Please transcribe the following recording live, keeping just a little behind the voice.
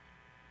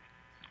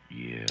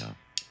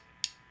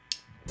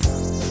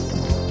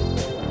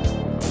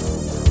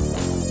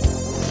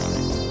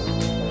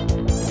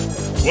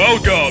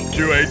Welcome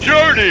to a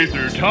journey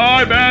through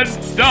time and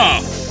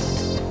stuff.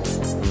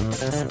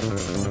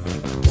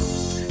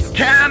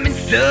 Time and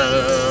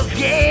stuff,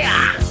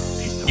 yeah.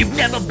 You've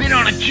never been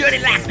on a journey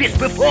like this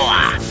before.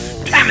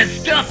 Time and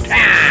stuff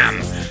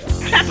time.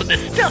 Time for the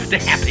stuff to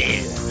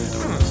happen.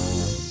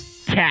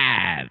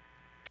 Time.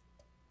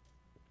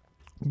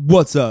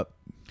 What's up?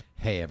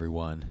 Hey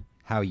everyone,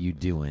 how you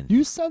doing?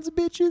 You sons of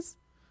bitches.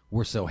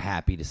 We're so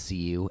happy to see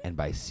you, and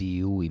by see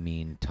you, we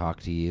mean talk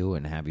to you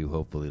and have you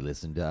hopefully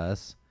listen to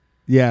us.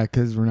 Yeah,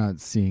 because we're not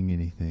seeing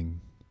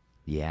anything.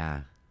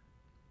 Yeah.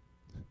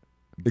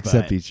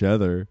 Except But each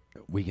other.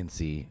 we can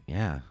see,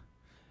 yeah.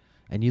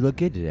 And you look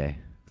good today.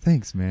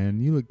 Thanks,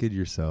 man. You look good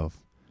yourself.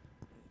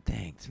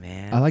 Thanks,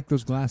 man. I like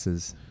those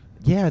glasses.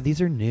 Yeah,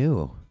 these are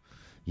new.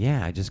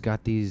 Yeah, I just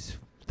got these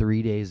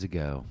 3 days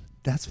ago.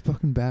 That's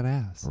fucking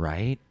badass.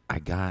 Right? I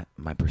got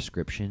my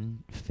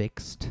prescription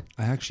fixed.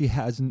 I actually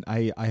hasn't.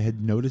 I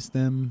had noticed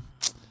them.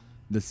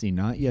 Let's see,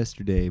 not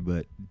yesterday,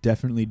 but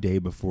definitely day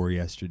before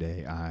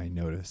yesterday. I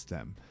noticed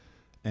them,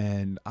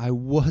 and I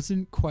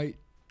wasn't quite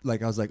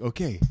like I was like,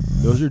 okay,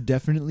 those are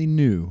definitely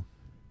new.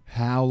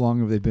 How long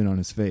have they been on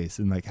his face,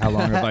 and like how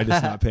long have I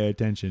just not paid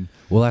attention?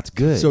 Well, that's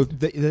good. So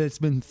it's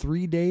been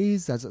 3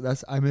 days.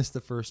 That's I missed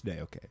the first day.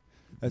 Okay,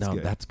 that's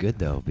good. That's good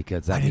though,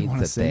 because I that didn't means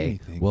wanna that say they.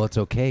 anything. Well, it's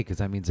okay because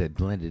that means it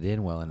blended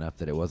in well enough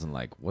that it wasn't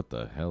like, what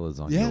the hell is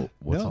on your?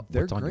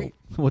 they're great.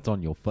 What's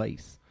on your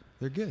face?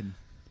 They're good.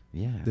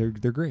 Yeah, They're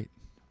great.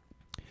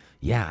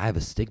 yeah. I have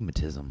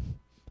astigmatism.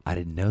 I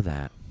didn't know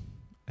that.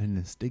 And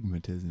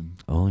astigmatism.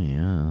 Oh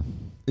yeah.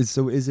 Is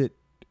it?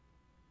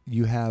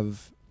 You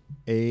have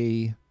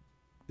a.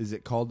 Is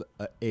it called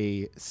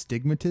a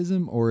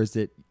stigmatism, or is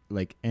it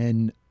like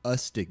an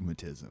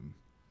astigmatism?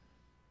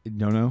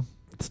 No.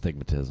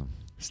 Stigmatism.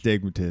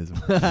 Stigmatism.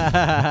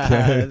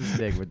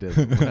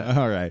 Stigmatism.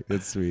 All right,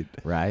 that's sweet.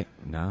 Right?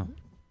 No.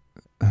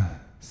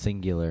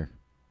 Singular.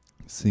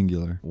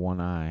 Singular.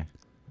 One eye.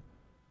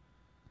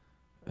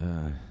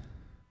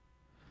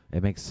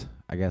 It makes.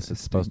 I guess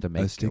it's supposed to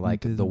make like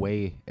the astigmatism?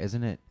 way,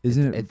 isn't it?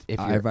 Isn't it if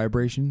eye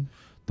vibration?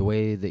 the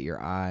way that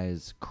your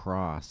eyes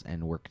cross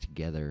and work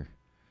together?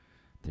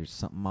 There's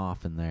something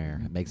off in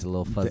there. It makes it a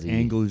little fuzzy. The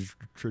angle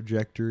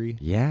trajectory.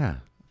 Yeah.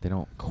 They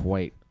don't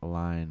quite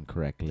align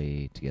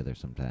correctly together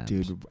sometimes.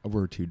 Dude,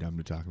 we're too dumb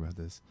to talk about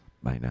this.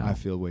 I know. I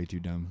feel way too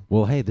dumb.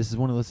 Well, hey, this is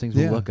one of those things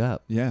we'll Yeah. look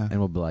up. Yeah. And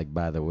we'll be like,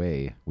 by the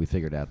way, we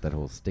figured out that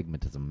whole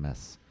stigmatism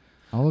mess.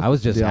 I'll I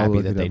was just I'll happy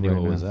look that it they up knew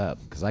right it was now. up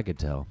because I could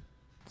tell.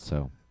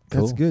 So,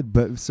 That's cool. good.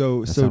 But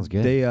so sounds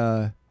good. They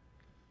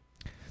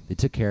They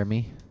took care of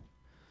me.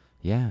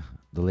 Yeah.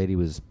 The lady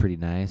was pretty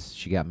nice.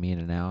 She got me in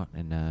and out.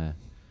 And,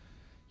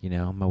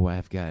 my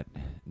wife got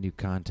new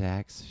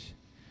contacts.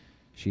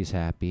 She's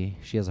happy.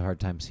 She has a hard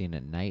time seeing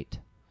at night.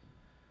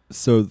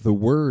 So the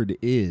word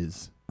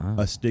is Oh.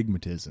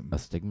 astigmatism.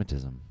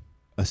 Astigmatism.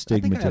 I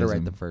Astigmatism. think I had it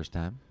right the first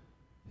time.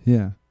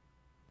 Yeah.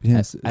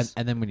 Yes.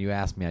 And then when you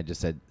asked me, I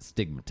just said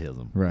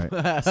stigmatism. Right.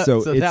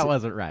 So So that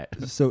wasn't right.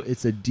 So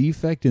it's a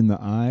defect in the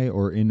eye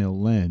or in a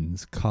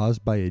lens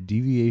caused by a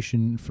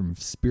deviation from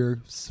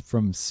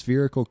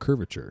spherical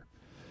curvature,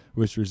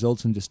 which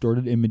results in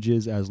distorted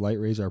images as light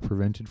rays are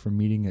prevented from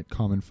meeting at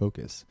common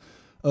focus.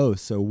 Oh,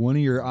 so one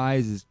of your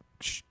eyes is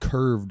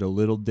curved a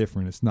little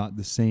different. It's not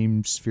the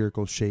same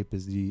spherical shape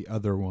as the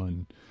other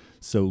one.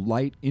 So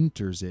light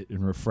enters it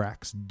and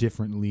refracts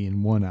differently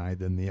in one eye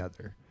than the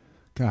other.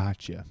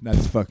 Gotcha.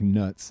 That's fucking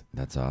nuts.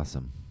 That's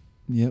awesome.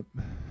 Yep.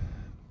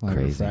 Light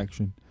Crazy.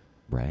 refraction.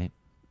 Right?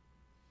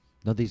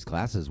 No, these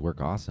glasses work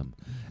awesome.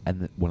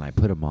 And when I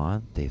put them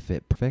on, they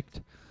fit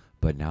perfect.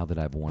 But now that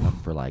I've worn them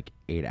for like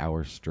 8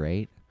 hours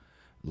straight,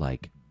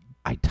 like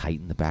I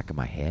tighten the back of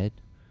my head.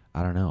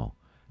 I don't know.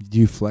 Do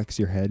you flex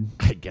your head?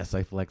 I guess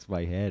I flex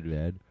my head,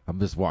 man. I'm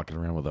just walking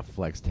around with a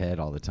flexed head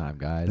all the time,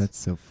 guys. That's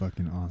so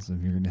fucking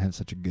awesome. You're going to have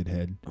such a good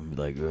head. I'm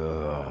like,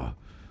 ugh,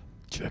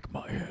 check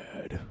my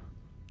head.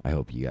 I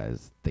hope you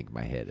guys think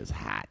my head is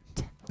hot.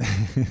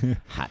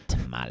 Hot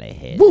tamale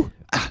head. Woo!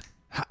 Ah,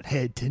 hot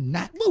head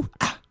tonight. Woo!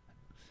 Ah.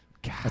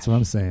 Gosh. That's what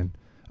I'm saying.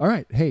 All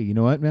right. Hey, you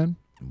know what, man?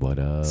 What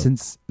up?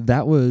 Since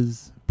that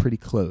was pretty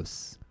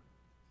close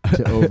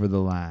to over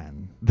the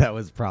line, That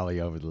was probably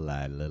over the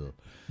line a little.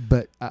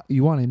 but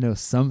you want to know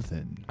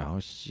something. Oh,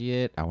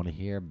 shit. I want to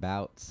hear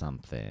about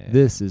something.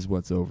 This is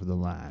what's over the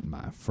line,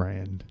 my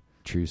friend.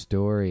 True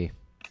story.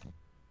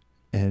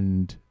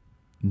 And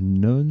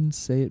none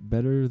say it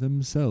better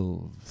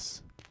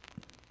themselves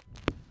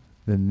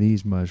than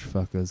these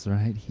motherfuckers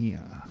right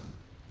here.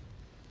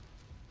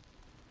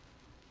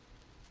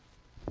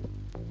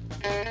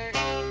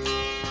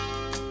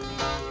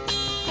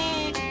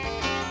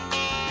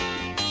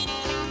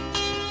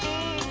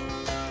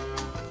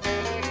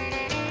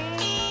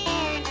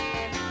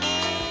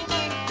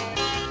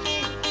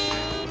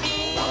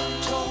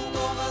 One toke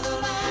over the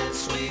line,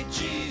 sweet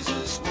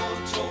Jesus,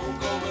 one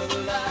toke over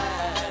the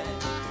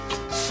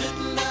line.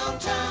 Sitting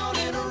downtown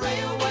in a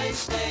railway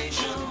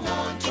station,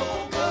 one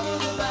toke over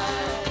the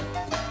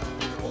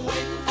line.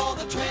 Waiting for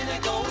the train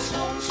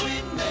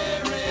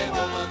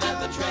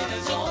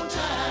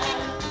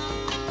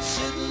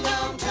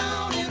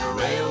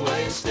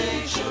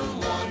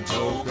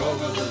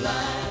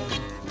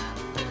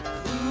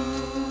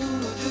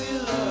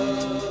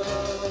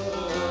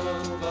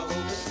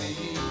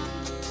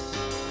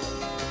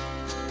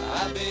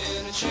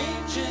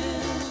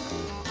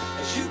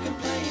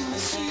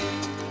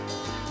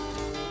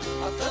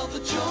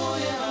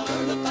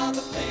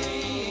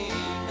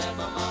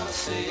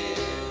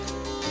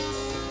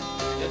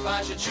if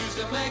I should choose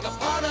to make a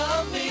part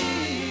of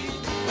me,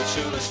 would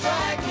surely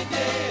strike me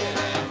dead.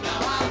 And now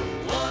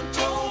I'm one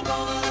toe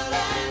over the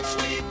line,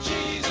 sweet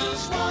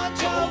Jesus, one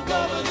toe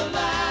over the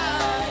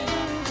line.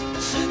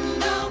 Sitting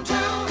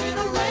downtown in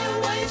a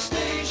railway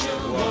station,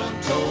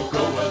 one toe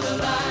over the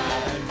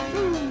line.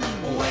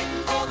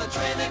 Waiting for the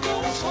train that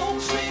goes home,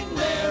 sweet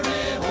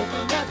Mary,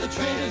 hoping that the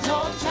train is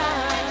on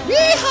time.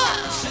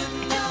 Yeehaw!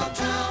 Sitting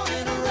downtown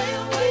in a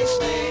railway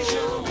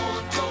station,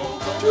 one toe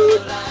over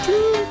the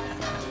line.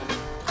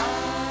 I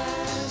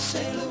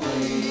sail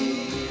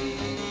away,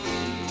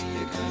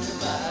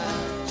 goodbye.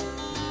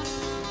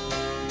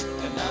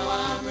 And now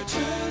I'm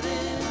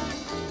returning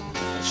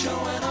and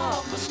showing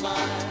off a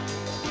smile.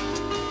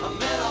 I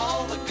met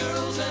all the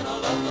girls and I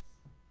love them.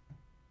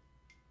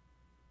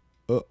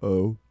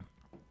 Uh-oh.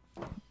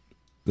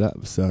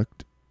 That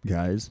sucked,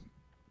 guys.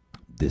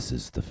 This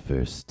is the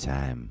first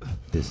time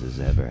this has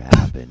ever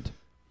happened.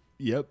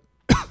 Yep.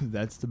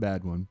 That's the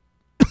bad one.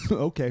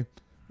 Okay.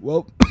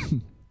 Well,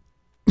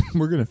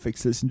 we're going to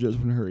fix this in just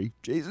one hurry.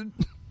 Jason,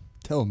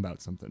 tell him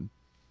about something.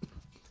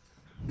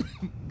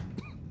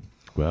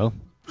 Well,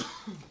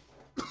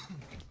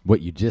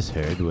 what you just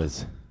heard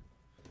was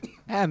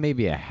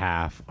maybe a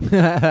half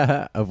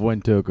of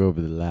One Toke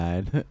Over the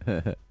Line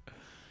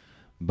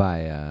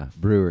by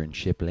Brewer and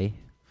Shipley.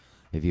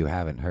 If you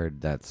haven't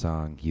heard that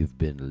song, you've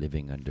been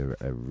living under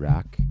a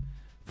rock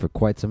for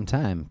quite some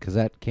time, because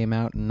that came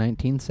out in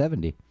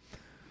 1970.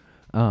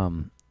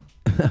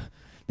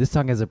 This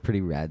song has a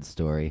pretty rad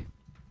story.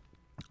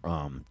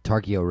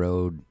 Tarkio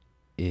Road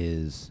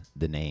is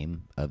the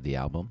name of the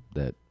album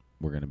that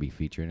we're going to be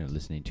featuring and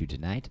listening to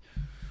tonight.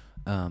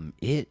 The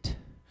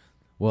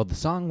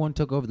song One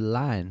Toke Over the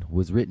Line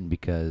was written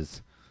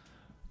because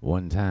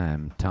one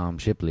time Tom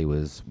Shipley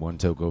was one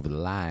toke over the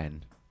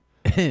line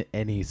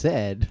and he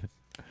said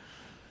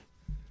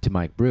to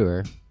Mike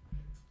Brewer,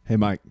 Hey,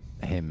 Mike.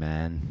 "Hey,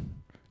 man,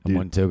 I'm Dude.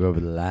 one toke over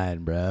the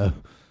line, bro."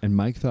 And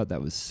Mike thought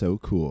that was so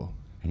cool.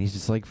 And he's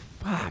just like,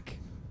 "Fuck,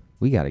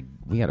 we gotta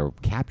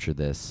capture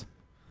this."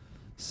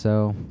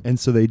 So And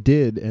so they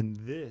did,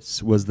 and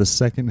this was the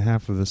second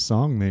half of the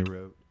song they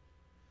wrote.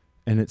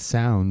 And it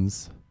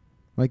sounds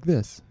like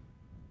this.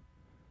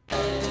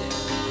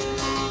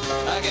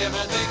 Like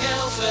everything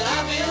else that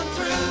I've been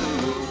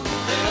through,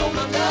 they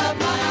opened up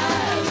my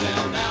eyes,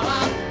 and now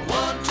I'm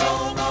one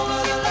toe over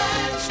the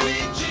line,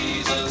 sweet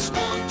Jesus,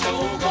 one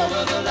toe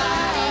over the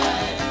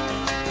line.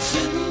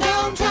 Sitting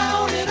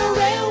downtown in a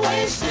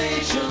railway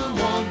station,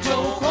 one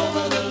toe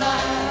over the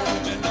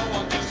line. And no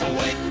one is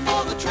waiting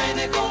for the train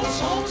that goes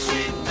home,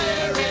 sweet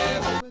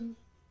Mary.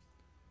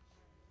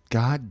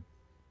 God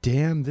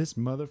damn this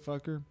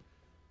motherfucker.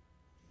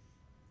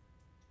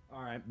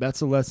 All right,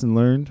 that's a lesson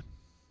learned.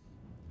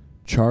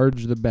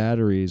 Charge the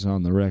batteries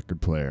on the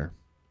record player.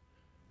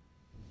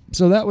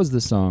 So that was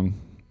the song.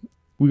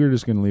 We were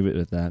just going to leave it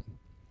at that.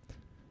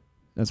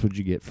 That's what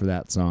you get for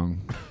that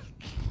song.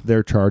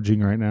 They're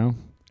charging right now.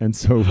 And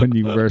so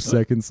when our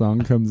second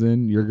song comes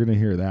in, you're going to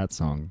hear that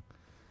song,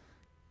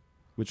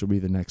 which will be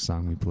the next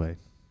song we play.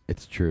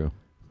 it's true.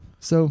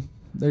 So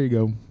there you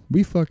go.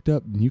 We fucked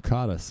up and you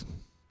caught us.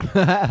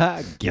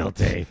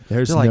 Guilty.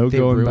 There's They're like, no they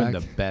going ruined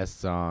back. the best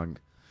song.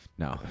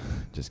 No,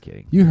 just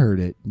kidding. You heard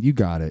it. You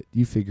got it.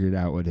 You figured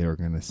out what they were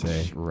going to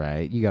say.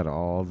 Right. You got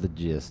all the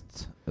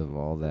gists of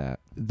all that.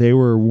 They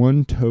were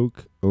one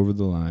toke over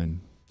the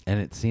line. And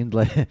it seemed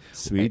like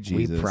Sweet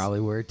Jesus. We probably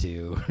were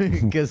too.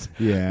 Because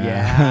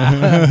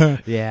Yeah.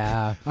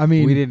 yeah. I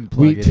mean, we didn't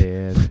plug it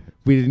in.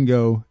 We didn't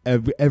go.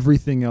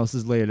 Everything else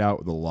is laid out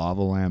with the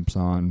lava lamps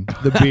on.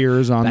 The beer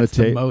is on That's the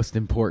the table. most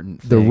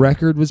important thing. The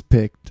record was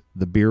picked.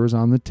 The beer was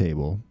on the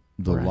table.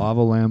 The Right.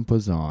 lava lamp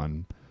was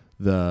on.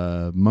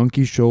 The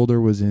monkey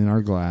shoulder was in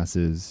our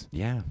glasses.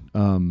 Yeah,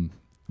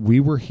 We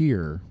were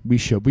here. We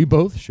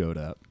both showed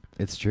up.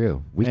 it's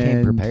true. We came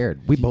And-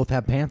 prepared. We both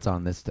have pants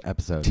on this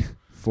episode.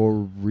 For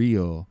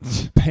real.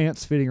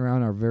 Pants fitting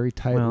around our very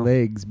tight Well-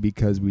 legs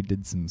because we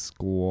did some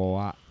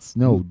squats.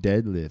 No,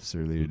 deadlifts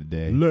earlier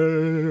today.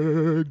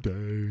 Leg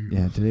day.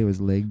 Yeah, today was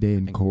leg day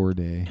and core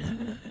day.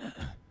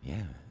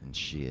 Yeah, and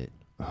shit.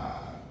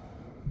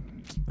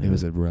 It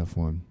was a rough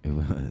one. It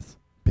was.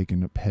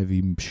 Picking up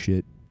heavy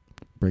shit,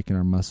 breaking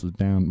our muscles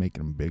down,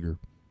 making them bigger.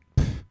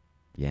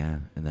 Yeah,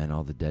 and then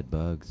all the dead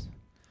bugs.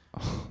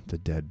 The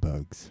dead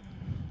bugs.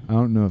 I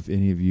don't know if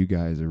any of you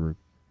guys are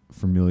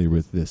familiar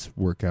with this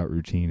workout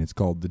routine. It's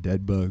called the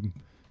dead bug.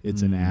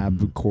 It's an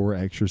ab core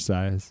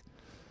exercise.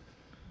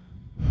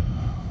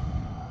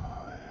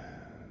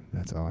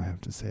 That's all I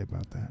have to say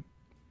about that.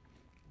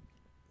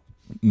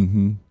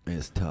 Mm-hmm.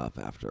 It's tough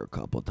after a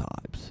couple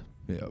times.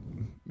 Yep.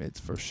 It's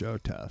for sure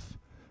tough.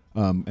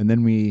 And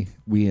then we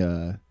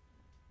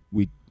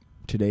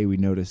today we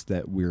noticed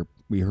that we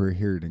were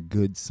hearing a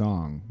good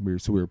song. We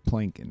were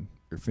planking.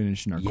 We were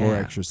finishing our core Yeah.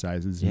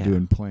 exercises Yeah. and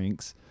doing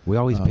planks. We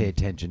always pay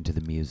attention to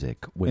the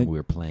music when and-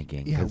 we're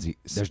planking yeah,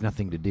 because there's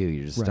nothing to do.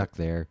 You're just Right. stuck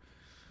there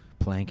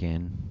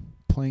planking.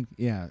 Plank,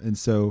 yeah, and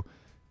so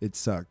it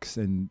sucks.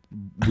 And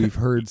we've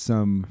heard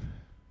some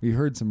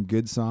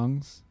good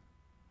songs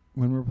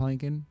when we're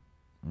planking,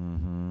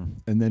 Mm-hmm.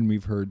 And then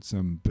we've heard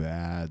some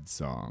bad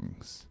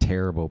songs.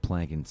 Terrible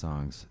planking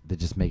songs that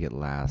just make it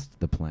last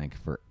the plank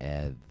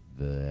forever.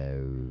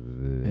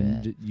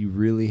 And you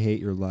really hate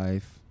your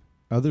life.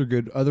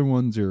 Other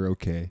ones are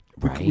okay.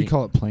 We Right.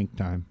 call it plank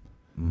time,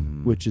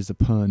 Mhm. which is a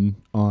pun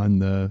on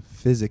the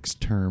physics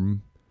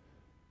term.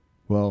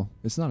 Well,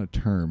 it's not a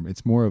term.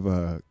 It's more of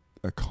a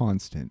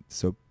constant.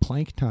 So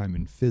plank time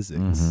in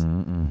physics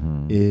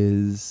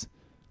is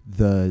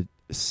the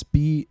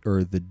speed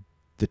or the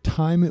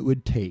time it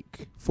would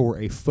take for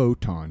a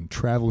photon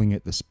traveling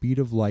at the speed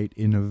of light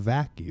in a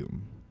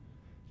vacuum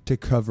to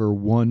cover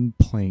one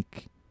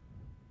Planck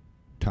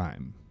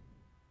time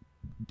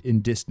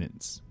in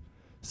distance.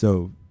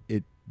 So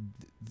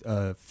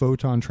a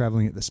photon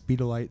traveling at the speed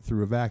of light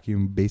through a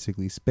vacuum,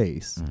 basically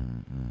space,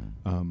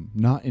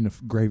 not in a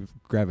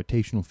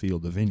gravitational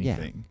field of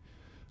anything.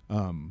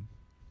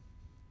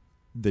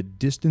 The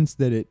distance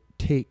that it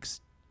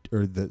takes,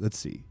 let's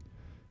see,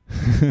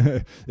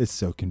 it's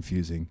so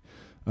confusing.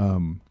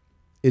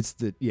 It's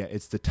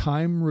the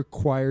time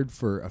required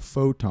for a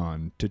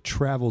photon to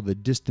travel the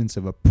distance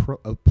of a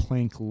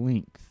Planck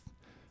length,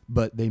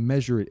 but they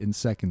measure it in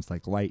seconds,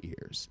 like light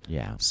years.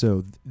 Yeah.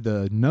 So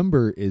the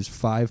number is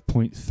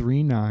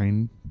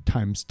 5.39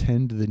 times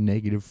 10 to the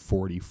negative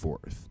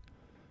 44th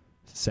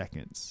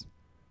seconds.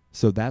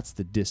 So that's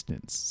the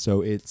distance.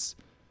 So it's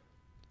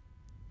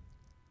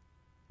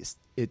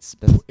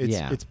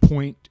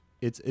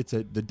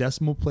the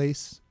decimal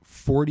place,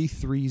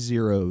 43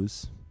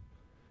 zeros,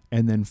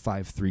 and then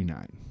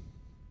 539.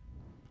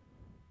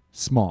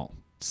 Small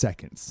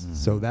seconds.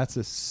 So that's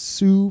a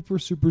super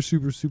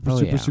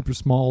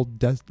small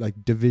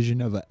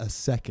division of a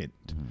second.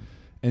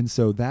 And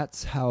so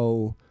that's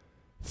how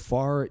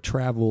far it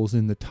travels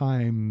in the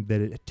time that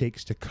it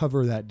takes to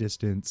cover that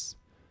distance.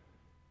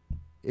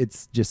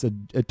 It's just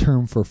a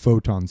term for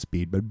photon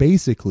speed, but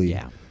basically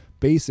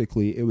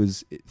it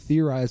was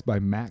theorized by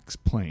Max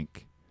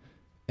Planck,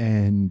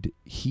 and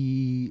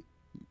he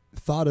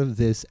thought of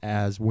this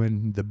as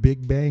when the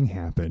Big Bang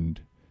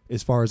happened.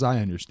 As far as I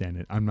understand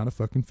it, I'm not a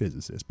fucking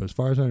physicist, but as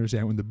far as I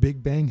understand, when the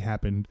Big Bang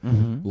happened,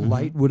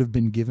 light would have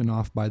been given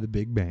off by the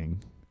Big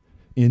Bang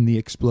in the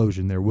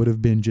explosion. There would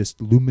have been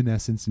just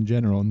luminescence in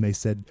general, and they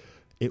said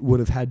it would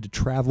have had to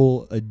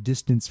travel a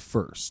distance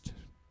first.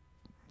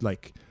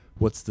 Like,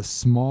 what's the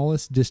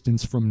smallest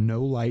distance from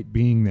no light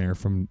being there,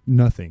 from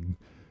nothing?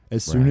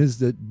 As soon as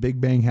the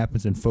Big Bang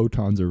happens and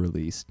photons are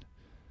released,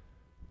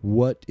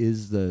 what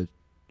is the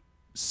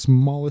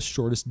smallest,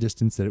 shortest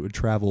distance that it would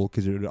travel,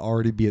 because it would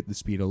already be at the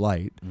speed of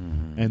light,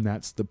 and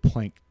that's the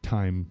Planck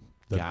time,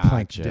 the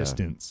Planck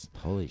distance.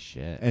 Holy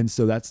shit. And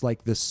so that's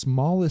like the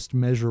smallest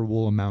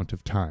measurable amount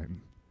of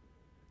time.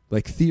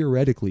 Like,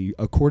 theoretically,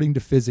 according to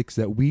physics,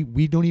 that we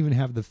don't even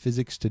have the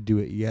physics to do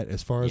it yet,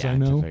 as far as I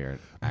know.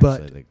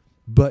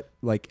 But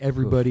like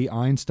everybody,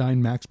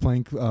 Einstein, Max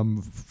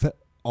Planck,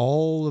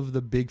 all of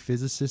the big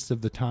physicists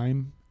of the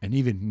time, and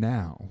even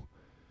now,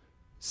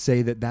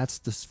 say that that's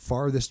the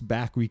farthest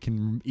back we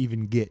can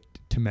even get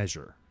to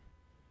measure.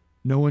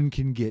 No one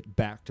can get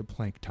back to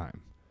Planck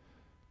time.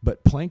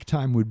 But Planck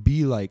time would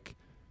be like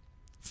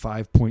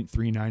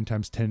 5.39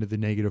 times 10 to the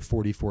negative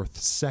 44th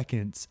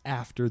seconds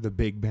after the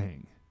Big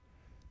Bang.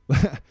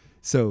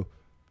 So,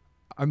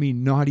 I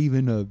mean, not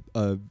even a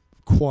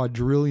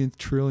quadrillionth,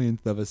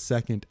 trillionth of a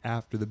second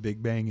after the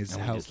Big Bang is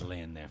And how. we just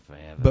laying there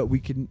forever. But we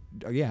can,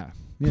 right there.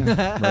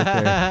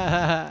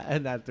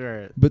 And that's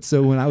where. But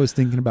so when I was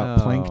thinking about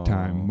Planck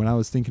time, when I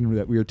was thinking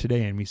that we were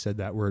today and we said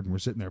that word and we're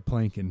sitting there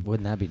planking,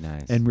 Wouldn't that be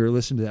nice? and we were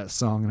listening to that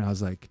song, and I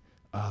was like,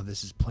 oh,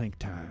 this is Planck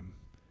time.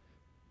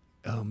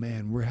 Oh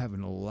man, we're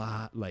having a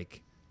lot.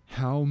 Like,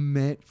 how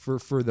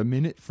for the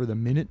minute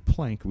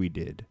Planck we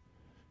did,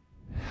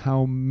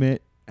 how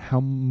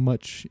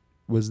much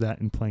was that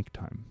in Planck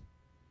time?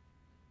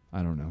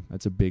 I don't know.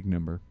 That's a big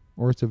number,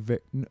 or it's a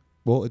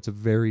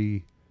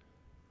very.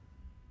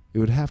 It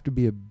would have to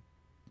be a.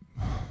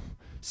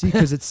 See,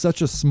 because it's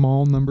such a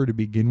small number to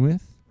begin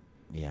with.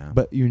 Yeah.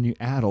 But when you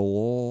add a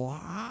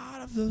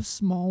lot of those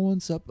small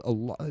ones up,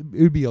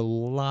 it would be a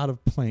lot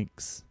of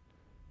Planks.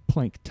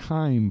 Planck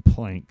time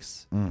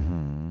Planks.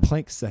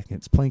 Planck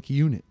seconds, Planck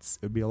units.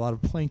 It would be a lot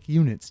of Planck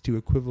units to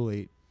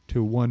equivalent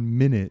to 1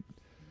 minute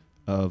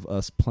of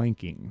us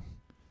planking.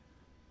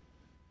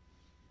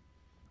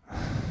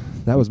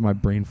 That was my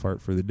brain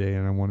fart for the day,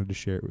 and I wanted to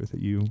share it with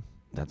you.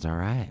 That's all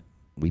right.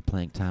 We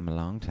Planck time a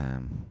long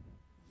time.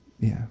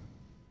 Yeah.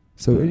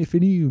 So if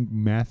any of you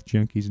math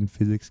junkies and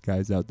physics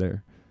guys out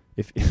there,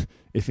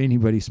 if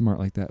anybody smart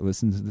like that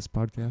listens to this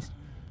podcast,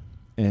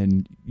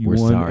 and you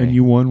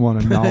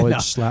want a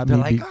knowledge slap me,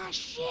 They're like, oh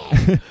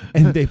shit,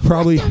 and they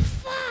probably,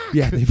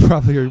 they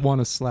probably want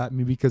to slap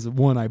me because of,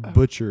 one, I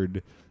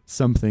butchered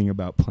something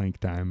about Planck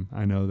time.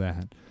 I know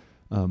that,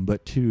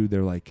 but two,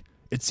 they're like,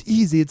 it's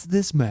easy. It's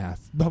this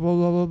math. Blah blah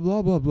blah blah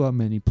blah blah blah.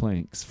 Many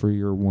planks for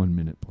your 1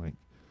 minute plank.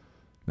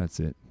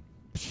 That's it.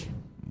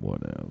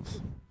 what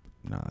else?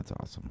 No, that's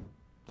awesome.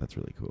 That's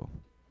really cool.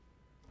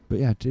 But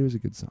yeah, today was a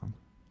good song.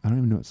 I don't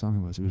even know what song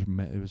it was.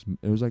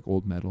 It was like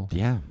old metal.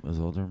 Yeah, it was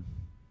older.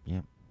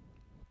 Yeah.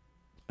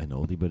 an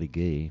oldie but a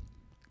goodie.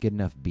 Good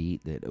enough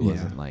beat that it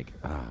wasn't like,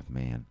 oh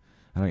man,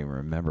 I don't even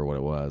remember what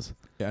it was.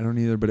 Yeah, I don't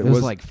either, but It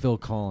was like Phil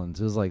Collins.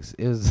 It was like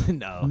it was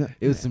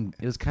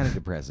it was kind of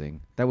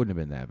depressing. That wouldn't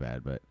have been that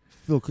bad, but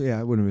it wouldn't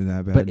have been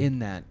that bad. but in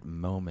that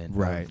moment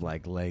Right. of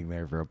like laying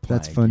there for a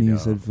plank, That's funny you you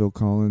know. said Phil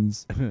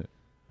Collins.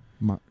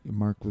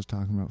 Mark was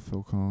talking about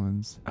Phil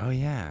Collins. Oh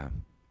yeah,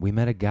 we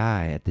met a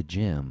guy at the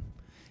gym,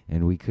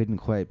 and we couldn't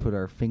quite put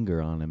our finger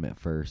on him at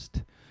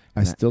first.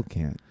 I still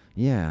can't.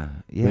 Yeah.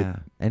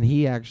 And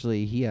he asked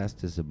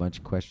us a bunch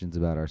of questions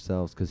about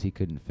ourselves because he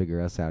couldn't figure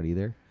us out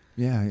either.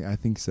 Yeah, I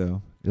think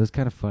so. It was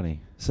kind of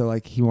funny. So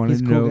like he wanted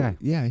He's a to cool know. guy.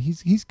 Yeah,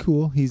 he's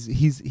cool.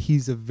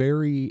 He's a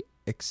very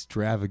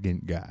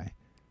extravagant guy.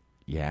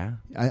 Yeah.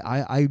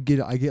 I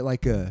get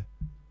like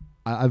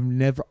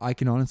I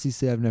can honestly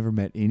say I've never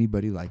met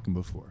anybody like him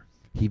before.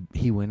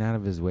 He went out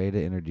of his way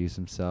to introduce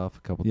himself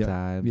a couple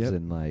times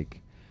and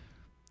like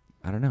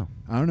I don't know.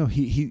 I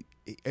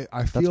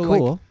That's feel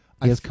cool. like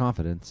He has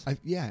confidence.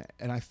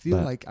 and I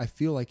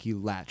feel like he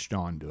latched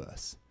on to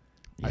us.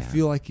 I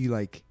feel like he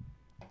like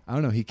I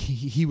don't know,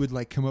 he would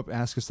like come up and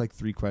ask us like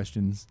 3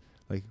 questions,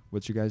 like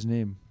what's your guy's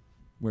name?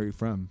 Where are you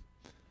from?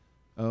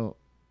 Oh,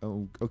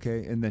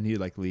 okay. And then he'd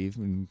like leave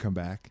and come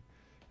back.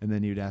 And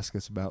then he would ask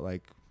us about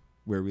like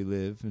where we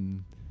live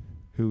and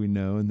who we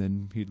know, and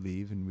then he'd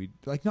leave and we'd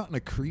like not in a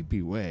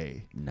creepy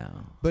way. No.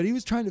 But he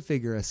was trying to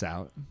figure us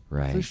out.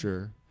 Right. For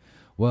sure.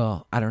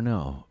 Well, I don't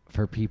know.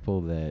 For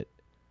people that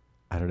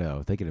I don't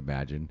know, they can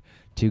imagine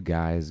 2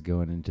 guys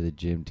going into the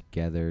gym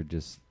together,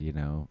 just, you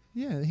know,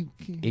 Yeah,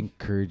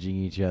 encouraging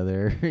each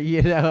other.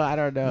 You know, I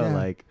don't know. Yeah.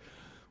 Like,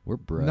 we're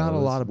bros. not a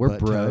lot of we're butt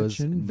bros.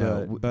 touching,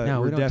 No, but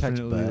no, we're we don't touch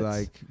definitely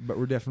butts.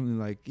 we're definitely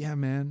like, yeah,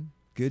 man,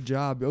 good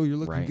job. Oh, you're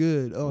looking Right.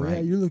 good. Oh, yeah,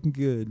 Right. you're looking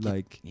good.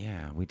 Like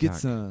Yeah, we get talk.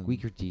 some We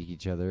critique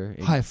each other.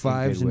 In, high in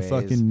fives good and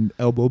ways. fucking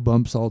elbow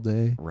bumps all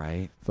day.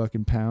 Right.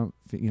 Fucking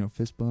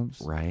fist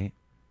bumps. Right.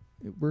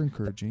 We're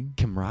encouraging.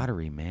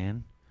 Camaraderie,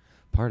 man.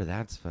 Part of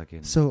that's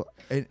fucking So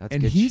and That's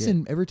good he's shit.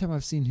 in every time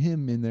I've seen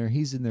him in there,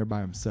 he's in there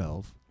by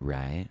himself.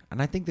 right.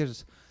 And I think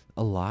there's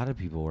a lot of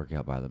people work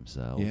out by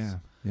themselves.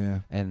 Yeah.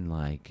 And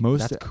like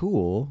Most- that's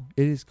cool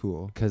It is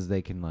cool. because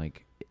they can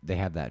like they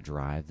have that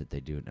drive that they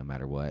do it no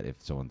matter what.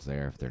 If someone's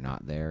there, if they're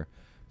not there.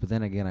 But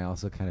then again, I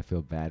also kind of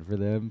feel bad for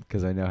them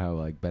because I know how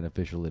like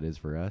beneficial it is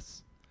for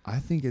us. I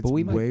think it's But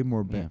we might- way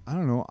more. yeah. I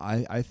don't know.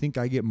 I think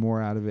I get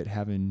more out of it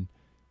having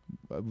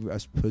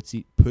us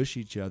push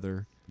each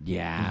other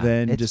Yeah.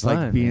 than it's just fun,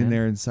 like being man.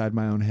 there inside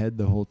my own head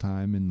the whole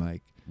time and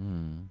like.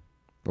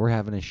 Or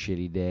having a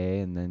shitty day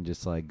and then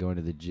just like going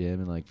to the gym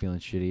and like feeling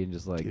shitty and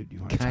just like Dude, you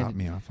want to top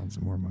me off on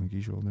some more monkey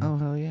shoulder? Oh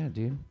hell yeah,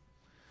 dude.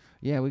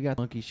 Yeah, we got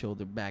monkey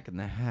shoulder back in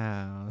the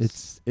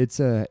house.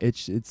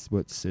 It's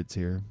what sits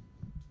here.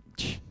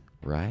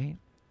 right.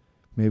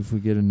 Maybe if we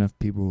get enough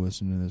people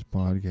listening to this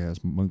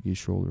podcast, Monkey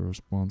Shoulder will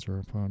sponsor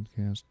our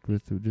podcast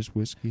with just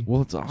whiskey.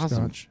 Well, it's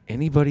awesome. Scotch.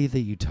 Anybody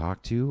that you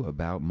talk to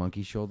about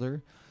monkey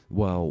shoulder,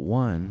 well,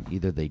 one,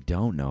 either they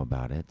don't know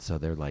about it, so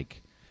they're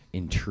like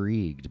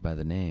intrigued by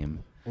the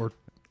name,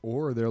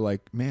 Or they're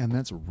like, man,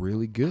 that's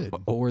really good.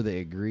 or they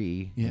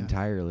agree Yeah.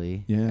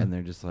 entirely, Yeah. and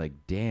they're just like,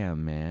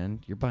 damn,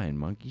 man, you're buying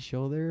monkey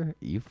shoulder?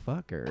 You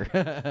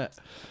fucker.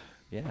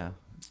 Yeah.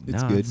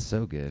 It's No, good. It's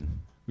so good.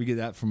 We get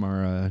that from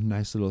our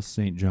nice little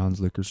St. John's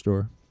liquor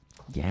store.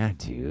 Yeah,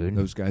 dude.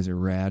 Those guys are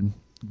rad.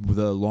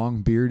 The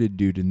long bearded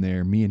dude in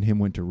there, me and him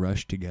went to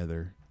Rush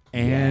together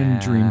and Yeah.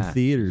 Dream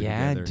Theater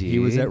Yeah, together. He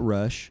was dude. at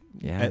Rush.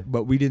 Yeah.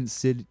 But we didn't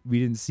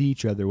see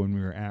each other when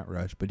we were at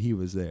Rush, but he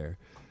was there.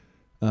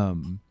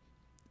 And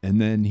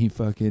then he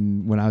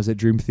when I was at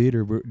Dream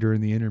Theater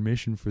during the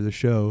intermission for the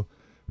show,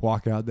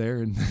 walk out there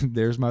and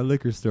there's my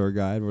liquor store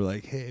guy. And we're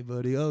like, hey,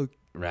 buddy,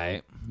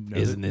 Right.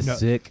 another- Isn't this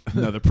sick?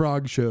 another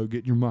prog show,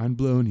 getting your mind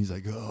blown. He's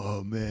like,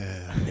 oh,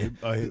 man.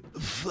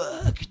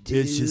 Fuck, dude.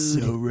 It's just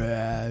so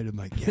rad. I'm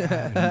like,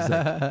 yeah. And he's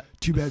like,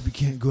 too bad we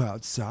can't go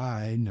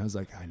outside. And I was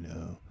like, I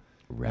know.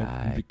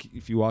 Right.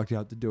 If you walked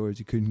out the doors,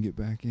 you couldn't get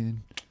back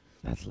in.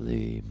 That's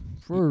lame.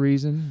 For a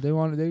reason. They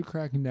were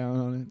cracking down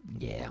on it.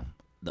 Yeah.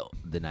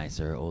 The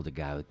nicer older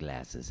guy with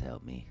glasses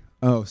helped me.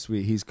 Oh,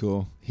 sweet. He's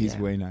cool. He's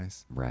Yeah. way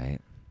nice. Right.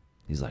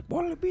 He's like,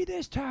 what'll it be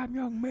this time,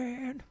 young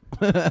man?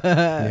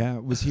 Yeah.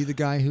 Was he the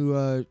guy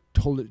who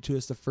told it to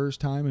us the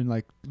first time and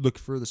like looked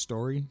for the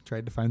story?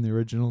 Tried to find the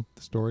original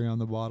story on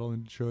the bottle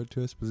and show it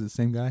to us? Was it the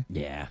same guy?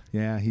 Yeah.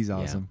 Yeah, he's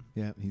awesome.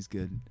 Yeah, he's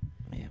good.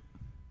 Yeah.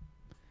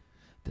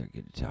 They're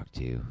good to talk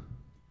to.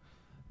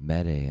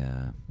 Met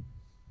a,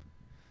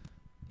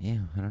 yeah,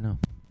 I don't know.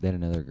 They had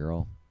another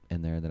girl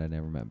in there that I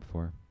never met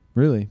before.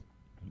 Really?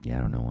 Yeah,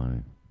 I don't know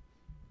why.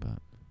 But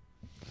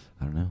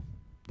I don't know.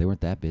 They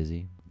weren't that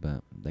busy,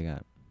 but they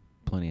got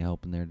plenty of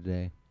help in there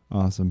today.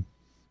 Awesome.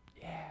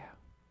 Yeah.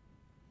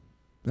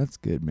 That's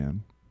good,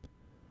 man.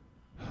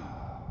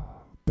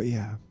 But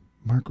yeah,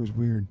 Mark was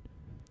weird.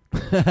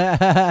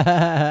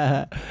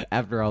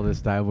 After all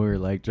this time, we were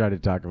like trying to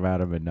talk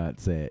about him and not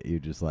say it. You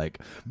just like,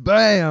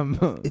 bam!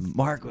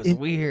 Mark was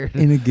weird.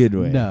 In a good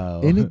way.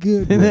 No. In a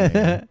good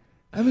way.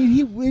 I mean,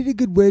 he in a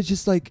good way. It's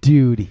just like,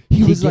 Dude, He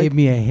he was gave like-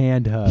 me a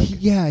hand hug.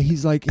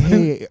 he's like,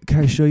 hey,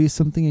 can I show you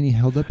something? And he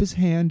held up his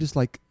hand just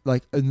like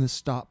in the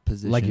stop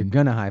position. Like you're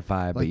gonna high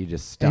five, but Like, you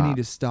just and stop. he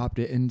just stopped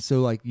it. And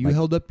so like you Like-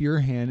 held up your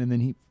hand, and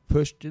then he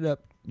pushed it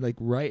up like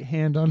right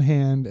hand on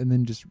hand, and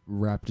then just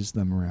wrapped his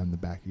thumb around the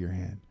back of your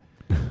hand.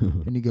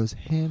 And he goes,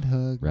 hand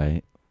hug.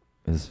 Right?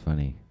 It was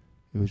funny.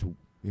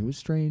 It was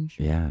strange.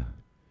 Yeah.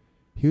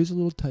 He was a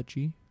little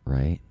touchy.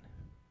 Right?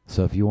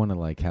 So if you want to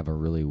like have a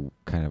really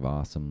kind of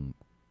awesome,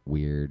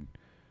 weird,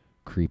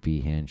 creepy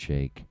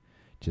handshake,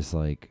 just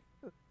like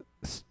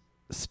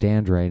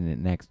stand right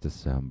next to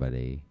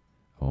somebody.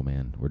 Oh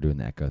man, we're doing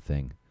the echo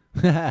thing.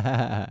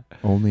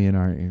 Only in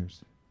our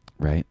ears.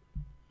 Right?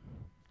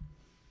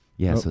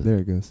 Yeah, Oh, so there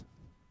it goes.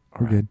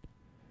 We're Alright. good.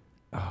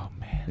 Oh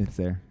man. It's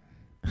there.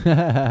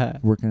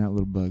 Working out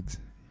little bugs.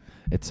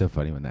 It's so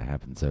funny when that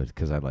happens, though,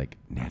 because I like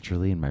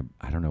naturally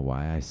I don't know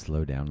why I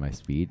slow down my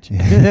speech.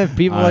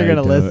 People are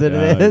gonna listen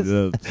to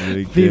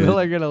this. People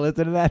are gonna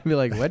listen to that and be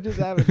like, "What just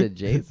happened to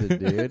Jason,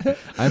 dude?"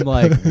 I'm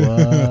like,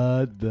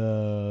 "What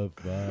the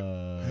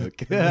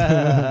fuck?"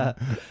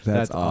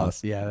 That's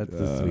awesome. Yeah, that's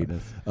the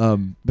sweetest.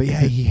 But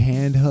yeah, he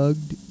hand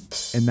hugged,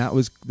 and that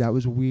was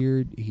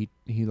weird. He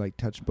like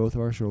touched both of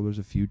our shoulders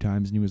a few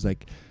times, and he was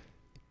like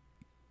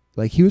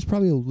he was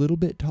probably a little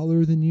bit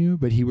taller than you,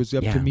 but he was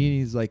up Yeah. to me, and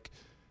he's like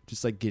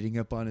just like getting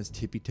up on his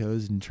tippy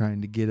toes and trying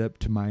to get up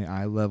to my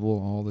eye level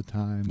all the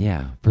time.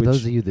 Yeah, for Which-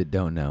 those of you that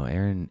don't know,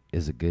 Aaron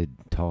is a good,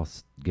 tall,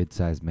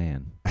 good-sized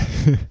man.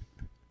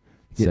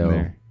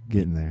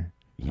 Getting there.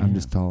 Yeah. I'm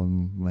just tall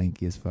and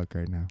lanky as fuck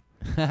right now.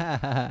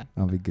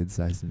 I'll be good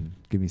sized and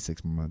give me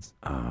 6 more months.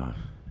 But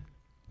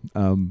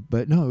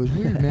no, it was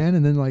weird, man.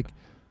 And then like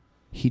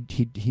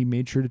he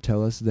made sure to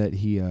tell us that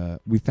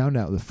we found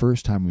out the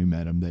first time we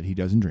met him that he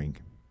doesn't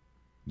drink.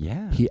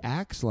 Yeah. He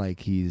acts like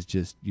he's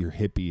just your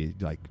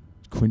hippie, like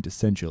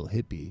quintessential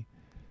hippie.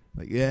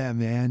 Like, yeah,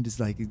 man, just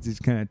like he's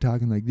just kind of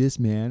talking like this,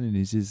 man, and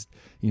he's just,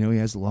 he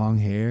has long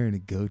hair and a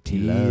goatee.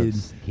 He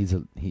loves.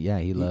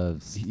 He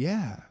loves.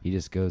 Yeah. He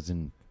just goes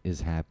and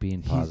is happy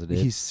and He's- positive.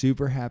 He's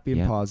super happy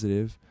and Yeah.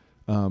 positive.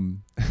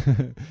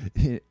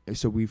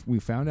 So we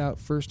found out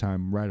first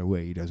time right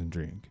away he doesn't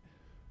drink.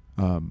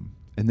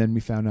 And then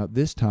we found out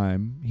this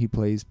time he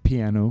plays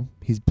piano.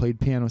 He's played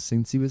piano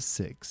since he was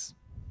 6.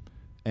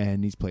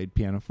 And he's played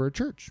piano for a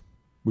church,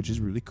 which is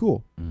really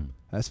cool.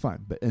 That's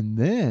fine. And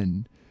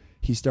then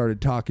he started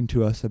talking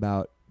to us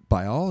about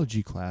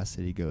biology class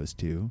that he goes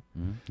to.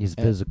 He's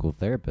a physical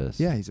therapist.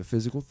 Yeah, he's a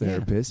physical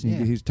therapist. yeah.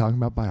 And he was talking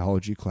about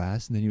biology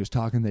class. And then he was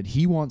talking that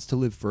he wants to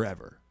live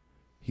forever.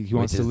 He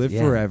wants to is- live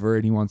yeah. forever,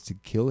 and he wants to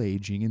kill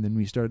aging. And then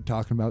we started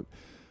talking about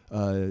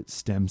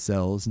stem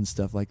cells and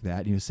stuff like that.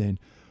 And he was saying,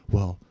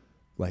 well,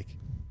 like,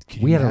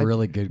 can We you had a imagine-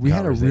 really good we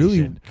had a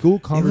really conversation. cool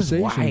conversation.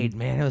 It was wide,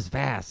 man. It was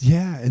fast.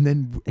 Yeah, and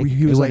then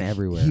he It was went like,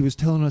 everywhere. he was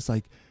telling us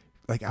like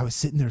I was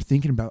sitting there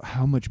thinking about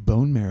how much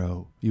bone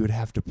marrow you would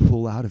have to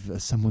pull out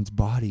of someone's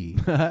body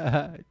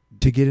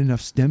to get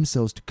enough stem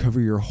cells to cover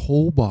your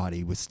whole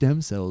body with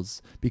stem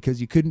cells,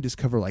 because you couldn't just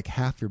cover like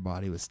half your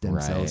body with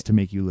stem cells Right. to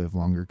make you live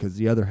longer, because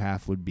the other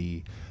half would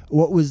be,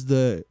 what was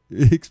the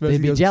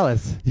expression? They'd be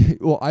jealous.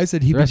 Well, I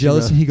said he'd The be rest of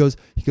jealous, the- and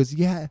he goes,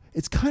 yeah,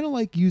 it's kind of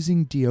like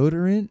using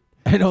deodorant.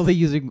 And only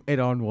using it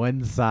on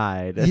one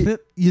side.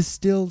 You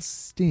still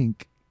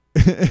stink.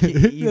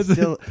 You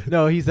still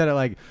no. He said it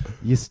like,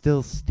 "You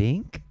still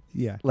stink."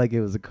 Yeah. Like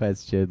it was a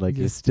question. Like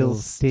You you still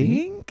still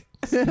stink.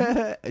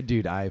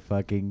 Dude, I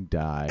fucking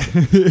died.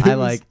 I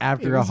like it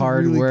after a was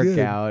hard really good.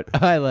 workout,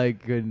 I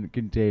like couldn't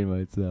contain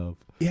myself.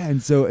 Yeah,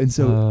 and so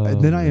Oh,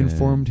 and then I man.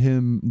 informed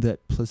him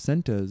that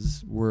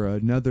placentas were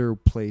another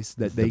place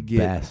that they The get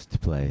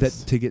best place. that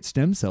to get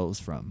stem cells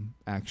from.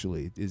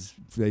 Actually, is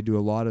they do a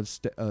lot of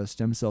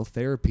stem cell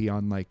therapy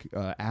on like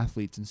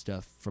athletes and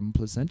stuff from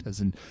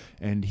placentas,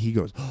 and he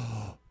goes,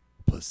 oh,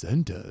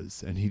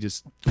 placentas, and he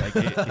just like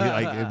it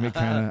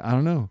kind of, I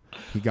don't know,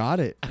 he got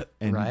it,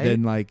 and Right?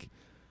 then like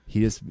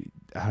he just,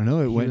 I don't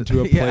know, it went was-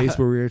 to a yeah. place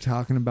where we were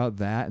talking about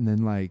that, and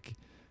then like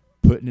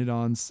putting it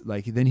on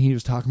like, then he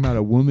was talking about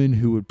a woman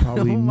who would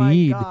probably Oh my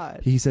need,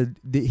 God. he said,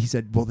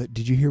 well,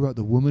 did you hear about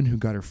the woman who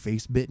got her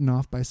face bitten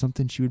off by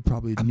something? She would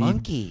probably A need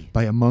monkey.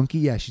 by a monkey.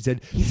 Yeah, she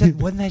said. He said,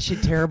 "Wasn't that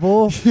shit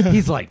terrible?"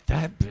 He's like,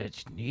 "That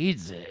bitch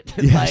needs it."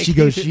 Yeah, Like- she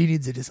goes, she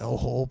needs it, just a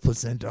whole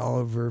placenta all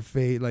over her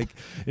face, like,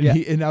 and, Yeah.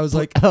 and I was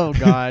like, "Oh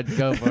God,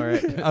 go for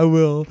it." I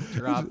will.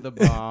 Drop the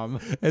bomb.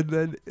 And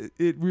then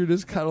we were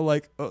just kind of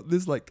like,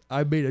 like,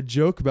 I made a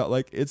joke about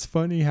like, it's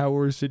funny how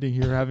we're sitting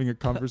here having a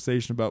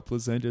conversation about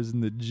placentas in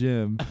the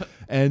gym,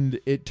 and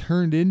it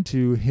turned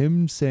into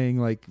him saying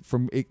like,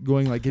 from it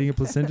going like getting a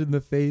placenta in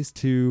the face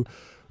to,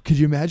 could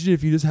you imagine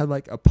if you just had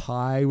like a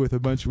pie with a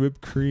bunch of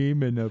whipped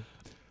cream and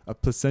a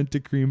placenta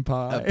cream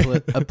pie?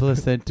 A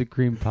placenta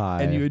cream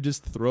pie. And you would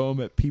just throw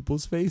them at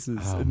people's faces.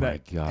 Oh and my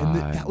And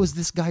God. that was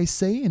this guy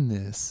saying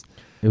this.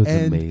 It was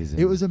And amazing.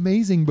 It was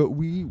amazing, but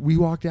we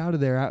walked out of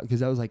there out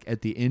because that was like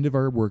at the end of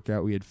our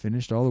workout. We had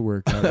finished all the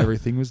workout,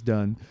 everything was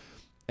done,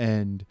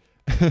 and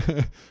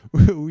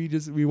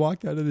we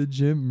walked out of the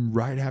gym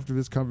right after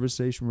this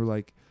conversation. We're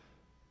like,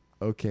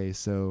 okay,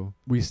 so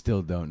We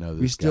still don't know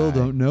this we still guy.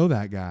 don't know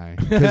that guy.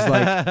 Because,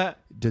 like,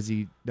 does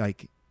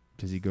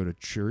he go to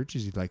church?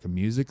 Is he like a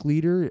music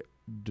leader?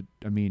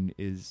 I mean,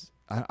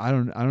 I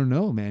don't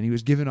know, man. He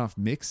was giving off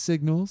mixed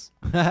signals.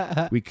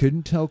 We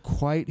couldn't tell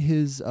quite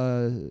his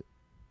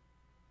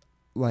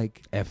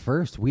like At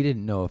first, we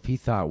didn't know if he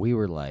thought we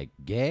were like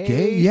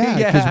gay. yeah,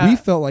 because we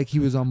felt like he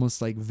was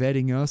almost like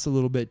vetting us a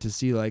little bit to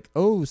see like,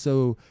 oh,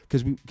 so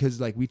because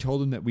like we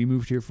told him that we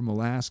moved here from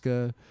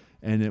Alaska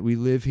and that we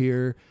live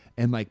here,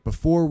 and like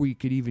before we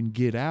could even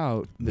get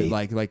out that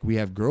like we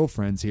have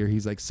girlfriends here.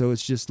 He's like, so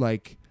it's just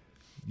like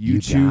you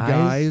two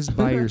guys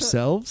by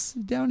yourselves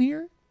down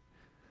here.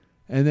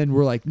 And then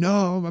we're like,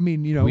 no, I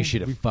mean, you know, we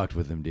should have fucked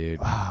with him, dude.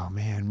 Oh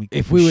man,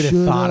 If we would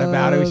have thought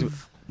about it, we should've.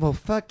 should. Well,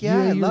 fuck yeah,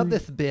 Yeah, I you're- love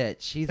this bitch.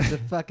 She's the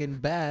fucking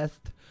best.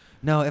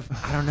 No,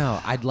 I don't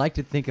know. I'd like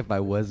to think if I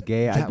was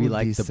gay, That I'd be would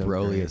like be the so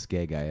broliest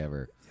gay guy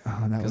ever.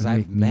 Oh, that 'Cause would I've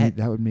make me. met-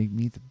 That would make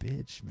me the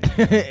bitch,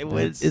 man.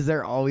 Is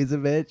there always a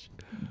bitch?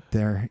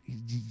 There?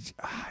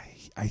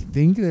 I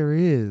think there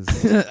is.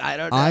 I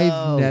don't know.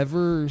 I've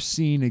never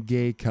seen a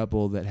gay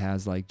couple that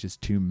has like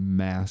just two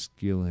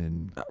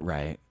masculine.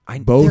 Right.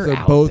 Both they're are.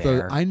 out Both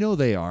there. are. I know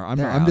they are. I'm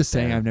They're just out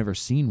saying there. I've never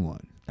seen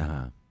one.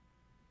 Uh-huh.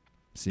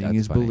 Seeing That's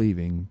is funny.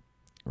 believing.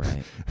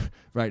 Right.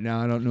 Right now,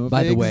 I don't know if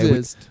By they the way,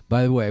 exist.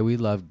 By the way, we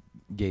love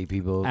gay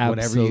people.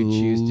 Whatever you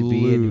choose to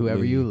be and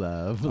whoever you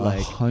love. Like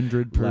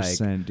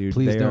 100%, dude.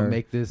 Please They don't are-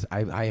 make this.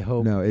 I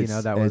hope No, you it's-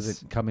 know that it's-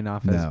 wasn't coming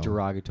off no. as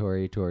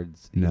derogatory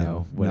towards you No,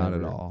 know not whatever.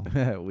 at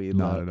all. we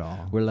Not love, at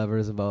all. We're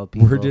lovers of all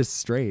people. We're just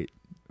straight.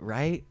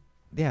 right.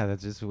 Yeah,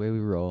 that's just the way we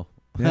roll.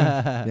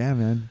 Yeah, yeah,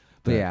 man.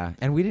 But yeah,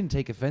 and we didn't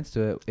take offense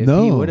to it. If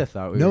no, he would have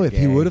thought we were if he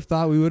gay. would have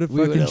thought, we would have We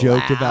fucking would've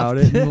joked about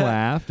it and laughed.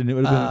 laughed, and it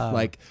would have been Oh.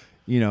 like,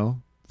 you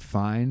know,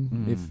 fine.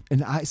 Mm. If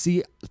and I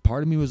see,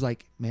 part of me was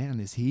like, man,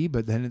 is he?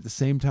 But then at the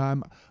same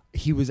time,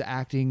 he was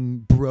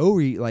acting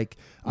broy. Like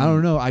I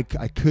don't know, I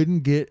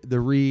couldn't get the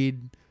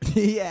read.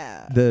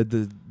 yeah.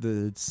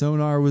 The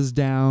sonar was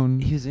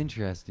down. He was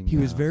interesting. He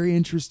was though. very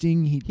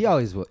interesting. He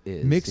always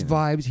is. Mixed you know.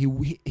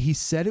 vibes. He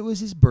said it was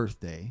his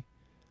birthday.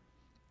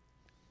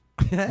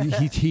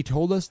 he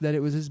told us that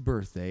it was his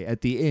birthday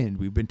at the end.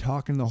 We've been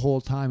talking the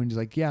whole time, and he's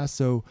like, yeah,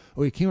 so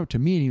he came up to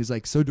me and he was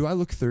like, so do I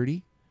look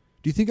 30?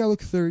 Do you think I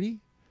look 30?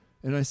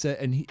 And I said,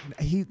 and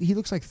he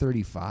looks like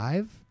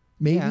 35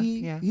 maybe.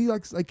 Yeah. He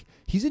looks like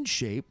he's in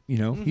shape, you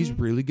know. He's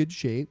really good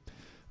shape.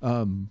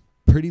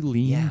 Pretty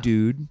lean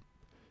dude,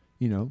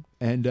 you know.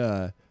 And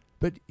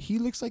but he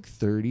looks like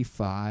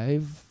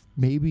 35,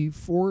 maybe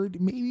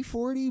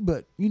 40,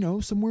 but you know,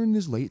 somewhere in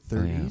his late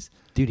 30s.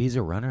 Dude, he's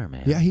a runner,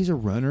 man. Yeah, he's a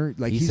runner.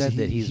 Like he said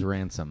that he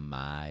ran some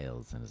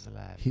miles in his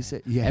life. He man.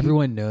 said, yeah.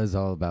 Everyone knows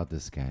all about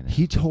this guy now.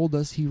 He told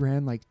us he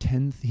ran like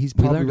 10. He's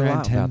We probably learned a ran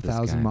lot about this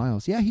 10,000 guy.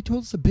 miles. Yeah, he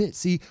told us a bit.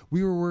 See,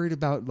 we were worried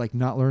about like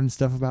not learning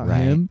stuff about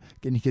Right. him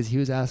because he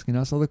was asking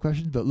us all the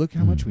questions. But look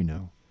how much we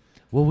know.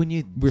 well,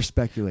 We're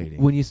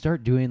speculating. when you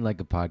start doing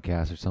like a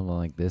podcast or something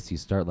like this, you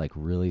start like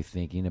really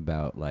thinking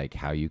about like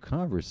how you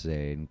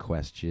conversate and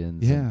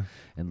questions Yeah.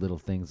 and little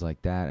things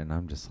like that. And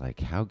I'm just like,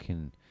 how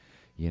can,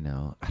 you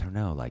know, I don't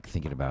know, like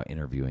thinking about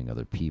interviewing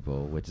other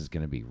people, which is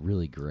going to be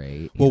really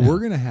great. Well, you know? we're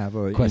gonna have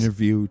an Quest-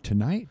 interview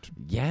tonight.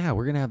 Yeah,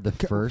 we're going to have the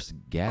first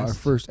guest. Our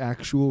first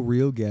actual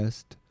real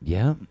guest.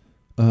 Yeah.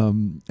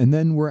 And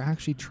then we're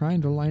actually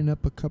trying to line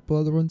up a couple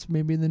other ones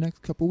maybe in the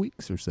next couple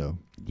weeks or so.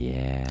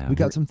 Yeah. We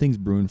got some things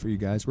brewing for you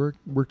guys. We're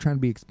trying to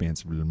be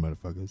expansive to the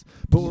motherfuckers.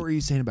 But what were you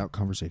saying about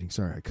conversating?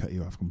 Sorry, I cut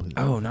you off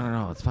completely. Oh,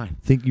 no, it's fine.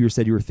 Think you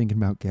said you were thinking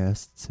about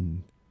guests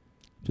and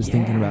just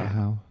thinking about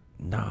how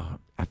No.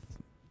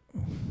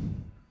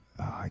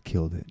 I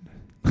killed it.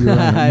 You were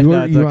on,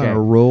 No, it's you were on okay. a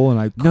roll and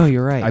I No,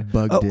 you're right. I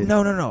bugged oh, it.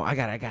 No. I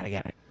got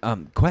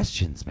it.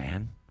 Questions,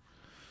 man.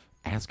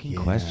 Asking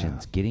Yeah.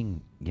 questions,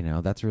 getting, you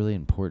know, that's really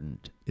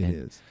important. It And,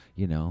 is.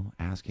 You know,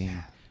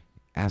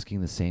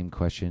 asking the same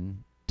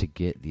question to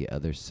get the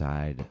other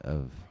side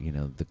of, you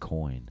know, the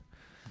coin.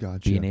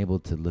 Gotcha. Being able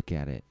to look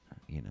at it,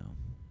 you know,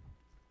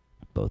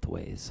 both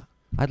ways.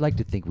 I'd like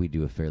to think we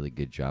do a fairly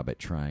good job at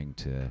trying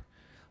to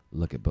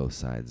look at both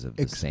sides of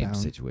the same Expound.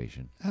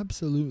 situation.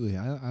 Absolutely.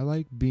 I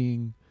like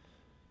being.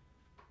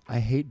 I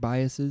hate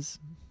biases.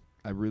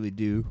 I really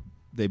do.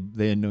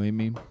 They annoy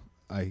me.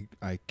 I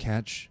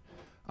catch.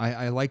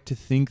 I like to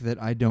think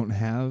that I don't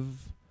have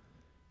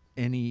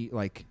any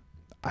like.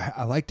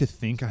 I like to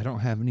think I don't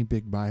have any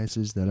big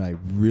biases that I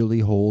really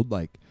hold.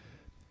 Like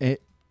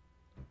it.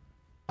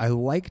 I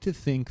like to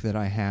think that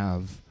I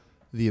have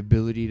the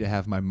ability to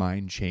have my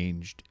mind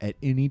changed at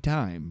any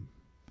time.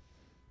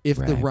 If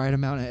the Right. right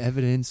amount of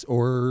evidence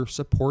or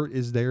support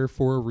is there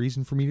for a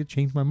reason for me to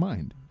change my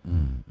mind.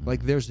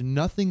 Like there's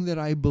nothing that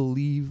I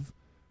believe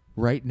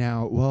right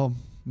now. Well,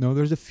 no,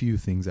 there's a few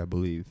things I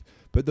believe,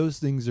 but those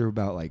things are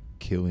about like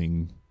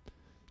killing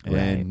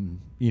and,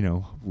 you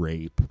know,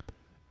 rape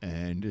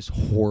and just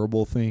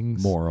horrible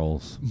things.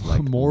 Morals.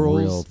 Like Morals.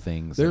 real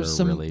things. There's that are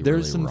some really, there's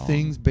really some wrong.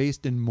 things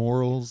based in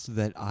morals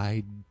that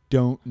I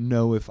don't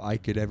know if I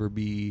could ever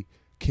be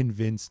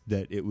convinced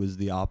that it was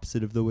the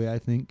opposite of the way I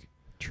think.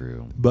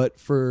 True. But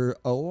for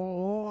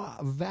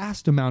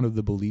vast amount of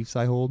the beliefs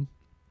I hold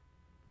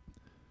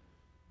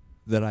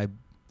that I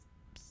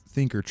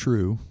think are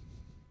true,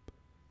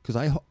 because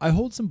I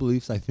hold some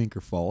beliefs I think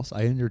are false.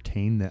 I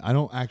entertain them. I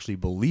don't actually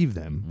believe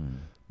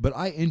them, but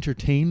I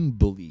entertain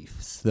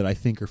beliefs that I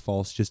think are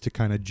false just to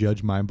kind of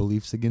judge my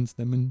beliefs against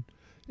them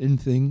in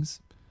things.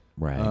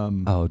 Right.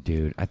 Oh,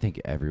 dude, I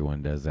think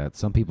everyone does that.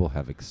 Some people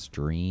have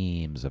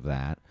extremes of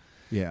that.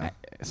 Yeah.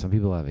 Some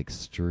people have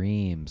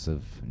extremes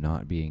of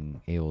not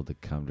being able to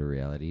come to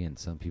reality, and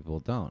some people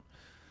don't.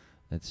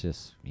 That's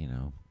just,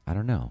 I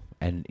don't know.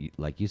 And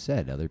like you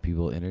said, other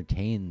people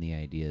entertain the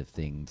idea of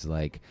things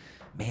like,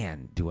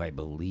 man, do I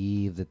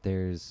believe that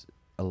there's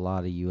a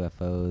lot of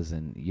UFOs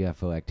and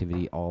UFO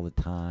activity all the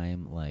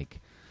time? Like,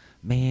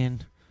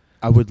 man,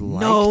 I would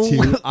like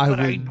to.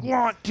 I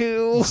want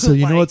to. So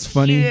you know what's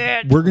funny?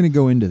 We're going to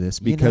go into this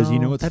because you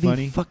know what's that'd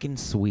funny? Be fucking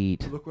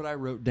sweet. Look what I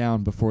wrote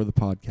down before the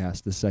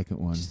podcast, the second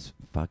one. Just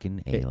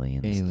fucking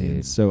aliens,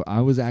 dude. So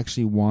I was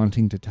actually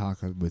wanting to talk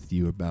with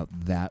you about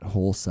that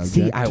whole subject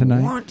See, I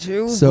tonight. want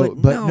to, So,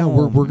 but no,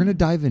 we're going to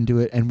dive into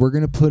it, and we're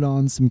going to put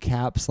on some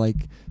caps,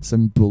 like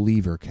some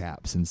believer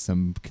caps and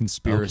some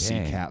conspiracy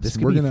caps. This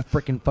And could we're be gonna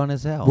freaking fun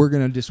as hell. we're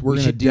gonna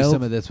should do delve,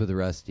 some of this with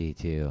Rusty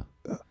too.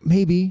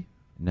 maybe.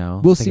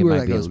 No, We'll I think see it where might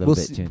that be goes. A little We'll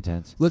bit see- too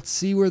intense. Let's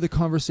see where the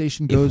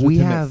conversation goes with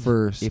him at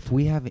first. If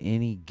we have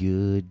any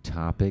good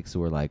topics,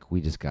 we're like, we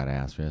just gotta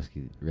ask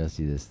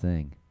Rusty this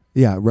thing.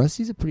 Yeah,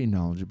 Rusty's a pretty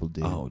knowledgeable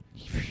dude. Oh,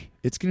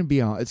 It's gonna be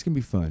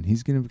fun.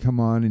 He's gonna come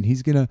on,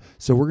 and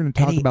so we're gonna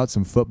talk about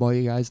some football.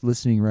 You guys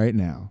listening right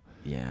now?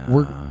 yeah.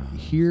 We're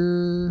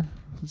here.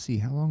 Let's see,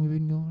 how long we've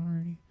been going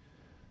already?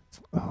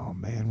 Oh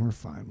man, we're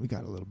fine. We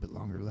got a little bit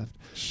longer left.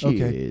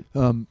 Okay.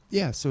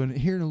 Yeah. So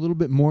here in a little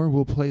bit more,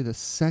 we'll play the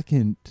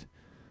second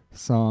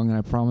song, and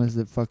I promise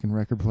that fucking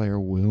record player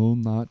will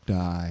not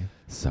die.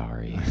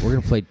 Sorry, we're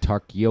gonna play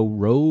Tarkio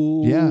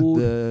Road. Yeah,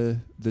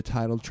 the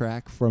title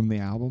track from the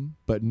album,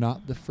 but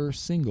not the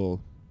first single.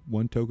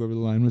 One Toke Over the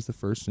Line was the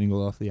first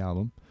single off the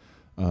album.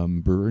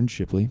 Brewer and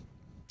Shipley.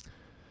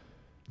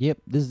 Yep.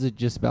 This is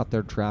just about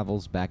their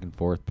travels back and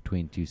forth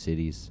between two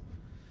cities,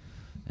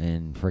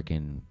 and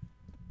freaking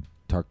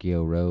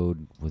Tarkio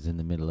Road was in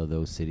the middle of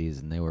those cities,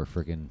 and they were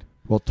freaking.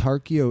 Well,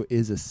 Tarkio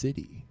is a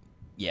city.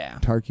 Yeah,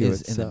 Tarkio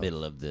is in the itself.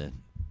 middle of the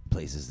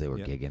places they were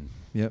gigging.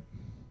 Yep.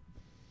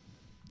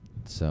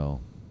 So,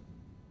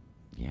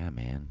 yeah,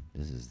 man,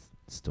 this is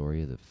the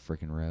story of the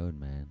freaking road,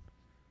 man.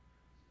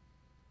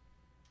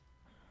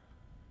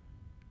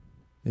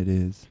 It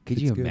is. Could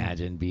It's you good.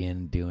 imagine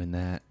doing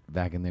that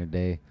back in their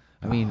day?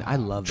 I mean, I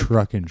love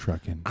trucking.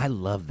 I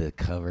love the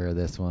cover of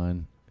this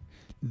one.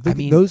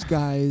 Those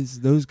guys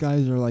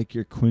are like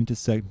your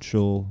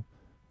quintessential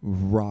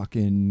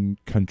rockin'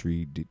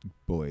 country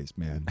boys,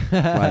 man.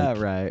 Like,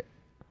 Right.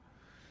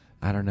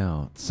 I don't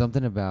know.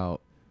 Something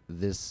about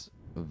this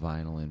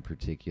vinyl in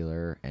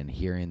particular and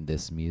hearing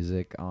this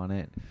music on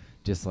it,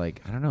 just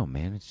like, I don't know,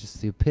 man. It's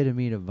just the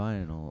epitome of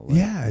vinyl. Like,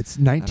 yeah, it's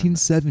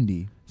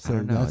 1970. So I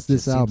don't know. that's It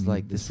this just album. seems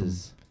like This this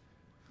is.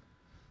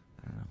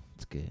 I don't know.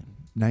 It's good.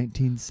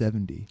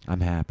 1970.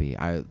 I'm happy.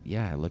 I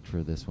looked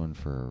for this one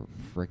for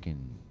freaking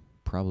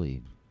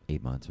probably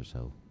 8 months or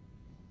so.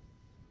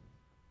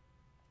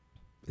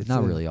 It's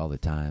Not really all the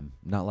time.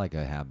 Not like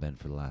I have been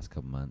for the last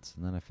couple months.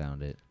 And then I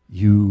found it.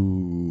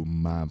 You,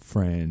 my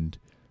friend,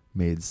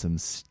 made some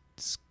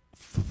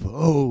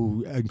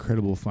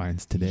incredible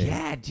finds today.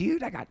 Yeah,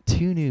 dude. I got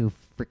 2 new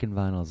freaking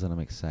vinyls that I'm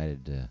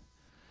excited to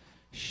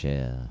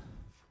share.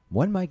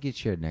 One might get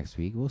shared next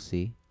week. We'll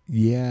see.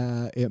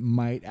 Yeah, it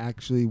might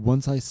actually.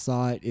 Once I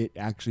saw it, it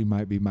actually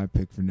might be my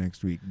pick for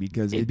next week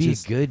because It'd be a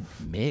good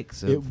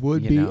mix. It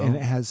would be, and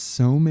it has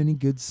so many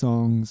good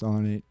songs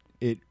on it.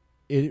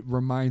 It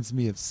reminds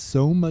me of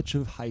so much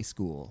of high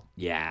school.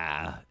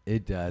 Yeah,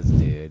 it does,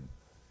 dude.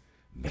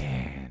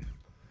 Man.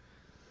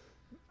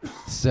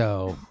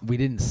 So, we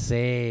didn't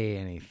say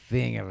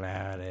anything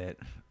about it,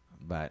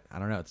 but I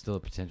don't know. It's still a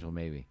potential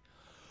maybe.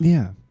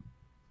 Yeah,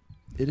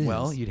 it is.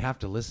 Well, you'd have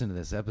to listen to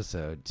this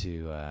episode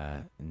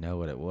to know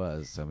what it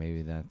was, so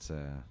maybe that's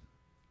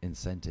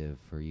incentive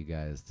for you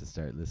guys to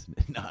start listening.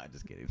 No, I'm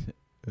just kidding.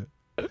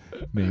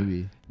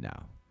 maybe No.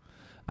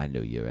 I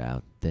know you're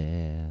out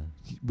there.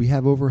 we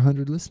have over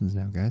 100 listens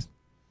now, guys.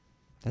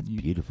 That's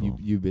beautiful.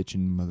 You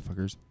bitching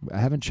motherfuckers. I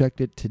haven't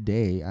checked it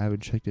today. I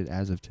haven't checked it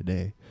as of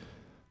today.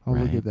 I'll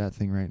look Right. at that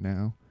thing right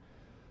now.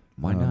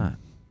 Why not?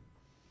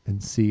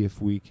 And see if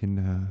we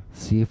can.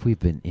 See if we've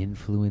been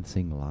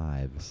influencing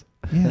lives.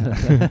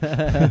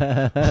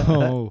 Yeah.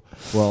 Oh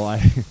well,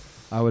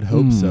 I would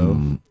hope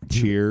so.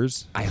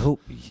 Cheers. I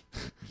hope.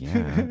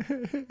 Yeah.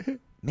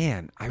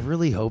 Man, I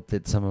really hope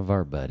that some of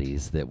our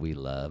buddies that we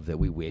love, that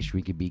we wish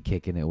we could be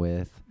kicking it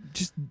with,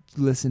 Just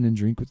listen and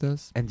drink with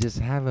us. and just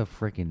have a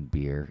freaking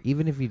beer.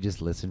 Even if you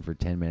just listen for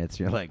 10 minutes,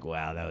 you're like,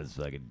 wow, that was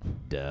fucking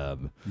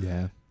dumb.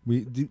 Yeah.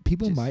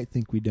 People Just- might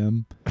think we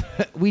dumb.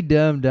 We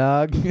dumb,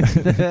 dog.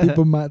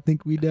 People might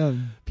think we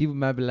dumb. People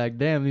might be like,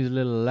 damn, these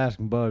little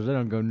Alaskan boys, they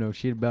don't go no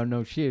shit about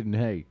no shit. And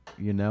hey,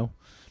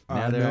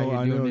 Now I they're out here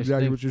know doing this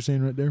exactly thing. what you're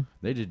saying right there.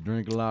 They just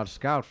drink a lot of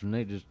scotch and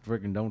they just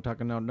freaking don't talk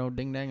about no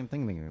ding dang and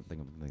thing.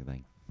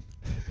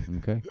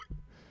 Okay.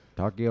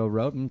 Tarkio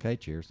Road. Okay,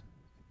 cheers.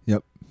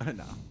 Yep.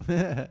 No.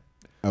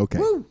 Okay.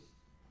 Woo!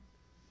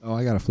 Oh,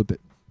 I gotta flip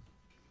it.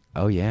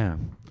 Oh yeah,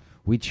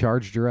 we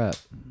charged her up.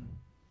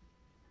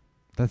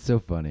 That's so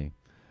funny.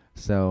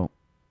 So,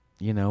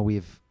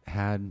 we've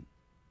had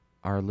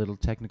our little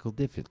technical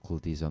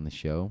difficulties on the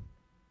show.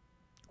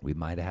 We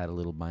might have had a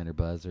little minor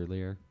buzz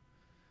earlier.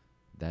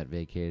 That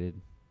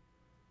vacated.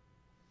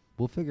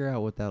 We'll figure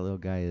out what that little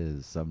guy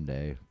is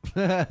someday.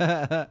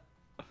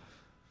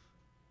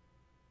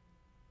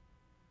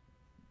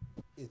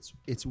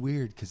 It's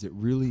weird because it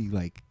really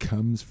like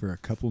comes for a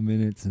couple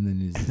minutes and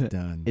then is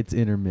done. It's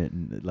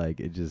intermittent. Like,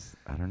 it just,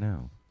 I don't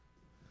know.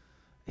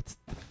 It's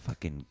the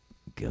fucking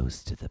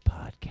ghost of the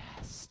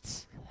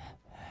podcasts.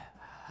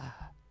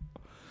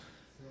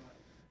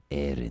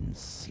 Aaron's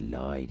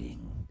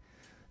sliding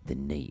the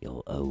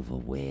needle over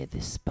where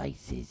the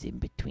space is in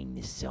between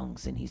the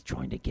songs, and he's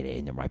trying to get it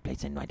in the right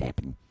place and not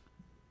happen.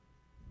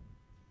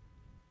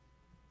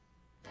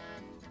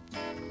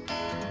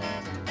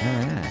 All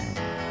right.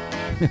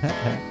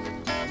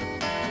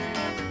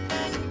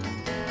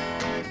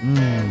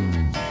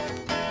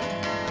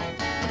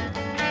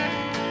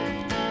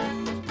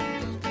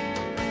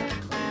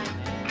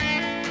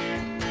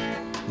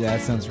 Yeah,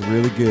 that sounds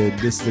really good.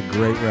 This is a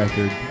great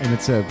record, and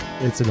it's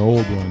an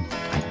old one.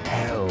 I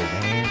know,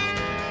 man.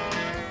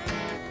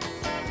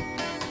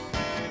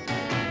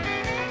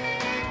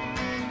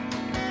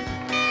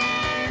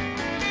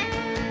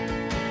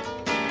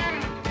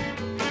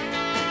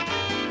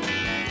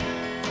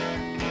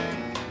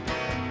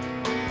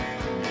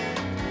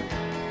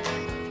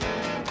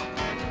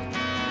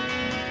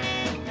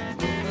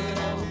 Moving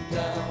on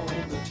down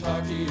the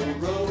Tarkio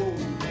Road,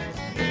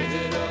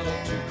 headed up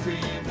to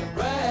Creed,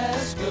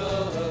 Nebraska.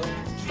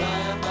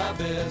 Trying my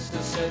best to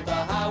set the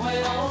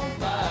highway on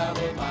fire,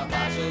 but my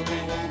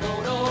bicycle won't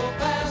go no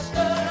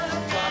faster.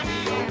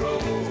 Tarkio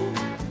Road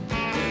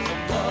is a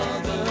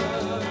mother.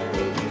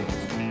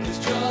 It's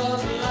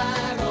just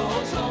like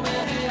oh so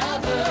many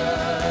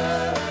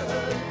others,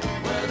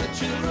 where the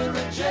children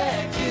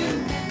reject you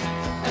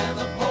and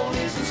the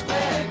police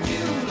suspect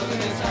you. Look at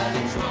this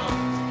hiding trunk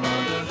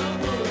under the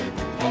hood,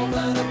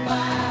 open the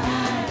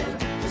find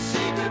the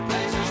secret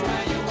places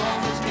where you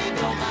always keep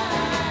your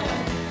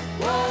mind.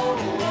 Whoa,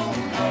 whoa,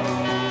 no,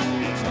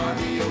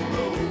 Tarkio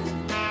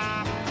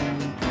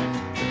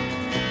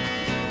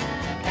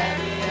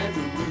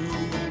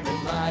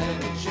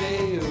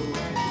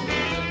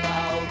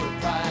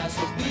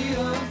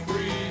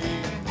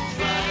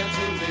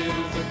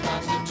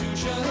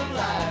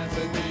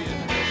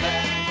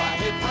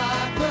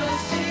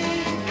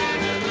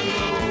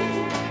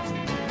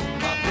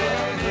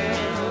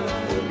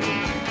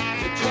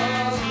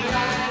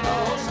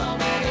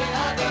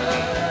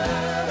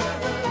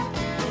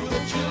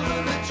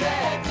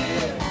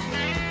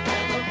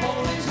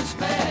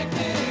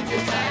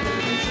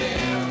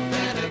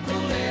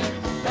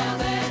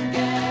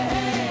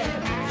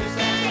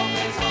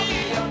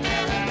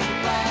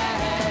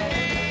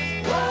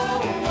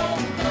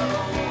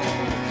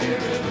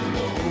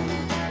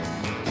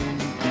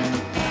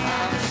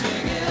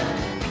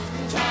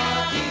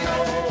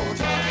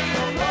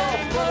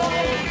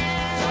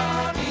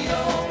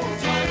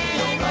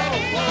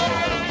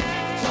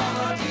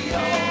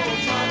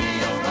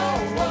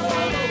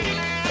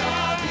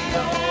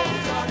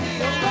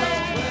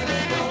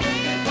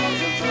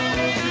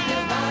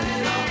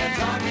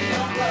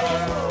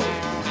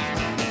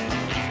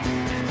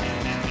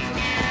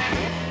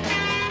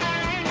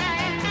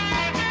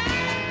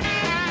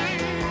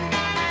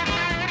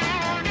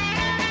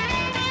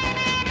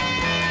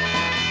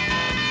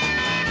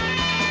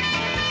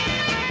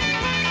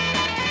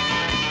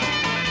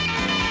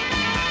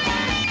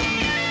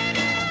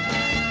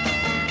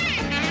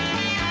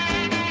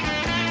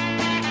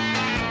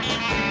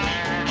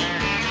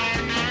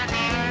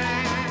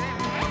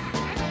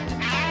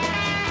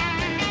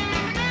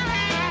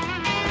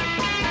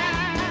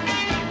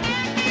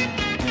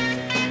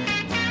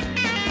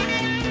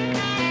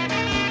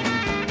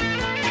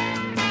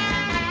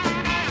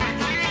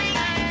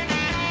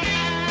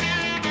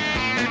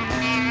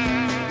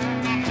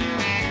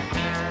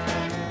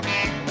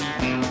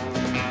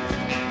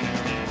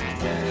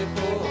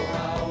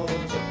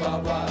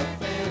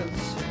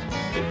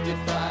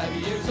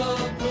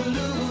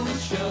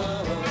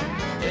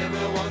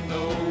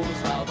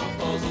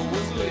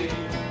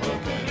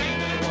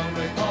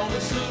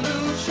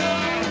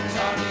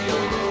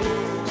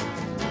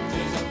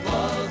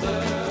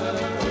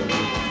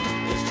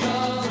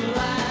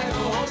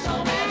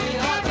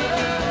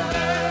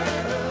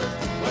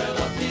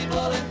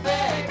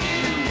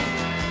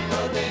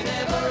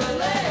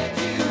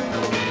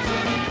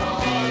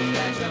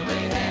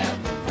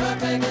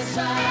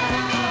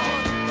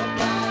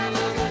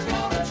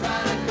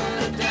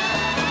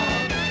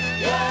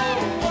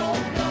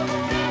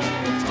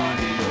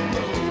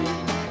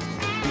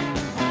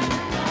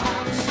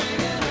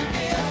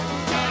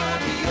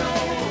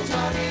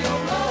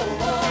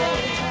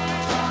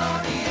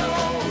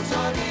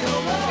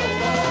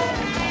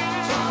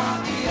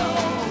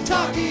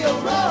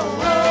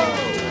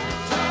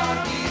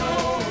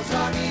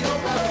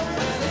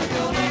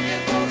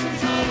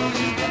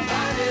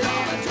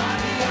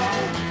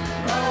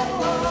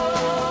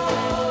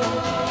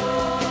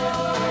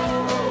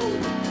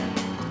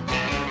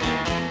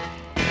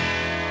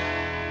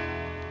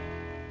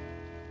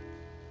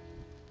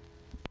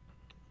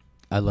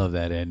I love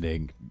that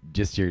ending.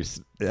 Just your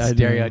I know.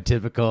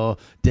 stereotypical.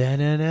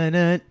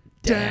 Da-na-na-na,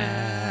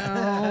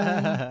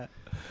 Down.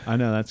 I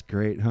know, that's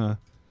great, huh?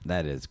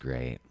 That is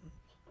great.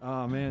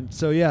 Oh man.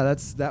 So yeah,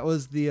 that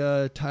was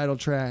the title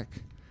track,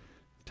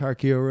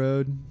 Tarkio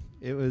Road.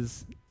 It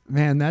was,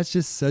 man, that's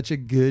just such a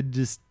good,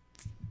 just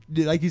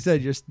like you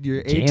said, just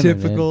your Jamming,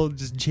 atypical,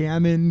 just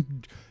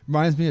jamming.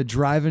 Reminds me of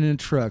driving in a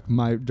truck.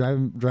 My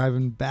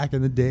driving back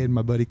in the day in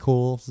my buddy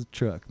Cole's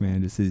truck,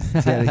 man.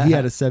 He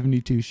had a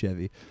 72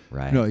 Chevy.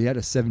 Right. No, he had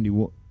a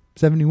 71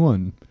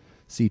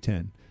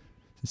 C10,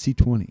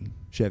 C20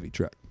 Chevy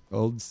truck.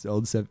 Old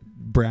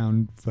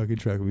brown fucking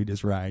truck. We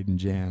just ride and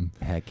jam.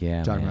 Heck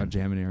yeah, Talking man. about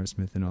jamming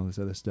Aerosmith and all this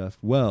other stuff.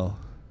 Well,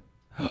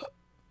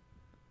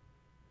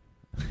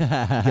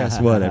 guess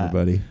what,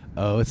 everybody?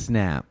 Oh,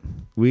 snap.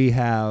 We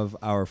have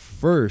our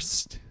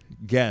first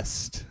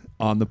guest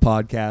on the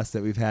podcast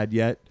that we've had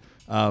yet.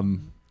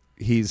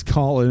 He's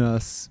calling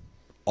us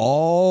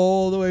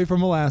all the way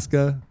from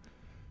Alaska.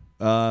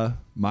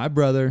 My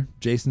brother,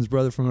 Jason's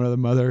brother from another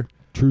mother.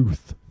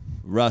 Truth.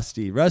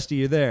 Rusty,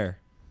 you there?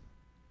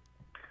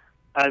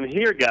 I'm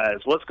here, guys.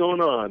 What's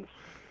going on?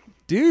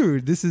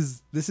 Dude, this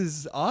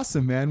is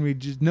awesome, man. We're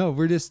just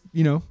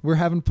we're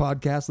having a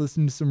podcast,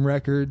 listening to some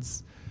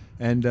records,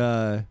 and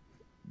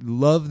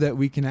love that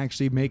we can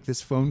actually make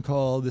this phone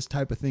call, this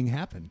type of thing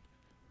happen.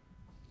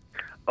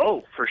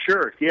 Oh, for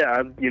sure. Yeah,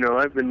 I've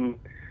listened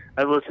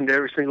to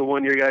every single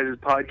one of your guys'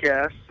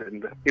 podcasts,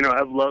 and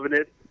I'm loving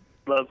it.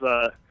 Love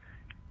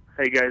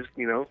how you guys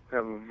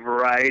have a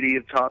variety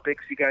of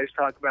topics you guys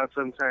talk about.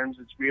 Sometimes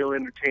it's real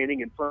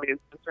entertaining and funny, and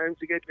sometimes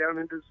you get down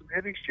into some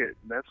heavy shit,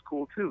 and that's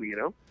cool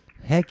too.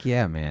 Heck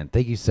yeah, man.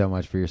 Thank you so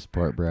much for your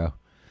support, bro.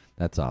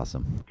 That's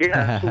awesome. Yeah,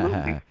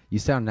 absolutely. You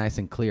sound nice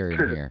and clear in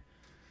here.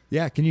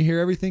 Yeah, can you hear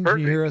everything? Perfect.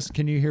 Can you hear us?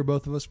 Can you hear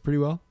both of us pretty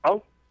well?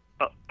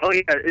 Oh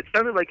yeah. It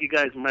sounded like you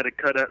guys might have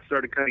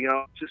started cutting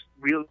out just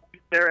real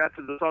quick there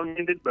after the song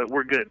ended, but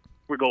we're good.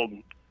 We're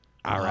golden.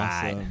 All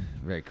right. Awesome.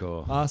 Very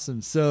cool.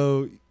 Awesome.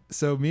 So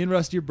me and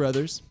Rusty are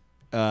brothers,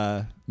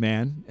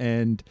 man,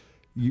 and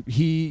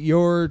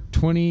you're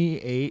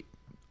 28,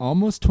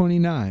 almost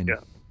 29. Yeah.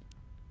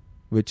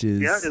 Which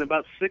is in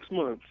about 6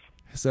 months.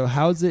 So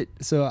how's it?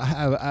 So I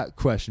have a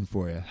question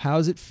for you.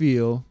 How's it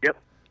feel? Yep.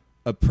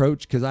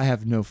 Approach, because I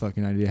have no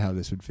fucking idea how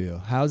this would feel.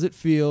 How's it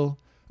feel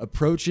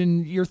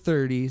approaching your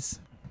 30s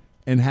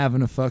and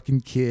having a fucking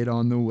kid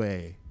on the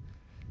way?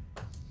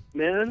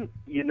 Man,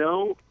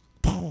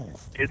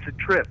 it's a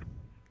trip.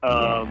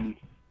 Sam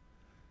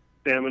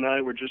and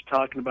I were just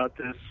talking about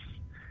this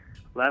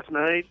last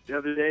night, the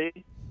other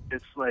day.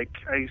 It's like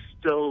I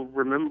still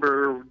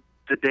remember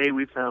the day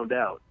we found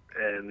out,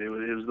 and it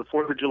was the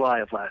 4th of July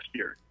of last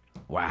year.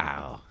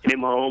 Wow. Came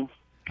home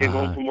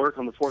from work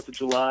on the 4th of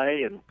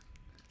July, and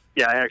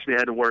I actually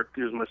had to work.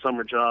 It was my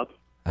summer job,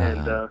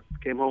 and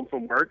came home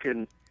from work,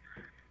 and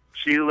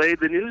she laid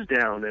the news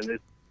down, and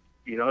it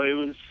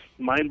was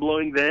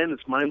mind-blowing then.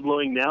 It's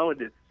mind-blowing now,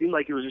 and it seemed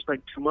like it was just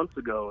like 2 months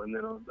ago, and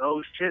then,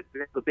 oh shit,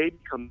 the baby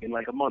coming in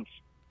like a month.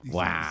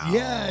 Wow.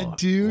 Yeah,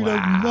 dude, Wow. a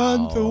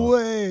month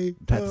away.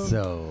 That's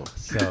so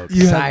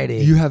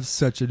exciting. You have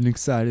such an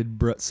excited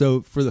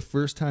So for the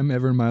first time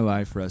ever in my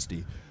life,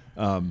 Rusty,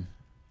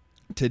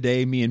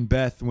 today me and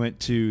Beth went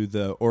to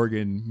the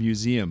Oregon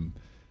Museum.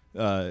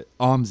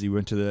 OMSI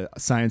went to the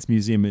Science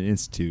Museum and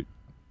Institute.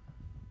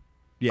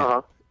 Yeah.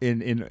 Uh-huh.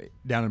 In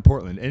down in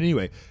Portland. And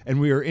anyway, and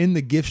we were in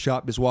the gift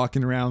shop just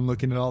walking around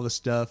looking at all the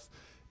stuff,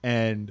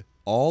 and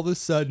all of a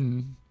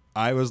sudden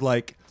I was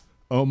like,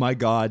 oh my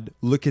God,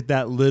 look at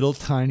that little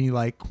tiny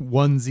like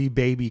onesie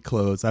baby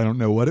clothes. I don't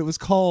know what it was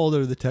called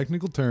or the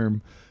technical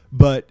term,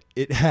 but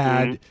it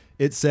had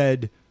it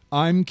said,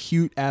 I'm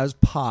cute as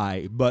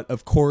pie, but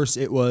of course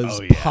it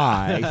was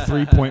pie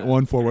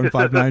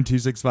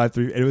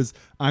 3.141592653. It was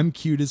I'm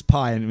cute as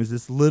pie, and it was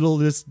this fucking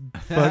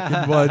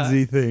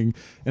onesie thing,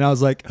 and I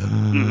was like,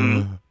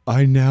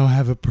 I now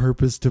have a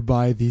purpose to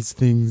buy these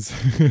things.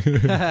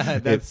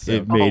 That's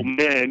Oh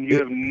man, you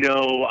have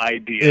no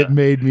idea. It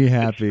made me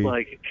happy. It's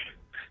like,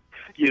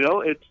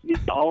 it's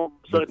all of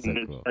a sudden so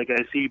cool. it's like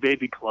I see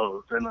baby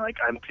clothes, and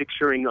like I'm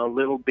picturing a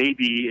little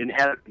baby in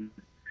heaven.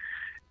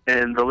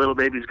 And the little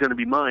baby's going to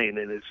be mine.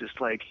 And it's just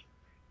like,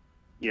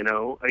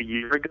 a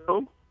year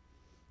ago,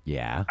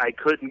 I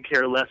couldn't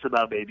care less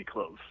about baby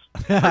clothes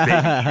or baby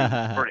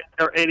shoes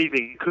or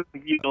anything.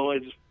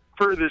 It's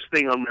furthest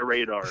thing on my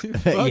radar.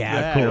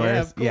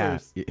 Yeah, of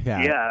course.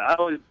 Yeah, I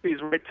always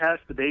right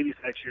past the baby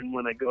section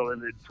when I go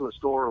into a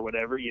store or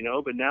whatever,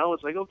 But now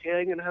it's like,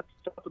 okay, I'm going to have to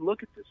stop and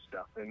look at this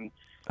stuff. And,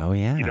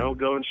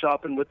 going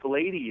shopping with the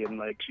lady, and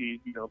like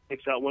she,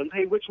 picks out ones.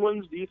 Hey, which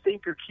ones do you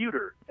think are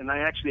cuter? And I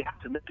actually have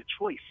to make a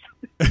choice.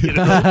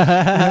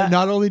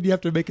 Not only do you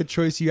have to make a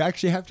choice, you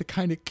actually have to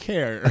kind of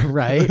care,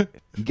 right?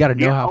 You got to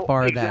know how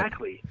far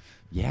exactly.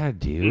 Yeah,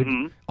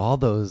 dude. All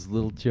those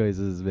little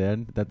choices,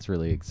 man. That's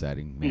really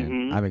exciting,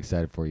 man. I'm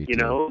excited for you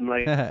too. And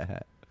like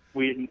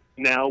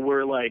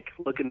we're like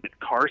looking at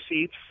car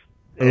seats,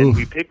 and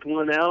we picked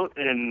one out,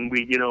 and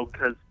we,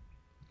 because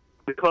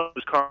the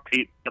closest car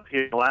seat up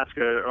here in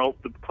Alaska, or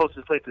the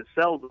closest place that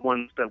sells the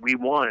ones that we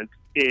want,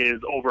 is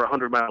over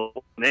 100 miles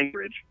in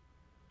Anchorage.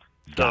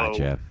 So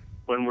Gotcha.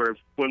 when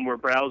we're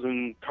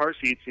browsing car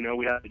seats,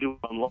 we have to do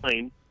it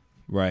online.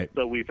 Right.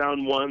 So we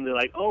found one. They're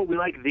like, oh, we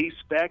like these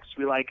specs.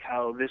 We like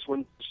how this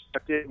one's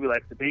constructed. We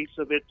like the base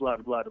of it. Blah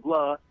blah blah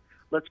blah.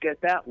 Let's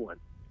get that one.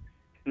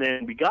 And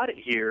then we got it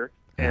here,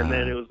 and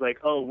then it was like,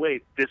 oh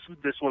wait, this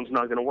one's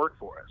not going to work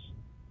for us.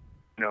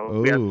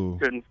 We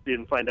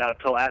didn't find out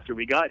until after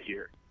we got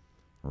here.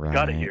 Right.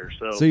 Got it here.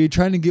 So you're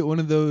trying to get one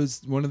of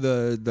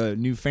the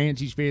new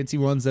fancy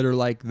ones that are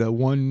like the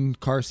one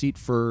car seat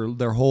for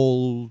their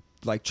whole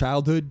like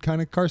childhood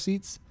kind of car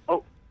seats?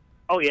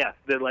 Oh yeah,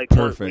 they're like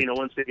perfect.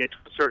 Once they get to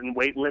a certain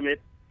weight limit,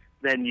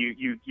 then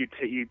you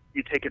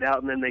take it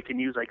out, and then they can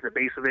use like the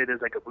base of it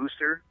as like a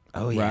booster.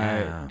 Oh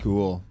yeah. Right.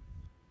 Cool.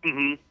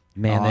 Mm-hmm.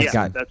 Man, Awesome. they've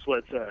got That's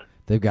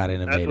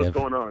innovative. what's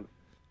going on.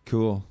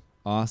 Cool.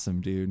 Awesome,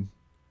 dude.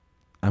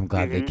 I'm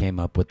glad they came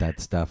up with that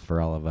stuff for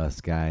all of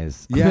us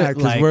guys. Yeah,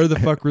 because Like- where the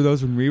fuck were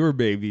those when we were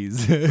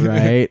babies?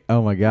 Right?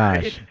 Oh my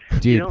gosh,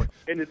 dude.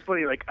 And it's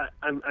funny. Like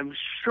I'm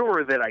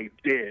sure that I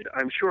did.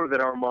 I'm sure that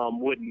our mom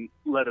wouldn't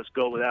let us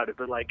go without it.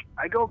 But like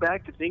I go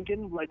back to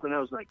thinking like when I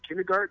was like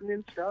kindergarten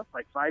and stuff,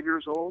 like 5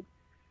 years old,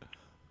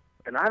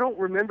 and I don't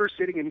remember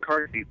sitting in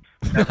car seats.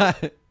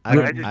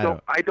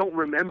 I don't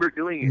remember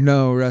doing it.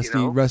 No, Rusty.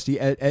 you know? Rusty,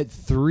 at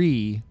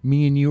 3,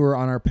 me and you were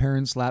on our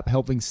parents' lap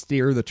helping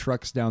steer the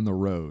trucks down the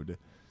road.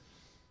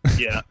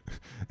 Yeah.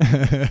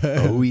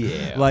 Oh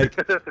yeah. Like,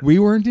 we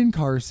weren't in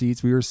car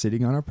seats. We were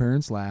sitting on our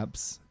parents'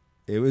 laps.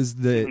 It was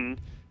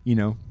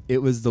it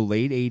was the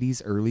late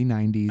 80s, early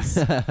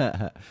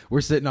 90s.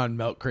 We're sitting on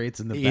milk crates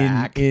in the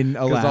back in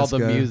because all the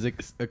Alaska.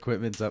 music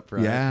equipment's up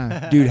front.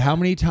 Yeah. Dude, how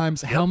many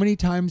times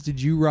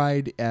did you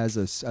ride as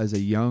a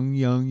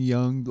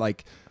young,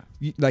 like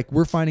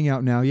we're finding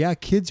out now, yeah,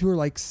 kids who are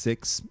like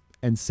 6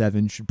 and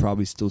 7 should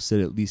probably still sit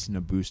at least in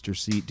a booster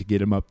seat to get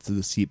them up to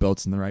the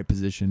seatbelts in the right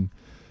position.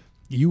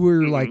 You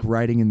were like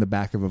riding in the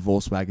back of a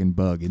Volkswagen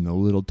Bug in the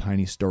little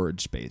tiny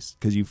storage space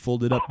because you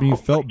folded up and you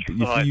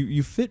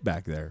fit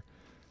back there.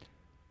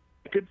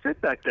 I could sit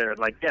back there,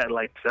 like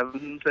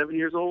 7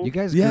 years old. You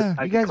guys, Yeah.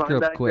 you guys climb grew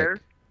up back quick.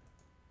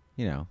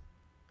 there. I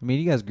mean,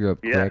 you guys grew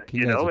up Yeah, quick.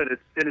 and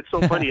it's so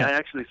funny. I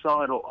actually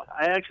saw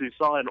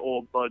an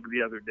old Bug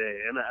the other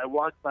day, and I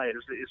walked by it.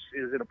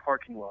 It was in a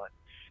parking lot,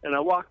 and I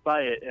walked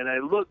by it, and I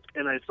looked,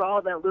 and I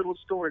saw that little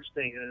storage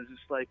thing, and it was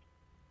just like,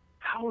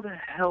 how the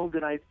hell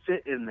did I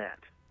fit in that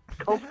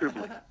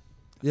comfortably?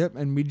 Yep,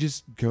 and we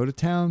just go to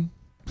town.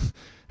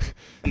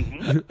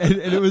 and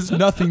it was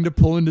nothing to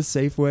pull into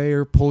Safeway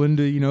or pull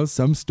into,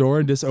 some store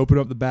and just open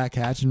up the back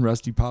hatch and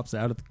Rusty pops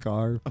out of the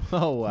car.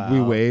 Oh wow. We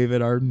wave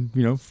at our,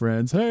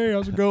 friends. Hey,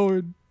 how's it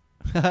going?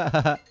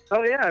 Oh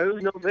yeah, it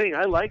was no thing.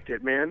 I liked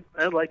it, man.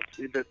 I liked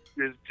it. It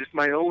was just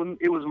my own.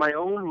 It was my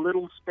own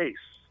little space.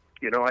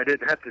 I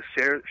didn't have to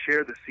share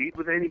the seat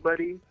with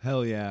anybody.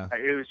 Hell yeah.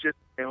 It was just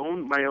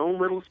my own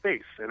little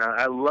space, and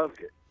I loved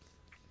it.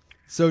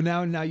 So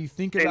now you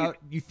think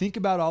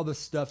about all the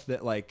stuff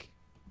that like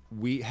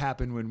we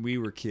happened when we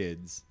were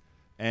kids,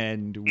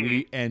 and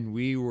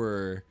we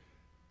were,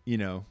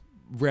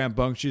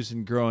 rambunctious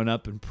and growing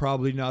up, and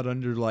probably not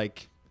under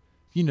like,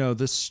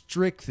 the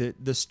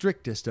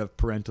strictest of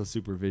parental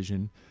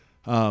supervision.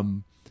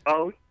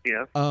 Oh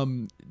yeah.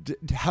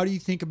 How do you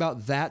think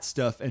about that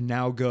stuff and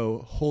now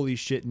go, holy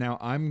shit, now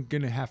I'm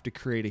going to have to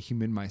create a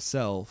human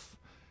myself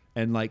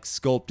and like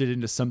sculpt it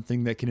into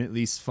something that can at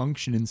least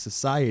function in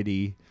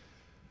society?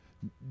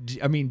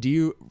 I mean, do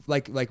you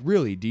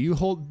really, do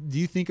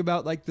you think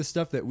about like the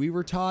stuff that we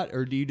were taught,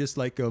 or do you just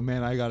like go,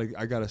 man, I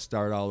gotta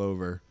start all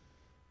over?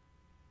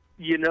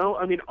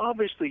 I mean,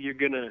 obviously you're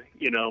going to,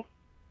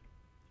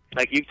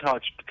 like you've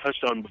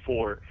touched on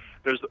before,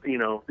 there's,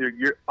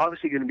 you're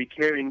obviously going to be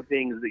carrying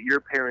things that your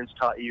parents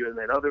taught you and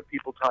that other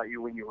people taught you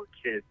when you were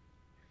a kid.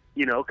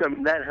 I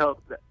mean, that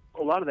helped.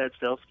 A lot of that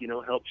stuff,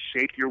 helps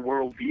shape your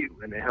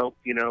worldview, and it helped,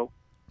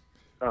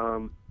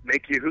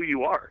 make you who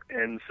you are.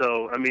 And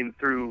so, I mean,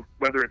 through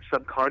whether it's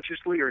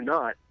subconsciously or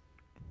not,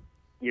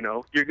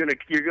 you're gonna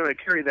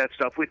carry that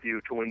stuff with you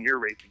to when you're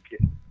raising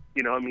kids.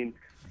 I mean,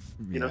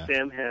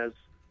 Sam has.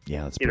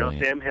 Yeah, that's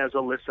brilliant. Sam has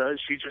Alyssa.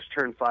 She just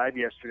turned 5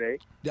 yesterday.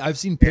 I've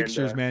seen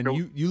pictures, man. so-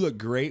 You look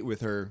great with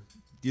her.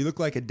 You look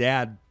like a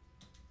dad.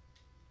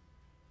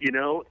 And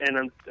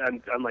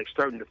I'm like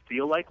starting to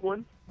feel like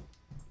one.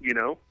 And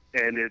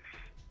That's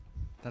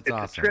it's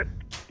awesome. a trip.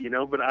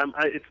 But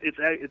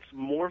it's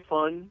more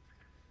fun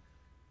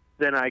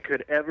than I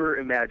could ever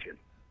imagine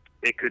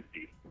it could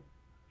be.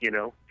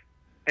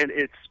 And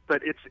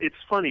it's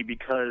funny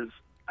because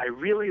I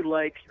really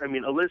like. I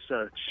mean,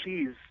 Alyssa,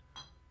 she's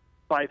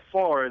by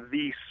far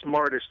the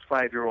smartest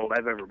 5-year-old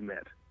I've ever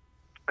met.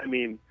 I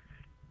mean,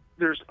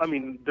 there's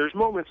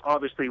moments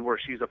obviously where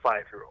she's a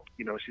 5-year-old.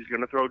 She's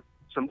going to throw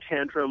some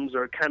tantrums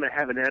or kind of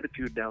have an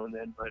attitude now and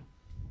then, but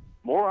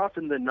more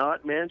often than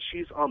not, man,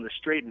 she's on the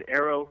straight and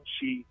narrow.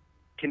 She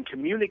can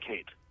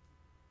communicate.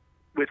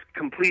 with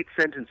complete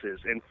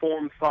sentences and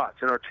form thoughts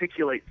and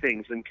articulate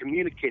things and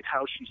communicate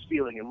how she's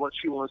feeling and what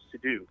she wants to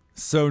do.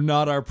 So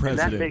not our And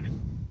president. that makes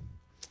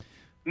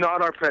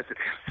not our president.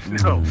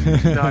 No,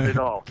 not at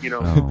all. You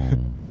know,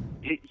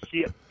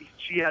 she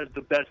has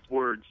the best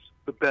words,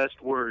 the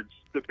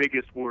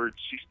biggest words.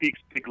 She speaks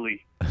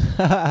bigly.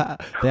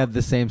 They have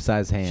the same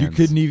size hands. You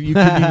couldn't even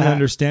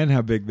understand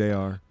how big they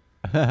are.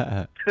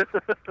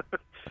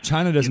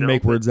 China doesn't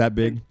make words that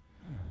big.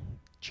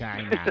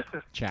 China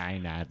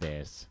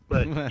this.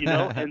 But, you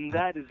know, and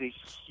that is a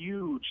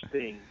huge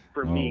thing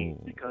for me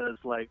because,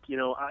 like, you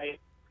know, I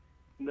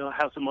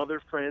have some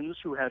other friends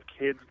who have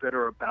kids that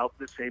are about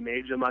the same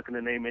age. I'm not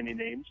going to name any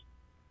names,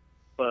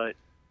 but,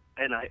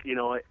 and I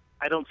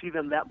don't see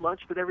them that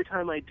much, but every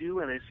time I do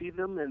and I see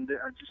them, and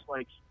they're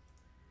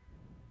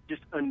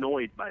just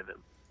annoyed by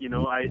them. You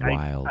know, I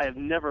have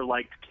never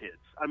liked kids.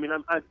 I mean,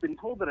 I've been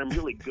told that I'm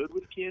really good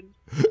with kids,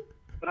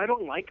 but I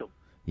don't like them.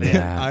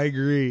 Yeah, I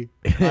agree.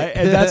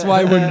 And that's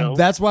why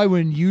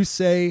when you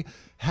say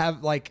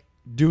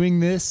doing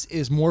this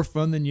is more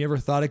fun than you ever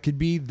thought it could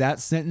be, that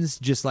sentence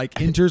just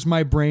like enters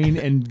my brain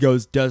and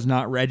goes, does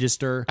not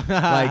register,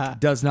 like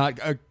does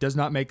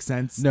not make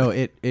sense. No,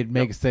 it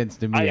makes sense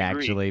to me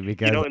actually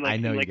because I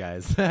know you like,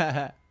 guys.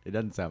 It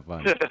doesn't sound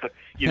fun.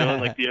 You know,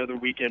 like the other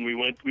weekend we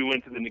went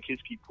to the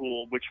Nikiski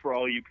pool, which for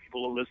all you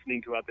people are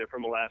listening to out there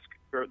from Alaska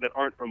or that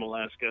aren't from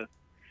Alaska,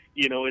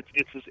 you know,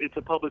 it's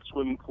a public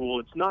swimming pool.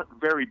 It's not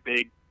very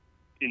big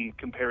in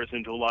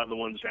comparison to a lot of the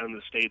ones down in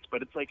the States,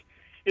 but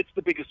it's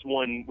the biggest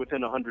one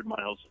within 100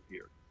 miles of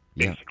here,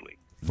 basically.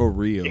 For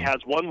real. It has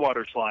one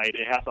water slide.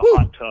 It has a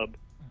hot tub.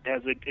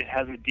 It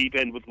has a deep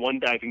end with one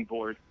diving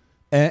board.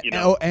 And, you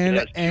know,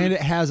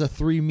 it has a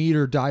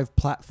 3-meter dive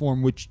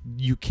platform which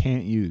you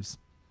can't use.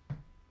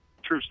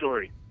 True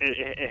story.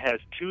 It has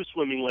 2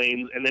 swimming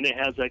lanes, and then it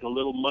has like a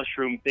little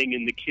mushroom thing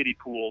in the kiddie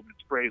pool that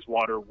sprays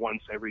water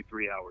once every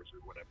 3 hours or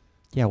whatever.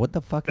 Yeah, what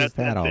the fuck is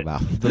that all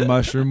about? The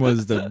mushroom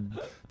was the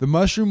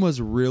mushroom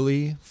was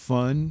really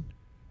fun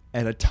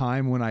at a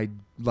time when I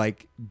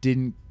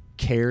didn't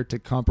care to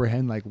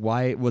comprehend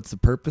what's the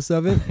purpose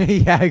of it.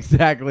 Yeah,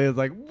 exactly. It's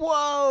like,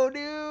 whoa,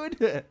 dude.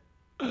 This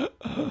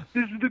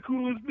is the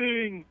coolest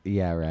thing.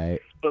 Yeah, right.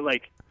 But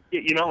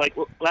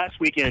last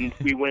weekend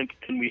we went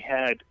and we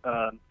had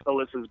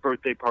Alyssa's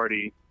birthday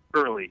party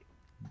early,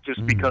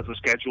 just because of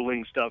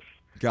scheduling stuff.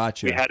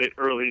 Gotcha. We had it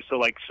early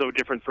so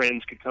different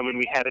friends could come and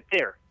we had it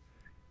there.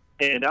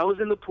 And I was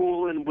in the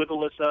pool and with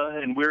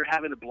Alyssa and we were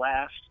having a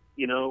blast,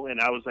 you know,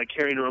 and I was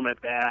carrying her on my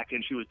back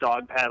and she was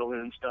dog paddling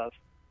and stuff.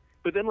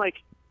 But then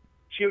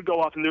she would go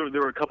off and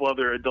there were a couple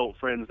other adult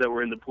friends that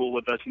were in the pool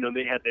with us, you know,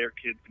 they had their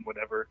kids and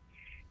whatever.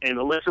 And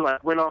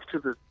Alyssa went off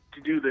to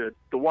do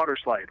the water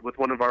slide with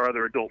one of our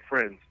other adult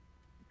friends.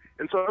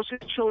 And so I was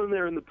just chilling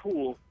there in the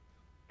pool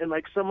and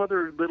some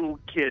other little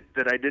kid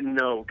that I didn't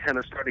know kind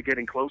of started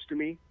getting close to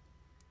me.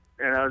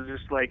 And I was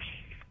just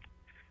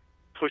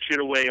push it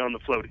away on the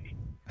floaty.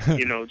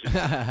 You know, just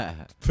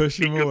push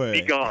him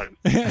away. Be gone.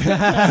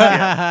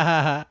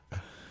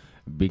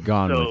 Be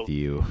gone with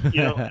you.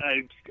 You know,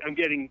 I'm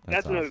getting.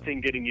 That's awesome. another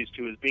thing getting used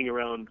to is being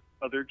around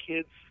other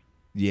kids.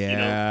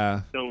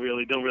 Yeah. You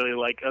know, don't really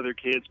like other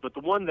kids, but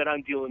the one that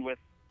I'm dealing with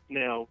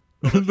now.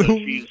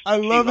 I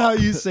love how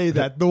you say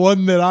that. The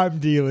one that I'm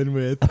dealing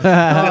with.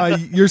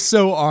 You're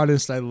so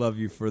honest. I love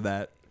you for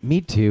that.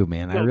 Me too,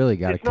 man. I really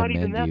got to It's not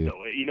commend even that, you.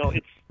 though. You know,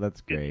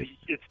 That's great.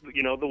 It's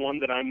the one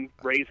that I'm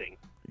raising.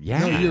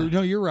 Yeah.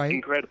 You're right.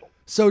 Incredible.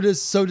 So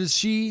does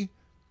she?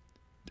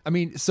 I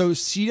mean, so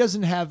she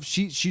doesn't have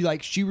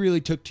she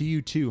really took to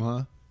you too,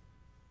 huh?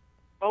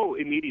 Oh,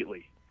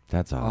 immediately.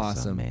 That's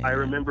awesome, man. I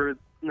remember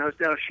now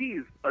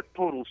she's a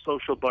total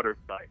social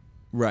butterfly.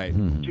 Right.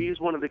 Mm-hmm. She's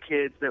one of the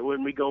kids that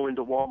when we go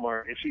into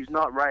Walmart, if she's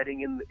not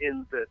riding in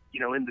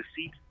the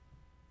seat,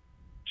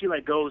 she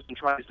goes and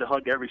tries to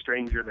hug every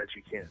stranger that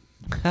she can.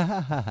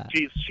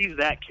 She's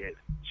that kid.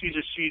 She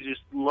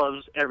just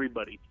loves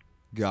everybody.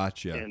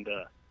 Gotcha. And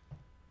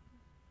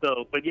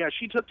but yeah,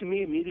 she took to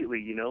me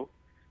immediately. You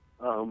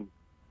know,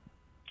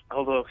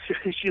 although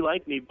she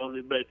liked me,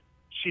 but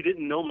she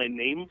didn't know my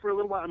name for a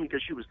little while. I mean,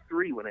 because she was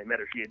 3 when I met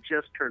her. She had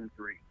just turned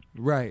 3.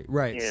 Right.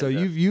 And, so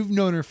you've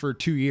known her for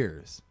 2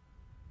 years.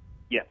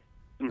 Yeah,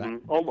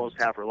 almost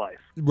half her life.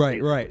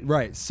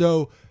 Right.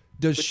 So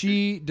does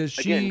she?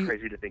 Again,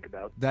 crazy to think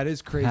about. That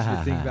is crazy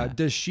to think about.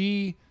 Does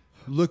she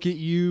look at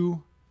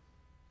you?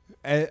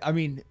 I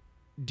mean,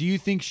 do you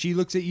think she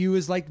looks at you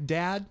as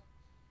dad?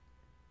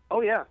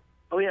 Oh yeah.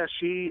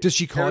 Does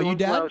she call you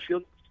dad?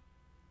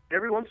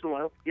 Every once in a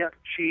while, yeah.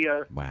 She.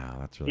 Wow,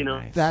 that's really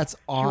nice. That's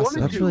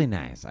awesome. That's really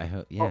nice. I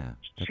hope. Yeah.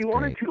 She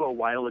wanted to a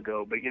while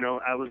ago, but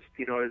I was,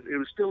 it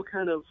was still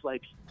kind of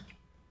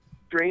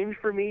strange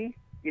for me,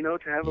 to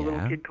have a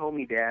little kid call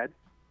me dad.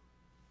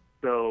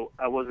 So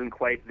I wasn't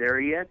quite there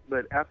yet,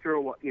 but after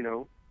a while,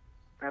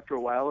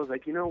 I was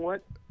like, you know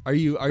what?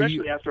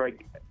 Especially after I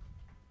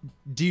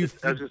was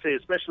gonna say,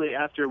 especially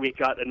after we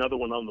got another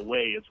one on the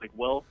way, it's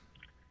well,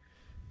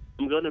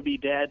 I'm gonna be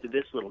dad to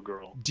this little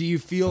girl. Do you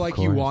feel like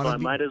you want so to? I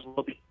might as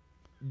well be.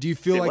 Do you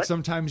feel Say like what?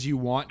 sometimes you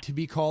want to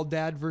be called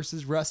Dad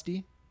versus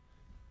Rusty?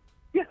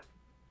 Yeah.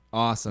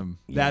 Awesome.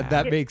 Yeah.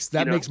 That makes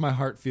You know. makes my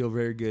heart feel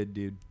very good,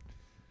 dude.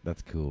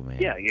 That's cool, man.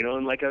 Yeah,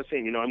 and like I was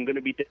saying, I'm going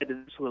to be dad to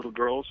this little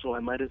girl, so I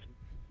might as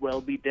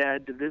well be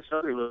dad to this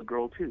other little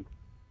girl too.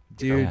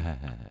 Dude,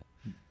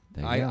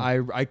 There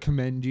you go. I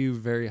commend you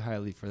very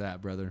highly for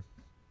that, brother.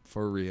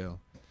 For real.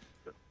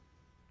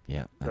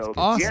 Yeah, that's So good.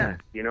 Awesome.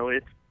 yeah,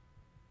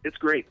 it's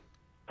great,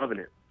 loving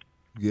it.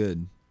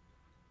 Good.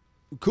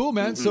 Cool,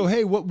 man. Mm-hmm. So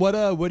hey, what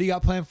do you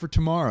got planned for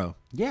tomorrow?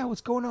 Yeah,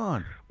 what's going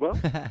on?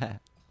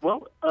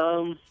 Well,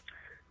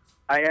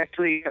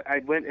 I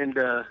went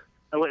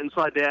and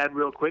saw Dad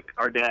real quick,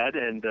 our dad,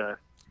 and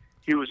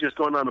he was just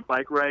going on a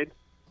bike ride.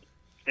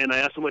 And I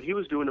asked him what he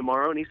was doing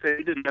tomorrow, and he said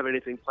he didn't have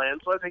anything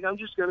planned. So I think I'm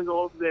just going to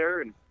go over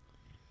there, and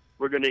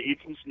we're going to eat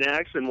some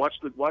snacks and watch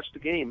the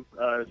game.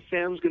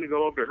 Sam's going to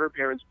go over to her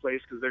parents' place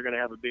because they're going to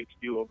have a big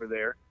to-do over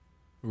there.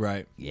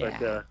 Right. Yeah.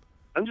 But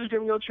I'm just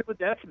going to go chill with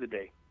Dad for the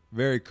day.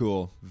 Very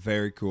cool.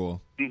 Very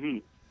cool. Mm-hmm.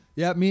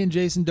 Yeah, me and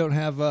Jason don't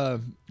have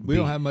we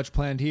don't have much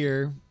planned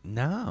here.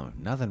 No,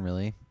 nothing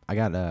really. I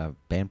got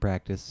band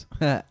practice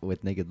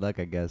with Naked Luck,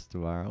 I guess,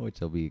 tomorrow,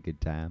 which will be a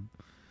good time.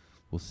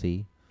 We'll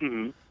see.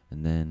 Mm-hmm.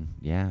 And then,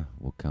 yeah,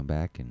 we'll come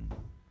back and...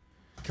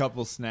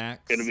 Couple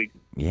snacks. Gonna be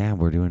Yeah,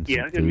 we're doing some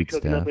gonna be food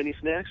cooking stuff. up any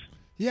snacks.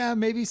 Yeah,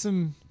 maybe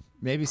some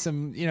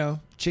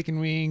chicken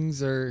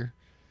wings or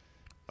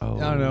I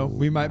don't know.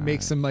 We might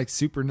make some like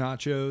super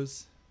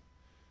nachos.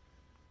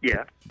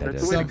 Yeah, That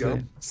that's is the way to go.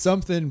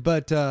 Something,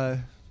 but I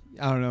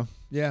don't know.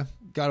 Yeah,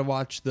 gotta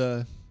watch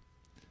the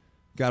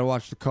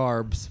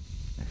carbs.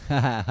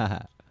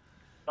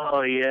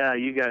 Oh yeah,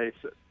 you guys.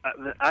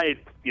 I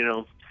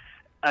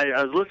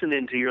was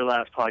listening to your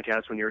last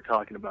podcast when you were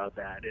talking about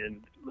that,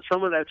 and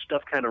some of that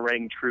stuff kind of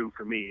rang true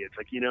for me. It's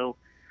like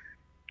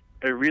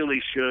I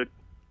really should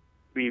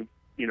be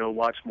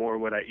watch more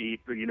what I eat,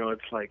 but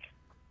it's like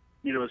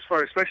as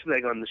far especially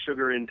like on the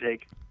sugar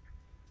intake.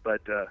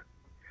 But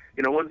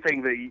one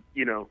thing that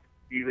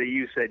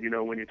you said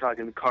when you're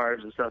talking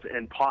carbs and stuff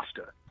and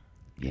pasta.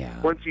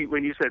 Yeah.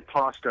 When you said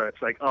pasta, it's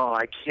like, oh,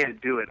 I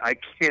can't do it. I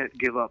can't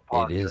give up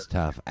pasta. It is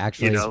tough.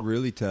 Actually, It's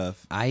really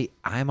tough.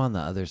 I'm on the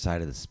other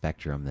side of the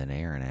spectrum than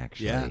Aaron,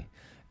 actually. Yeah.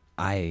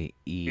 I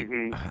eat,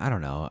 Mm-hmm. I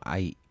don't know,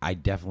 I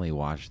definitely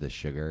watch the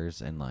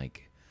sugars, and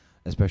like,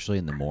 especially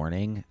in the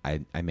morning,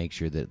 I make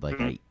sure that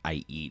like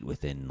I eat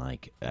within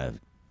like a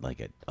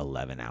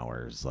 11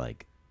 hours,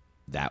 like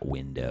that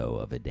window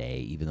of a day,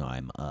 even though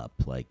I'm up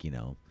like,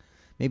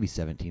 maybe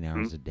 17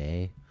 hours a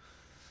day,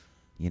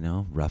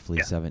 roughly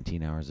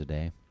 17 hours a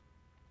day.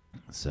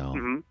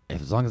 So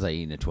as long as I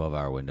eat in a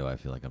 12-hour window, I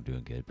feel like I'm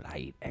doing good, but I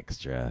eat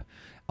extra,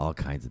 all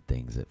kinds of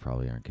things that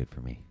probably aren't good for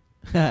me.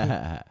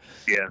 Yeah.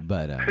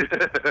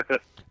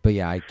 But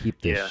yeah, I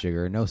keep the Yeah.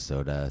 sugar, no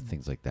soda,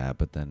 things like that.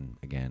 But then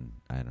again,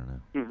 I don't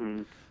know.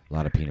 Mm-hmm. A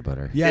lot of peanut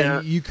butter. Yeah,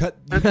 Yeah. you cut.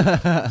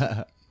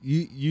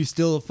 You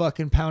still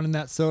fucking pounding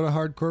that soda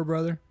hardcore,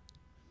 brother?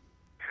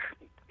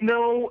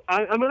 No,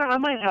 I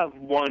might have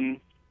one.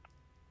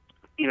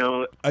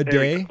 A every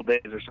day? couple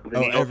days or something.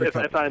 Oh, every if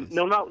couple I'm days.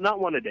 not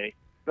one a day,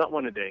 not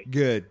one a day.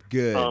 Good.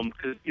 Because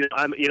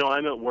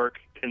I'm at work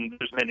and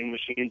there's vending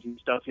machines and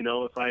stuff.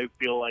 If I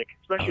feel like,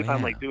 especially if I'm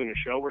yeah. like doing a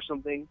show or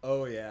something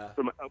Oh yeah.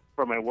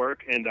 for my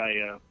work, and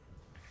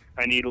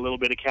I need a little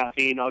bit of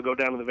caffeine, I'll go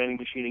down to the vending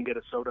machine and get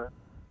a soda.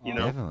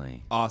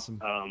 Definitely.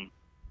 Awesome.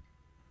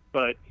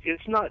 But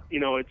it's not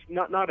it's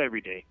not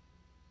every day.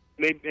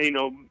 Maybe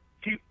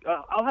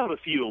I'll have a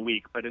few a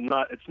week, but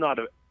it's not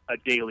a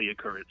daily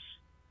occurrence.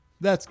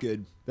 That's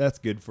good. That's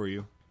good for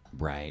you.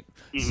 Right.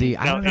 Mhm. See,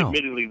 I Now, don't know.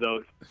 admittedly,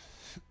 though,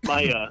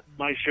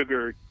 my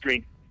sugar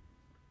drink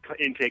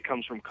intake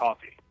comes from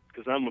coffee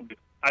because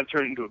I've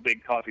turned into a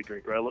big coffee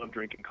drinker. I love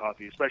drinking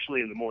coffee, especially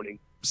in the morning.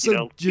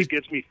 So it just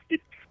gets me.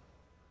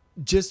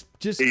 just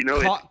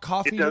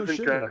coffee, it no doesn't.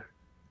 sugar.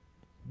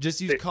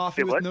 Just use say-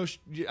 coffee say with what? no.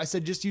 I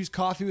said just use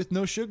coffee with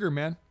no sugar,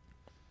 man.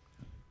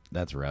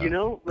 That's rough.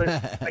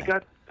 Like,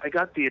 I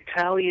got the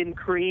Italian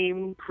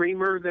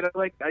creamer that I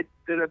like. That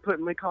I put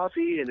in my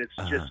coffee, and it's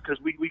just because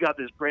we got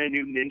this brand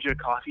new Ninja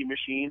coffee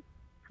machine.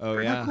 Oh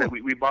yeah. That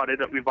we bought it.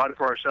 We bought it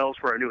for ourselves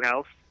for our new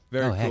house.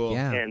 Very Oh, heck cool.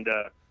 yeah. And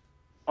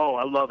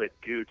I love it,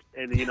 dude.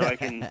 And I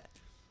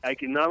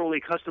can not only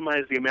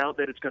customize the amount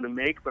that it's going to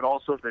make, but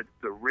also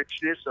the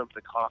richness of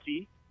the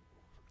coffee.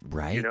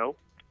 Right?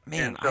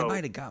 Man, And I so-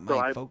 might have got so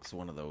my I- folks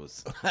one of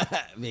those.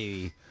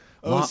 Maybe.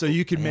 Oh, so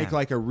you can make Yeah.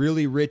 like a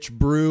really rich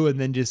brew and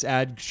then just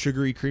add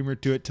sugary creamer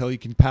to it till you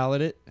can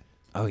palate it.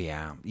 Oh,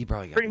 yeah. You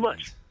probably got Pretty me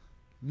much. these.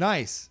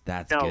 Nice.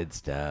 That's Now- good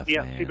stuff,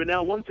 Yeah, man. see, but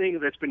now one thing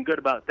that's been good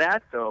about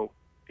that, though,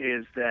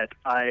 is that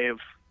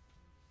I've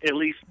at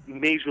least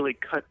majorly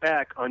cut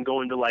back on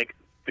going to, like,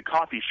 the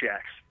coffee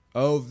shacks.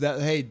 Oh,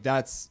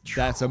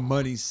 that's a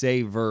money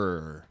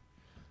saver.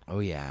 Oh,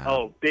 yeah.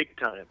 Oh, big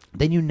time.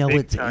 Then you know Big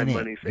it's time in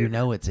money it. saver. You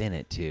know it's in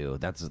it, too.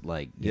 That's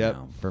like, Yep.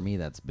 for me,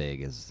 that's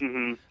big. Is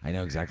Hmm I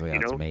know exactly how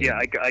it's made. Yeah,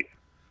 I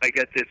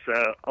got this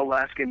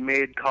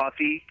Alaskan-made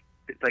coffee.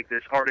 It's like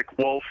this Arctic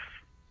Wolf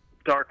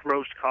dark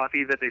roast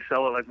coffee that they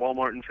sell at like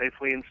Walmart and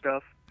Safeway and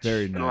stuff.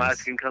 Very An nice.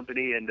 Alaskan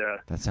company, and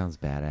That sounds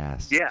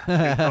badass. yeah,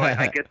 and so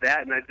I get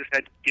that, and I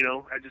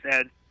just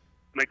add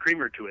my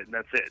creamer to it, and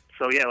that's it.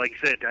 So yeah, like you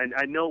said,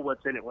 I know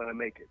what's in it when I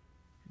make it.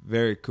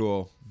 Very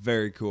cool.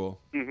 Very cool.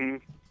 hmm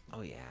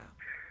Oh yeah.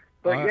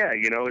 But yeah,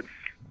 it's,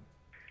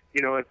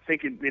 I'm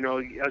thinking, I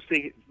was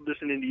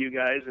listening to you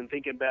guys and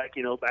thinking back,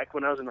 back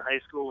when I was in high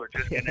school or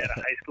just getting out of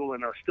high school,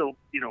 and I was still,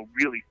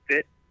 really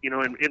fit, in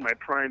my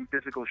prime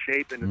physical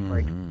shape, and it's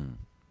like,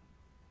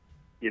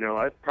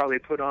 I've probably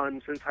put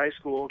on since high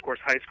school. Of course,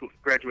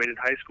 graduated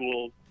high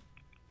school,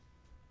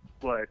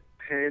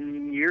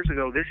 10 years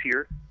ago this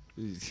year.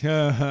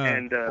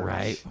 And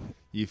Right.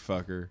 You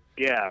fucker.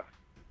 yeah.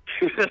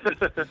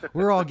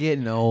 We're all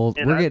getting old.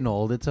 And We're I- getting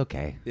old. It's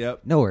okay.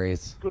 Yep. No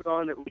worries. Put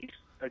on at least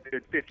a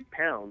good 50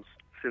 pounds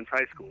since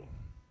high school.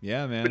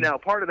 Yeah, man. But now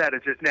part of that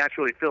is just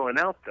naturally filling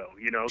out, though,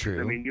 'cause,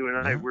 True. I mean, you and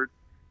I, Yeah.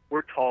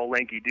 we're tall,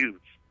 lanky dudes,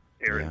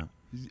 Aaron.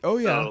 Oh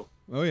yeah. So-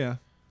 Oh yeah.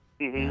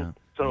 hmm Yeah.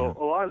 So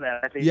a lot of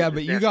that, I think. Yeah, is but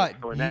just you naturally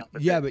got filling out.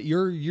 But yeah, then- but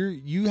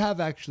you have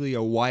actually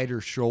a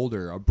wider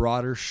shoulder, a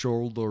broader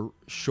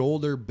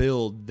shoulder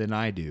build than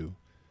I do.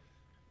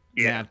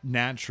 yeah.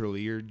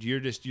 Naturally,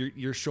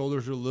 your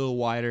shoulders are a little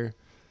wider.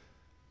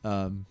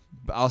 But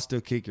I'll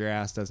still kick your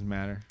ass. Doesn't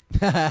matter.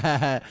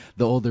 The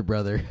older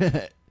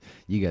brother.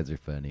 You guys are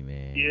funny,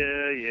 man.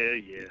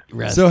 Yeah.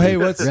 Rusty, So, hey,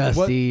 what's- Rusty?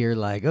 what- You're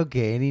like,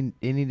 okay,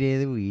 any day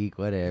of the week,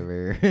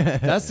 whatever.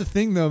 That's the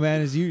thing, though,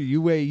 man. Is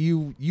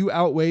you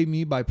outweigh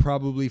me by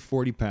probably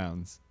 40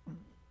 pounds.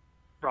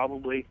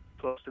 Probably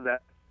close to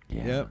that.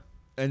 yeah. Yep.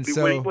 And What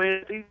so do you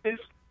weigh at these days?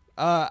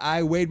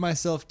 I weighed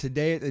myself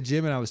today at the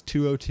gym, and I was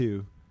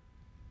 202.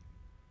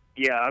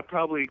 Yeah, I'm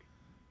probably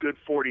good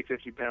 40,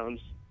 50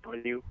 pounds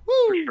on you. Woo!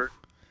 For sure.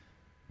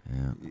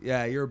 Yeah.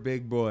 Yeah, you're a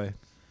big boy.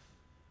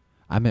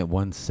 I'm at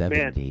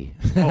 170.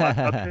 Oh,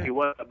 I'll tell you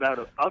what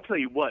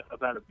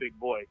about a big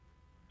boy.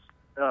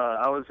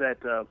 I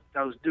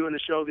was doing a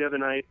show the other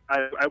night.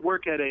 I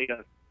work at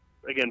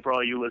again, for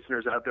all you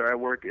listeners out there, I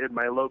work at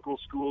my local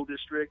school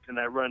district, and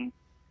I run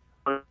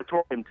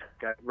auditorium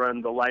tech. I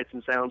run the lights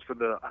and sounds for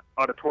the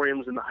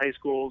auditoriums in the high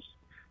schools.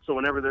 So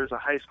whenever there's a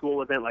high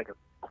school event like a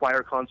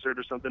choir concert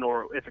or something,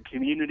 or if a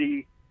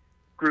community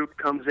group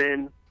comes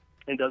in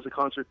and does a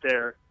concert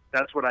there,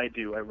 that's what I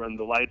do. I run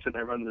the lights and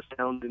I run the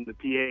sound and the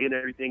PA and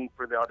everything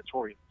for the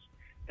auditoriums.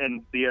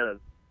 And the other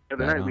Right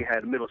night on. we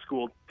had a middle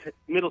school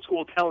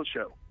talent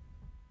show,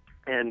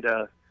 and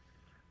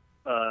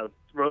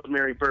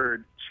Rosemary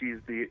Bird, she's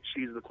the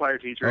choir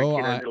teacher at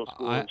Keener Middle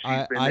School, and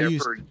she's been there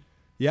for.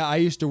 Yeah, I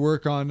used to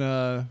work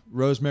on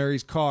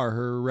Rosemary's car,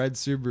 her red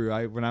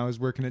Subaru. When I was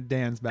working at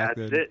Dan's back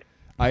That's then. it.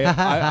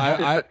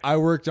 I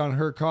worked on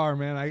her car,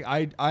 man.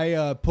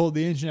 I pulled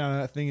the engine out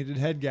of that thing and did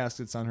head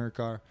gaskets on her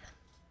car.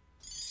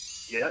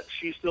 Yeah,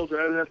 she's still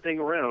driving that thing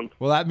around.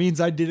 Well, that means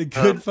I did a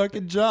good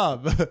fucking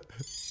job.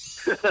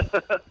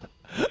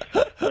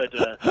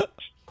 But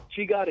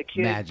she got a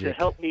kid to Magic.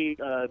 help me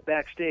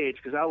backstage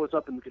because I was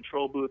up in the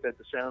control booth at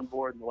the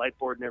soundboard and the light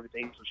board and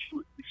everything.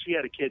 So she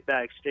had a kid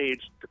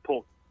backstage to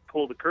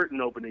pull the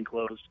curtain open and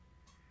closed.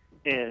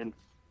 And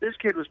this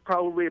kid was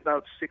probably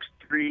about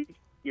 6'3",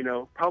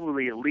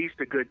 probably at least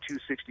a good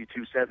 260,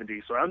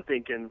 270. So I'm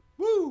thinking,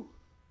 Woo!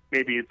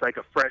 maybe it's like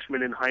a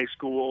freshman in high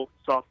school,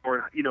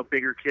 sophomore,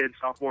 bigger kid,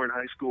 sophomore in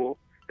high school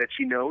that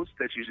she knows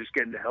that she's just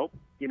getting to help,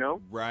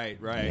 Right.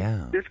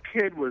 Yeah. This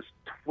kid was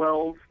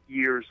 12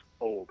 years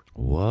old.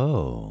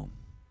 Whoa.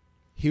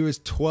 He was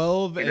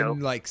 12 You know?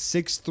 and like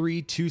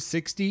 6'3",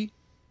 260.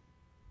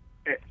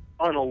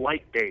 On a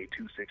light day,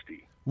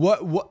 260.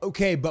 What?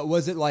 Okay, but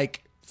was it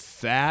like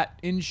fat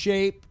in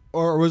shape,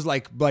 or was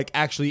like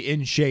actually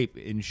in shape?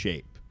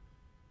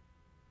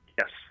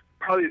 Yes,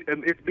 probably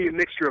it'd be a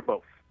mixture of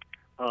both.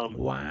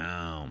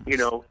 Wow. He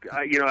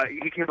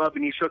came up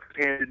and he shook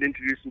his hand and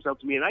introduced himself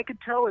to me, and I could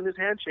tell in his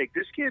handshake,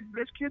 this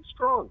kid's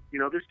strong.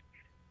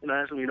 And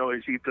I asked him,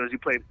 does he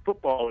play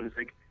football? And he's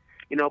like,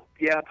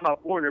 yeah,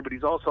 Pop Warner, but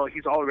he's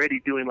already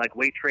doing like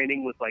weight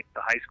training with like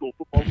the high school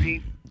football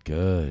team.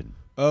 Good.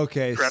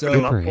 Okay, Prepping so him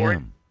Good up for for it.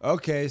 him.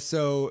 okay,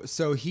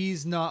 so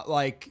he's not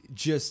like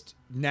just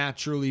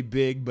naturally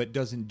big but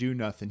doesn't do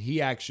nothing.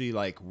 He actually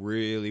like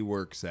really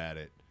works at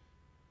it.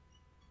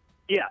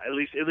 Yeah, at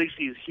least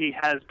he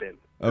has been.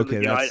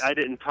 Okay, I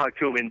didn't talk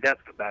to him in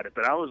depth about it,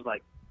 but I was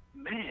like,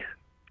 man,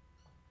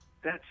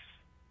 that's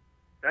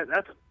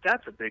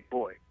a big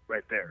boy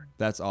right there.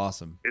 That's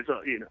awesome. It's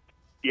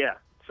yeah.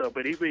 So,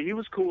 but he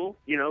was cool.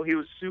 He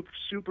was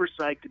super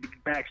psyched to be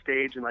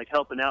backstage and like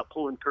helping out,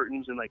 pulling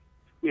curtains, and like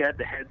we had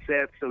the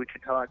headsets so we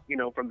could talk,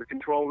 from the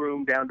control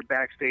room down to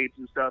backstage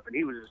and stuff. And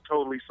he was just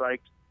totally psyched.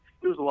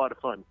 It was a lot of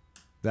fun.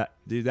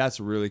 That's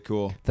really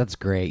cool. That's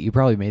great. You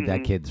probably made Mm-hmm.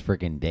 that kid's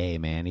freaking day,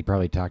 man. He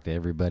probably talked to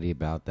everybody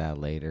about that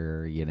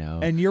later,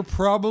 And you're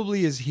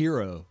probably his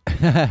hero.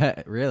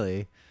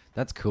 Really?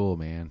 That's cool,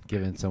 man.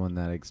 Giving someone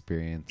that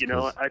experience.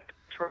 I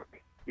try.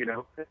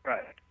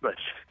 Right. But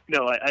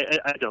no,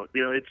 I don't.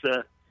 It's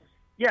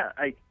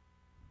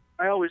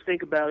I always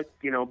think about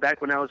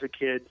back when I was a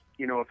kid.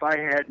 If I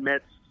had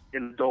met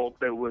an adult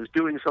that was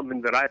doing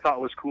something that I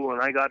thought was cool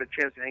and I got a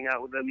chance to hang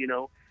out with them,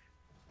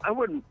 I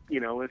wouldn't,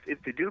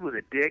 if the dude was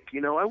a dick,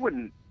 I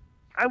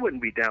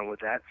wouldn't be down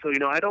with that. So,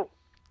 I don't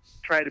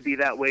try to be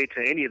that way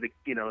to any of the,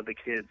 the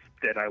kids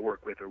that I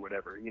work with or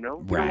whatever, You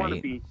don't want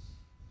to be,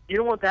 you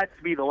don't want that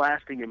to be the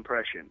lasting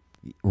impression.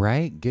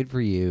 Right? Good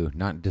for you.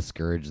 Not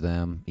discourage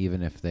them,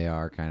 even if they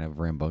are kind of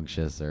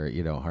rambunctious or,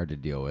 hard to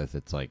deal with.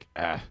 It's like,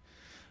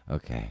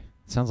 okay.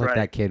 Sounds like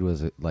that kid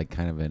was like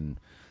kind of in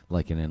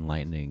like an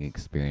enlightening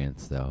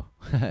experience, though.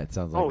 It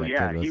sounds like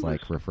kid was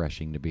like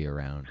refreshing to be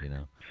around,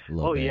 a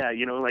little bit. Yeah,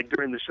 like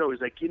during the show,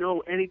 he's like,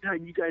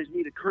 anytime you guys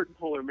need a curtain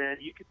puller, man,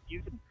 you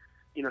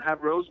can,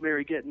 have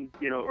Rosemary get in,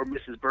 or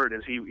Mrs. Bird,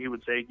 as he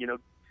would say,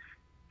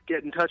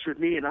 get in touch with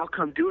me and I'll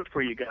come do it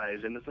for you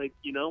guys. And it's like,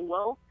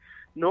 well,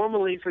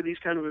 normally for these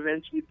kind of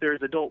events,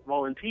 there's adult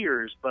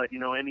volunteers, but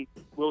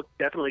we'll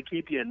definitely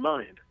keep you in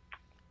mind.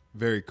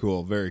 Very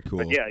cool. Very cool.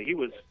 But yeah, he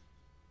was.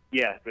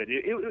 Yeah, but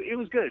it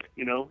was good,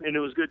 and it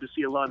was good to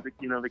see a lot of the,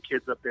 the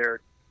kids up there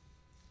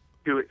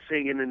do it,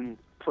 singing and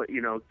play,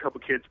 a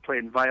couple kids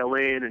playing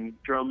violin and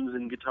drums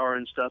and guitar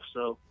and stuff.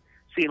 So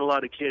seeing a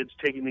lot of kids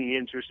taking the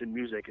interest in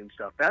music and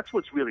stuff, that's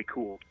what's really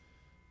cool.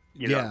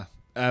 You know?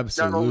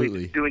 Absolutely. Not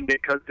only doing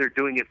it because they're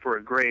doing it for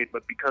a grade,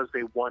 but because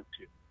they want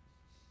to.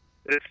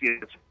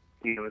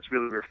 It's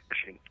really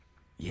refreshing.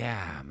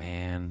 Yeah,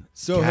 man.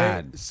 So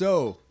God.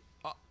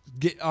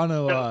 Get on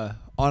a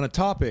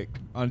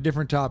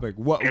different topic.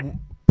 What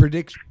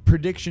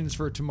predictions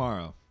for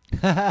tomorrow?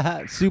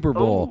 Super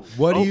Bowl.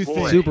 What do you boy.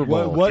 think? Super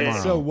Bowl. What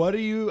tomorrow. so what do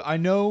you? I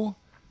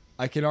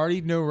can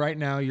already know right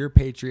now. You're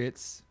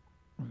Patriots.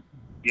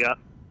 Yeah.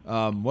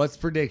 What's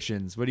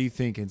predictions? What do you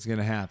think is going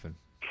to happen?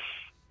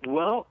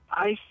 Well,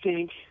 I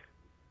think,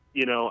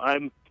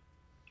 I'm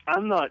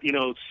not,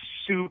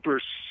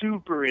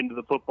 super into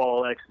the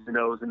football X's and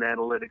O's and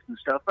analytics and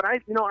stuff, but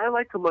I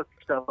like to look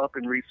stuff up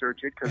and research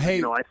it because,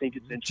 I think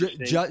it's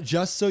interesting.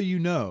 Just so you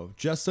know,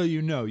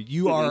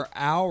 you are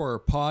our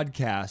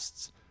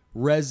podcast's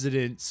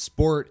resident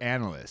sport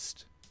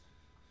analyst.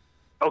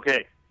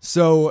 Okay.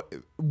 So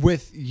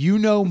with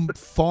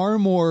far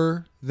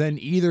more than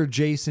either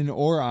Jason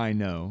or I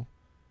know.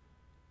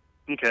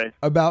 Okay.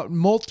 About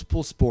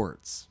multiple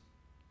sports.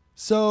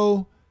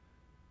 So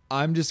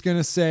I'm just going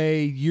to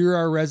say you're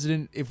our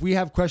resident. If we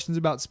have questions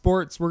about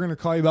sports, we're going to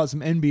call you about some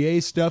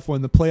NBA stuff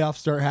when the playoffs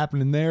start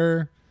happening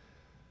there.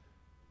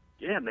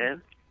 Yeah,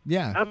 man.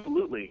 Yeah.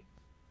 Absolutely.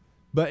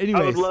 But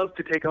anyways. I would love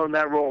to take on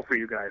that role for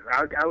you guys.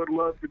 I would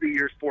love to be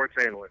your sports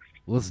analyst.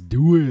 Let's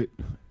do it.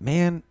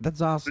 Man,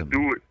 that's awesome. Let's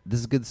do it. This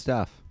is good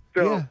stuff.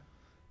 So,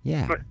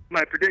 Yeah.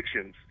 my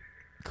predictions.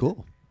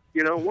 Cool.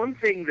 One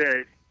thing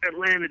that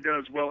Atlanta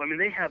does well,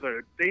 they have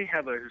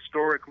a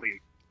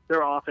historically,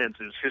 their offense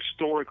is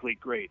historically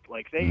great.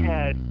 Like they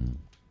had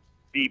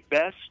the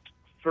best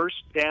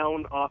first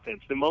down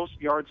offense, the most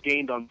yards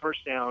gained on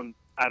first down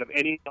out of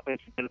any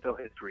offense in NFL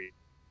history.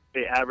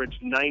 They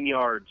averaged 9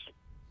 yards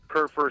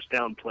per first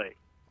down play.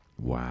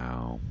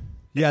 Wow.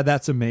 Yeah,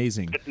 that's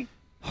amazing.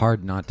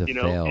 Hard not to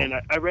fail. And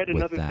I read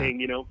another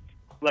thing,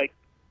 like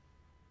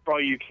for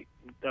all you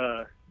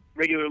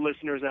regular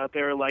listeners out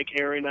there, like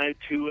Aaron, I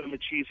too am a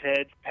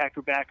cheesehead,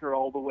 Packer backer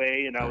all the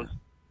way, and I was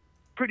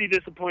pretty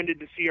disappointed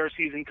to see our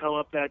season come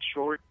up that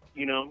short.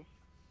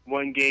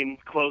 One game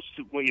close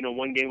to,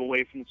 one game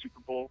away from the Super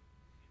Bowl.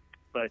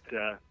 But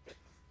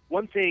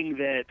one thing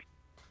that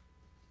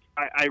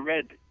I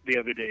read the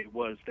other day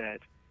was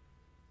that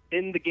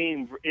in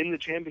the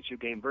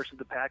championship game versus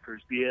the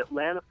Packers, the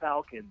Atlanta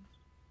Falcons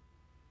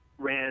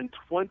ran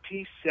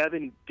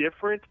 27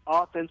 different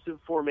offensive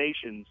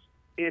formations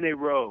in a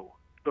row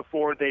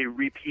before they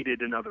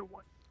repeated another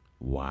one.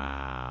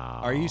 Wow.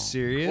 Are you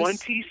serious?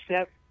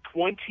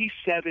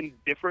 27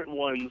 different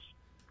ones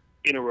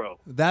in a row.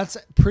 That's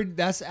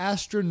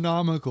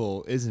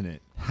astronomical, isn't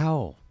it?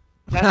 How?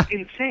 That's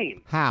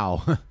insane.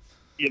 How?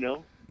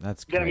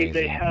 That's crazy.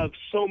 They have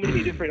so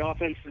many different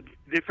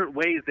different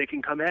ways they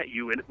can come at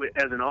you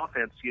as an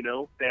offense.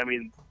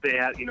 They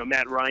have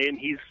Matt Ryan.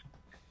 He's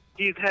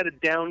had a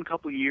down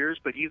couple of years,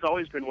 but he's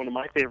always been one of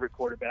my favorite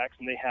quarterbacks.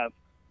 And they have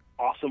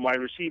awesome wide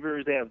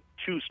receivers. They have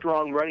two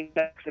strong running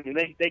backs.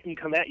 They can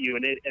come at you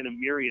in a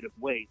myriad of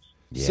ways.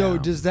 Yeah. So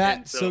does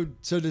that so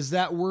does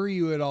that worry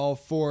you at all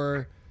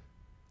for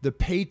the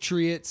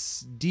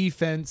Patriots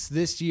defense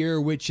this year,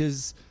 which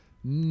is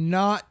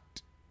not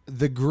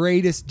the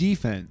greatest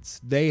defense?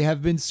 They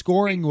have been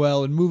scoring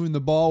well and moving the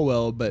ball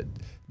well, but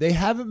they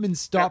haven't been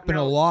stopping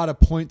a lot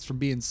of points from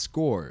being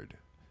scored.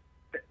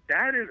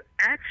 That is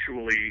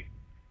actually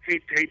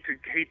hate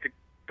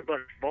to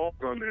bust balls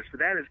on this, but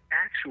that is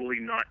actually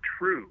not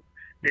true.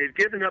 They've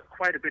given up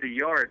quite a bit of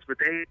yards, but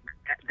they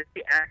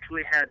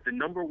actually had the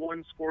number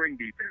one scoring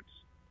defense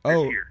this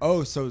year.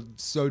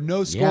 So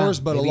no scores,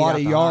 but a lot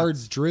of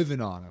yards driven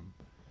on them.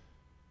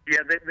 Yeah,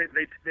 they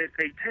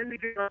tend to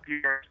give up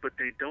yards, but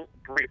they don't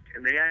break,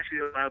 and they actually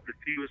allowed the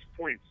fewest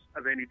points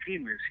of any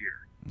team this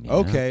year. Yeah.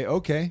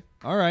 Okay.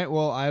 All right.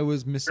 Well, I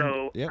was missing.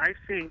 So I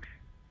think,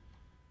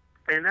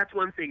 and that's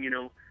one thing.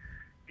 You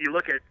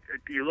look at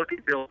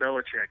Bill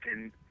Belichick,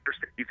 and first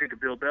thing you think of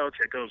Bill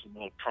Belichick goes,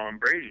 well, Tom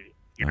Brady.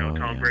 Oh,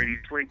 Tom yeah. Brady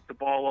slings the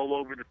ball all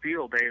over the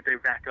field. They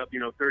rack up,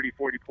 30,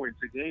 40 points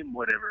a game,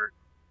 whatever.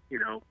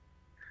 A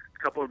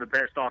couple of the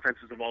best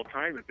offenses of all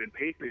time have been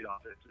Patriot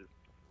offenses.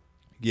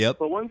 Yep.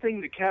 But one thing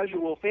the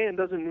casual fan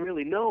doesn't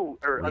really know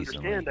or Recently.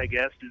 understand, I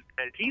guess, is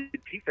that he's the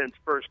defense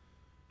first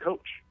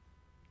coach.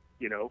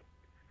 The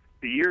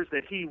years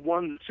that he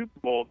won the Super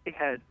Bowl, they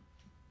had,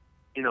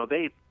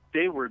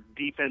 they were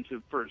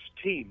defensive first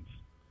teams.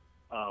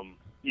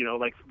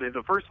 Like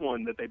the first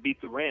one that they beat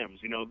the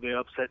Rams, they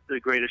upset the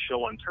greatest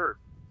show on turf.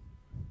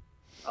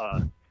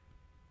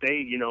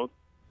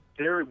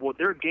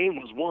 Their game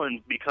was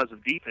won because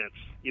of defense.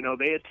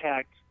 They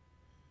attacked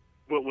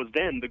what was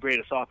then the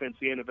greatest offense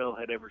the NFL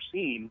had ever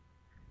seen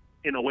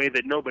in a way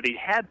that nobody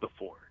had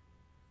before.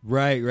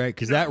 Right.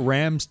 Because that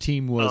Rams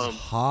team was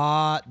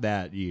hot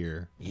that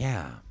year.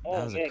 Yeah,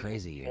 that was a man.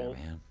 crazy year,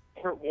 man.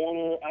 Kurt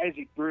Warner,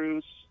 Isaac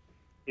Bruce,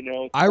 I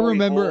Torrey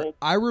remember. Holt,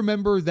 I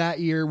remember that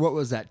year. What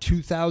was that?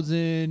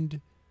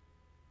 2000.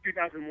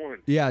 2001.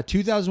 Yeah,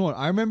 2001.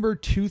 I remember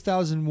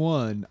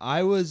 2001.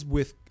 I was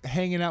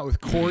hanging out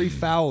with Corey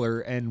Fowler,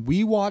 and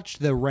we watched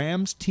the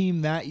Rams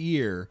team that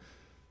year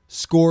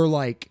score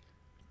like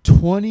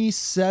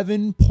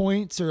 27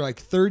 points or like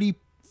 30,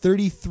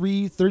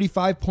 33,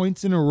 35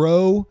 points in a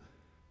row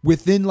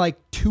within like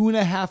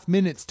 2.5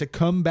 minutes to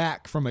come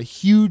back from a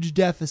huge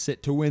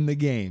deficit to win the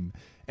game.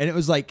 And it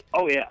was like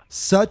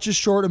such a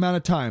short amount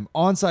of time.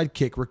 Onside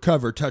kick,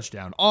 recover,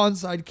 touchdown.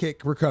 Onside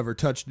kick, recover,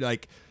 touchdown.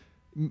 Like,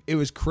 it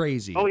was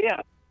crazy. Oh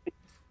yeah,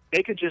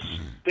 they could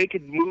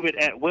move it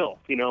at will,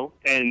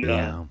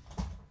 and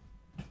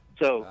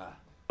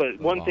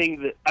But one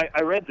thing that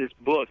I read this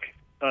book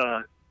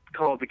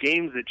called "The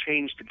Games That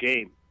Changed the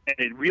Game," and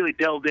it really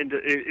delved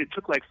into. It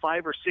took like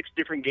 5 or 6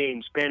 different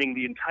games spanning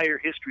the entire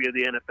history of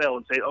the NFL,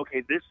 and say,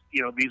 okay, these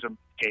are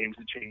games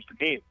that changed the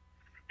game,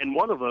 and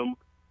one of them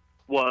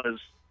was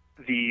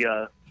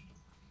the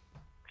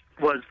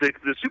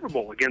Super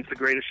Bowl against the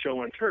greatest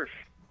show on turf,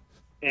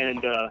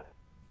 and.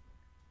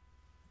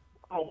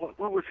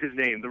 What was his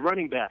name? The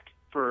running back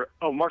for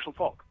Marshall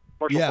Faulk.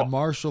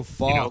 Marshall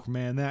Faulk,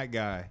 man, that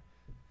guy.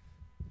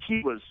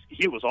 He was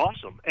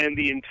awesome, and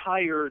the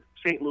entire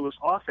St. Louis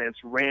offense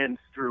ran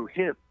through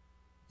him.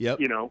 Yep.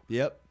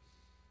 Yep.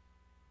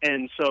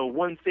 And so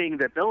one thing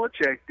that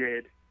Belichick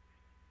did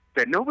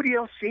that nobody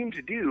else seemed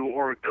to do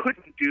or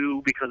couldn't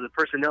do because of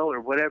personnel or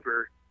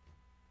whatever,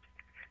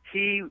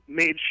 he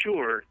made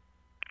sure,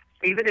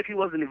 even if he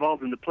wasn't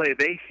involved in the play,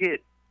 they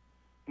hit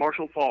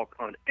Marshall Faulk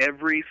on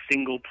every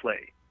single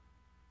play.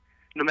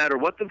 No matter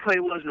what the play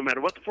was, no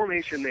matter what the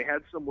formation, they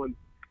had someone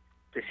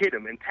to hit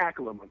him and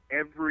tackle him on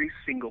every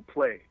single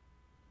play.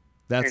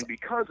 And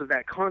because of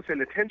that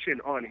constant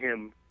attention on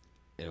him,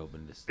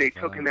 they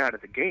took him out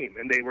of the game,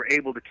 and they were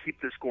able to keep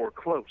the score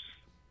close.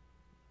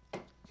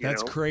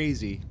 That's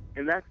crazy.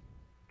 And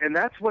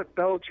that's what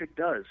Belichick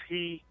does.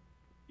 He,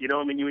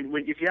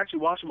 if you actually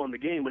watch him on the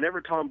game,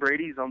 whenever Tom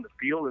Brady's on the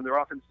field and their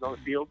offense is on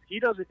the field,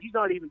 he's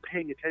not even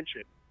paying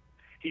attention.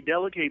 He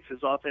delegates his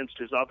offense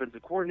to his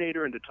offensive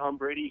coordinator and to Tom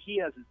Brady. He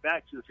has his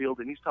back to the field,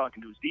 and he's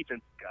talking to his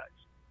defensive guys.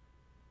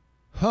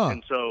 Huh.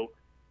 And so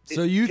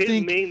you his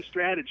think main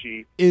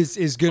strategy is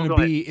going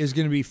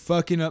to be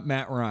fucking up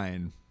Matt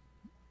Ryan?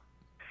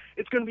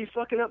 It's going to be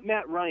fucking up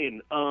Matt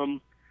Ryan,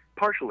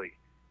 partially.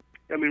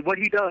 I mean, what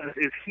he does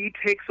is he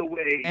takes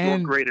away your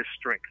greatest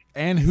strength.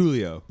 And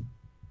Julio.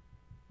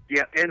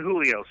 Yeah, and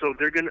Julio. So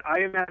I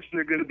imagine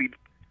they're going to be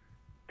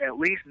at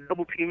least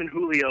double teaming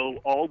Julio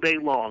all day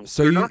long.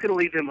 So they're not going to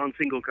leave him on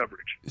single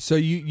coverage. So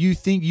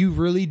you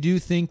really do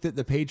think that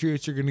the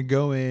Patriots are going to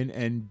go in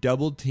and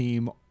double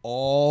team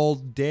all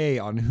day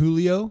on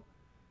Julio?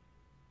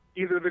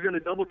 Either they're going to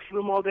double team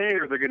him all day,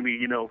 or they're going to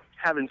be,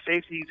 having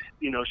safeties,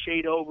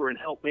 shade over and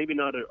help. Maybe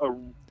not a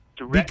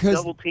direct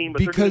double team, but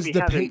because they're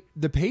going to be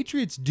the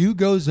Patriots do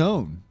go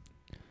zone.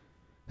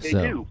 They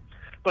do,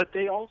 but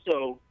they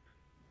also.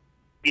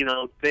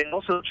 They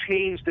also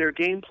change their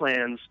game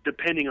plans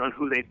depending on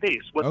who they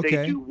face. What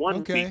they do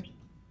one week,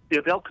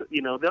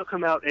 they'll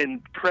come out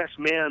and press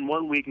man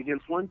one week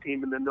against one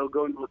team, and then they'll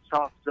go into a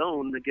soft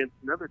zone against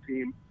another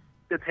team,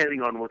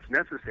 depending on what's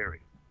necessary.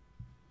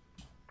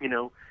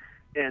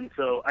 And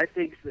so I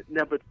think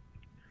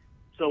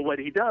so what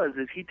he does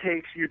is he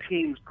takes your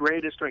team's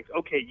greatest strength.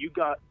 Okay, you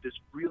got this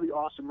really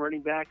awesome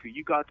running back, or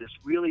you got this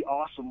really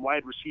awesome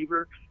wide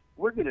receiver.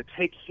 We're going to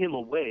take him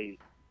away.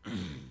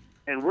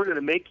 And we're going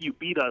to make you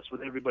beat us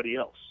with everybody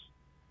else.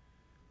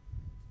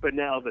 But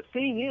now the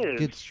thing is...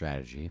 Good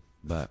strategy,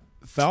 but...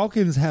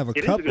 Falcons have a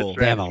couple.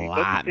 They have a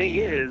lot, the thing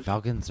man. is,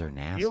 Falcons are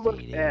nasty, you look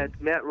dude. at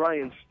Matt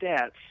Ryan's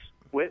stats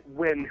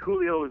when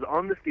Julio is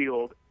on the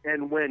field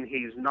and when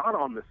he's not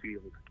on the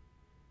field.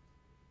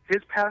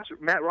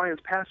 Matt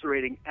Ryan's passer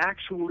rating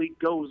actually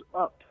goes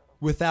up.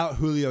 Without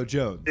Julio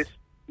Jones. It's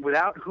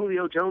without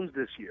Julio Jones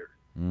this year,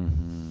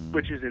 Mm-hmm.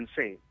 which is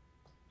insane.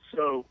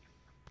 So...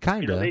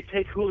 Kind of. They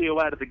take Julio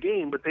out of the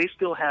game, but they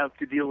still have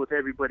to deal with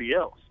everybody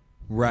else.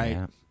 Right.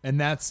 Yeah.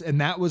 And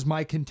that was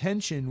my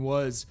contention,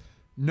 was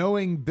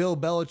knowing Bill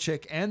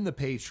Belichick and the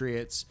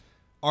Patriots,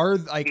 are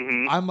like,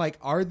 Mhm. I'm like,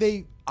 are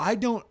they? I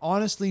don't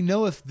honestly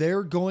know if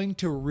they're going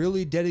to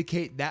really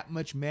dedicate that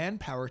much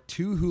manpower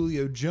to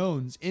Julio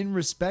Jones in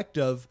respect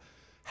of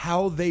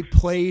how they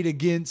played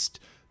against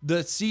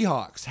the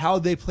Seahawks, how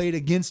they played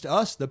against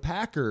us, the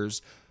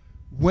Packers,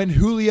 when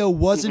Julio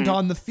wasn't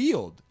on the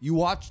field. You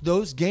watch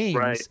those games.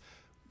 Right.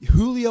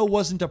 Julio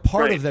wasn't a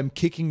part Right. of them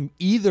kicking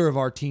either of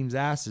our team's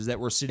asses that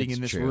we're sitting It's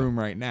in this true. room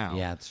right now.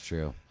 Yeah, it's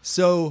true.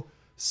 So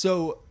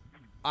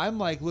I'm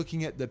like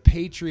looking at the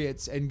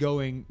Patriots and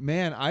going,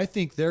 man, I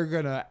think they're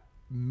going to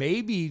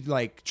maybe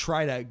like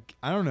try to,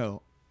 I don't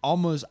know,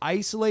 almost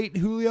isolate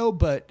Julio,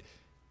 but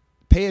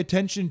pay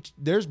attention.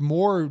 There's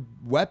more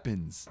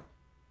weapons.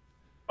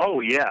 Oh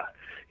yeah,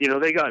 you know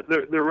they got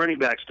their running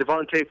backs,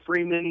 Devontae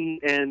Freeman,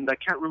 and I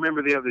can't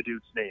remember the other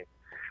dude's name,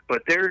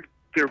 but they're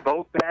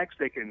both backs.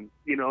 They can,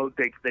 you know,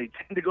 they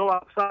tend to go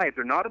outside.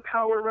 They're not a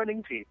power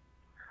running team.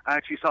 I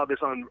actually saw this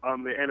on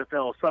the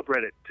NFL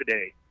subreddit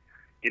today.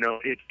 You know,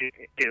 it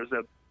was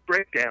a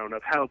breakdown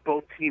of how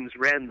both teams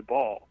ran the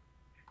ball,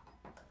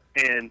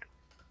 and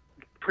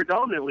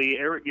predominantly,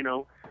 you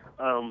know,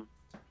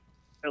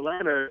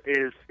 Atlanta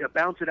is a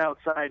bounce it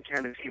outside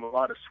kind of team. A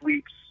lot of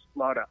sweeps, a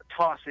lot of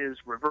tosses,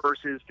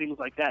 reverses, things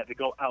like that. They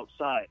go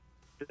outside.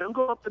 They don't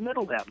go up the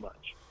middle that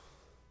much.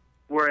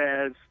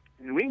 Whereas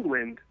New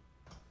England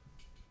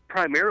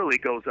primarily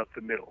goes up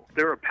the middle.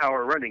 They're a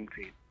power running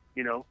team.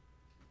 You know,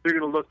 they're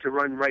going to look to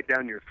run right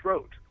down your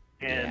throat.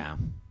 And Yeah.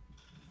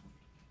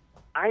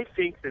 I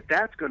think that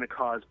that's going to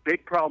cause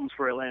big problems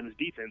for Atlanta's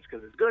defense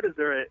because as good as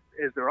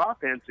their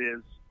offense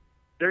is,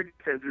 their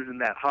defense isn't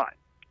that hot.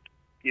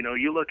 You know,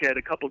 you look at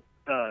a couple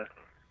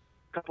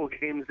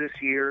games this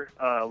year,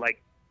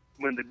 like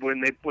when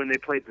they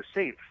played the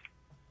Saints.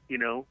 You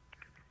know,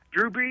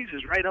 Drew Brees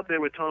is right up there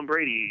with Tom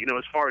Brady. You know,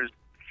 as far as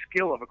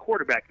skill of a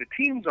quarterback, the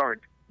teams are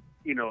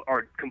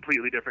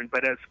completely different,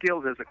 but as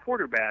skills as a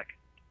quarterback,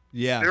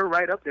 Yeah. they're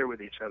right up there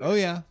with each other. Oh,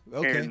 yeah.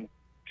 Okay. And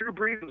Drew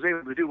Brees was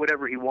able to do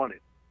whatever he wanted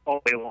all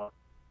day long.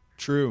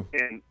 True.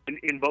 And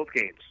in both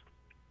games.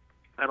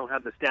 I don't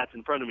have the stats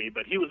in front of me,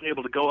 but he was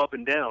able to go up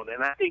and down.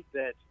 And I think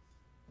that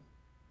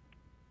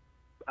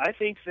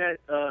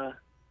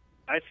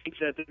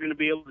they're going to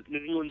be able to, New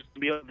England's going to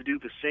be able to do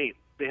the same.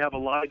 They have a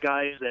lot of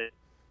guys that,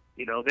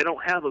 you know, they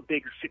don't have a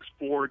big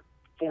 6'4",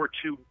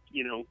 4'2",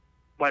 you know,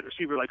 wide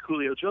receiver like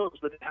Julio Jones,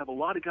 but they have a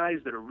lot of guys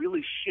that are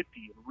really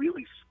shifty and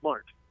really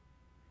smart.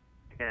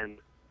 And,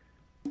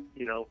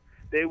 you know,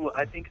 they will.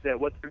 I think that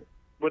what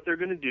they're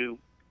going to do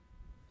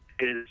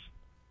is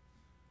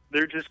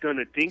they're just going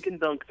to dink and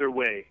dunk their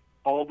way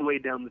all the way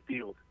down the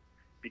field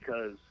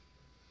because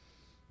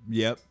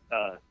Yep.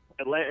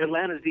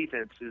 Atlanta's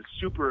defense is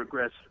super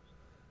aggressive.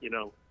 You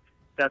know,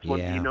 that's what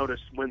Yeah. you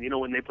noticed when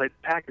they played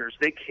the Packers.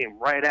 They came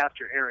right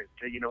after Aaron.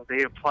 You know,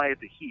 they applied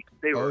the heat.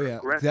 They were Oh, yeah.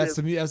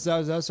 aggressive. That's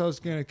what I was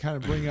going to kind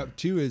of bring up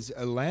too. Is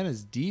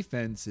Atlanta's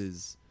defense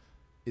is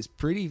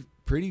pretty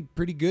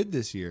good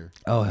this year.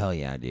 Oh, hell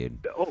yeah, dude.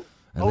 yeah,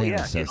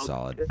 Atlanta's so you know,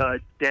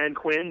 solid. Dan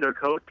Quinn, their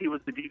coach, he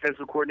was the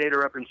defensive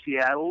coordinator up in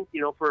Seattle,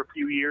 you know, for a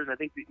few years. I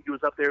think that he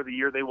was up there the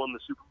year they won the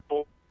Super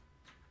Bowl.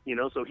 You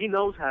know, so he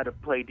knows how to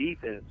play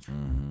defense.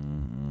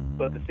 Mm-hmm.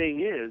 But the thing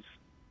is,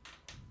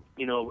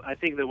 you know, I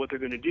think that what they're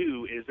going to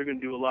do is they're going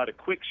to do a lot of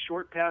quick,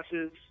 short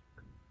passes.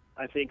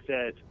 I think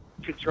that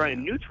to try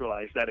and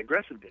neutralize that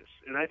aggressiveness.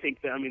 And I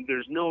think that, I mean,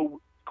 there's no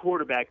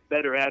quarterback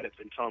better at it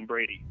than Tom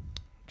Brady.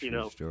 You True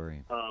know,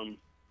 story.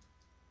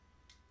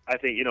 I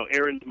think, you know,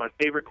 Aaron's my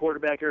favorite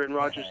quarterback. Aaron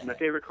Rodgers is my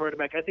favorite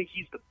quarterback. I think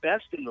he's the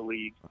best in the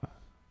league.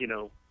 You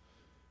know,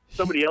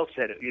 somebody else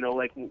said it, you know,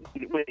 like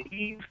when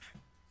he's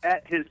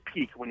at his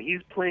peak, when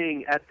he's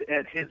playing at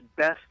his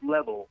best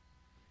level,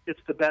 it's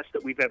the best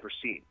that we've ever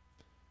seen.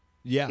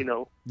 Yeah. You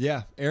know,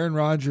 Yeah. Aaron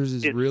Rodgers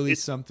is really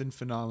it's- something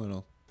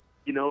phenomenal.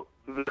 you know,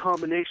 the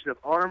combination of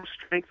arm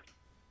strength.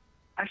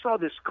 I saw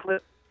this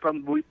clip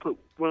from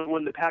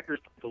when the Packers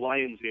played the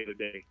Lions the other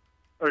day,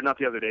 or not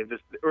the other day,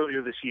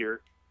 earlier this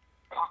year.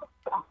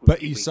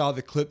 But you saw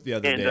the clip the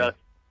other And day.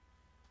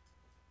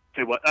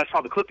 say what? I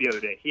saw the clip the other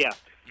day. Yeah,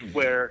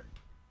 where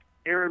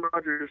Aaron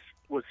Rodgers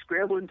was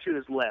scrambling to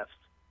his left,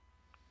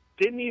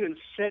 didn't even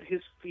set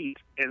his feet,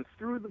 and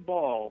threw the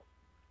ball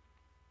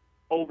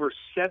over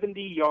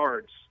 70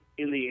 yards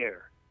in the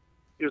air.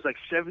 It was like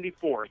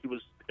 74. He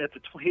was at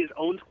his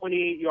own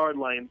 28-yard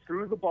line,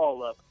 threw the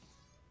ball up,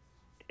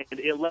 and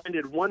it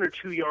landed 1 or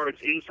 2 yards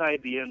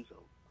inside the end zone.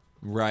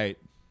 Right.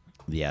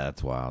 Yeah,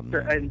 that's wild.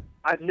 Man. And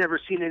I've never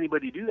seen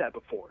anybody do that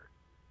before.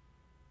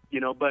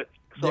 You know, but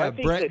so Yeah, I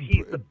think that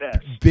he's the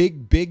best.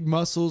 Big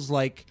muscles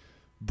like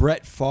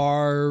Brett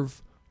Favre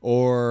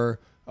or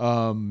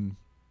oh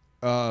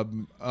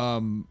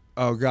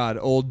God,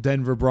 old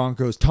Denver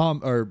Broncos John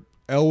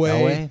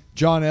Elway.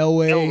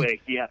 Elway,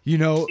 yeah. You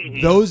know,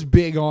 those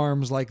big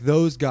arms like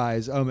those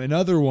guys.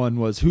 Another one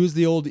was, who's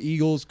the old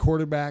Eagles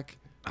quarterback?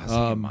 I was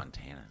thinking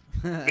Montana.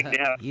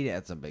 McNabb. He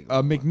had some big.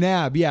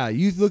 McNabb. Yeah,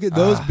 you look at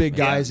those big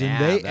guys, and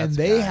McNabb, that's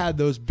they guy. had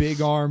those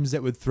big arms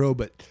that would throw,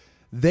 but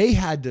they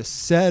had to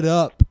set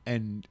up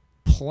and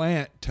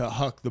plant to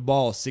huck the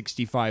ball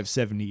 65,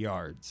 70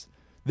 yards.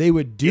 They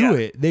would do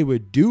it. They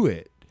would do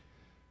it.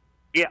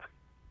 Yeah.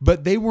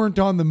 But they weren't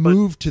on the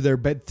move to their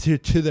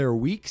to their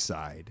weak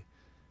side.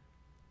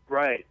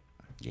 Right.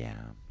 Yeah.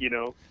 You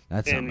know,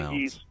 That's and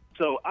something else.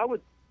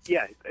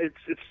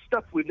 it's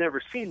stuff we've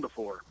never seen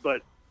before.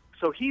 But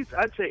so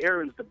I'd say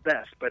Aaron's the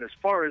best. But as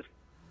far as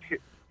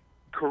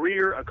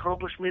career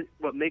accomplishment,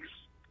 what makes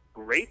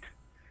great,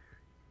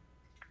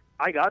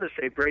 I gotta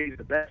say Brady's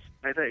the best.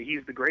 I think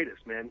he's the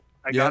greatest, man.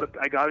 I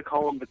gotta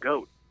call him the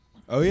GOAT.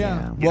 Oh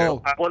yeah. You Well,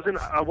 know,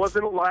 I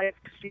wasn't alive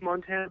to see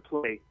Montana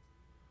play.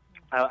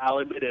 I'll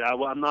admit it.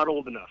 I'm not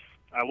old enough.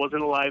 I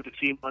wasn't alive to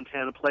see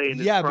Montana play in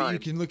his prime. but you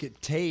can look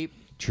at tape.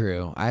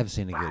 True. I've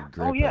seen a good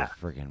grip yeah. of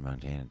freaking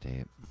Montana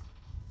tape.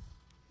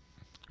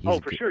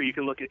 For sure. You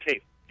can look at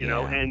tape, you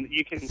know, and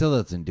you can still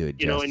doesn't do it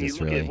justice, you know, and you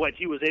look really. at what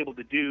he was able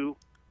to do,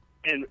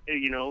 and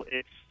you know,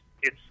 it's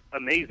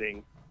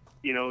amazing.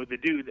 You know, the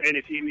dude. And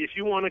if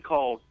you want to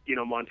call, you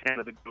know,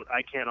 Montana the GOAT,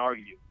 I can't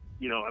argue.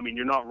 You know, I mean,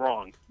 you're not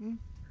wrong.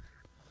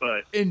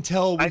 But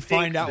Until we I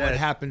find think out what that-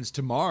 happens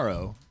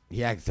tomorrow.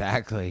 Yeah,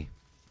 exactly.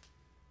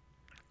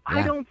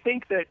 I don't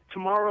think that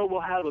tomorrow will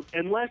have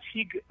unless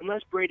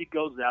Brady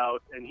goes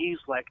out and he's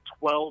like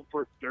 12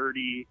 for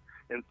 30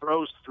 and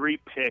throws 3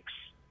 picks.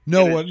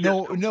 No, and what it's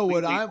just no,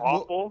 what completely I'm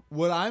awful.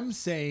 what I'm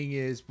saying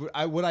is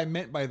what I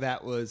meant by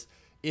that was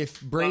if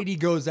Brady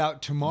goes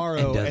out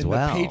tomorrow And does and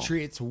well. the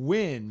Patriots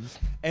win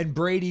and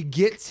Brady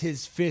gets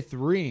his 5th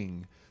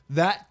ring,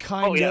 that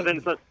kind of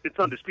Then it's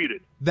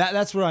undisputed.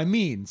 that's what I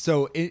mean.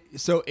 So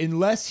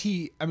unless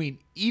he, I mean,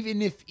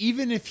 even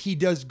if he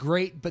does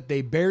great but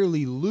they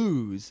barely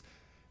lose,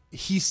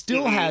 he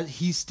still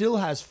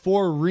has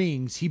 4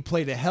 rings. He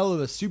played a hell of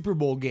a Super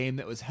Bowl game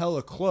that was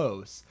hella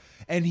close,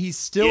 and he's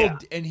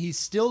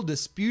still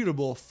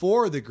disputable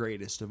for the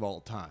greatest of all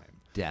time.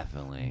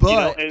 Definitely. But You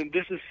know, and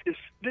this is.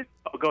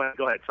 Oh, go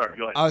ahead. Sorry,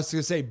 go ahead. I was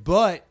gonna say,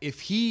 but if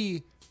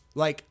he,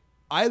 like,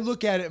 I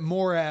look at it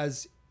more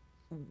as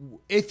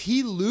if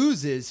he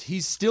loses,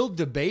 he's still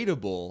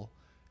debatable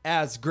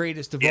as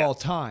greatest of all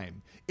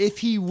time. If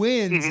he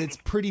wins, it's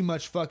pretty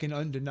much fucking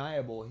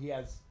undeniable. He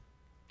has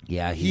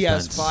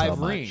 5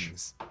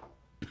 rings.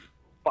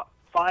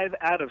 5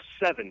 out of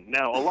 7.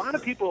 Now, a lot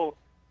of people,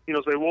 you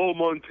know, say, "Well,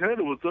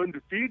 Montana was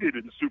undefeated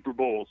in Super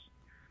Bowls."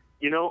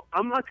 You know,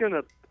 I'm not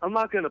gonna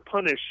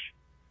punish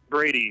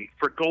Brady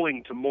for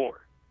going to more.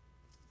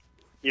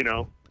 You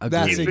know,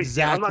 That's Agreed.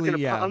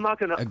 exactly I'm not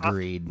gonna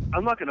Agreed.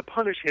 I'm not gonna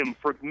punish him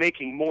for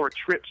making more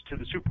trips to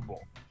the Super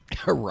Bowl.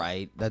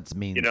 Right. That's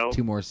mean You know,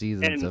 2 more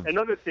seasons And of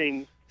another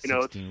thing, you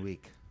know, 16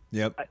 week.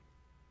 Yep.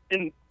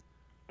 and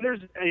there's,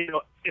 you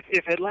know,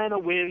 if Atlanta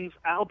wins,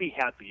 I'll be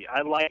happy.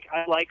 I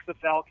like the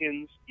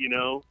Falcons. You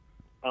know,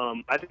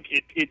 I think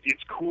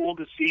it's cool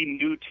to see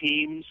new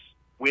teams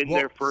win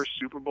their first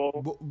Super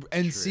Bowl.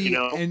 And see, You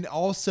know? and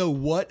also,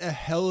 what a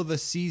hell of a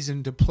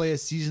season to play a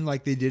season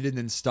like they did and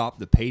then stop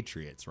the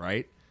Patriots,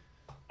 right?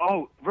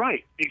 Oh,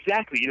 right,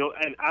 exactly. You know,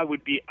 and I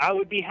would be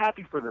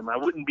happy for them. I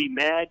wouldn't be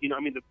mad. You know,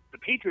 I mean, the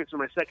Patriots are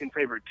my second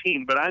favorite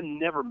team, but I'm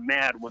never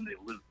mad when they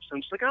lose.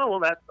 I'm just like, oh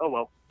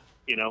well,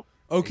 you know.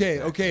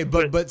 Okay,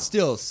 but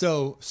still,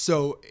 so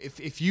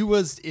if you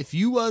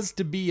was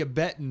to be a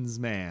betting's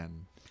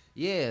man,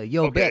 Yeah,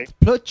 yo, Okay. bet.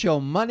 Put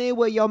your money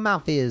where your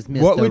mouth is,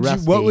 Mr.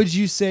 Rusty. what would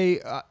you say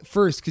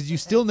first? Because you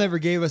still never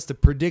gave us the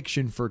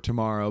prediction for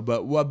tomorrow.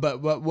 But what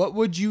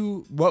would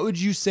you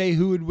say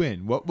who would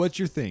win? What's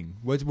your thing?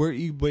 Where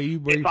you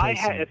If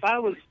placing? I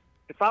was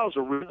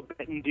a real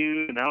betting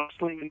dude and I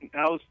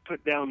was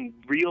put down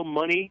real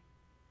money,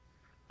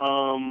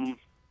 I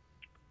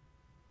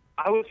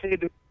would say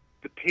the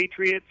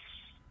Patriots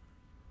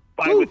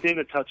by within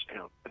a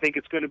touchdown. I think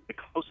it's going to be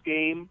a close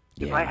game.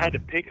 If I Yeah. had to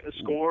pick a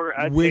score,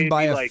 I'd say win it'd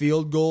by be a like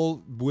field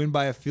goal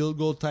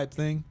type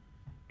thing.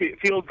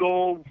 field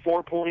goal,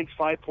 4 points,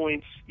 5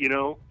 points. You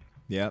know,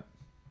 Yep.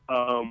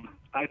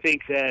 I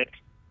think that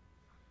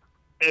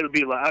it'll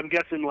be like, I'm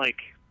guessing like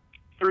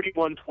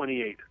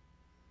 31-28.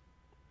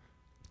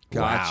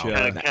 Gotcha. Wow.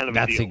 Kind of a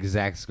That's deal. the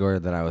exact score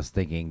that I was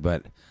thinking,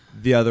 but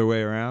The other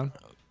way around.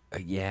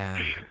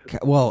 yeah.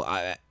 Well,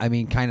 I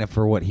mean, kind of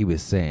for what he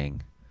was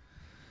saying.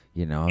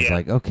 You know, I was Yeah.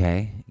 like,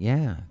 okay,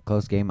 yeah,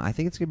 close game. I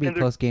think it's going to be a And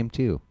there- close game,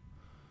 too.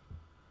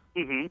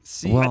 Hmm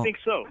See, Well- I think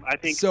so. I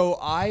think so.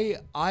 I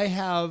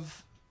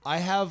have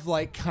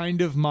like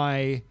kind of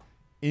my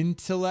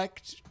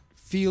intellect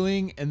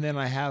feeling, and then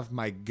I have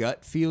my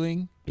gut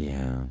feeling.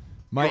 Yeah.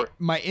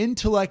 My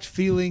intellect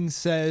feeling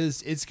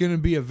says it's going to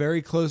be a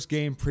very close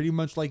game, pretty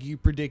much like you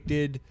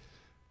predicted.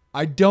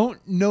 I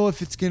don't know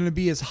if it's going to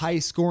be as high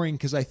scoring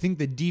because I think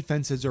the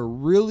defenses are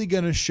really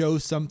going to show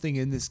something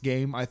in this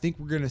game. I think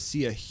we're going to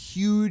see a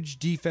huge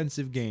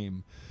defensive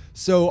game.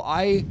 So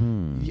I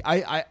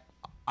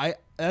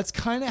that's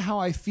kind of how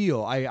I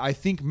feel. I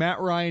think Matt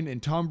Ryan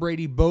and Tom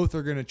Brady both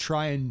are going to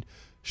try and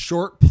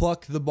short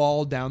pluck the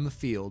ball down the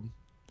field,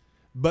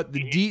 but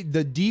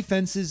the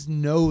defenses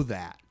know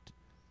that.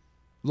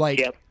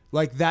 Yep.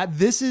 Like that.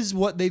 This is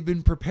what they've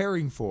been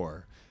preparing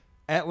for.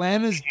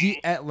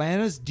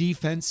 Atlanta's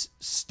defense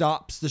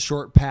stops the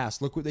short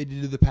pass. Look what they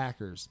did to the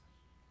Packers.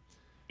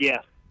 yeah.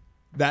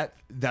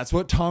 that's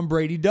what Tom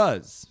Brady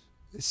does.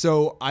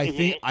 So I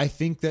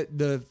think that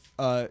the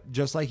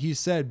just like you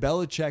said,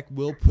 Belichick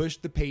will push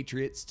the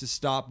Patriots to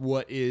stop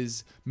what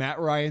is Matt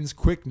Ryan's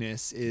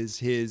quickness, is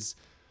his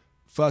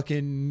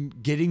fucking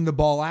getting the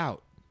ball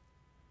out.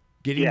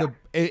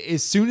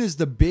 As soon as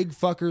the big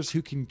fuckers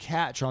who can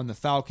catch on the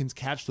Falcons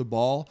catch the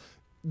ball,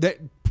 that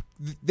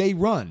they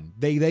run.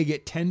 They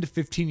get 10 to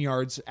 15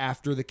 yards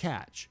after the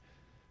catch.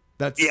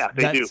 They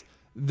do.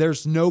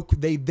 There's no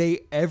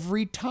they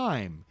every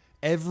time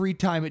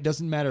it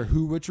doesn't matter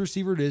which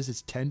receiver it is,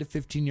 it's 10 to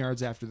 15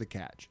 yards after the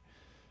catch.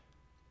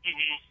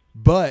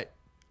 But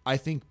I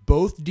think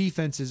both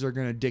defenses are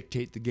going to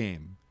dictate the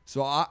game.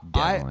 So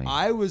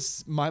I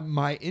was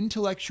my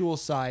intellectual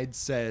side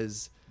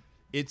says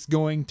it's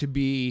going to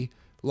be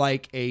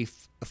like a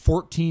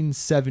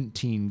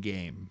 14-17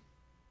 game.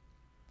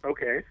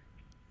 Okay.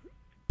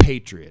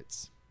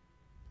 Patriots.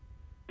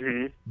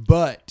 Mm-hmm.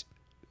 But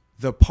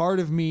the part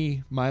of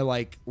me, my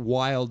like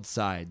wild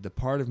side, the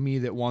part of me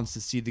that wants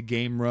to see the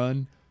game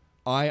run,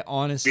 I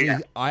honestly,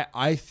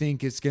 I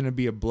think it's going to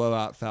be a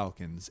blowout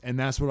Falcons, and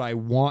that's what I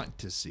want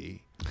to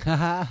see.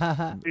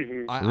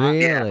 Really? I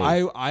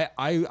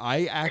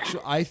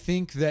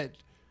think that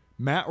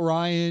Matt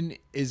Ryan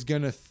is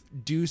going to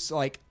do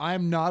like,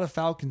 I'm not a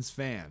Falcons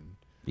fan.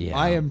 Yeah.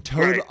 I am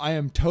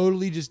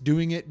totally just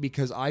doing it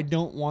because I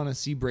don't want to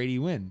see Brady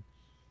win.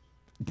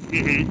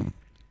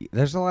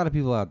 There's a lot of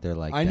people out there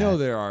like I that. know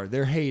there are.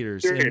 They're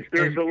haters.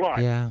 There's a lot.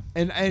 Yeah.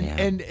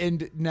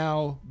 And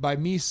now by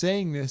me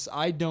saying this,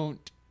 I've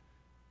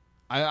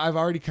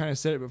already kind of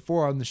said it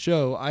before on the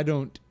show. I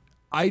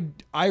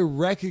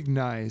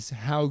recognize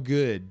how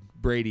good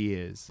Brady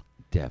is.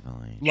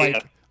 Definitely.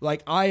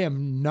 Like I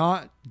am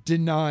not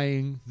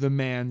denying the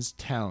man's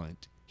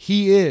talent.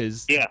 He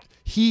is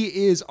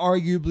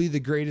arguably the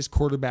greatest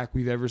quarterback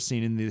we've ever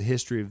seen in the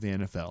history of the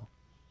NFL.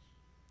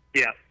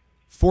 Yeah.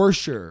 For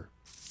sure.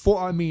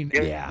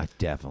 Yeah,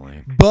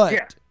 definitely.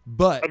 But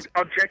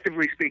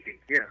objectively speaking,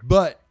 yeah.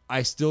 But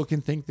I still can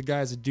think the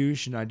guy's a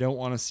douche, and I don't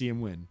want to see him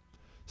win.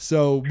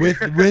 So with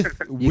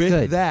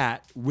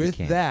that,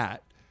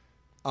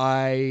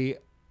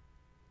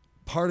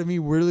 part of me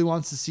really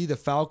wants to see the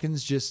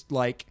Falcons just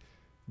like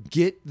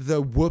get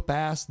the whoop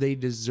ass they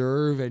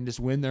deserve and just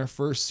win their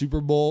first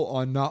Super Bowl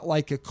on not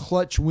like a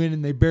clutch win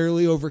and they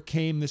barely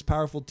overcame this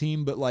powerful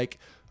team, but like,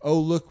 oh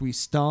look, we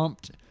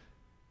stomped.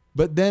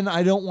 But then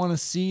I don't want to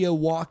see a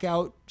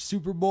walkout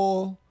Super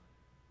Bowl.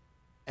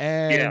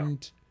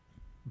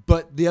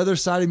 But the other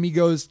side of me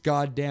goes,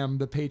 God damn,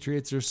 the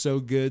Patriots are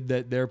so good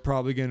that they're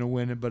probably going to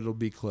win it, but it'll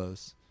be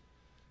close.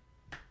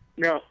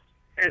 No,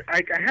 and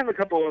I have a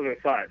couple other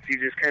thoughts. You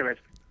just kind of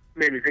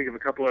made me think of a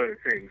couple other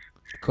things.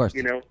 Of course.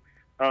 You know,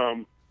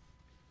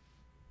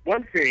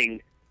 one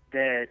thing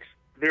that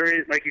there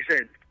is, like you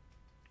said,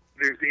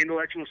 there's the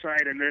intellectual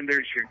side, and then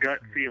there's your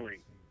gut feeling.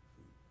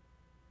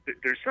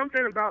 There's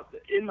something about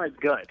in my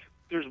gut.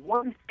 There's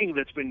one thing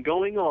that's been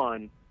going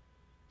on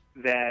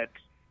that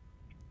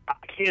I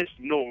can't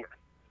ignore,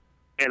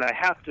 and I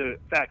have to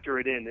factor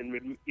it in.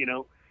 And you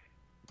know,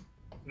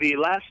 the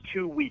last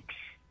 2 weeks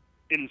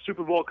in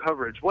Super Bowl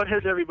coverage, what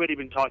has everybody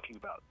been talking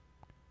about?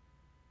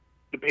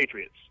 The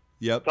Patriots.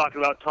 Yep.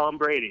 Talking about Tom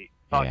Brady.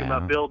 Talking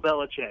about Bill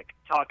Belichick.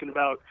 Talking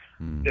about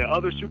the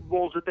other Super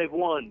Bowls that they've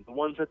won, the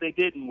ones that they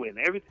didn't win.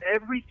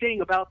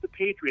 Everything about the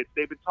Patriots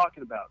they've been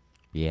talking about.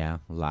 Yeah,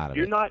 a lot of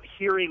You're it. not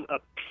hearing a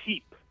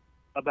peep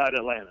about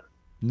Atlanta.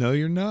 No,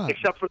 you're not.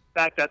 Except for the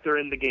fact that they're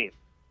in the game.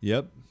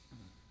 Yep.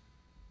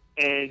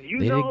 And you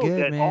They know did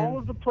good, that man. all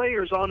of the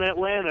players on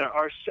Atlanta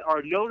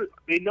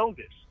they know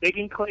this. They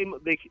can claim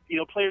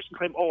players can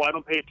claim, "Oh, I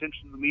don't pay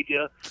attention to the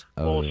media."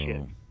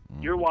 Bullshit.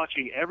 You're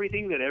watching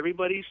everything that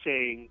everybody's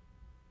saying,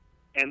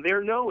 and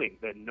they're knowing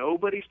that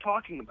nobody's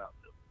talking about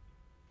them.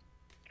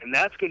 And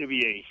that's going to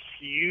be a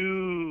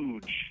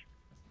huge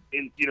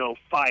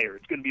fire.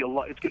 It's going to be a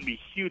lot. It's going to be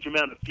a huge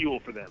amount of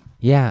fuel for them.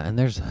 Yeah, and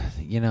there's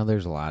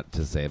a lot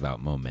to say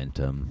about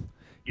momentum.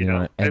 You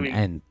know,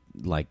 and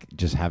like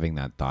just having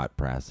that thought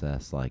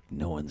process, like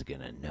no one's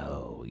gonna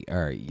know,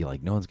 or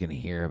no one's gonna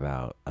hear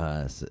about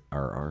us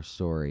or our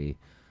story.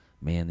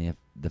 Man,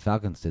 the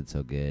Falcons did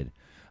so good.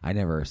 I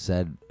never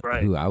said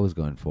who I was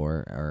going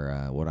for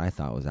or what I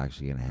thought was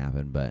actually gonna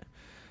happen, but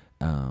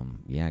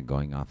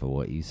going off of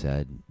what you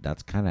said,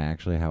 that's kind of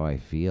actually how I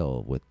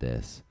feel with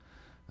this.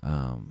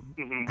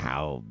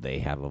 How they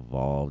have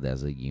evolved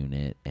as a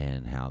unit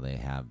and how they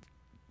have,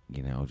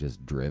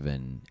 just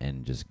driven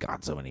and just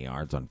got so many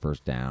yards on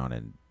first down,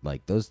 and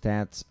like those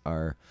stats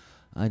are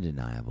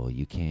undeniable.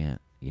 You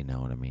can't, you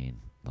know what I mean?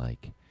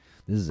 Like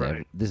this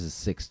is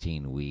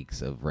 16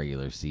 weeks of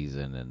regular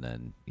season, and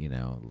then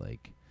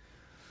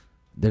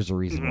there's a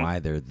reason why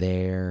they're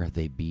there.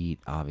 They beat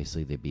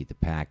the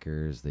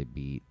Packers, they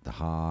beat the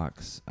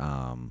Hawks,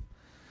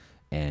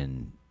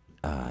 and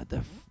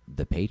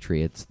the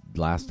Patriots.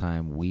 Last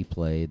time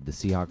the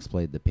Seahawks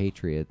played the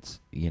Patriots,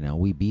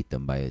 we beat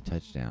them by a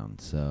touchdown.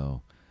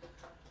 So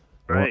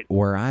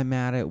where I'm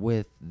at it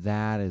with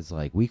that is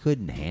like we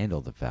couldn't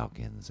handle the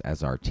Falcons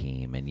as our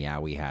team, and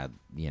we had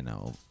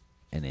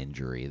an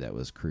injury that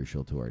was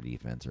crucial to our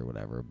defense or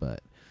whatever.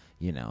 But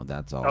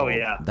that's all. Oh,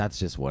 yeah. That's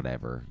just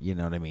whatever. You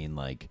know what I mean?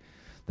 Like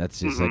that's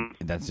just like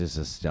that's just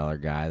a stellar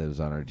guy that was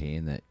on our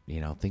team that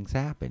things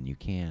happen. You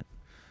can't.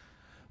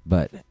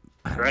 But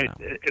I don't Right.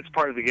 know. It's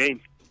part of the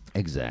game.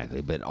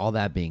 Exactly. But all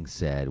that being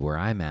said, where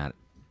I'm at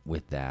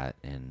with that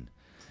and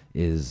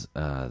is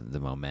the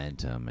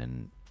momentum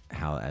and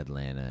how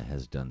Atlanta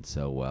has done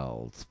so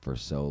well for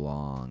so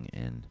long,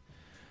 and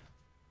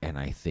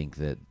I think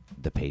that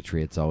the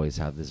Patriots always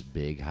have this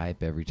big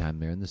hype every time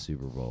they're in the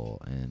Super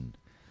Bowl, and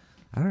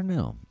I don't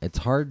know. It's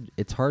hard.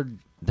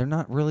 They're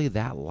not really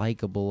that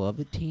likable of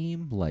a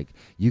team. Like,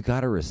 you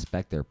got to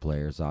respect their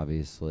players,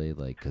 obviously,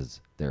 like, because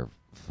they're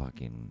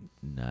fucking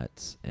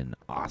nuts and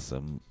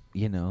awesome,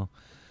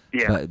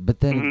 Yeah. But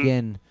then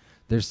again,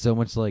 there's so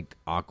much like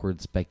awkward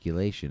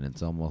speculation.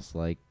 It's almost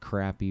like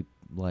crappy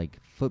like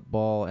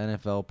football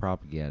NFL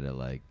propaganda,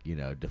 like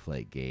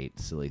Deflategate,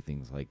 silly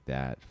things like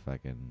that.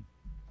 Fucking,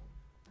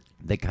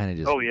 they kind of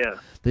just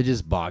they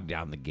just bog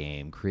down the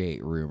game,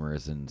 create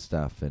rumors and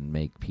stuff, and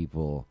make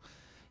people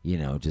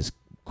just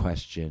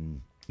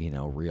question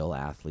real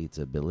athletes'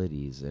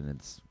 abilities, and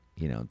it's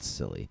it's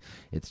silly.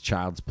 It's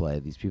child's play.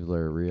 These people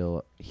are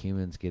real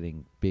humans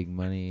getting big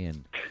money,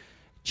 and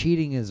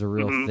cheating is a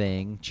real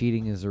thing.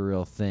 Cheating is a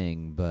real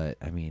thing, but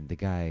I mean, the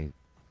guy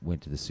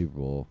went to the Super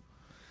Bowl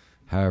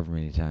however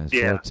many times.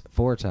 Yeah.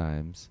 Four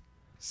times.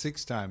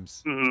 6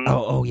 times.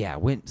 Oh yeah,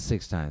 went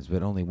 6 times,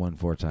 but only won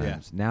 4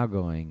 times. Now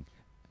going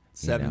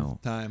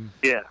 7th time.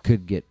 Yeah.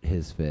 could get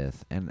his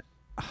 5th, and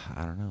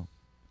I don't know,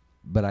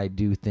 but I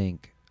do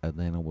think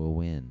Atlanta will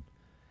win.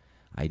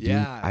 I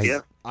do.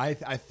 I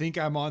think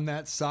I'm on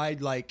that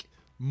side. Like,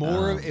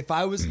 more if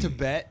I was to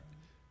bet.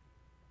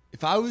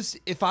 If I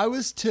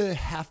was to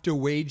have to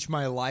wage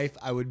my life,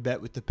 I would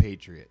bet with the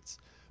Patriots.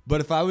 But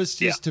if I was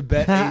just to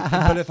bet,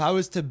 if I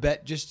was to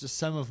bet just a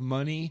sum of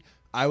money,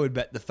 I would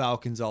bet the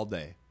Falcons all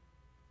day.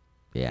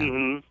 Yeah.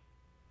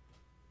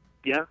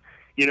 Yeah,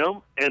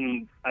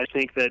 and I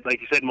think that,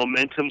 like you said,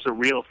 momentum's a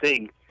real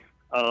thing.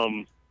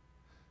 And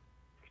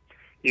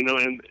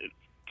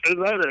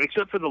Atlanta,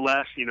 except for the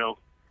last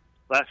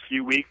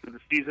few weeks of the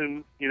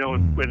season,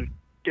 when it's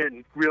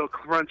getting real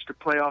crunch to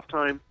playoff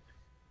time,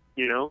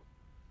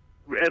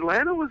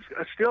 Atlanta was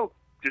still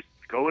just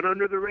going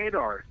under the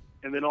radar.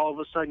 And then all of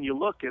a sudden you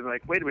look and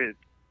like, wait a minute,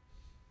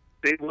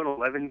 they won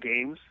 11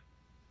 games.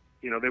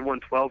 They won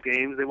 12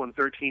 games. They won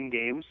 13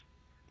 games.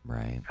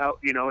 Right. How,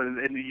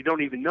 and you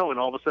don't even know, and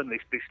all of a sudden they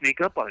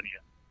sneak up on you.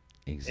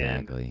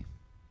 Exactly.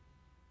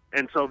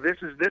 And so this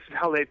is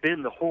how they've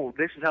been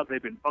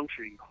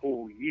functioning the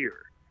whole year.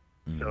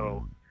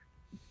 So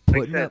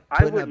Putting like up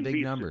I wouldn't big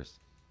be, numbers.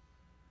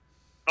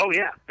 Oh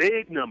yeah,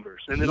 big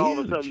numbers. And then all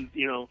of a Huge.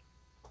 sudden,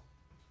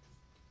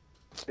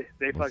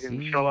 they We'll fucking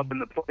see. show up in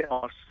the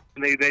playoffs,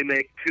 and they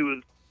make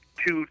two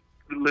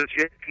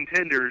legit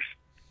contenders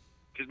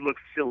just look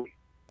silly.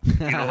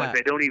 Like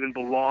they don't even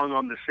belong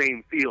on the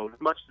same field.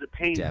 As much as it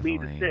pains me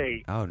to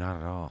say, Oh,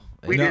 not at all.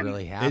 We It didn't-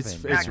 really happened. It's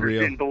Packers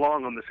real. didn't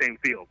belong on the same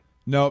field.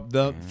 Nope,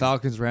 the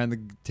Falcons ran the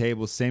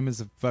table, same as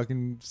the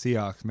fucking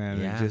Seahawks, man.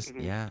 Yeah,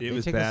 It they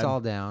was took bad. us all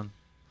down.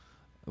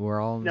 We're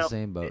all in the No,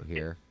 same boat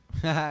here.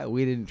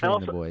 We didn't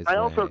train the boys. I but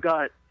also hey.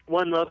 got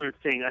one other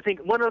thing. I think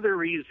one other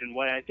reason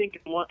why I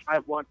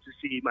want to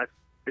see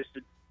is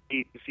to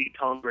see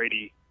Tom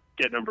Brady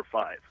get number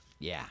 5.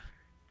 Yeah.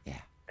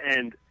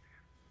 And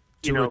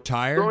To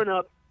retire? growing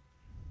up.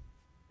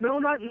 No,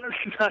 not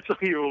so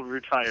you'll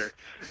retire.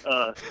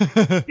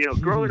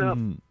 Growing up,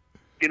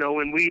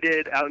 when we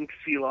did out in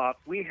Sealoft,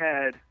 we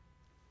had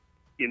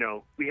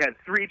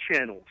 3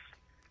 channels.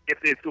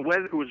 If the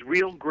weather was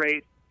real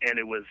great and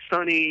it was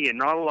sunny and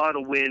not a lot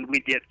of wind,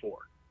 we'd get 4.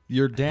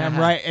 You're damn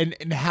right.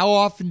 And how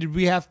often did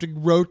we have to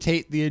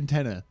rotate the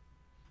antenna?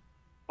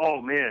 Oh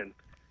man!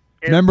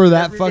 Remember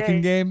that Every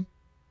fucking day- game?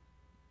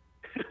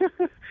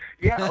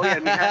 Yeah, we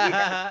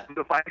had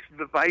the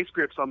vice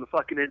grips on the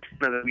fucking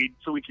antenna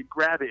so we could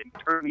grab it and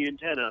turn the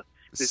antenna.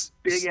 This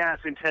big ass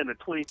antenna,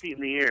 20 feet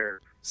in the air.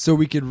 So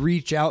we could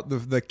reach out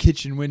the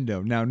kitchen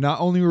window. Now,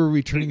 not only were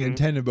we turning the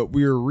antenna, but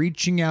we were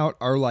reaching out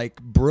our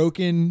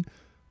broken,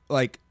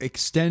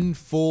 extend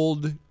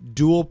fold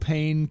dual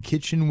pane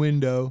kitchen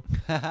window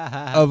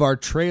of our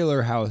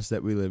trailer house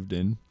that we lived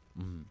in.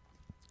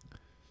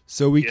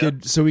 So we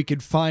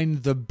could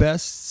find the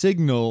best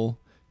signal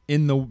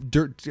in the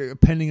dirt,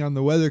 depending on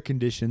the weather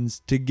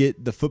conditions, to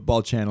get the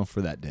football channel for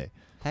that day.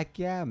 Heck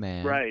yeah,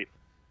 man. Right.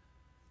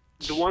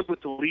 The one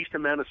with the least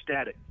amount of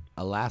static.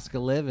 Alaska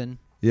living.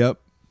 Yep.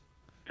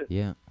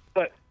 Yeah.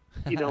 But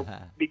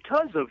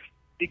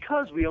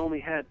because we only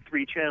had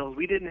 3 channels,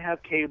 we didn't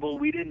have cable,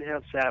 we didn't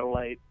have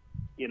satellite.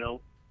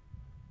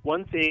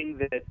 One thing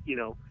that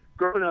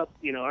growing up,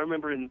 I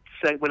remember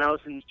when I was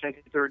in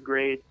 2nd, 3rd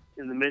grade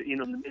in the mid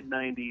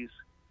 90s.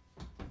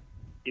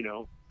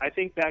 I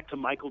think back to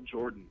Michael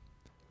Jordan.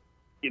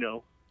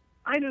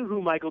 I knew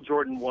who Michael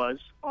Jordan was.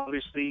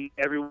 Obviously,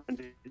 everyone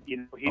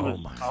did.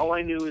 All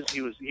I knew is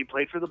he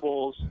played for the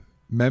Bulls.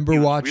 Remember He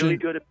was watching? really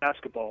good at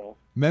basketball.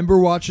 Remember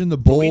watching the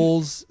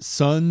Bulls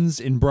Suns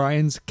in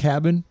Brian's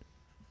cabin?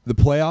 The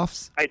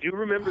playoffs? I do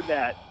remember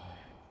that,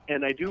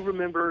 and I do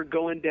remember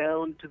going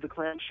down to the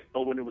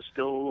clamshell when it was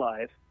still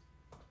alive,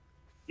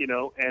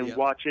 and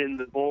watching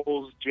the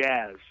Bulls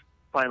Jazz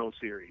final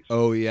series.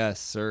 Oh, yes,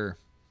 sir.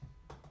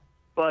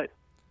 But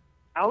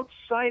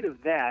outside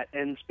of that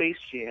and Space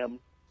Jam,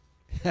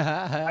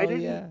 I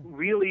didn't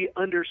really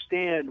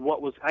understand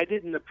I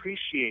didn't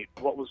appreciate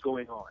what was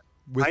going on.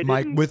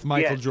 With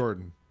Michael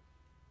Jordan.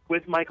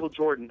 With Michael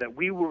Jordan, that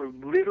we were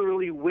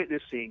literally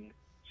witnessing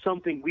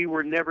something we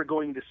were never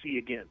going to see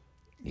again.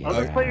 Yeah.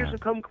 Other players have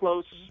come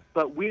close,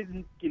 but we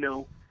didn't,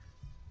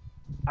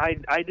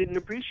 I didn't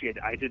appreciate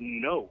it. I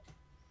didn't know.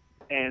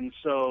 And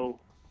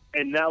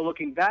now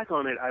looking back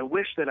on it, I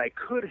wish that I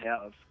could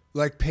have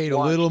paid a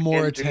little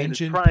more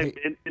attention.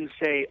 And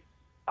say,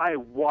 I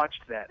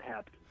watched that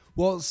happen.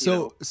 Well,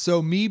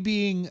 so me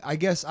being, I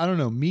guess, I don't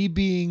know, me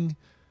being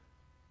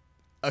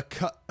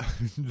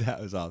that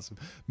was awesome.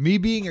 Me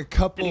being a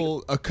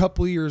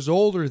couple years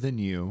older than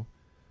you,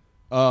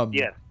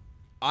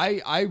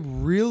 I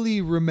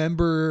really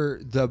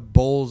remember the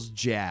Bulls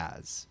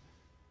Jazz.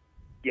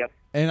 Yep.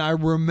 And I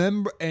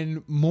remember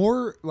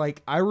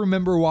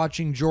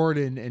watching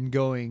Jordan and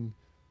going,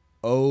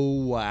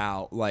 "Oh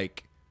wow."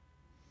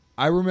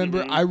 I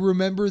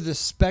remember the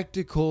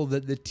spectacle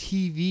that the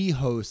TV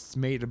hosts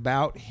made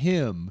about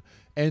him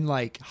and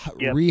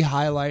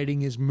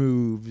re-highlighting his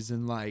moves,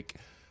 and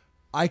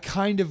I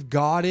kind of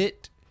got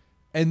it,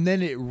 and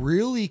then it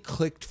really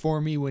clicked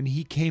for me when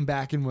he came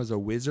back and was a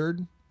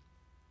Wizard.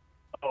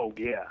 Oh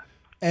yeah.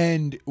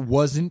 And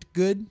wasn't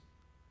good.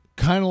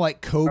 Kind of like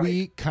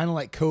Kobe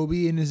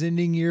in his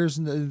ending years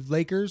in the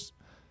Lakers.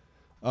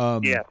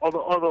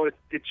 Although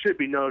it should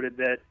be noted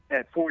that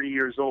at 40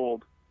 years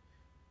old,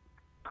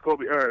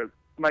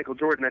 Michael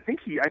Jordan, I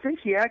think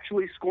he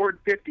actually scored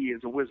 50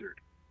 as a Wizard.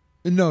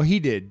 No, he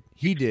did.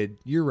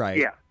 You're right.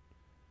 Yeah.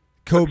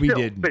 Kobe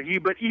didn't. But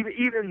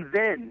even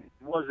then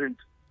wasn't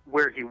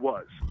where he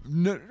was.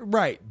 No,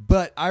 right.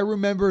 But I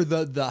remember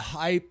the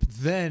hype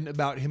then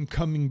about him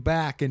coming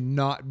back and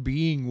not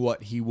being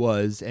what he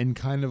was, and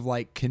kind of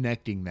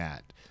connecting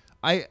that.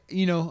 I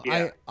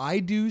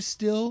do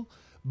still,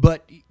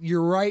 but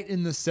you're right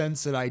in the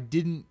sense that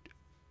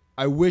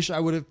I wish I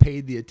would have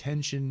paid the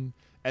attention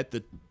at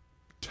the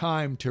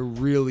time to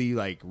really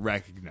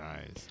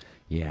recognize.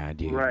 Yeah, I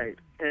do. Right.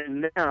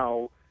 And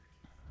now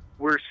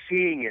we're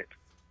seeing it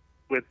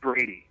with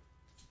Brady.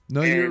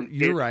 No,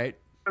 you're right.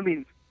 I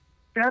mean,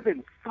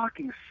 7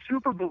 fucking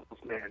Super Bowls,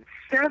 man.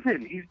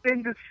 7. He's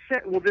been to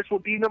 7. Well, this will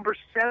be number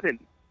 7.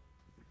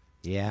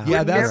 Yeah.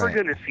 We're never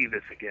going to see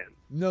this again.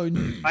 No,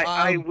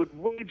 I would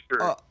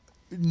wager.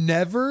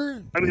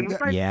 Never. I mean,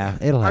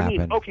 it'll happen. I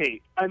mean,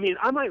 okay. I mean,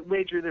 I might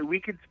wager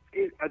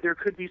that there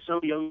could be some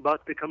young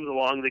buck that comes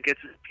along that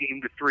gets his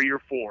team to 3 or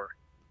 4.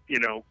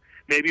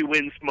 Maybe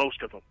wins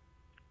most of them.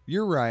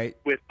 You're right.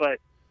 But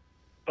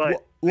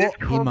well, this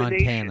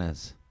combination,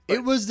 Montana's.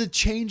 It was the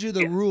change of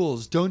the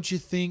rules, don't you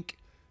think?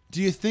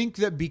 Do you think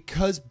that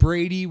because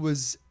Brady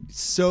was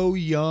so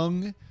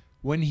young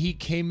when he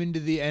came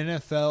into the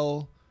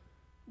NFL,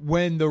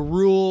 when the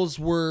rules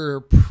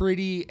were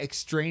pretty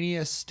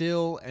extraneous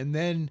still, and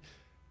then,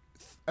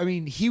 I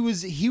mean, he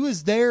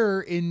was there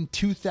in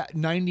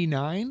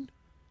 99?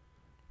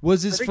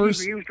 Was his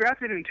first? He was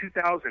drafted in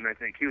 2000, I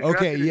think. He was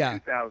drafted in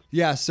 2000.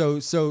 Yeah,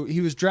 so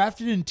he was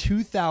drafted in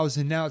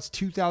 2000. Now it's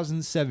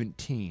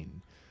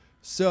 2017.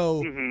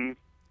 So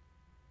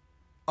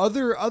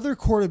other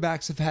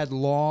quarterbacks have had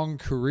long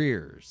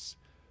careers,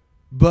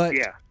 but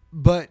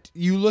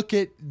you look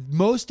at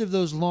most of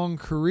those long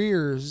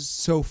careers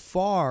so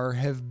far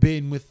have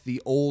been with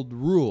the old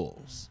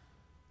rules.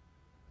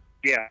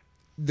 Yeah.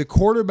 The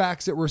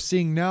quarterbacks that we're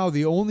seeing now,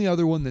 the only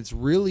other one that's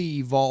really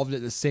evolved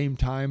at the same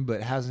time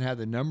but hasn't had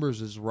the numbers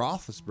is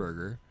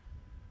Roethlisberger.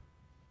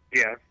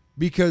 Yeah.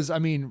 Because, I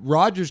mean,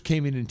 Rodgers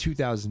came in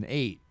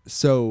 2008.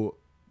 So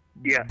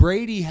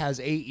Brady has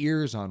 8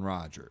 years on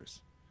Rodgers.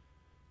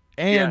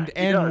 And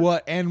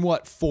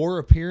what 4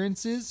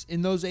 appearances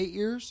in those 8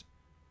 years?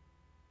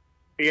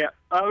 Yeah.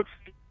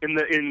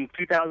 In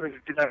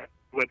 2000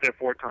 went there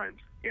 4 times.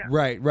 Yeah.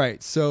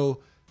 Right.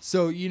 So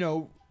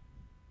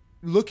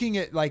looking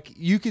at,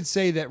 you could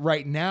say that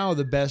right now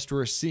the best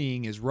we're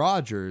seeing is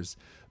Rodgers,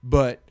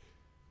 but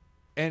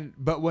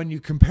when you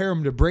compare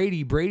him to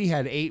Brady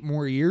had 8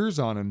 more years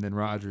on him than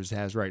Rodgers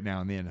has right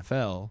now in the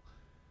NFL.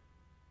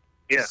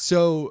 Yeah.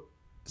 So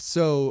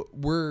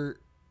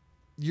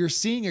you're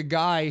seeing a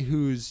guy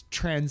who's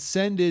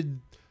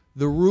transcended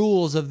the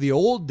rules of the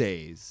old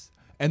days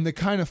and the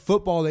kind of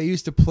football they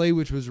used to play,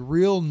 which was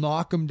real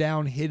knock 'em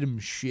down, hit 'em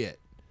shit.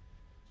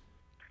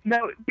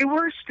 Now, they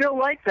were still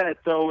like that,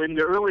 though, in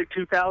the early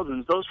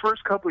 2000s. Those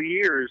first couple of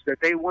years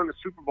that they won the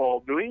Super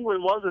Bowl, New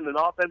England wasn't an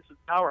offensive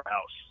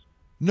powerhouse.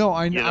 No,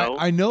 I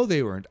know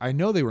they weren't.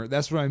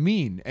 That's what I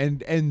mean.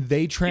 And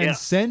they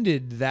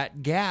transcended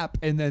that gap,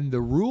 and then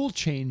the rule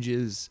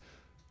changes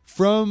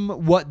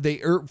from what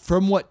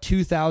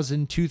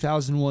 2000,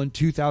 2001,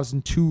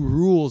 2002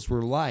 rules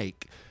were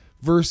like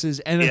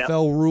versus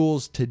NFL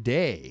rules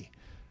today.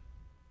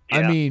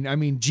 Yeah. I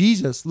mean,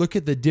 Jesus, look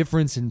at the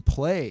difference in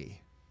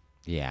play.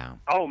 Yeah.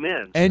 Oh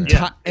man, And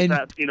yeah, and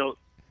that,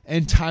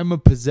 and time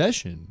of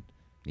possession.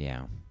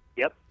 Yeah.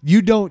 yep.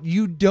 You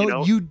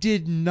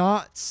did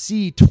not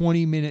see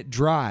 20-minute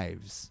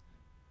drives,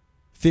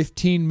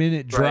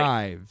 15-minute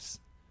drives.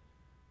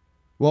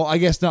 Well, I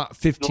guess not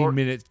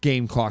 15-minute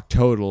game clock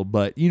total,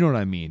 but you know what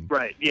I mean.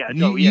 Right. Yeah. I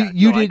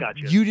got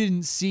you. You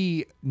didn't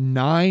see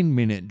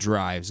 9-minute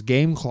drives,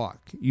 game clock.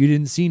 You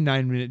didn't see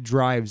 9-minute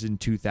drives in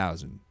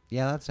 2000.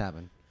 Yeah, that's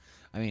happened.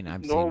 I mean,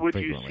 I've Nor seen would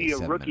you frequently see a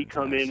 7 rookie minute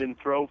come drives. in and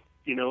throw,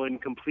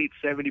 and complete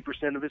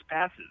 70% of his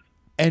passes.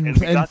 And we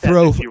got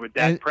throw that this year with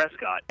Dak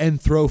Prescott.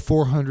 and throw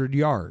 400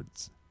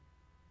 yards.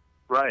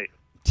 Right.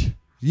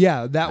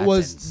 Yeah, That's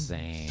was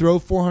insane. throw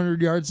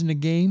 400 yards in a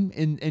game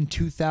in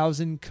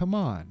 2000. Come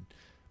on.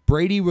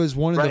 Brady was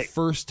one of the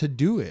first to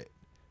do it.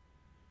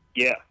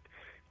 Yeah.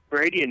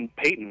 Brady and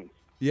Peyton.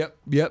 Yep.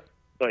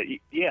 But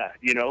yeah,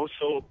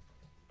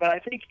 but I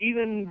think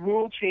even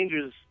rule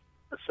changes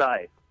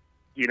aside,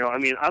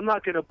 I'm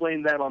not going to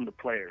blame that on the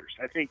players.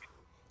 I think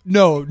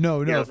No,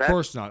 of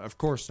course not. Of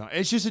course not.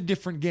 It's just a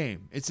different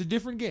game. It's a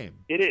different game.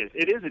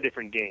 it is a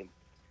different game.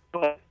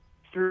 But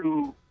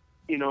through,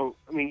 you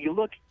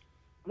look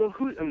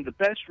who, the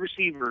best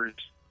receivers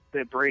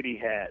that Brady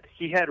had.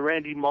 He had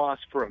Randy Moss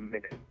for a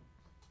minute.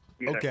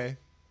 Okay.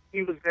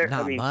 He was there.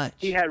 Not much.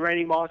 He had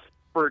Randy Moss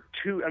for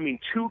two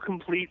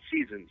complete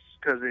seasons,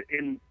 because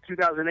in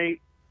 2008,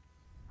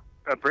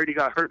 Brady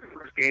got hurt the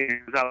first game and he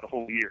was out the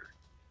whole year.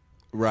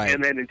 Right.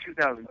 And then in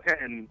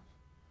 2010,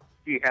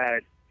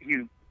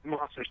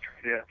 Moss was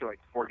traded after like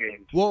 4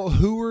 games. Well,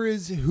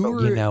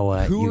 You know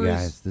what, who you is-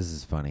 guys, this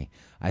is funny.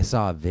 I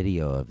saw a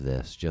video of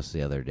this just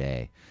the other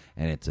day,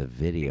 and it's a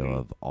video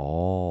of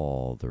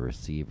all the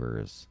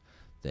receivers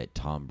that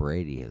Tom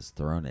Brady has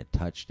thrown a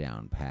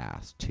touchdown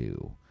pass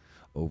to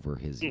over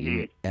his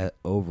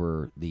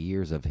over the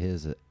years of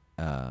his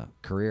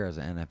career as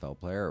an NFL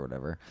player or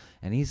whatever,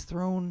 and he's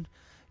thrown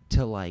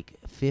to like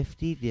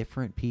 50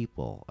 different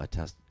people a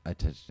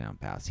touchdown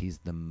pass. He's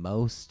the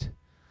most.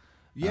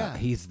 Yeah.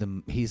 He's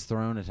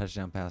thrown a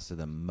touchdown pass to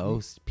the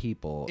most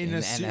people in the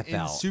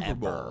NFL in Super ever.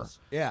 Bowls.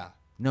 Yeah.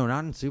 No,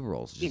 not in Super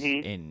Bowls, just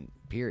in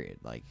period.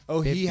 Like,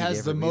 Oh, he 50 has the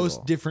different most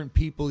people. different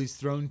people he's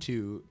thrown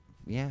to.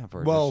 Yeah,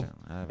 for a Well,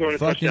 touchdown. For a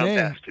Fucking touchdown A.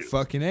 pass, too.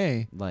 Fucking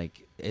A.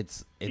 Like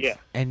it's Yeah.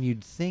 and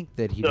you'd think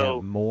that he'd So,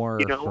 have more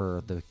you know-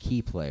 for the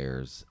key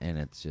players, and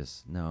it's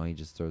just no. He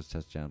just throws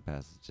touchdown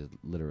passes to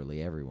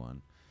literally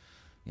everyone.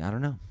 Yeah, I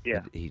don't know.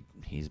 Yeah.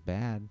 He's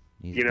bad.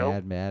 He's You know?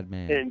 bad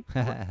man.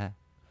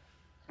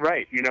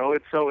 Right,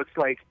 it's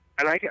like,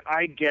 and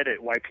I get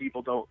it why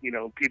people don't,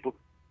 why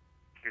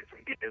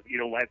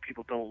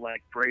people don't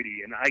like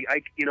Brady, and I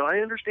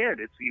understand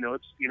it's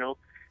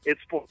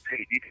sports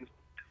hate. You can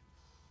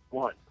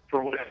want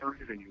for whatever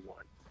reason you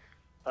want.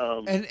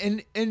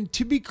 And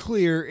to be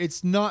clear,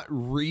 it's not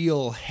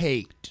real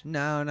hate.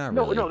 No, not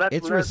No, really. no, that's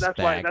it's that's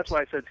why respect.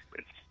 I said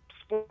it's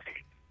sports hate.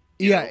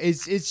 You Yeah, know?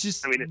 it's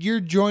just I mean, you're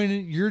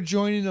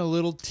joining a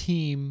little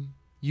team.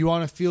 You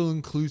want to feel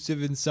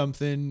inclusive in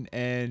something,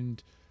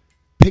 and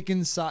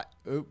picking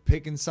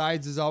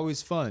sides is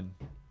always fun.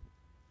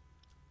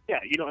 Yeah,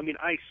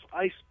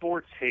 I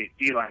sports hate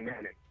Eli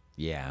Manning.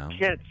 Yeah.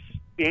 Can't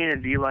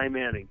stand Eli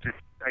Manning.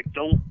 I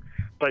don't.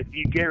 But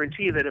you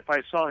guarantee that if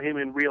I saw him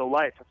in real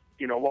life,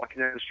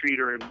 walking down the street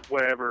or in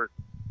whatever,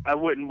 I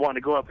wouldn't want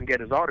to go up and get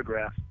his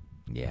autograph.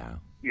 Yeah.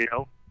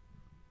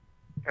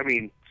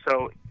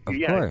 So Of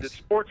yeah, course. it's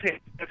sports hate.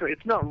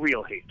 It's not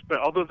real hate. But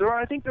although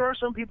I think there are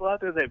some people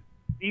out there that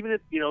even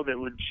if that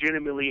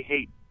legitimately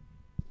hate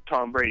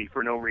Tom Brady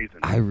for no reason,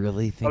 I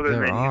really think other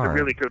there than are. he's a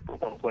really good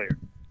football player.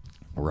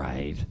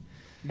 Right.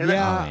 And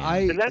Yeah,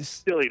 and that's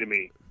silly to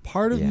me.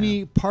 part of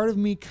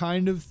me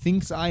kind of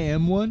thinks I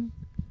am one,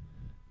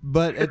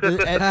 but at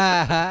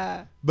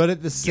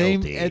the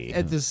same Guilty.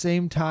 at the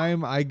same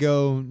time I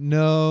go,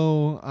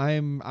 no,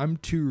 I'm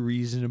too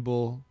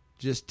reasonable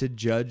just to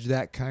judge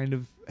that kind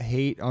of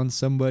hate on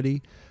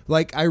somebody.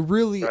 Like I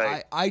really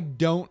Right. I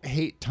don't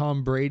hate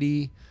Tom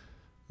Brady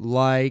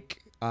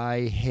like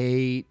I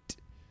hate.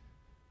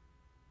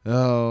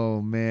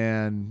 Oh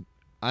man,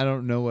 I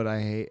don't know what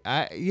I hate.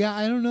 I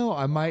don't know.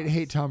 I might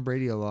hate Tom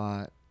Brady a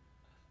lot.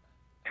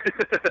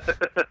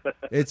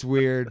 It's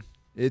weird.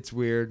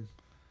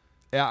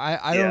 Yeah,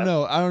 I don't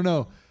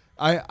know.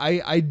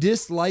 I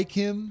dislike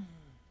him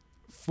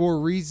for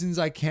reasons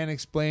I can't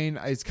explain.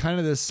 It's kind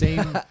of the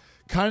same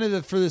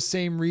for the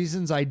same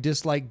reasons I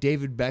dislike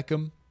David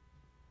Beckham.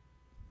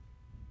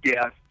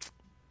 Yeah.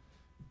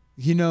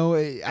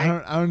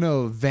 I don't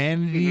know.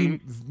 Vanity,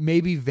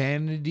 maybe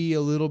vanity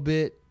a little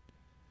bit.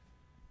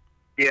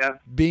 Yeah.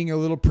 Being a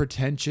little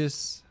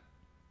pretentious.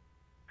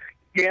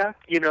 Yeah,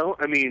 it's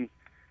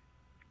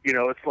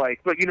like,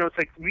 but it's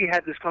like we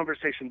had this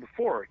conversation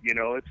before.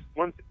 It's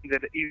one thing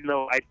that even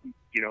though I,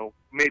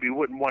 maybe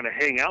wouldn't want to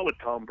hang out with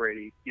Tom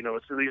Brady,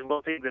 it's at least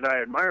one thing that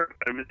I admire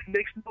about him. It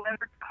makes no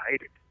effort to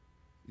hide it.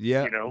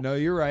 Yeah. No,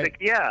 you're right. Like,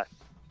 yeah,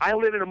 I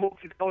live in a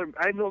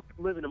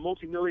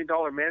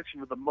multi-million-dollar mansion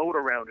with a moat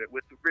around it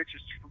with the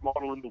richest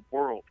supermodel in the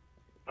world.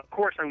 Of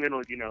course, I'm gonna,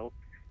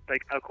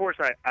 of course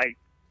I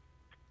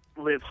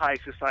live high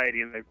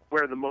society and they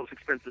wear the most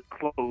expensive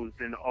clothes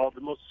and all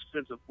the most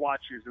expensive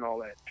watches and all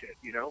that shit,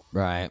 you know?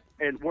 Right.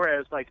 And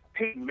whereas like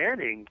Peyton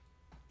Manning,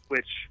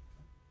 which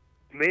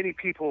many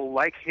people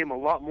like him a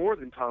lot more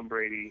than Tom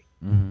Brady.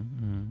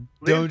 Mm-hmm.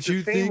 lives Don't the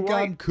you same think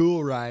life. I'm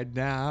cool right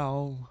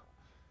now?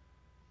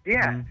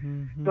 Yeah,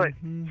 but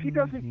he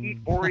doesn't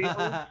eat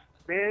Oreos,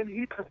 man.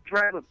 He doesn't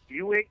drive a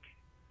Buick.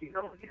 You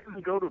know, he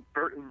doesn't go to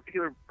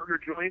regular burger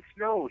joints.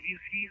 No, he's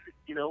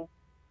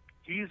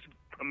he's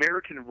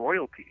American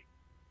royalty.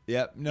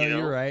 Yep. No, You know?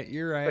 you're right.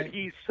 You're right. But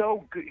he's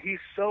so good. He's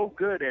so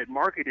good at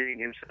marketing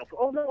himself.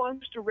 Oh no, I'm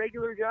just a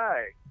regular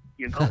guy.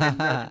 You know, and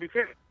to be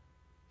fair,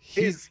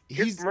 his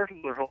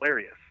commercials are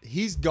hilarious.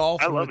 He's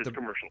golfing. I love with his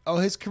commercials. Oh,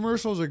 his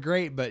commercials are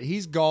great, but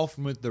he's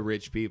golfing with the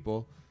rich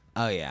people.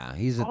 Oh yeah,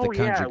 he's at the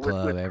country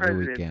club with every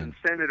presidents weekend. and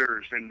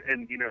senators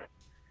and you know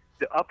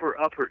the upper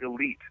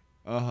elite.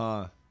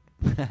 Uh-huh.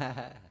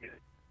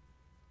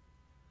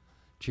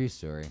 True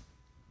story.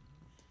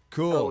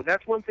 Cool. So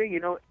that's one thing, you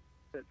know.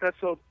 That's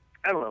so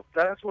I don't know.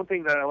 That's one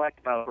thing that I like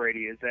about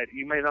Brady is that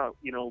you may not,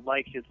 you know,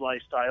 like his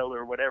lifestyle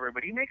or whatever,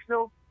 but he makes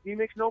no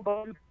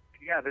bones.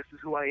 Yeah, this is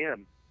who I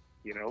am.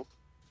 You know.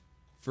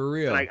 For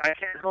real. And I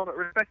can't help but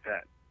respect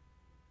that.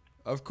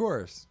 Of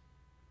course.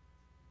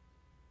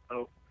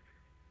 So,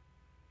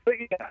 but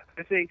yeah,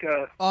 I think.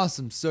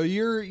 Awesome. So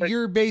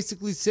you're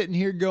basically sitting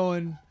here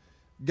going,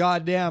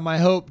 "God damn! I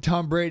hope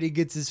Tom Brady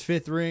gets his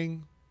 5th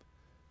ring."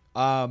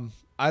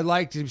 I'd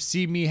like to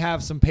see me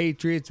have some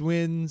Patriots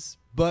wins,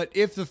 but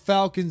if the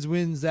Falcons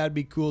wins, that'd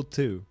be cool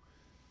too.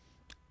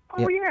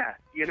 Oh yeah,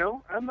 you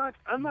know, I'm not,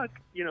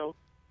 you know,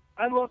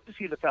 I'd love to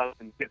see the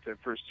Falcons get their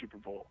first Super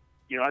Bowl.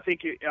 You know, I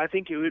think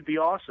it would be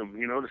awesome.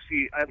 You know, to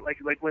see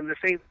like when the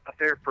Saints got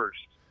there first.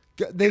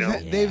 They've You know?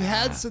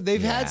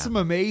 they've had some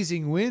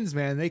amazing wins,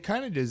 man. They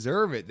kind of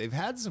deserve it. They've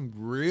had some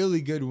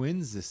really good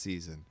wins this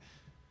season.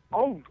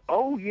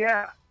 Oh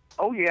yeah.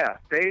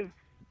 They've,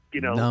 you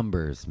know,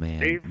 Numbers, man.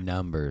 they've-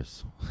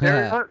 Numbers.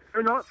 they're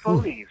not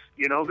phonies.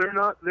 You know, they're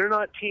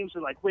not teams that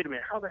are like, wait a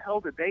minute, how the hell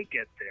did they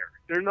get there?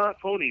 They're not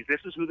phonies.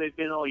 This is who they've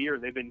been all year.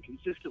 They've been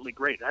consistently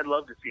great. I'd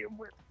love to see them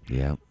win,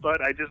 Yeah.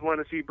 but I just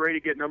want to see Brady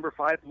get number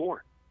 5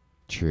 more.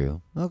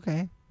 True.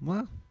 Okay.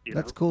 Well, You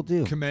that's know? cool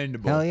too.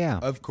 Commendable. Hell yeah.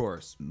 Of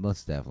course.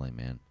 Most definitely,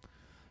 man.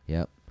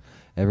 Yep.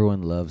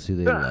 Everyone loves who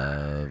they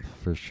love,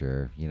 for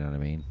sure. You know what I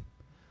mean?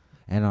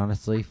 And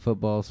honestly,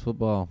 football's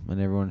football,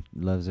 and everyone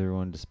loves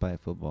everyone despite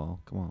football.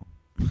 Come on.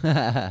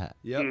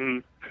 Yep.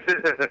 Mhm.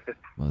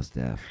 Most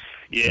def.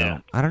 Yeah.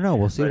 So, I don't know.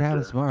 We'll see what But,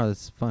 happens tomorrow.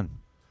 This is fun.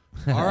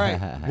 All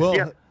right. Well,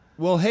 Yeah.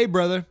 well, hey,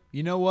 brother.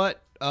 You know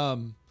what?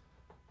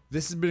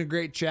 This has been a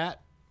great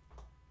chat.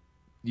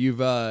 You've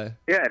Yeah,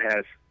 it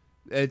has.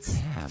 it's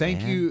Yeah, thank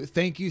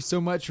man. you so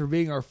much for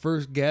being our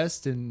first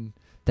guest, and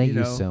Thank you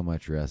know, so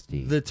much,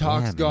 Rusty. the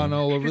talk's Yeah, gone man.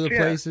 all over the Yeah.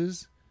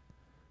 places.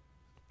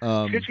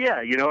 Just,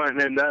 yeah, you know, and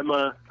then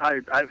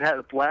I've had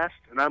a blast,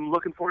 and I'm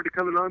looking forward to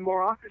coming on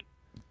more often.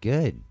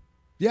 Good.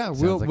 Yeah,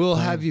 Sounds we'll like we'll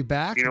fun. have you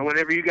back. You know,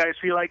 whenever you guys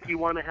feel like you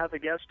want to have a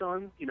guest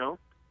on, you know,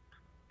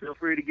 feel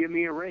free to give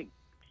me a ring.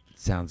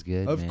 Sounds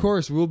good. Of man.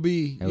 course, we'll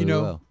be. Yeah, You we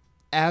know, will.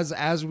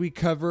 as we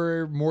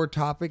cover more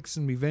topics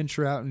and we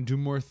venture out and do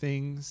more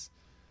things,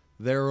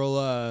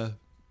 there'll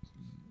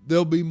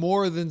be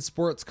more than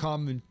sports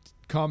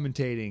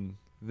commentating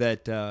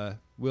that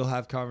we'll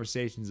have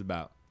conversations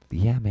about.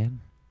 Yeah, man.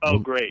 Oh, We'll-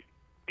 great.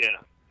 Yeah.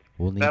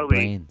 We'll need That'll be-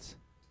 brains.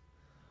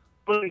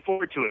 Looking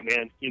forward to it,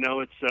 man. You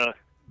know, it's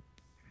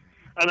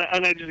and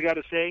I just got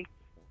to say,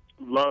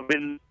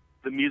 loving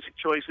the music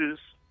choices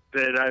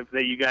that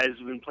you guys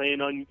have been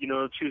playing on. You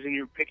know,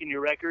 picking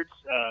your records.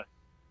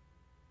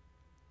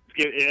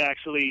 It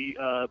actually,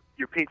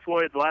 your Pink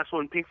Floyd, the last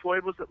one, Pink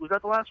Floyd was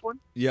that the last one?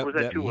 Yep, Or was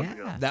that that- 2 months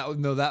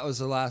ago? That was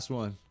the last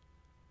one.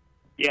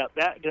 Yeah,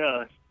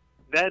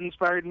 that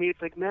inspired me.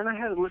 It's like, man, I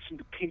haven't listened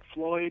to Pink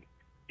Floyd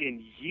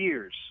in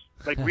years.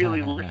 Like,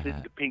 really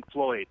listened to Pink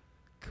Floyd.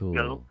 Cool.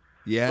 No.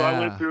 Yeah. So I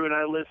went through and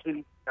I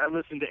listened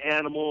to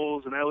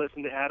Animals, and I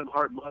listened to Adam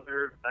Hart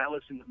Mother, I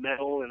listened to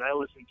metal, and I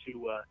listened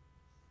to, of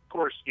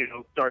course, you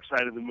know, Dark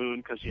Side of the Moon,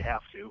 because you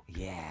have to.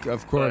 Yeah.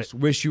 Of course.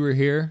 Wish you were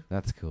here.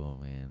 That's cool,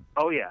 man.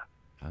 Oh yeah,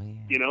 Oh yeah.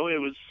 you know, it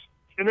was.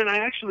 And then I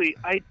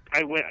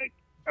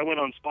went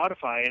on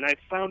Spotify and I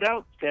found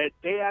out that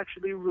they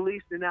actually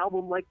released an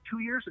album like 2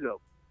 years ago.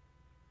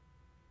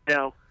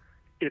 Now,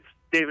 it's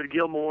David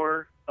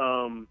Gilmour.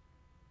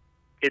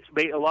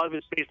 A lot of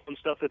it's based on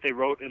stuff that they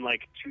wrote in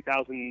like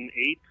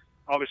 2008.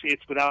 Obviously,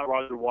 it's without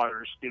Roger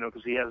Waters, you know,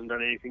 because he hasn't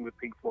done anything with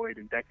Pink Floyd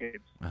in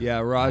decades. Yeah,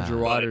 Roger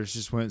Wow. Waters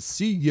just went,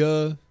 see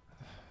ya.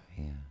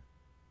 Yeah.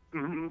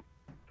 Mm-hmm.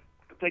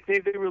 It's like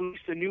they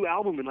released a new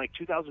album in like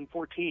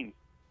 2014,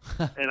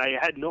 and I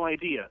had no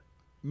idea.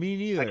 Me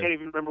neither. I can't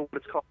even remember what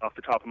it's called off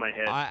the top of my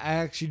head. I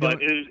actually but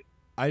don't. it was,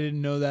 I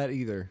didn't know that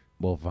either.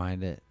 We'll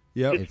find it.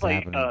 Yep. it's It's like,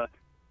 happening.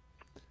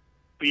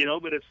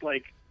 but it's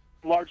like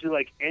largely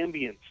like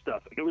ambient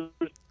stuff. It was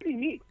pretty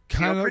neat.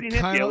 Kind of, pretty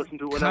nifty. I listened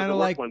to it when I was at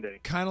work one day.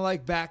 kind of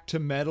like back to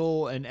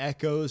metal and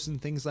echoes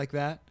and things like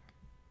that.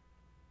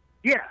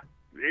 Yeah,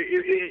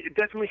 it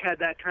definitely had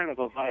that kind of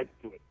a vibe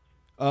to it.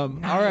 All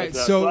right.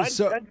 So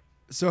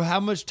So how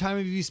much time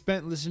have you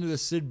spent listening to the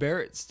Syd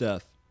Barrett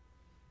stuff?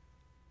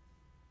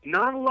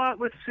 not a lot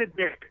with Sid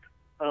Barrett.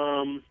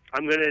 I'm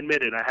going to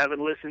admit it. I haven't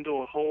listened to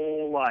a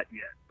whole lot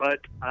yet, but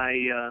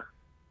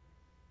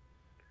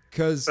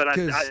Because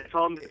it's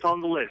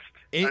on the list.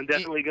 I'm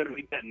definitely going to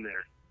be getting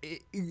there.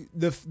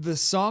 the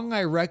song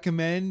I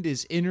recommend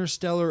is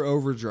Interstellar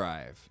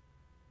Overdrive.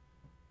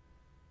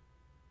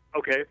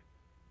 Okay.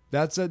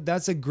 That's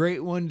a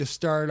great one to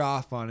start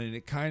off on, and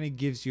it kind of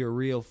gives you a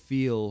real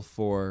feel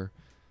for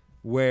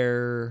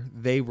where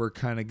they were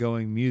kind of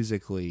going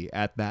musically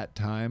at that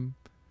time.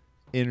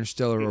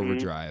 Interstellar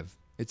Overdrive.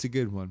 It's a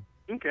good one.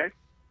 Okay.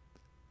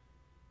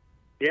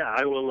 Yeah,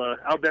 I will.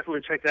 I'll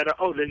definitely check that out.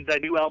 Oh, then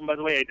that new album, by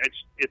the way,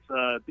 it's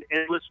The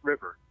Endless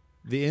River.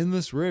 The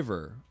Endless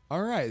River.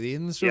 All right, The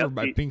Endless River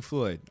by Pink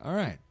Floyd. All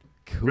right,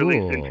 Cool.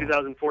 Released in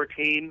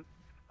 2014.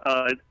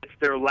 It's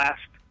their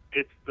last.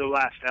 It's the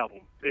last album.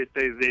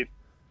 David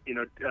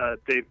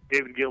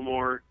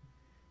Gilmour,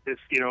 has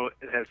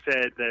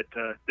said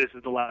that this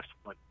is the last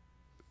one.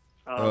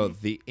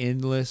 The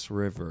Endless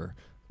River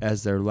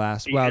as their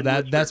last. The Wow,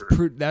 Endless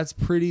River. that's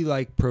pretty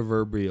like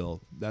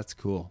proverbial. That's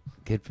cool.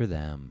 Good for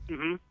them.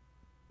 Mm-hmm.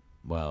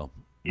 Well,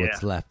 Yeah.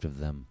 what's left of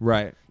them?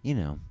 Right.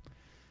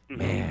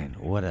 Man,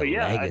 what a But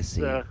yeah,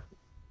 legacy. but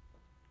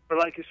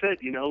like I said,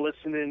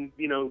 listening,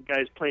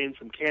 guys playing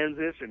some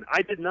Kansas, and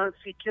I did not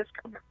see Kiss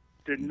coming.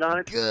 Did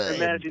not Good.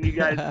 imagine you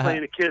guys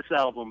playing a Kiss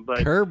album, but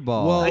Curveball.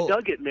 Well, I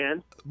dug it,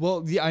 man.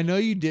 Well, yeah, I know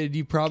you did.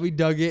 You probably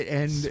dug it,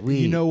 and Sweet.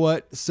 you know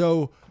what?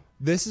 So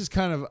this is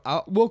kind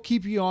of we'll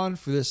keep you on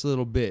for this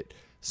little bit.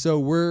 So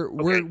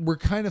we're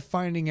kind of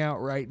finding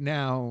out right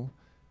now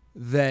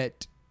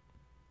that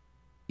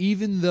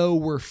even though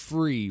we're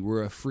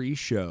a free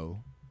show.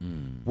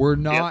 We're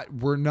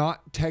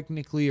not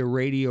technically a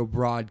radio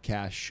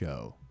broadcast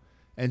show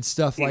and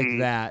stuff like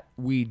that.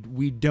 We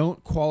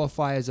don't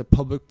qualify as a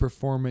public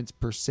performance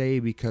per se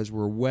because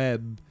we're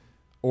web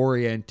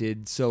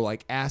oriented. So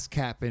like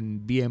ASCAP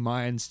and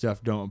BMI and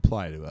stuff don't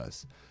apply to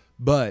us.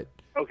 But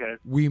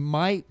we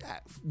might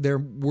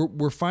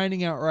we're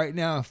finding out right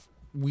now if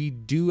we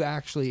do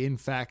actually in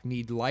fact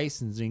need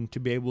licensing to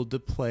be able to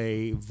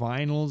play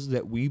vinyls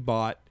that we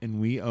bought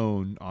and we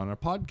own on our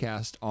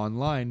podcast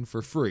online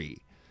for free.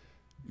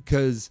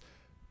 Because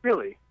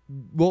Really?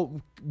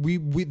 well, we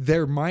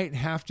there might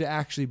have to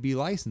actually be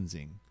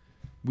licensing.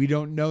 We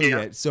don't know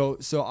yet. So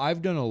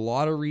I've done a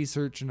lot of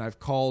research, and I've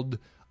called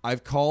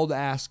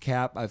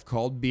ASCAP, I've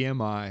called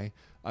BMI,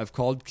 I've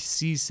called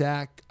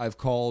CSAC, I've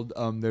called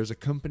there's a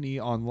company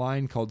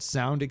online called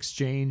Sound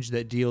Exchange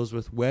that deals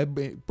with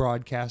web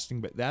broadcasting,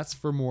 but that's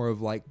for more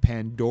of like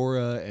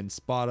Pandora and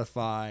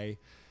Spotify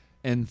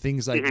and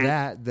things like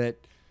that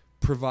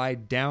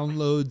provide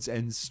downloads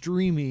and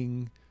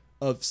streaming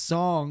of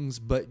songs,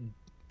 but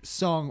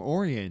song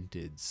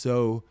oriented.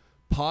 So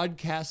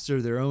podcasts are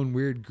their own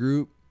weird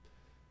group,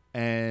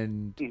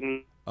 and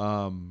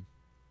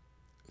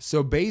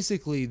so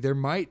basically there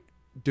might,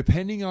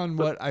 depending on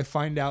what I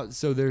find out.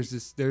 So there's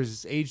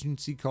this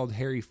agency called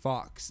Harry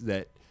Fox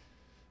that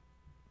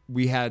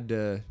we had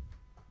to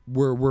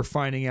we're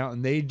finding out,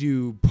 and they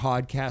do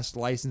podcast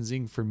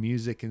licensing for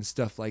music and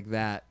stuff like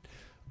that.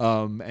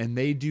 And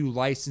they do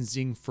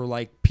licensing for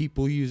like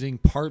people using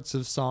parts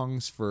of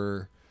songs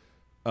for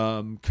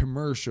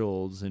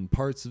commercials and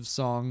parts of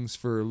songs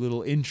for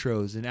little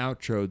intros and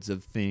outros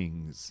of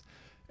things,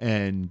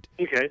 and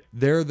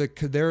they're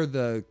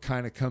the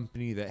kind of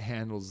company that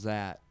handles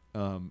that.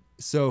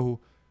 So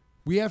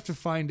we have to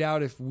find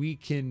out if we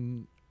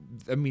can.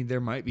 I mean,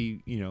 there might be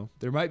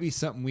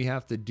something we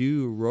have to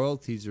do,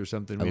 royalties or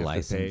something. We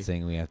have to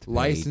pay. We have to pay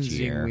licensing. each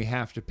year. We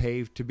have to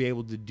pay to be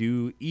able to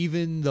do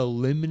even the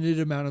limited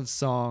amount of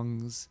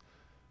songs,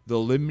 the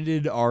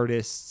limited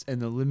artists,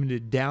 and the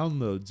limited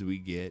downloads we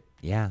get.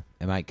 Yeah,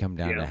 it might come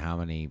down to how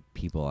many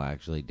people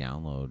actually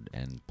download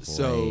and play.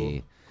 So,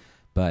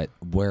 but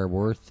where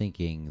we're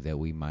thinking that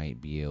we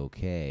might be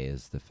okay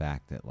is the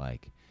fact that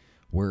like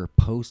we're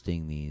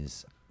posting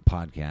these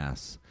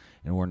podcasts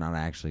and we're not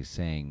actually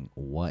saying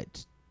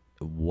what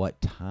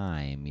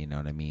time, you know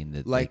what I mean,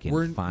 that like they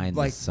can find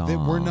the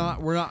song. We're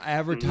not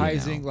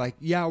advertising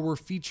we're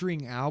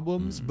featuring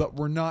albums, but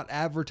we're not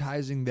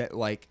advertising that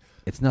like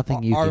it's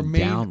nothing you can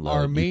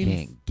download. You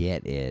can't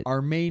get it.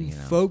 Our main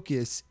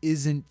focus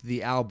isn't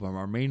the album.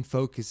 Our main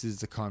focus is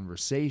the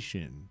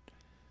conversation.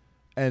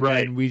 And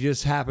then we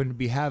just happen to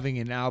be having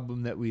an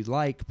album that we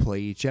like play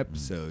each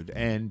episode.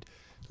 And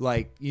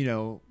like,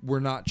 we're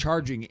not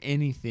charging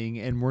anything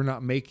and we're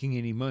not making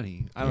any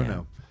money. I don't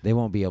know. They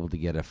won't be able to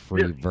get a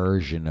free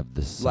version of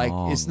the song.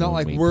 Like, it's not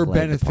like we're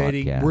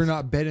benefiting. We're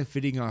not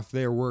benefiting off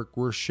their work.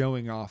 We're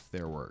showing off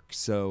their work.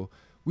 So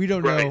we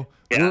don't know.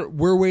 Yeah.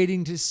 We're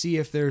waiting to see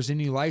if there's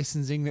any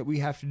licensing that we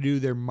have to do.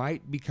 There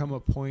might become a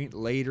point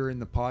later in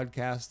the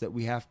podcast that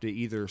we have to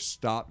either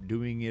stop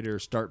doing it or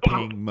start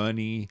paying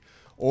money,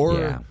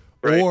 or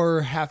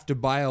have to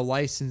buy a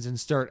license and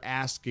start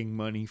asking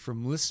money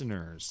from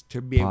listeners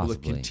to be able to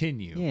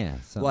continue. Yeah.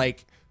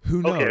 Like,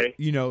 who knows? Okay.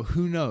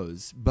 Who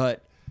knows?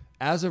 But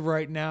as of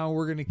right now,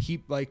 we're gonna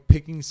keep like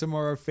picking some of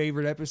our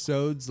favorite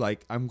episodes.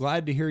 Like, I'm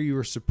glad to hear you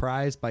were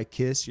surprised by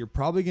Kiss. You're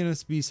probably gonna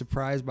be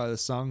surprised by the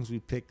songs we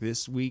picked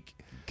this week.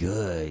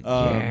 Good.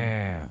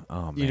 Yeah.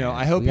 Oh man. You know,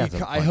 I hope We got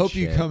some I fun hope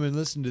you shit. come and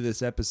listen to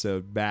this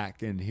episode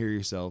back and hear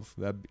yourself.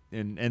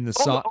 And the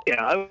Oh, song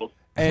yeah, I will.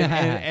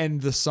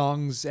 and the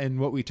songs and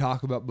what we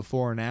talk about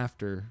before and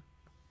after.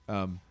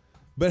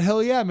 But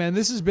hell yeah, man,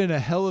 this has been a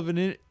hell of an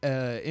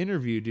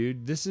interview,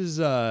 dude. This is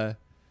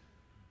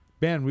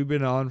man, we've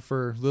been on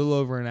for a little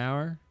over an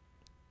hour.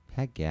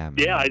 Heck yeah, man.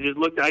 Yeah, I just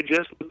looked at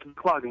the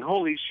clock, and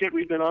holy shit,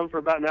 we've been on for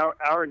about an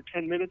hour and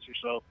 10 minutes or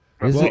so.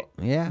 Is Well, it?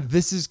 Yeah.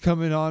 This is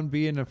coming on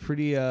being a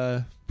pretty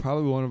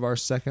probably one of our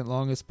second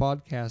longest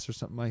podcasts or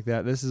something like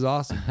that. This is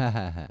awesome.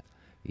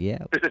 Yeah.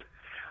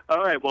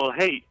 All right, well,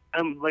 hey,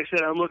 like I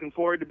said, I'm looking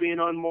forward to being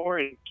on more,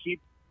 and keep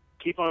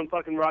on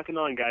fucking rocking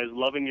on, guys.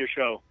 Loving your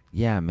show.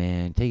 Yeah,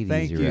 man. Take it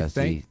Thank easy, you.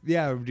 Rusty.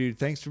 Yeah, dude.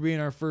 Thanks for being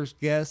our first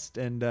guest.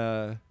 And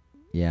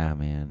Yeah,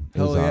 man. It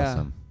Hell was yeah.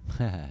 awesome.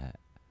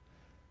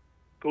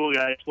 Cool,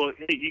 guys. Well,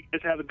 hey, you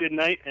guys have a good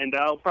night, and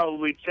I'll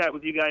probably chat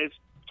with you guys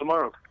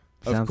tomorrow.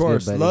 of Sounds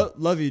course, good, buddy.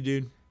 love you,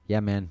 dude. Yeah,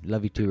 man.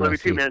 Love you too, Love you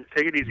Rusty. too, man.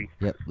 Take it easy.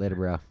 Yep. Later,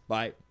 bro.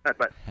 Bye. Bye.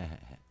 Bye.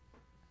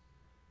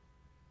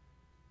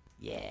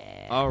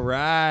 Yeah. All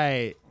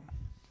right.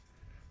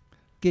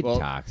 Good Well-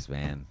 talks,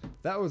 man.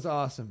 That was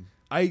awesome.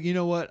 You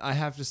know what? I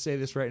have to say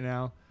this right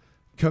now.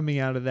 Coming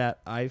out of that,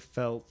 I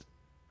felt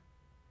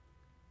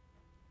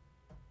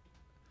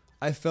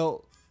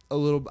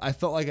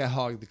like I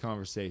hogged the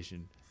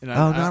conversation. And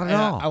Oh, not at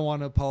all. I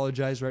want to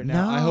apologize right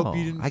now. I hope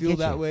you No, didn't I feel get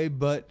that you. way,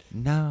 but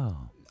No.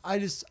 I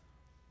just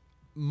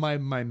my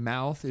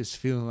mouth is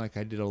feeling like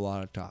I did a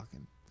lot of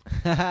talking.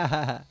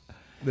 Let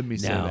me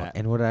say No. that.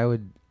 And what I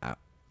would,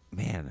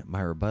 man,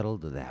 my rebuttal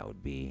to that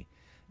would be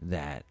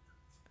that,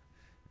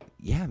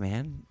 yeah,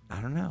 man,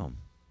 I don't know.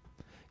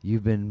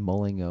 You've been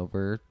mulling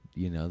over,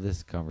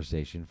 this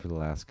conversation for the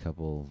last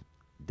couple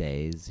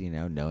days,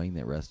 knowing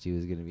that Rusty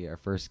was going to be our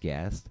first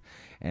guest.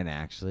 And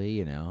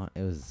actually, it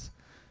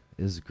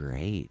was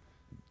great,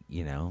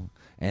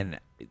 And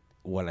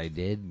what I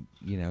did,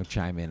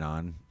 chime in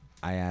on,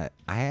 I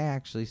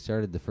actually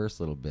started the first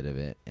little bit of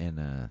it, and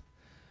I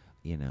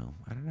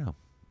don't know,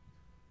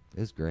 it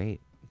was great.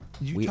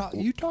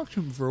 You talked to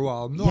him for a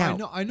while. No, Yeah,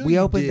 I know. we you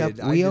opened did.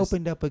 up. We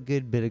opened up a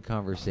good bit of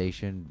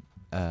conversation.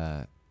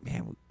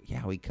 Man,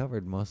 we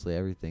covered mostly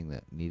everything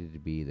that needed to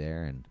be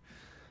there, and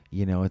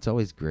it's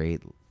always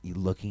great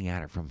looking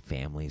at it from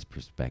family's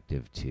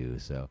perspective too.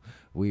 So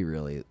we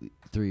really,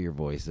 through your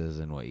voices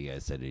and what you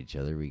guys said to each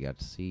other, we got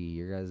to see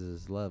your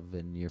guys' love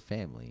and your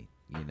family.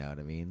 You know what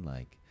I mean?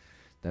 Like,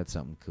 that's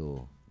something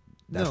cool.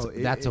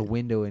 That's a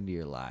window into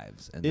your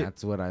lives, and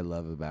that's what I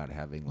love about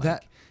having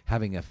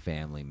having a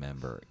family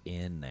member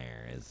in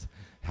there, is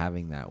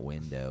having that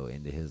window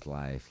into his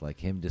life, like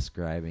him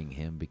describing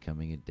him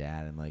becoming a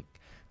dad and like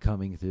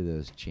coming through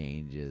those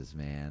changes,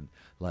 man.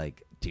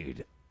 Like,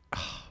 dude,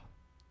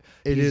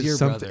 It he's is your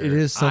something. brother. It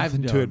is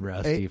something I've to known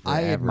Rusty I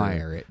forever,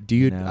 admire it,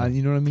 dude. you know?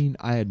 You know what I mean?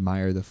 I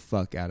admire the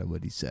fuck out of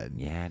what he said.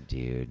 yeah,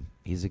 dude,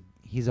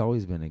 he's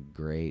always been a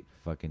great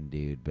fucking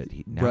dude, but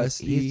now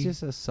Rusty- he's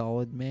just a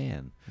solid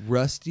man.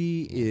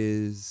 Rusty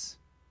is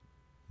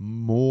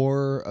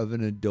more of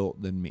an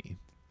adult than me.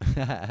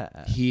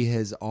 He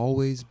has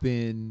always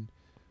been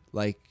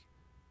like,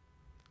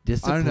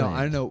 Disciplined.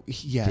 I don't know.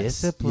 Yes,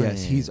 Disciplined.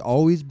 yes. He's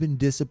always been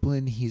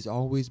disciplined. He's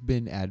always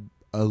been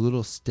a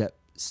little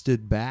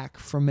stood back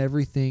from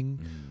everything.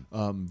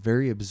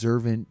 Very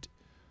observant.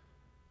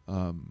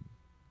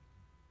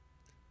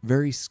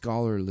 Very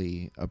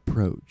scholarly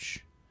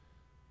approach.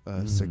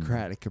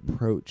 Socratic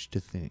approach to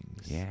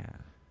things. Yeah.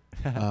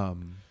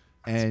 And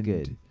It's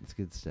good. It's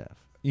good stuff.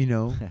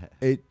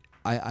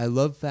 I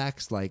love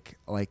facts like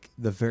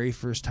the very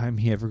first time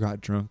he ever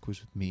got drunk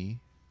was with me.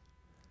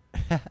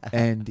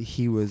 And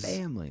he was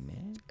Family,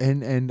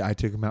 man. and I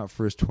took him out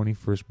for his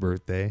 21st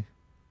birthday.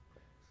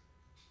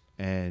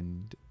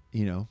 And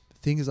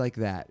things like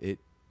that, it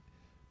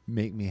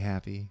make me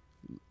happy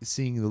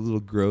seeing the little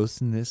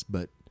grossness,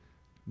 but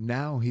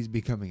now he's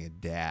becoming a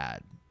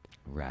dad.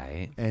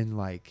 Right. And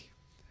like,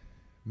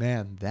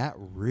 man, that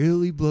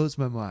really blows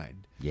my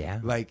mind. Yeah.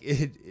 Like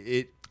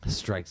it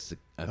Strikes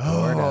a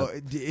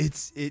chord.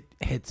 hits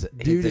Hits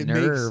dude, a it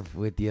nerve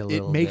with you a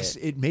little bit.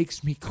 it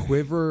makes me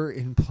quiver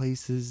in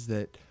places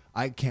that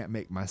I can't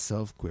make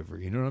myself quiver.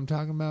 You know what I'm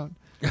talking about?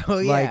 Oh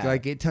yeah.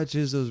 Like it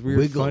touches those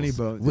weird funny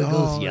bones.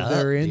 Wiggles you up,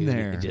 they're in dude.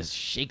 there. It just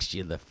shakes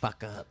you the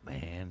fuck up,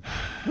 man.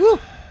 Woo!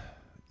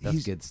 That's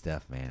He's- good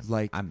stuff, man.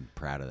 like- I'm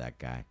proud of that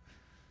guy.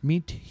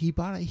 He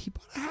bought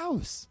a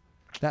house.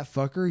 That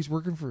fucker, he's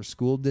working for a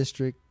school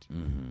district,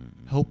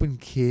 Mm-hmm. helping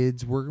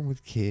kids, working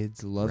with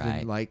kids, loving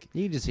Right. like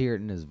You can just hear it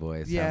in his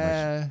voice.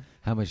 yeah.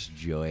 How much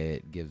joy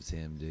it gives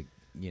him to,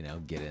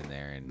 get in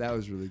there and That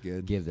was really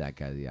good. give that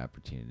guy the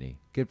opportunity.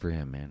 Good for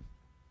him, man.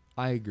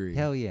 I agree.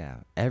 Hell yeah.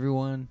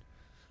 Everyone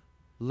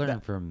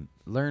learn from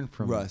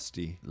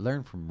Rusty.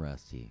 Learn from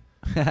Rusty.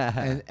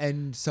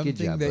 and something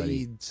job,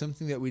 buddy.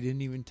 something that we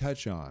didn't even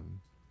touch on,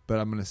 but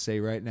I'm going to say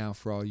right now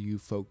for all you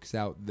folks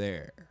out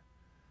there,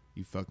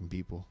 you fucking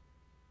people.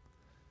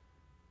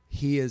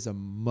 He is a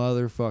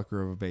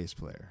motherfucker of a bass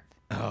player.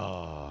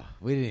 Oh,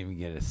 we didn't even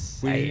get to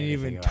say We didn't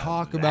anything even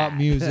talk about that.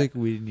 music.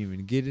 We didn't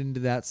even get into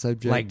that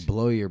subject. Like,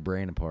 blow your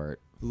brain apart.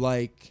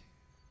 Like,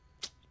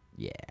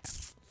 Yeah.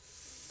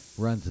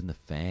 Runs in the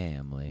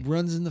family.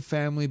 runs in the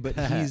family, but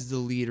he's the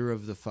leader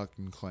of the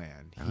fucking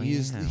clan. Oh,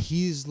 He's yeah.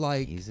 he's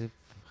like He's a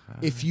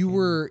if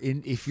you're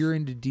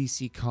into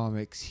DC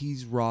Comics,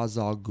 he's Ra's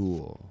al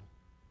Ghul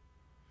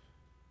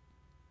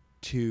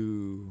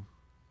to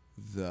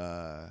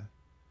the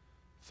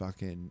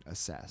fucking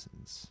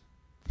assassins.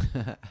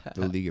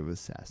 The League of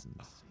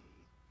Assassins.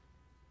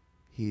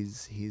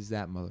 He's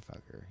that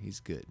motherfucker. He's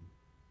good.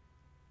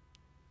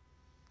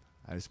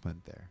 I just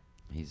went there.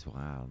 He's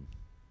wild.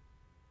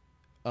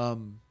 All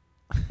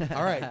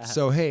right.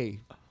 So hey,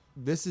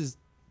 this is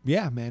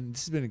man.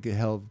 This has been a good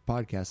hell of a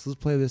podcast. Let's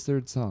play this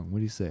third song. What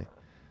do you say?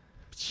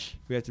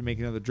 We have to make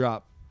another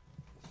drop.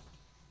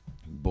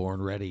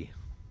 Born ready.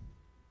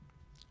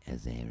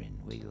 As Aaron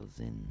wiggles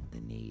in the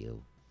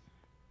Neo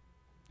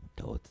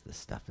towards the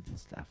stuff and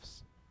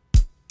stuffs.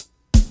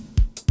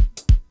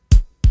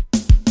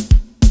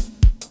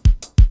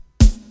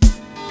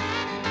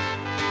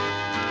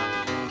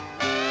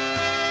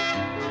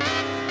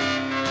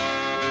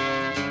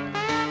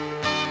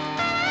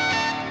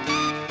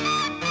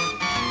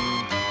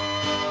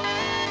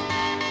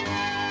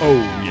 Oh,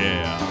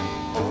 yeah.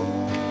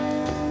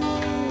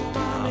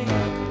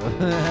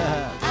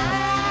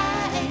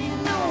 I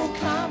ain't no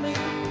comic.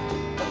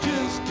 I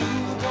just do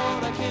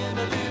what I can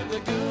to live the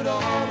good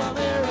old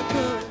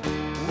American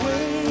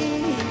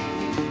way.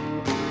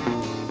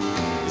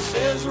 It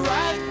says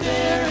right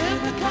there in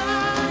the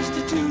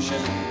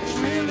Constitution, it's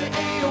really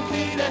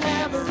A-OK to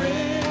have a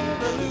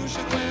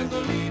revolution when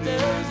the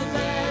leaders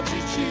that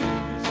you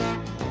choose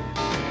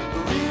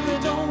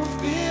really don't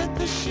fit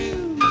the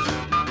shoes.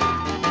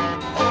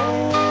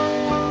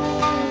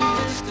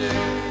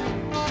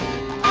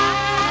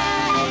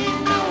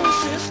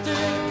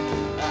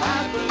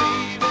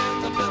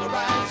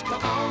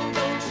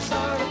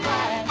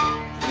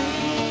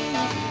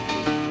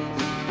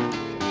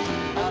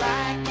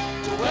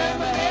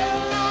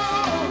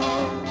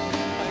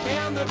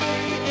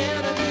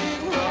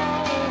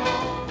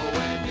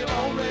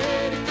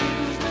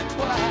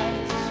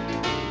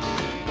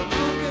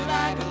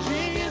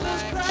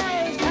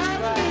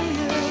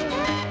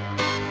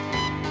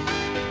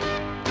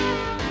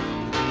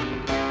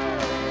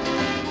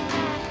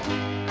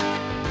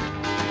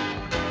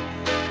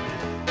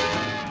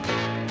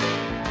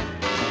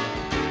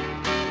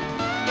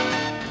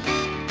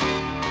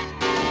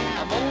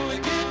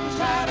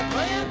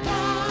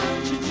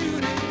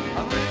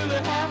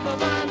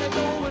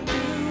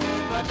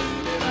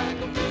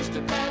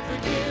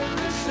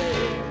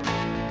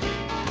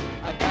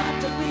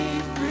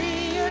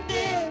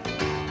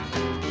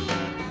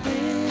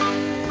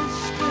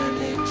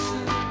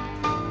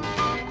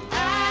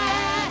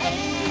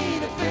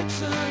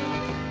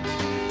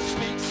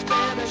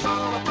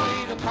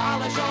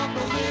 Polish off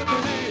the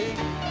liberty.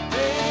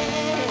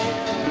 Yeah.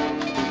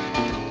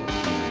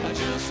 I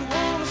just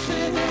wanna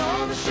sit here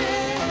on the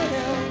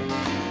shelf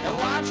and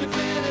watch you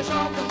finish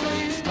off the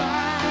place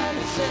by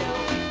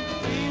yourself.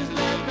 Please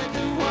let me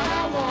do what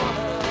I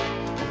wanna.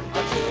 I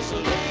just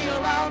lay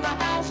around the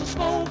house and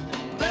smoke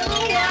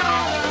little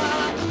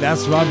water.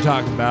 That's what I'm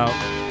talking about.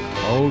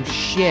 Oh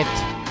shit.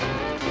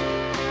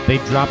 They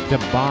dropped a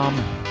bomb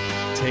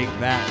Take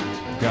that,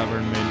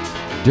 government.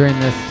 during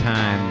this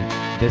time.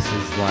 This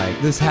is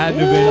like This had to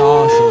have been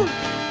awesome.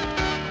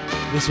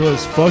 This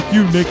was fuck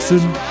you, Nixon.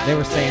 they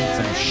were saying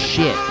some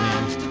shit,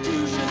 man.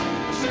 Constitution,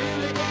 it's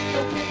really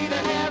A-OK to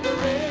have a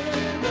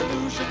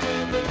revolution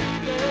when the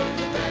leaders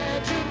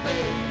that you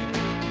made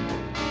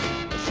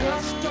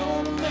just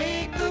don't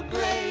make the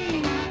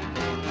grade.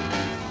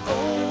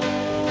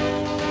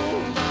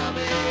 Oh,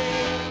 mommy,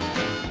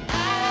 I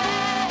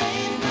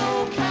ain't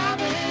no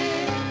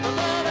comic, but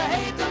I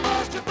hate to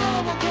bust your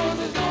bubble 'cause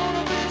there's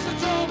gonna be some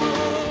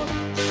trouble.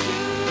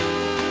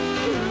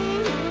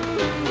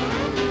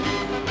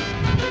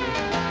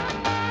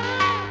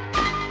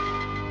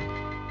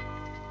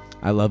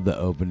 I love the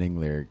opening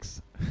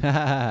lyrics.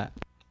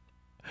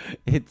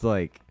 It's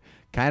like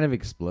kind of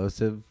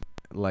explosive,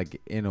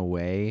 like in a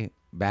way.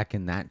 Back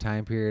in that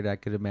time period, I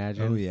could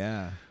imagine. Oh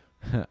yeah.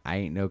 I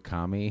ain't no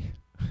commie.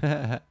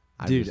 I'm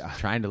Dude, just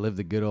trying to live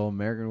the good old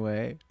American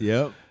way.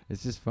 Yep.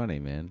 It's just funny,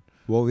 man.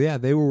 Well, yeah,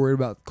 they were worried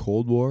about the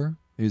Cold War.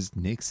 It was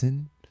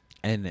Nixon.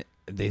 And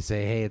they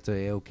say, hey, it's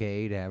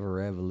okay to have a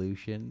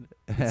revolution.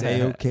 It's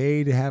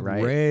A-OK to have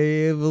Right.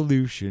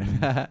 revolution.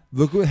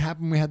 Look what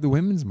happened. We had the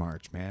Women's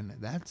March, man.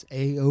 That's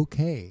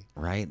A-OK.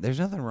 Right? There's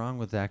nothing wrong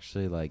with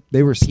actually like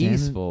They were standing-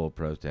 peaceful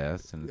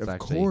protests. And it's Of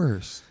actually,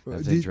 course.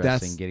 That's Dude,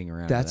 interesting getting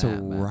around to That's that,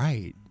 a but-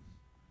 right.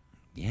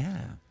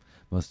 Yeah,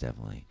 most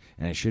definitely.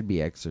 And it should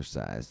be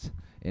exercised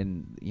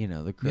in,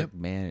 the correct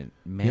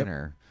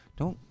manner.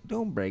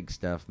 Don't break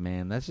stuff,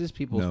 man. That's just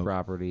people's No.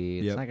 property.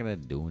 It's Yep. not going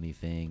to do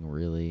anything,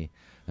 really.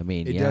 I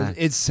mean, It yeah. does.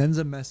 It sends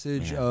a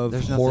message Yeah, of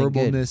there's nothing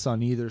horribleness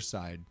on either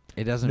side.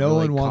 It doesn't No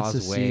really one wants cause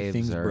to see waves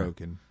things or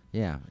broken.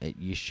 Yeah,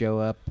 you show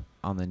up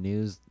on the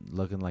news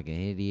looking like an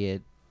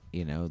idiot,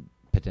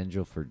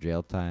 potential for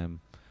jail time.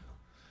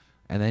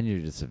 And then you're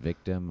just a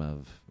victim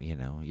of,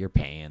 you're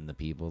paying the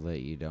people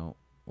that you don't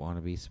want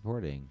to be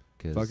supporting.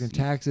 Fucking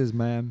taxes,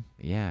 man.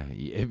 Yeah,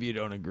 if you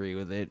don't agree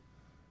with it,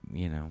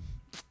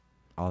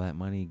 all that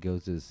money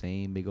goes to the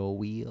same big old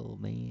wheel,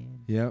 man.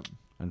 Yep.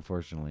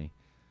 Unfortunately.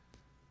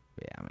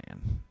 But yeah,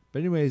 man. But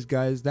anyways,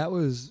 guys, that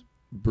was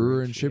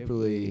Brewer and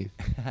Shipley.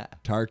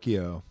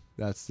 Tarkio.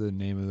 That's the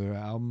name of their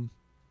album.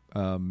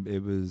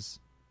 It was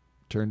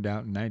turned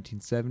out in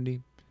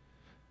 1970.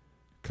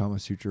 Kama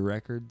Sutra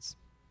Records.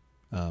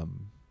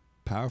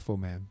 Powerful,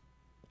 man.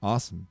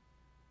 Awesome.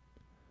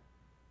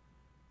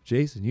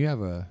 Jason, you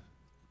have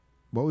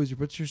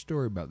what's your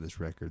story about this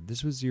record?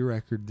 This was your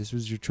record. This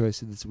was your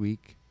choice of this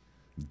week.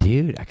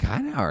 Dude, I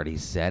kind of already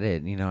said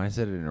it. I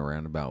said it in a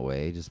roundabout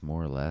way, just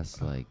more or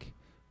less like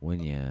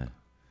when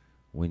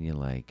you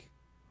like,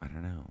 I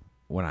don't know,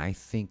 when I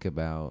think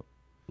about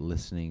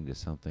listening to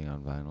something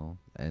on vinyl,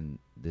 and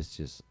this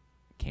just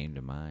came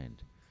to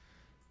mind.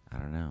 I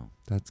don't know.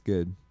 That's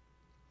good.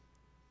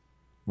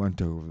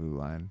 Went over the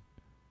line.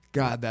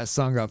 God, that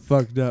song got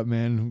fucked up,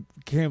 man.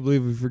 Can't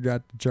believe we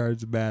forgot to charge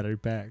the battery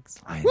packs.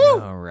 I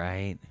know,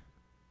 right?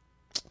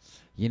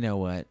 You know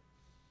what?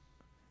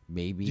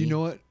 Maybe. Do you know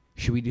what?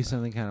 Should we do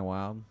something kind of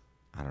wild?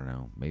 I don't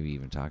know. Maybe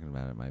even talking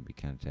about it might be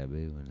kind of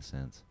taboo in a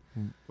sense.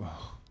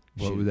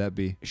 What would that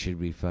be? Should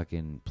we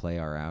fucking play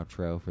our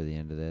outro for the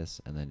end of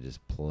this and then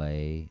just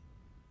play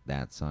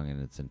that song in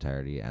its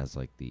entirety as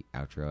like the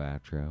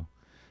outro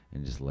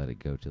and just let it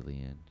go till the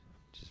end?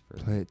 Just for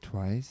play it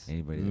twice?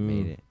 Anybody that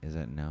made it. Is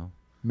that no?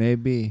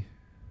 Maybe.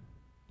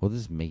 We'll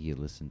just make you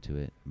listen to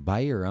it. Buy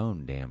your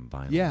own damn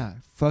vinyl. Yeah,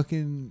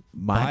 fucking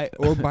buy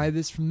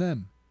this from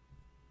them.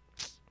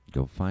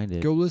 Go find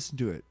it. Go listen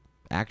to it.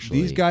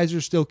 Actually, these guys are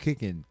still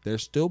kicking. They're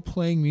still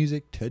playing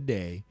music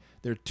today.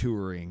 They're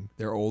touring.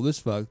 They're old as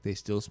fuck. They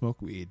still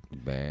smoke weed.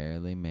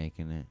 Barely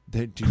making it.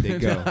 They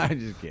go. I'm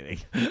just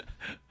kidding.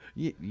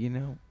 you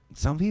know,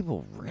 some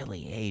people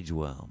really age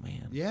well,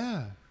 man.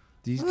 Yeah.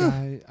 These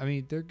guys, I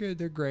mean, they're good.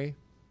 They're gray.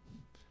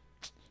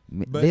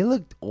 But they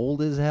looked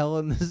old as hell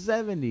in the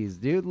 70s,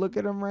 dude. Look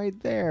at them right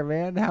there,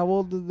 man. How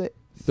old did they?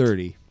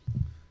 30.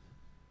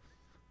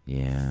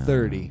 Yeah.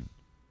 30.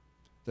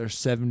 They're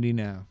 70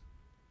 now.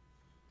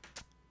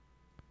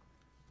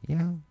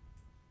 Yeah.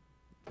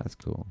 That's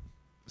cool.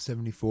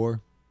 74.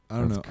 I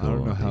don't know. That's I don't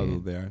know cool, how dude.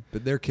 old they are,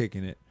 but they're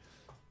kicking it.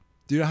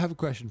 Dude, I have a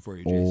question for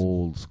you, Jason.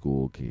 Old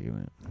school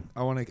kicking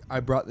it. I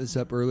brought this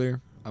up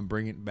earlier. I'm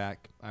bringing it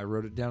back. I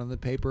wrote it down on the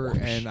paper,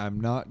 and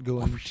I'm not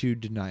going to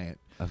deny it.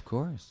 Of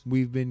course.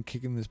 We've been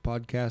kicking this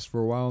podcast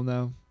for a while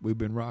now. We've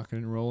been rocking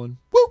and rolling.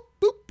 Whoop,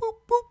 boop, boop,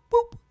 boop,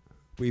 boop.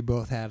 We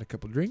both had a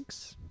couple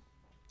drinks.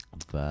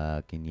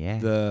 Fucking yeah.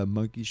 The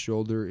monkey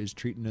shoulder is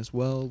treating us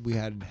well. We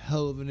had a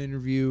hell of an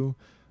interview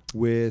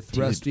with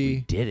Rusty.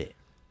 We did it.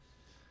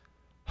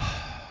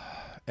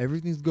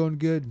 Everything's going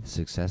good.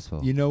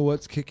 Successful. You know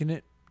what's kicking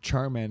it?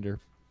 Charmander.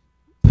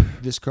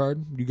 This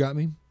card, you got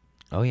me?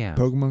 Oh, yeah.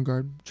 Pokemon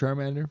card,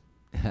 Charmander.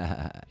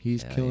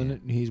 He's Hell killing yeah.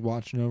 it, and he's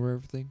watching over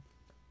everything.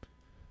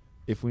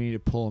 If we need to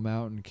pull him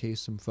out in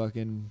case some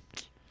fucking...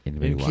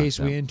 Anybody in case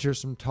walks we up. enter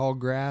some tall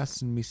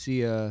grass and we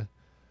see a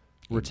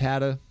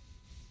Rattata,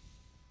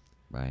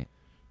 Right.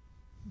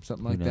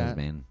 something Who like knows, that.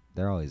 man?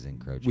 They're always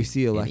encroaching. We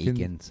see a And Lekins.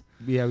 Ekans.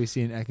 Yeah, we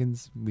see an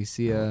Ekans. We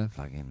see a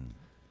Fucking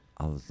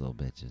all those little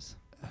bitches.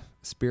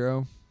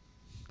 Spiro.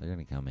 They're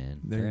going to come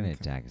in. They're They're going gonna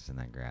to attack us in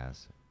that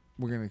grass.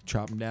 We're going to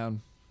chop him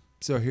down.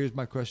 So here's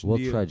my question We'll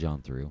to you. trudge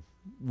on through.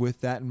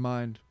 With that in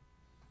mind,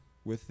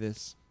 with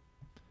this,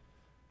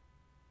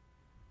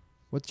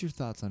 what's your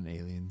thoughts on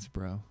aliens,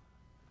 bro?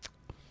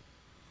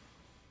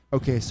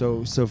 Okay,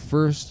 so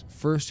first,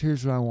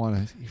 here's what I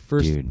want to.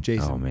 First, Dude,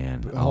 Jason. oh,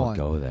 man. hold I'll on.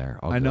 go there.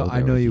 I know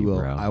with you will.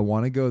 Bro. I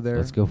want to go there.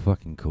 Let's go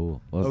fucking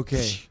cool.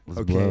 Okay.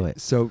 Let's blow it.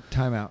 So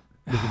time out.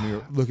 Look at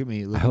me. Look at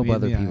me. Look I at hope me in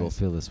other the people eyes.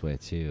 feel this way,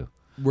 too.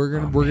 We're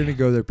gonna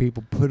go there,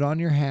 people. Put on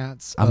your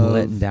hats. I'm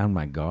letting down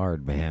my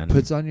guard, man.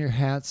 Puts on your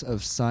hats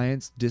of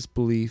science,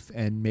 disbelief,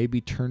 and maybe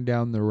turn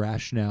down the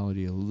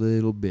rationality a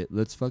little bit.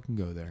 Let's fucking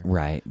go there.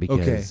 Right,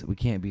 because we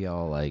can't be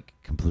all like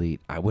complete.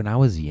 When I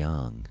was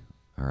young,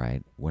 all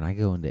right, when I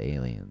go into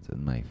aliens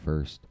and my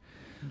first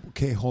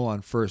Okay, hold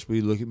on. First, will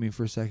you look at me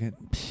for a second?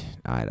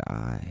 eye to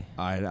eye.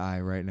 Eye to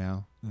eye right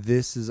now.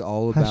 This is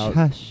all Hush, about.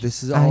 hush.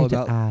 This is all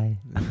about. Eye.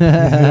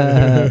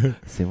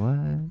 Say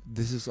what?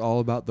 This is all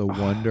about the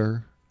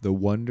wonder,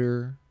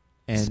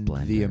 and the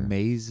Splendor.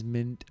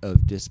 amazement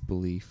of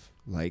disbelief.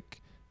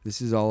 Like,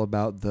 this is all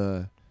about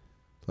the,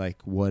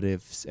 like, what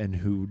ifs and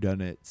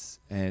whodunits.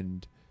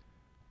 And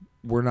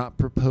we're not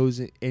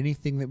proposing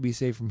anything that we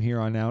say from here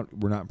on out.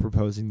 We're not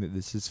proposing that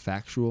this is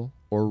factual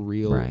or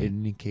real. Right.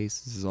 In any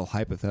case, this is all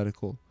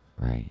hypothetical.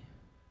 Right.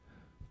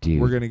 Dude.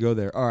 We're gonna go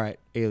there. All right,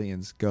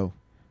 aliens, go.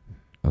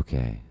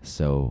 Okay,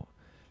 so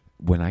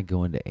when I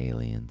go into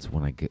aliens,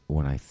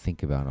 when I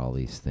think about all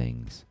these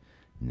things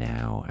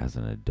now as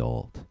an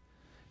adult,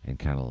 and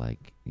kind of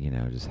like, you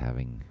know, just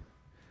having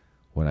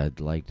what I'd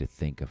like to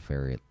think a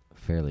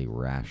fairly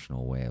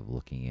rational way of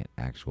looking at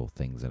actual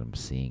things that I'm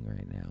seeing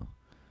right now.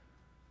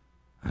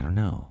 I don't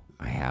know.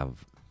 I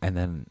have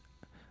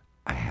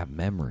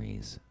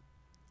memories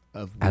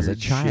Of as a weird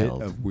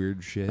child shit, of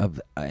weird shit.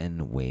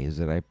 and ways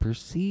that I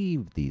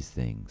perceive these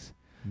things.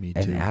 Me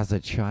And too. as a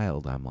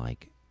child, I'm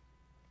like,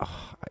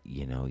 oh,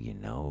 you know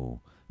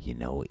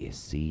what you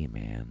see,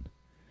 man.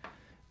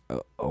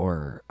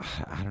 Or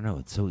I don't know.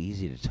 It's so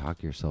easy to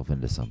talk yourself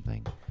into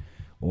something,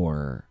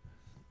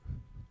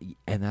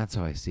 and that's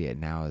how I see it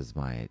now as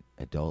my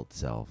adult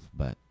self.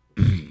 But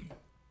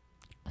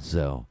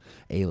so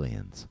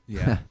aliens,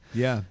 yeah.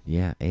 Yeah.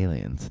 yeah,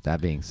 aliens. That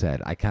being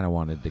said, I kind of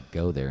wanted to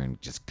go there and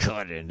just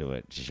cut into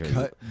it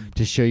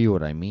to show you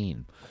what I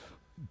mean.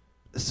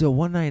 So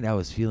one night I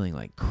was feeling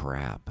like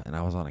crap, and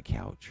I was on a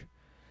couch,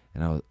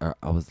 and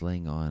I was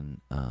laying on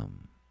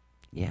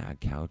a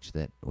couch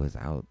that was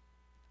out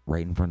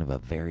right in front of a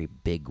very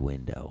big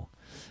window,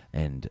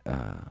 and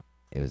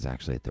it was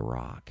actually at the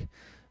Rock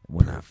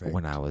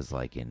when I was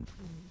like in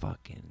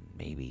fucking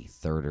maybe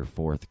 3rd or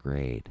 4th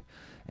grade.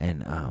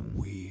 And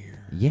Weird.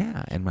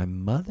 yeah, and my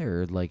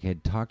mother like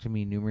had talked to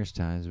me numerous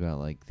times about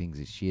like things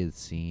that she had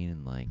seen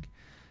and like,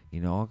 you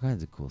know, all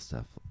kinds of cool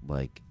stuff,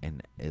 like,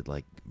 and it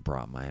like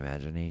brought my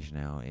imagination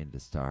out into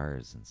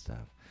stars and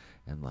stuff,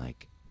 and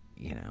like,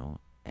 you know,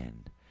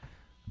 and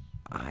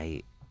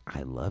I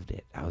loved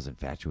it. I was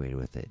infatuated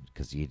with it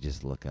because you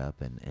just look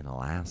up, and in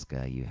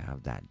Alaska you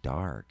have that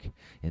dark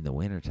in the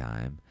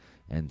wintertime.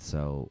 And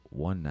so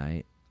one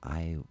night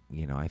I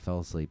fell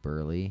asleep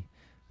early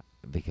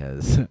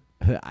because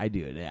I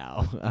do it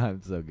now.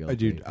 I'm so guilty.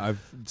 Dude,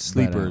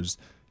 sleepers.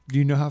 Do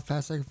you know how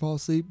fast I can fall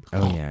asleep?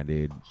 Oh yeah,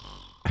 dude.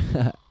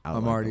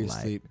 I'm already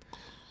asleep.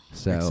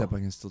 So Except I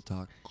can still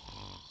talk.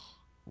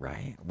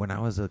 right. When I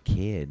was a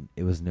kid,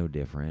 it was no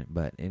different.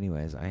 But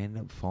anyways, I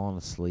ended up falling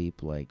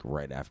asleep like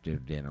right after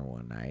dinner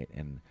one night,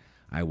 and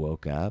I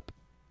woke up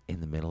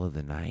in the middle of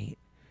the night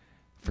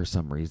for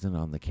some reason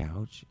on the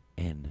couch,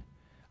 and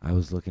I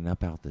was looking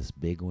up out this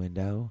big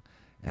window,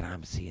 and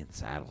I'm seeing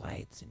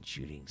satellites and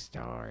shooting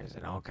stars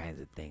and all kinds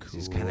of things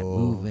just kind of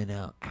moving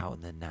out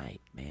in the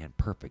night, man.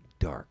 Perfect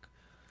dark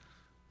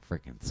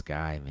freaking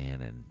sky,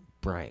 man, and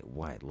bright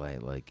white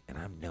light, like, and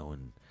I'm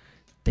knowing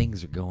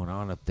things are going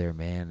on up there,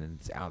 man, and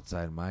it's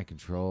outside my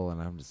control,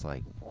 and I'm just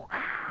like,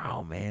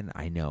 wow, man,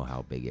 I know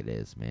how big it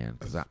is, man.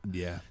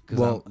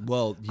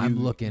 I'm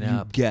looking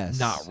up. Guess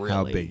not really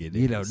how big it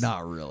is. You know,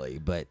 not really,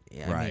 but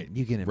yeah, I mean,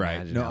 you can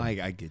imagine. No, how,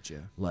 I get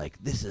you. like,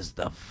 this is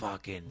the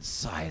fucking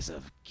size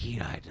of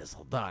Kenai to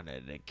Saldana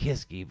to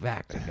Kiski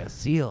back to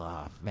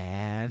Seal-Off,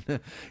 man.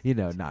 You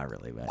know, not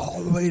really, but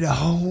All the way to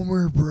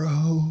Homer,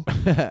 bro.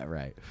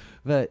 right.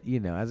 But, you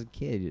know, as a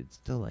kid, it's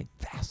still, like,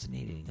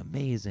 fascinating,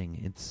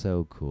 amazing. It's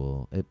so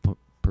cool. It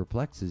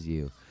perplexes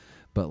you.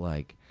 But,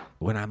 like,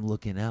 when I'm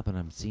looking up and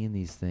I'm seeing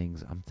these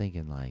things, I'm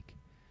thinking, like,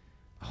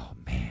 oh,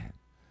 man,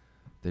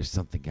 there's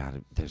got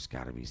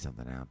to be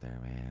something out there,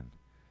 man.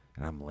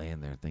 And I'm laying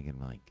there thinking,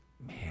 like,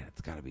 man,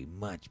 it's got to be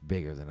much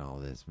bigger than all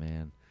this,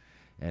 man.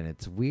 And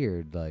it's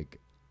weird, like,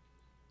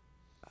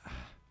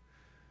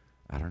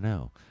 I don't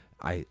know.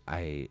 I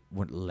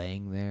went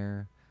laying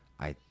there.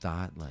 I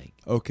thought, like,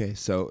 Okay,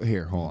 so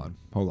here, hold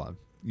on.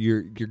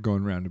 You're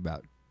going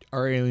roundabout.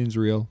 Are aliens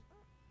real?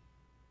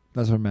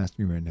 That's what I'm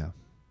asking you right now.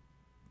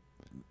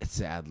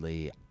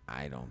 sadly,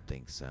 I don't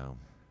think so.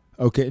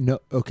 No.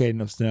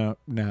 So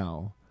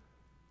now,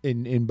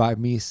 in by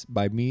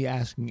me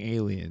asking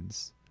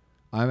aliens,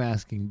 I'm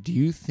asking, do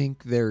you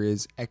think there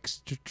is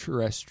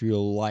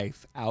extraterrestrial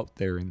life out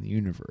there in the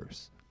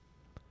universe?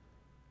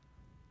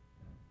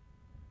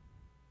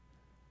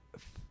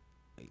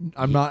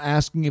 I'm not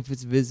asking if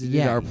it's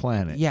visited our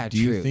planet. Yeah,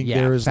 do true. you think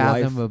there is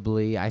life?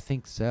 Fathomably, I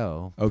think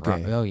so.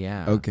 Okay. Oh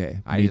yeah. Okay.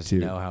 I me just too.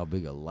 know how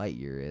big a light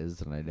year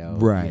is, and I know,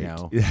 Right. You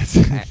know, Yes.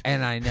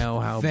 and I know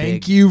how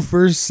Thank big. you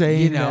for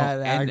saying You know,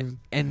 that.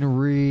 and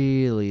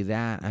really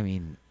that, I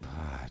mean,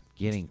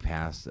 getting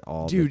past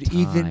all Dude,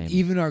 the time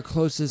even our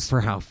closest for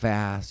how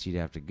fast you'd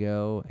have to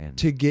go and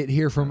to get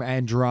here from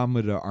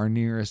Andromeda, our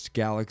nearest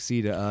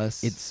galaxy to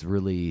us. it's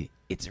really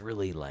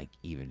like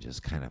even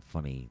just kind of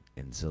funny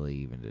and silly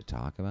even to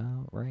talk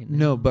about right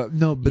now. But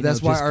You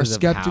that's know, why just our 'cause of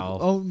skeptical.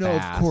 how Oh no,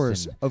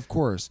 fast of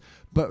course.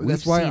 But We've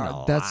that's why seen a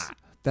lot.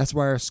 that's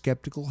why our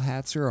skeptical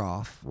hats are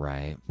off.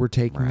 Right. We're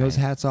taking those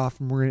Right. hats off,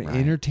 and we're going Right. to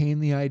entertain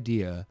the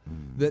idea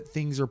that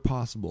things are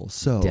possible.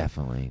 So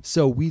Definitely.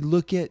 So we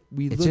look at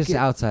It's just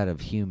outside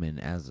of human,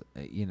 as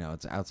you know,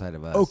 it's outside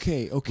of us.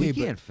 Okay, We but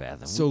can't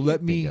fathom. so we let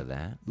can't me think of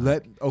that.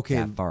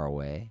 that far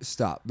away.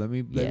 stop. Let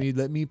me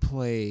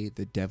play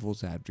the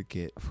devil's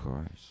advocate Of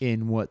course.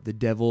 in what the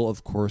devil,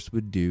 of course,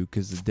 would do,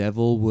 because the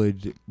devil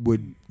would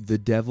the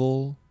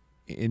devil,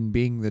 in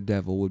being the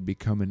devil, would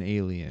become an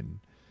alien,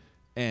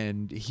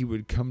 and he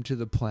would come to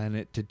the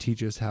planet to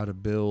teach us how to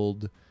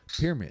build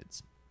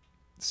pyramids.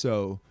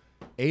 So,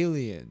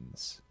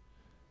 aliens.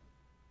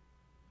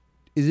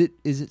 Is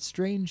it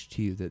strange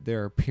to you that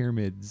there are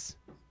pyramids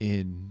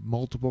in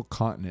multiple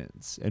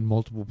continents and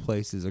multiple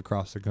places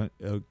across the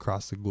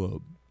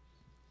globe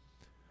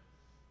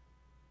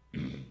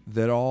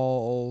that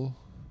all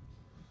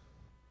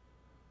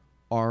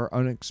are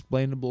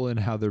unexplainable in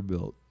how they're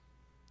built,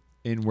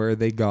 in where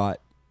they got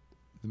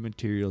the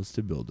materials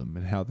to build them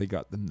and how they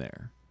got them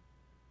there.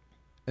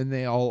 And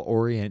they all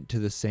orient to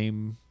the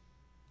same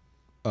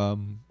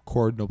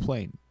coordinal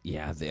plane.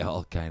 Yeah, they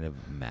all kind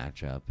of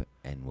match up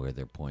and where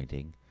they're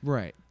pointing.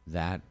 Right.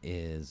 That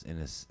is,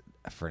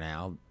 for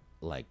now,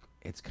 like,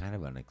 it's kind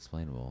of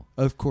unexplainable.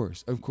 Of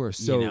course.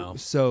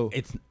 So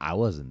I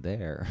wasn't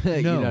there. No,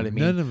 You know what I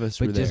mean? none of us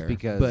but were just there.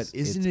 because But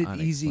isn't it's it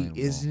easy?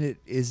 unexplainable.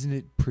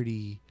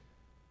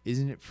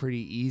 Isn't it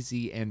pretty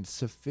easy and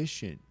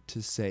sufficient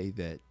to say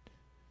that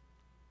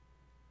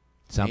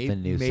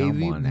Something new, maybe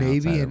someone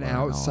outside an of our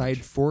outside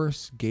knowledge.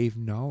 force gave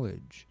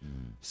knowledge.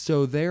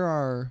 So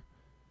there's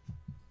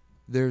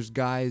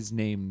guys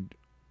named,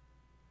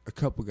 a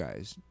couple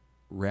guys.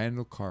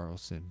 Randall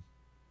Carlson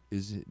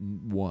is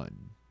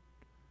one,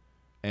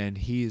 and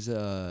he's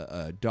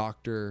a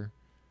doctor.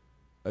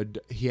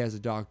 He has a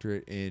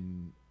doctorate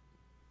in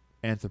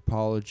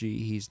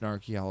anthropology. He's an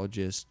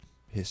archaeologist,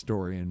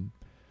 historian,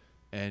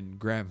 and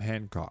Graham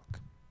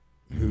Hancock,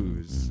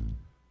 who's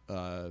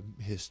a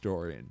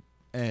historian.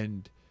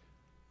 And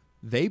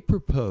they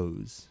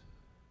propose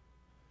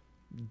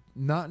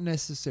not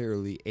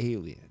necessarily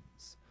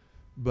aliens,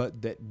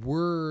 but that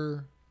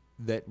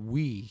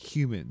we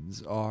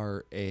humans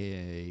are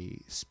a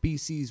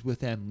species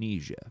with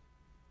amnesia.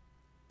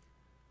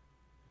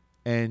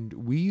 And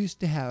we used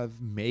to have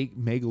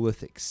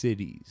megalithic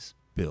cities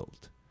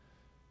built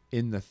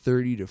in the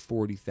 30 to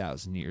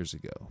 40,000 years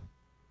ago.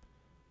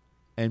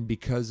 And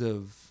because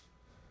of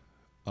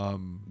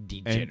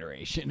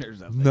Degeneration or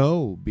something.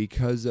 no,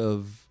 because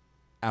of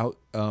what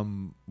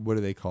do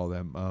they call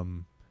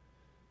them?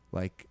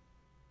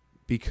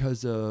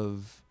 Because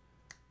of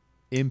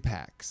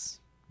impacts.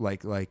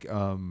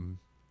 Oh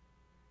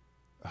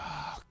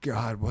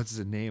God, what's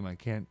the name?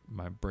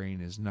 My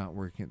brain is not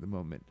working at the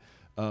moment.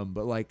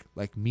 But like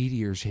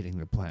meteors hitting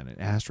the planet,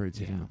 asteroids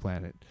hitting the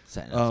planet,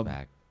 Setting us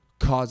back.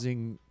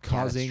 causing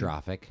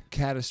Catastrophic.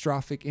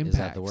 catastrophic impacts. Is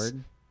that the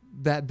word?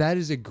 That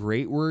is a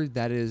great word.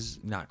 That is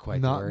Not quite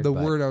not the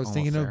word, but I was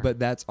thinking almost of, there. but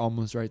that's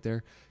almost right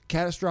there.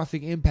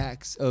 Catastrophic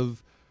impacts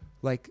of,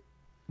 like,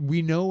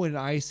 we know an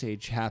ice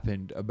age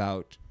happened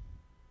about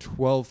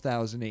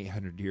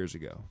 12,800 years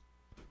ago.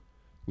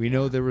 We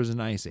know there was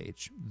an ice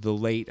age, the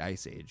late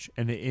ice age,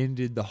 and it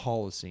ended the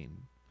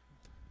Holocene.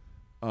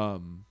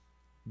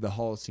 The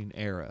Holocene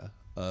era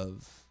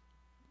of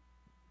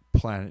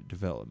planet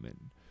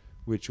development,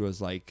 which was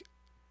like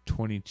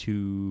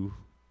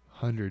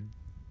 2,200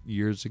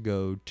 years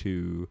ago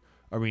to,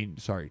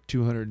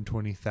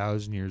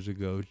 220,000 years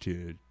ago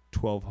to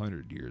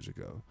 1,200 years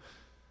ago.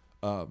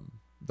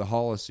 The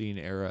Holocene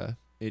era,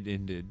 it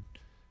ended,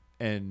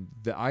 and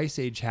the Ice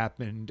Age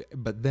happened,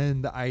 but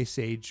then the Ice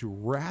Age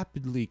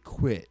rapidly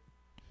quit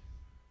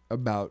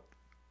about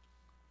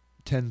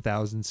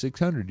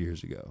 10,600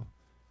 years ago.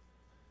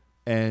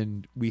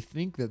 And we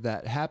think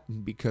that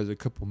happened because a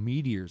couple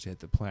meteors hit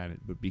the planet.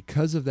 But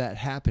because of that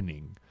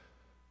happening,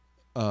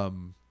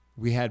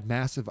 we had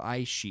massive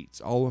ice sheets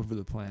all over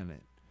the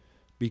planet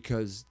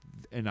because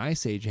an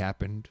ice age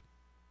happened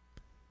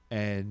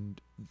and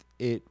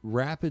it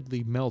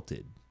rapidly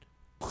melted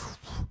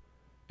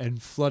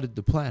and flooded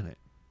the planet.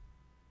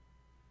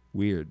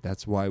 Weird.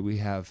 That's why we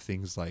have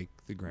things like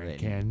the Grand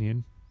Written.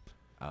 Canyon.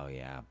 Oh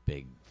yeah,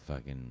 big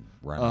fucking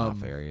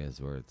runoff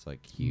areas where it's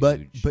like huge.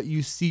 But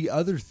you see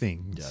other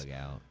things.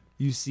 dugout.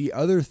 You see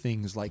other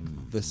things like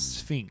the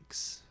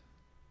Sphinx.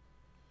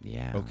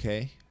 Yeah.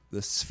 Okay?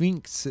 The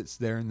Sphinx sits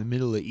there in the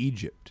middle of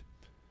Egypt,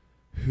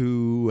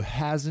 who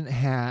hasn't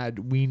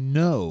had, we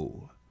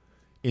know,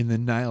 in the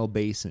Nile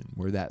Basin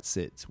where that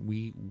sits.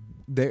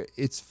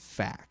 It's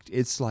fact.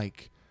 It's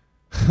like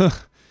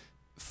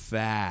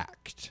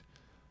fact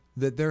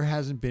that there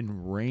hasn't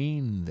been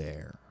rain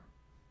there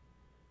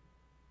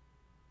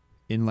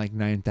in like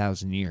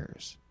 9,000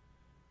 years,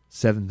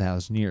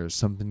 7,000 years,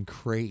 something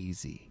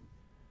crazy.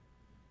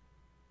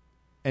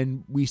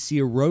 And we see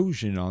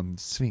erosion on the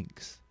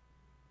Sphinx.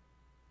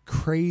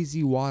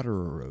 Crazy water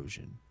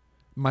erosion.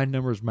 My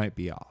numbers might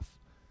be off.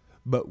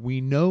 But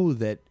we know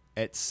that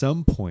at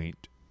some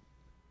point,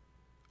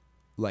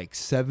 like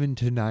 7,000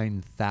 to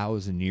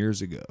 9,000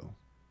 years ago,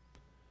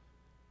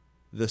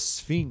 the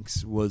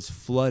Sphinx was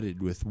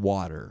flooded with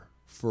water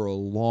for a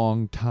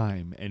long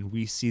time. And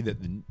we see that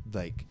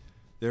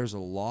there's a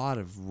lot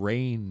of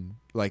rain,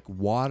 like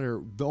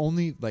water, the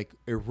only like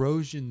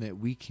erosion that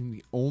we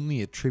can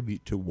only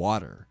attribute to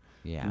water.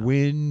 Yeah.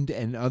 Wind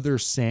and other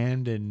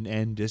sand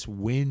and just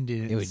wind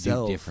in It would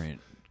itself. do different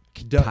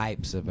Du-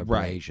 types of right.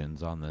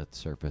 abrasions on the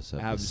surface of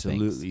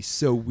Absolutely. the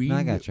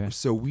Sphinx.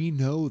 So we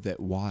know that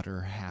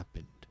water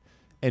happened,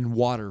 and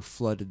water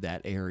flooded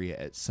that area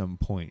at some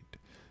point,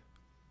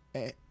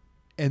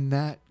 and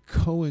that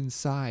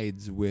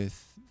coincides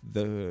with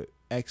the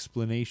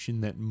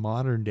explanation that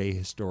modern day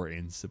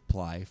historians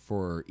supply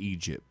for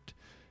Egypt,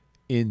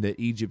 in that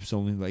Egypt's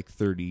only like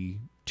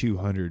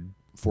 3,200,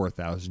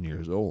 4,000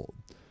 years old.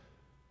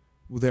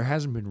 Well, there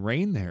hasn't been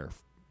rain there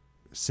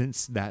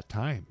since that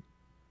time.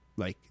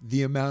 like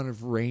the amount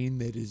of rain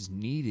that is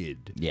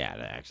needed Yeah,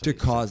 to actually to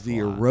cause the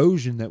flood.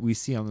 erosion that we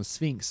see on the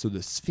Sphinx. So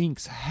the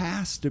Sphinx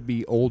has to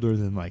be older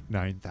than like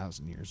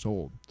 9,000 years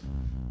old,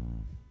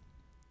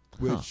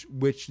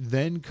 which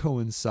then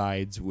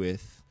coincides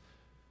with,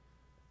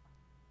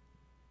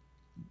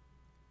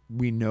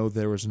 we know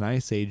there was an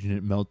ice age and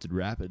it melted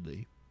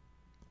rapidly.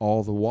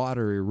 All the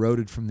water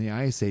eroded from the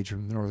ice age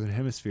from the northern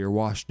hemisphere,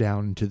 washed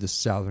down into the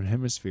southern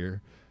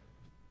hemisphere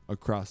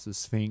across the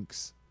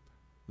Sphinx.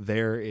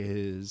 There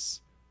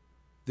is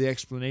the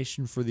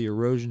explanation for the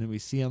erosion that we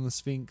see on the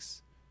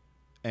Sphinx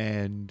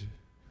and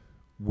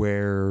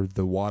where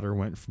the water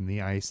went from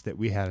the ice that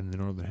we had in the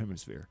northern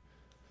hemisphere.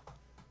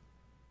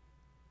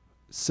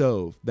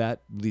 So that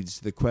leads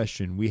to the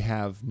question. We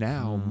have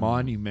now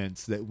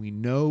monuments that we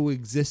know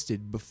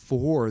existed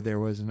before there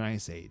was an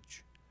ice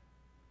age.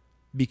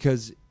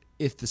 Because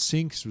if the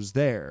Sphinx was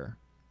there,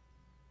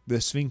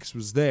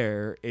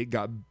 it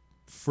got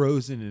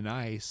frozen in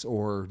ice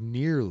or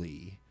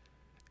nearly,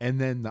 and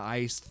then the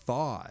ice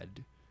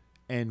thawed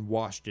and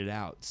washed it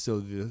out. So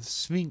the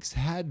Sphinx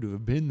had to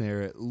have been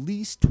there at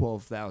least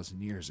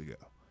 12,000 years ago.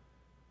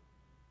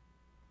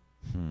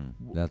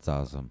 That's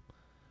awesome.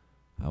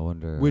 I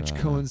wonder. Which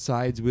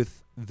coincides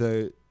with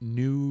the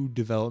new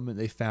development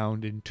they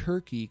found in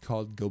Turkey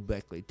called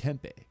Göbekli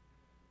Tepe.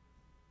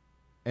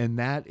 And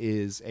that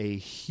is a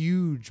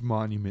huge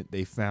monument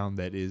they found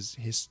that is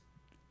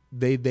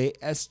they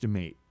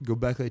estimate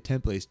Göbekli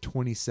Tepe is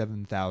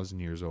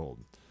 27,000 years old.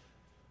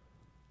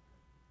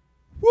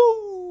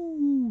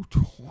 Woo!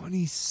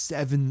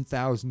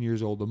 27,000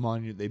 years old, a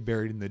monument they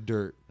buried in the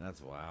dirt.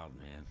 That's wild,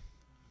 man.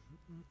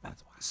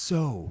 That's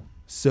wild.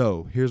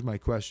 So here's my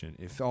question.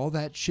 If all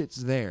that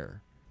shit's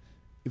there,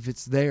 if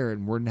it's there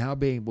and we're now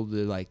being able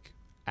to like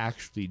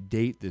actually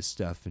date this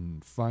stuff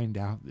and find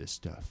out this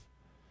stuff,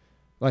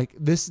 like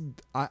this,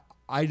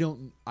 I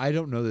don't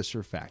know this for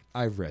a fact.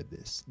 I've read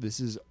this. This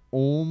is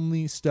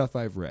only stuff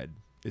I've read.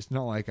 It's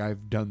not like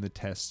I've done the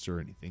tests or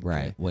anything.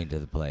 Right. Okay? Went to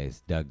the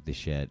place, dug the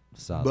shit,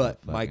 saw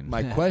But the fucking...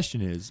 my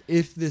question is,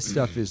 if this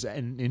stuff is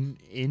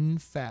in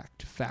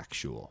fact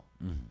factual,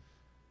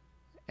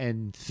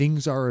 and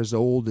things are as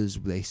old as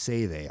they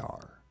say they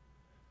are,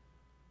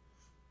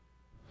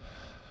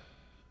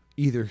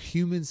 either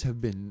humans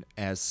have been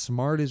as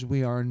smart as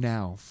we are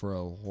now for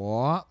a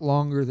lot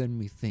longer than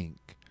we think,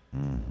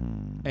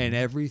 and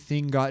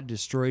everything got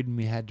destroyed and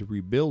we had to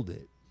rebuild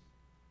it,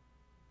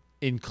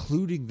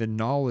 including the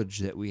knowledge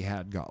that we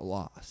had got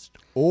lost.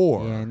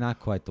 Or Yeah, not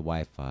quite the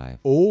Wi-Fi.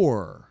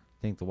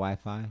 Think the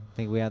Wi-Fi?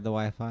 Think we had the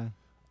Wi-Fi?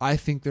 I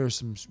think there's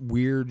some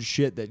weird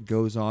shit that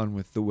goes on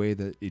with the way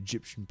that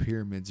Egyptian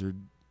pyramids are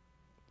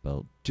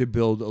Built. to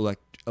build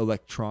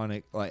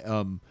electronic, like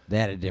They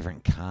had a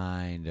different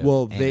kind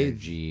of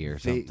energy or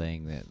they-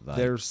 something that like...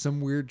 there's some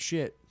weird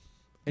shit,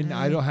 and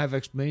I don't have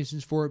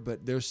explanations for it,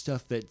 but there's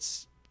stuff that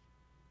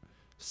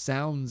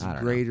sounds I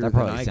don't greater know. That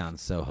than probably I.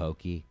 sounds so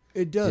hokey.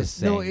 It does.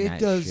 just No, saying it that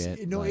does.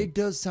 shit, No, like- it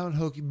does sound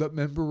hokey. But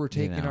remember, we're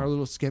taking know. our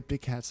little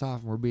skeptic hats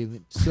off, and we're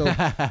being so.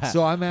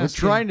 So I'm asking. We're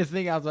trying to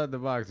think outside the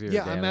box here.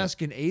 Yeah, damn I'm it.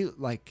 asking.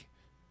 Like,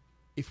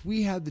 if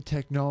we had the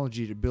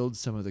technology to build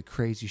some of the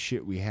crazy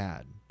shit we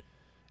had,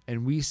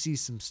 and we see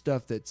some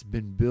stuff that's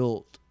been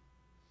built,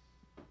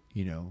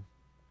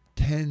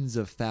 tens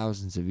of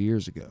thousands of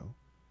years ago,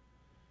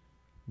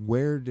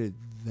 where did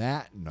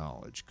that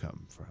knowledge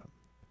come from?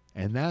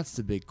 And that's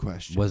the big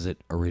question. Was it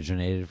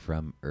originated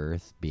from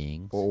Earth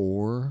beings?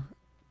 Or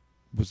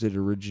was it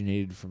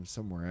originated from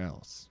somewhere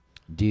else?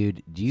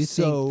 Dude, do you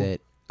So-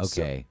 think that...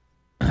 Okay.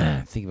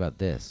 Think about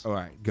this. All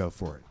right, go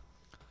for it.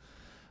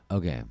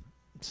 Okay.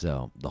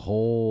 So, the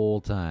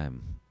whole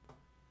time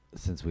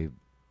since we've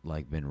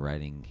been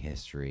writing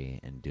history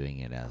and doing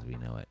it as we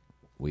know it,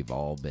 we've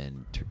all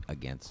been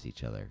against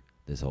each other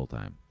this whole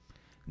time.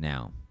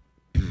 Now,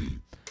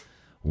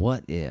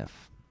 what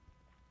if,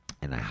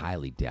 and I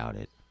highly doubt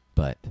it,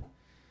 but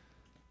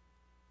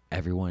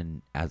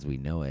everyone as we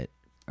know it,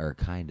 or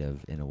kind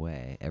of in a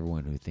way,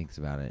 everyone who thinks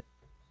about it,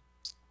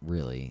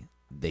 really,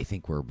 they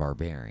think we're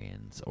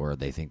barbarians, or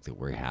they think that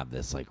we have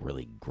this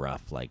really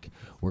gruff,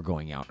 we're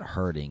going out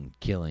hurting,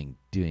 killing,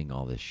 doing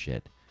all this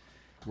shit.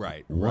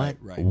 Right,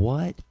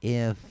 What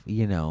if,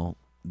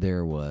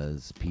 there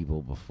was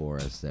people before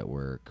us that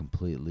were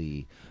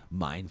completely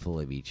mindful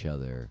of each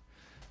other,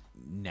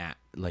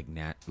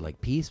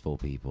 like peaceful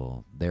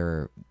people?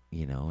 They're,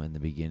 in the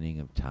beginning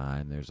of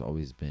time, there's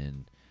always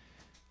been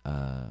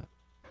a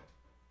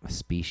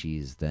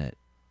species that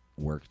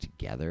work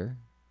together.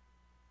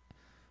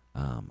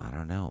 I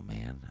don't know,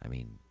 man. I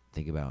mean,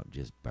 think about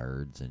just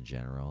birds in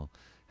general,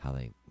 how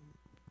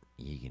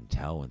you can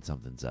tell when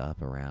something's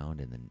up around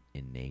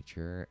in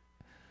nature,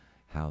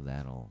 how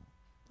that'll,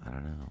 I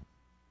don't know,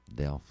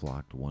 they'll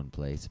flock to one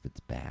place if it's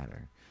bad,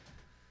 or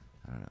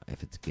I don't know,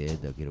 if it's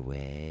good, they'll get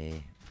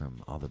away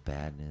from all the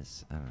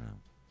badness.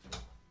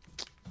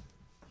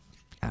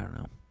 I don't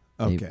know.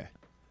 Okay.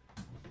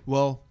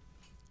 Well,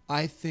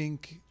 I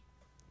think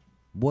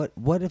What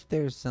if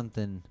there's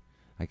something?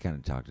 I kind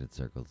of talked in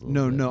circles a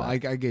little bit. no.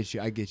 but- I get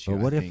you. I get you.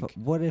 But I think.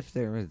 what if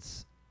there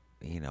is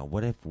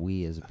what if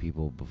we as a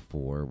people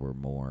before were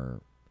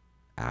more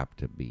apt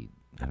to be,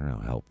 I don't know,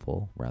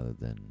 helpful rather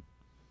than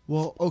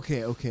Well,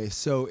 okay.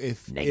 So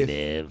if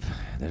negative?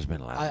 There's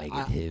been a lot of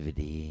I-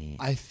 negativity.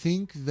 I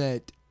think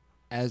that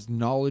as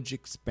knowledge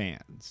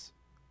expands,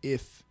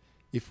 if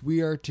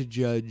we are to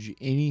judge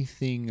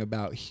anything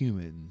about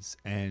humans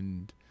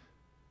and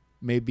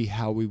maybe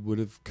how we would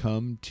have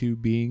come to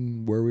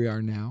being where we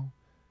are now,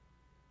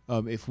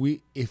 if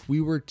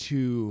we were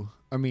to,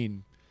 I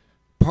mean,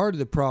 part of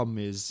the problem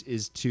is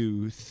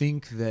to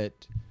think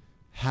that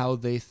how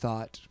they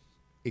thought,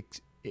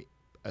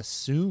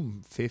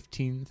 assume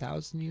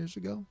 15,000 years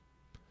ago,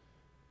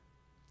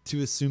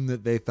 to assume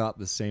that they thought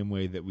the same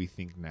way that we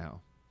think now.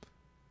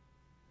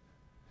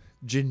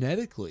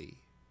 Genetically,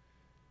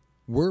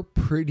 we're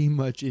pretty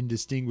much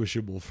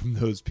indistinguishable from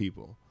those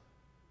people.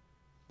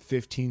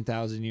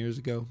 15,000 years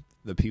ago,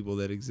 the people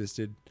that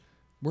existed,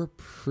 we're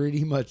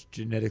pretty much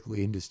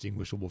genetically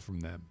indistinguishable from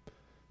them.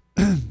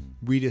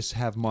 We just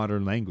have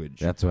modern language.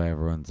 That's why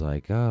everyone's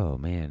like, oh,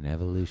 man,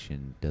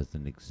 evolution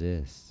doesn't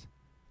exist.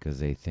 Because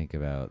they think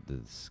about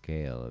the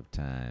scale of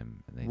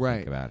time. And they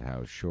think about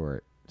how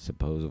short,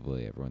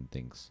 supposedly, everyone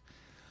thinks.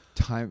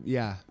 Time,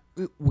 yeah.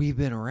 We've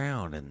been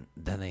around. And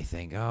then they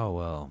think, oh,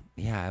 well,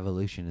 yeah,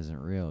 evolution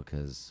isn't real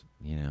because,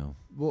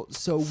 Well,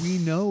 so we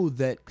know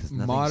that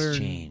nothing's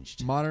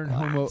changed. modern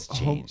Lots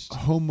changed.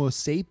 Homo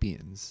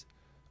sapiens,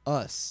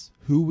 us,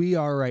 who we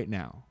are right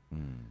now,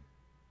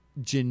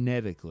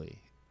 genetically,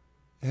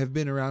 have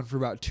been around for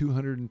about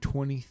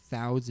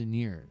 220,000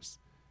 years.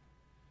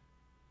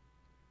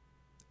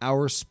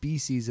 Our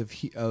species of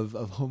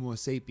Homo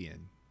sapien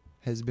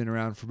has been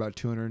around for about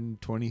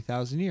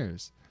 220,000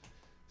 years.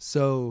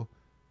 So,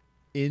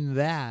 in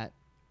that,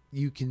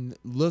 you can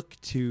look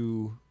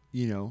to,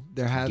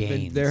 there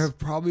have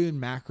probably been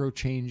macro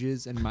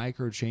changes and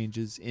micro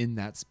changes in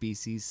that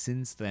species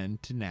since then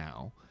to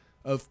now.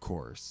 Of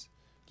course,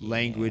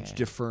 language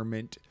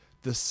deferment,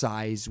 the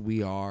size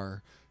we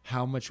are,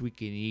 how much we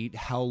can eat,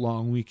 how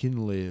long we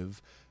can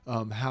live,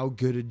 how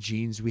good of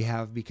genes we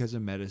have because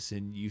of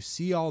medicine. You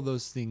see all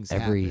those things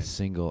Every happen.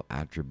 single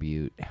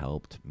attribute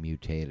helped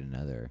mutate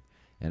another.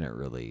 And it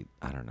really,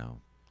 I don't know.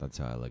 That's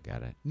how I look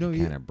at it. No, it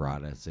yeah. kind of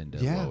brought us into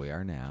Yeah. what we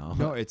are now.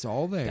 No, it's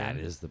all there. That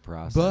is the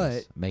process.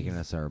 But making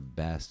us our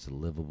best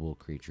livable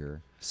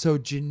creature. So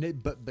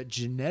but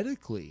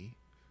genetically,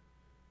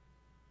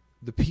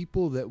 the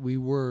people that we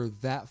were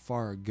that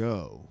far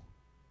ago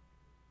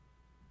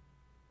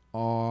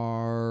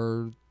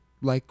are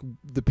like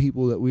the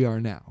people that we are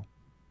now.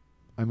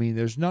 I mean,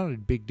 there's not a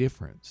big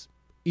difference.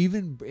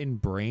 Even in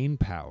brain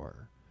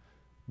power,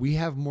 we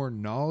have more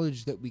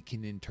knowledge that we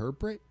can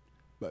interpret,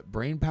 but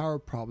brain power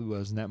probably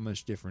wasn't that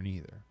much different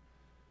either.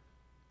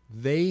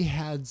 They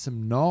had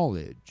some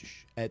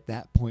knowledge at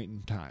that point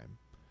in time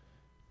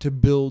to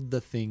build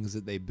the things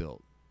that they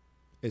built.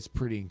 It's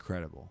pretty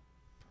incredible.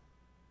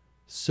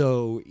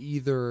 So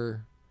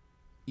either,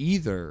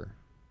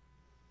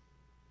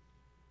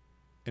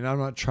 and I'm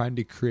not trying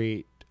to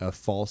create a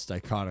false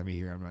dichotomy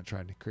here. I'm not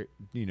trying to create,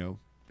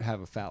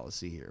 have a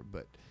fallacy here,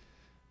 but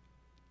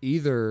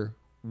either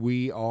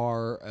we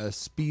are a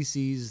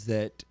species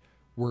that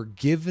were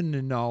given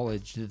a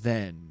knowledge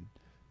then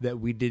that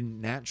we didn't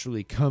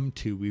naturally come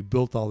to. We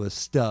built all this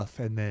stuff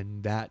and then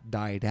that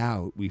died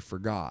out. We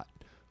forgot.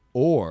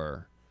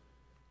 Or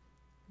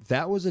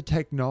that was a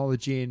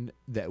technology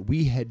that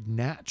we had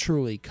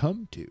naturally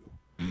come to.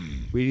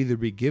 We'd either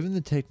be given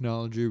the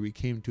technology or we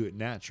came to it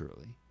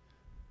naturally.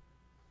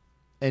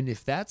 And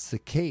if that's the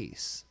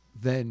case,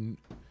 then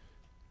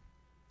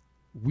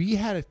we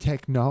had a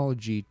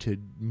technology to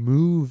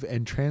move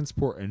and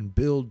transport and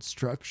build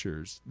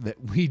structures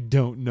that we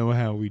don't know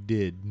how we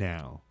did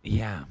now.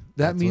 Yeah.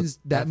 That means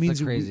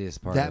the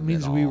craziest part that of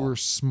means it we all. were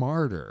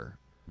smarter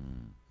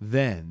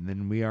then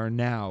than we are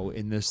now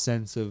in the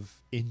sense of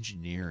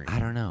engineering. I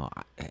don't know.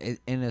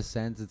 In a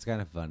sense, it's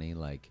kind of funny.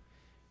 Like,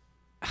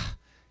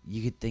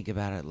 you could think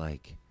about it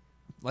like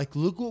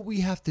look what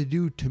we have to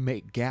do to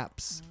make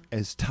gaps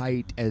as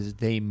tight as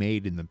they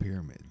made in the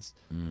pyramids.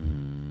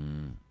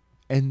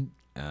 And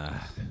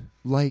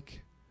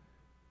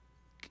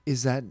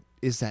is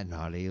that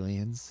not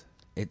aliens?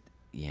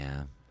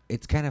 Yeah.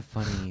 It's kind of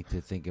funny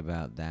to think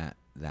about that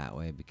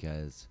way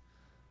because,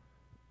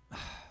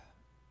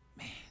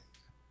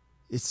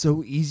 It's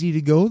so easy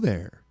to go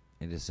there.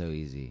 it is so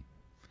easy.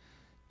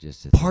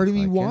 Just to Part of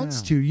think, me like,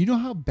 wants to. You know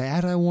how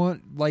bad I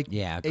want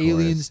Yeah, of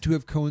aliens course. to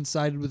have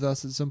coincided with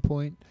us at some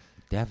point?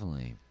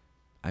 Definitely.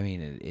 I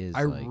mean, it is.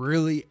 I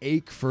really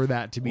ache for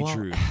that to be Well,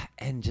 true.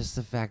 And just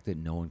the fact that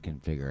no one can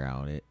figure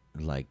out it,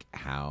 like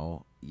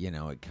how,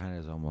 it kind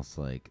of is almost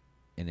like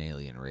an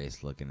alien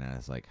race looking at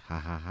us like, ha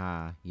ha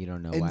ha, you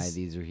don't know And why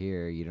these are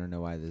here. You don't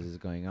know why this is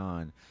going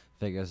on.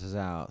 Figure this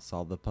out.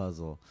 Solve the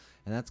puzzle.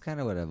 And that's kind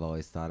of what I've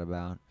always thought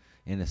about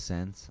in a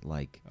sense.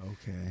 Like,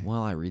 Okay.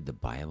 well, I read the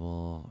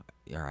Bible,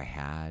 or I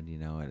had,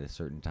 at a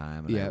certain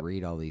time, and I Yep.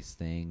 read all these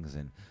things,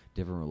 and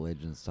different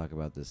religions talk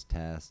about this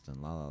test,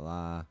 and la la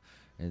la,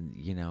 and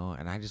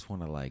and I just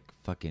want to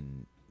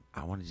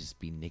I want to just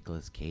be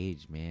Nicolas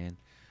Cage, man.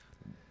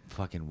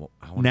 fucking.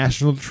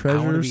 National I treasure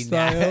want to be,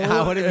 style.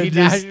 I want to be and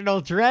just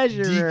national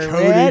treasure.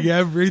 decoding Man.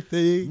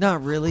 everything.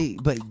 Not really,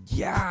 but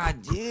yeah,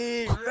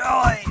 dude,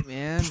 really,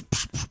 man.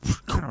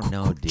 I don't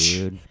know,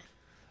 dude.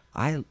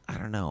 I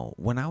don't know.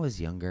 When I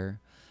was younger,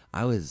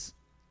 I was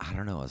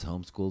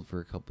homeschooled for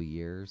a couple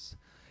years,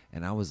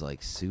 and I was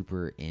like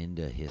super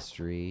into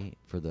history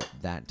for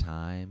that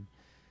time,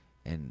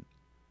 and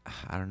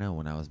I don't know,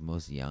 when I was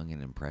most young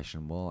and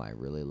impressionable, I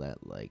really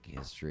let like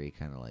history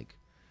kind of like,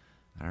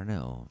 I don't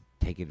know,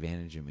 take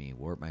advantage of me,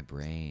 warp my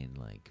brain,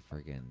 like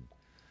freaking.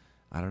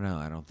 I don't know.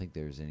 I don't think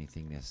there's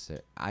anything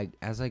necessary.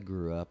 As I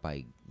grew up,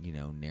 I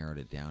narrowed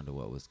it down to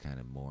what was kind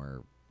of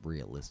more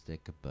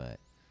realistic, but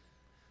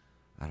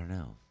I don't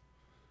know.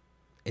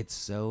 It's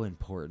so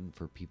important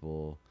for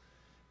people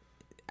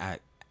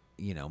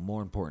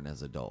more important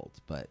as adults,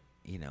 but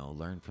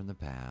learn from the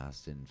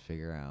past and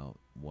figure out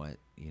what,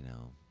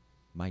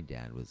 my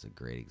dad was a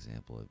great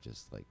example of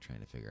just like trying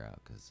to figure out,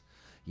 because,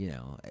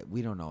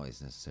 we don't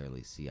always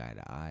necessarily see eye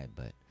to eye,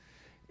 but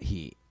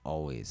he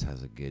always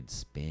has a good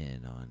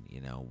spin on,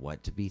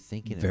 what to be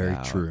thinking about. Very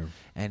true.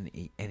 And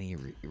he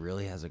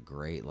really has a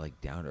great,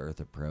 like, down-to-earth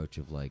approach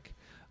of, like,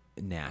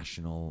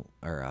 national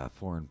or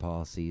foreign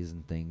policies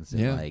and things.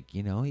 And, Yeah. like,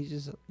 he's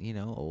just,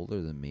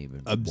 older than me.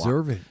 But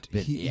Observant.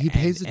 He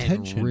pays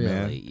attention, and really,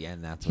 man. Yeah,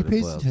 and that's He what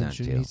pays it boils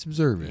attention. down to. He's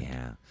observant.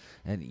 Yeah.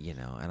 And,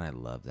 and I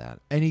love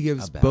that. And he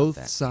gives about both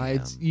that,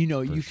 sides. for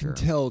You sure.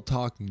 can tell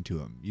talking to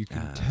him. You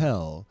can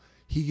tell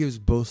he gives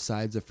both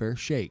sides a fair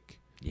shake.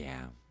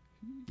 Yeah.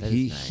 That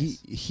is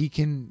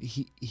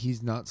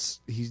nice.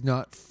 He's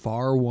not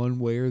far one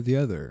way or the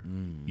other.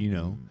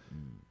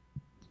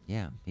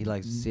 Yeah, he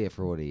likes to see it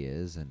for what he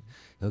is, and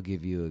he'll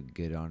give you a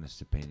good,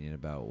 honest opinion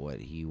about what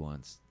he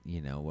wants,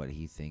 what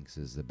he thinks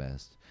is the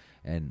best.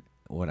 And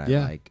what I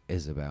like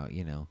is about,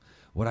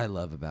 what I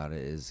love about it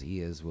is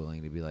he is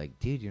willing to be like,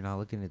 dude, you're not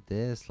looking at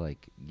this,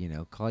 like,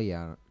 call me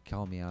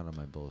out on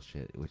my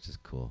bullshit, which is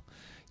cool.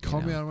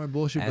 Call me out on my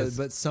bullshit,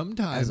 but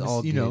sometimes,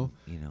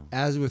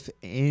 as with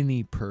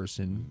any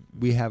person,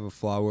 we have a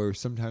flaw where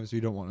sometimes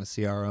we don't want to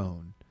see our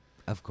own.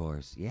 Of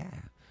course, yeah.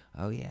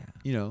 Oh yeah.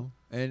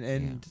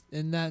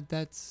 And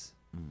that's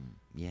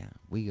yeah,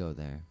 we go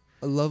there.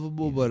 a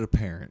lovable but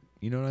apparent.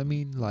 You know what I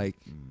mean? Like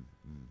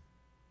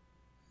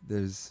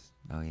there's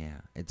Oh yeah,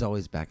 it's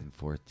always back and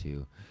forth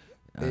too,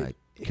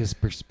 because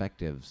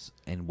perspectives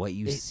and what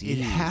you see. It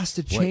has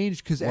to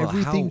change because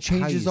everything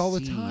changes all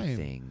the time.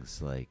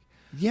 Things like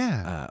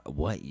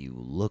what you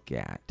look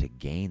at to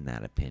gain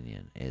that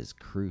opinion is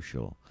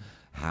crucial.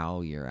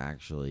 How you're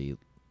actually,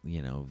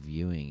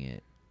 viewing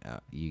it,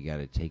 you got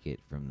to take it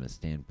from the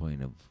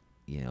standpoint of,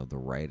 the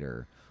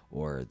writer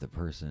or the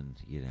person,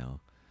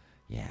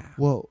 Yeah.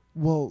 Well.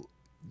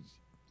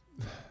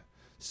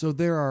 So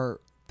there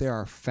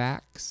are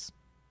facts,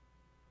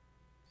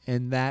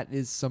 and that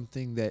is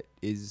something that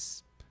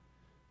is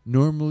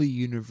normally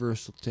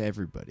universal to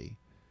everybody.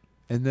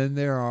 And then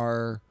there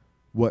are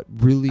what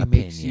really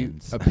makes you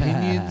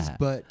opinions,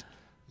 but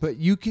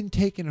you can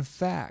take a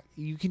fact.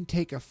 You can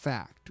take a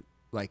fact,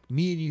 like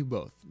me and you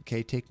both.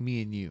 Okay, take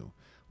me and you.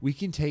 We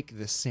can take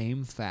the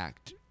same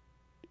fact,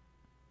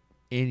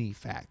 any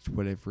fact,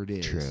 whatever it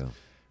is, True.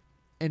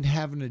 and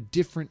having a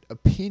different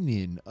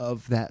opinion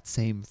of that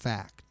same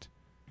fact.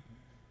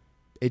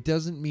 It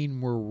doesn't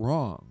mean we're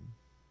wrong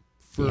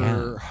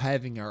for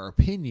having our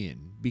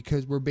opinion,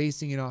 because we're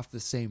basing it off the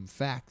same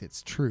fact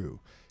that's true.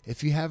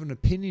 If you have an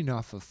opinion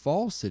off of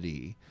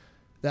falsity,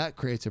 that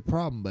creates a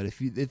problem. But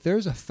if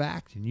there's a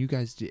fact and you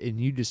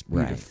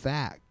dispute a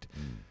fact,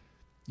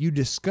 you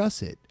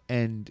discuss it,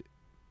 and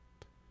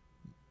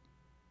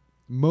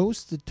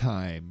most of the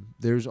time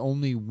there's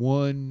only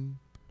one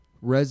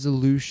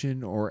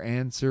resolution or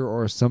answer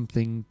or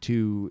something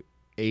to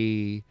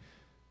a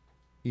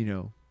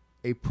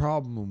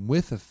problem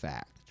with a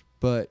fact.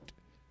 But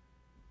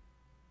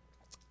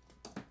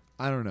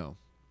I don't know.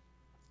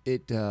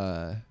 It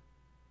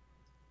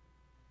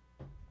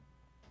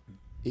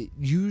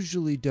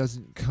usually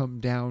doesn't come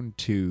down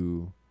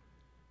to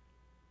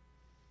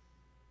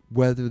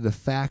whether the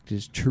fact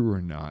is true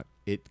or not.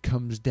 It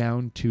comes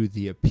down to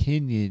the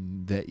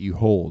opinion that you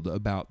hold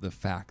about the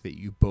fact that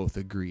you both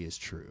agree is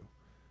true.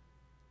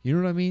 You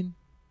know what I mean?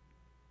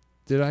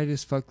 Did I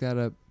just fuck that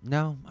up?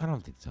 No, I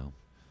don't think so.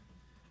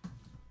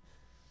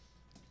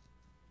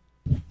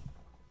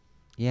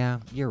 Yeah,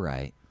 you're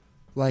right.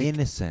 Like, in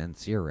a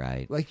sense, you're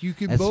right. Like, you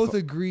can As both fa-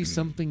 agree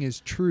something is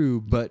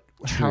true, but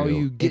how True.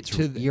 you get It's-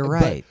 to the... you're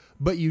right.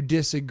 But you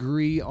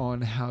disagree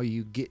on how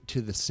you get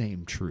to the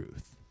same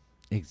truth.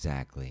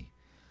 Exactly.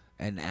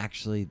 And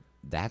actually,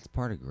 that's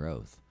part of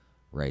growth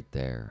right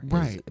there. is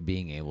Right.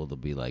 being able to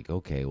be like,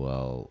 okay,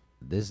 well,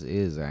 this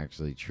is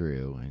actually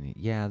true. And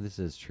yeah, this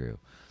is true.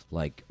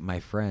 Like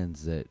my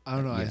friends that... I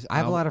don't know. I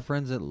have a lot of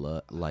friends that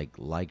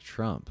like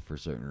Trump for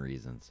certain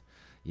reasons.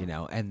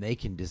 And they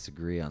can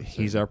disagree on...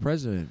 He's certain- our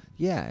president.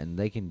 Yeah, and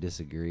they can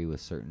disagree with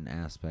certain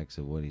aspects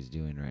of what he's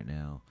doing right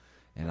now.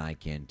 And I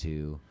can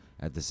too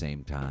at the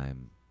same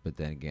time. But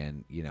then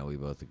again, we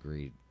both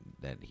agree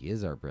that he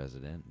is our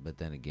president. But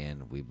then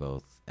again, we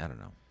both... I don't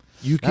know.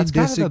 You can That's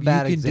kind of a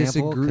bad you can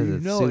example disagree.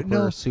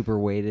 because it's super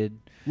weighted.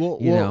 Well,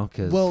 you know,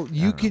 'cause, well, I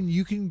you don't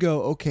know. can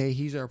go. Okay,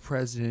 he's our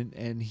president,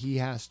 and he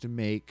has to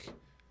make.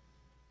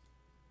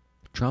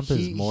 Trump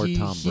he- is more he-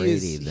 Tom he Brady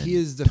is- than he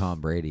is the Tom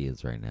Brady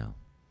is right now.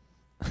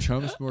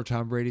 Trump's more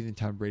Tom Brady than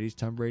Tom Brady's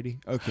Tom Brady.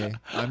 Okay,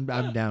 I'm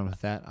down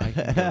with that. I can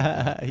go with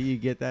that. You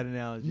get that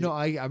analogy? No,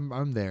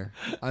 I'm there.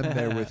 I'm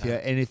there with you.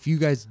 And if you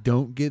guys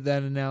don't get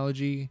that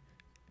analogy,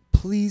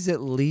 please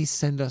at least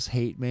send us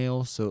hate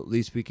mail so at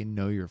least we can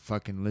know you're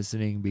fucking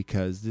listening,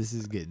 because this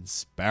is getting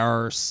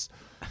sparse.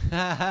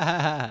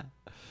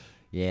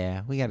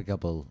 Yeah, we got a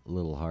couple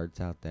little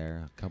hearts out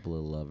there, a couple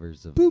of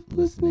lovers of Boop boop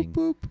listening.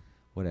 boop boop.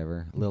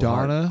 Whatever, little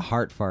Donna?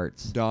 heart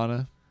farts.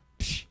 Donna,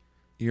 psh,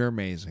 you're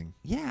amazing.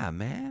 Yeah,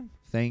 man.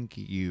 Thank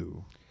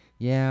you.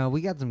 Yeah,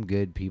 we got some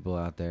good people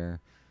out there,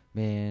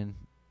 man.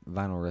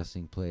 Vinyl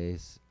Wrestling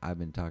Place. I've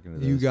been talking to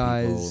those You people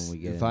guys, when we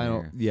get in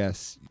final. there.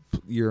 Yes,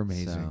 you're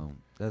amazing. So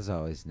that's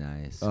always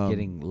nice. Um,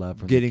 Getting love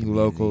from the Getting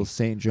community. local,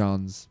 St.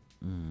 John's.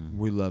 Mm.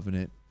 We're loving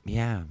it.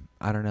 Yeah,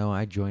 I don't know.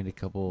 I joined a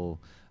couple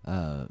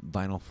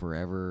Vinyl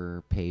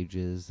Forever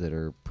pages that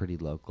are pretty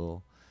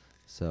local,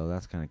 so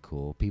that's kind of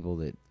cool. People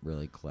that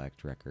really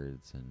collect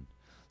records and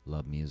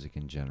love music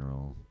in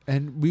general.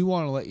 And we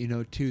want to let you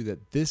know too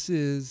that this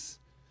is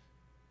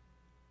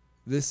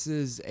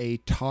a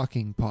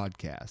talking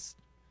podcast.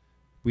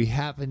 We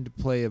happen to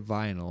play a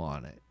vinyl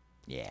on it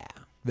Yeah.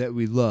 that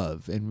we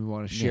love and we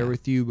want to share Yeah.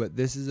 with you, but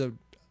this is a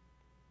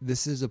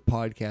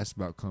podcast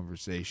about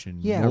conversation.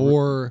 Yeah,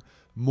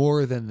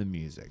 more than the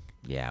music.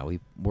 Yeah,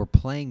 we're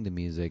playing the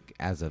music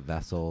as a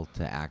vessel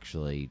to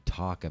actually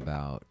talk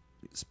about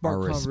Spark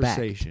our respect.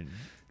 conversation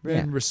Yeah.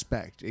 and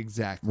respect.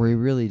 Exactly. We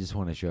really just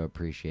want to show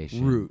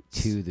appreciation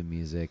Roots. to the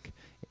music.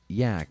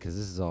 Yeah, because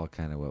this is all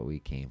kind of what we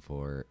came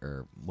for,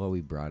 or what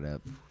we brought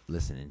up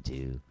listening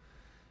to.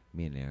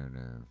 Me and Aaron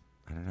are,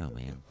 I don't know,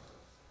 man.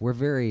 We're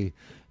very,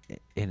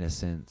 in a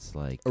sense,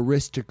 like,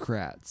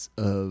 Aristocrats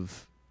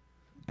of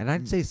and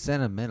I'd say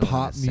sentimental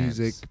pop in a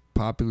music, sense.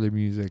 popular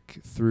music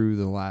through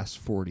the last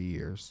 40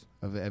 years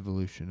of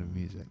evolution of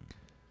music.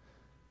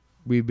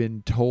 We've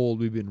been told,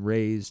 we've been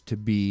raised to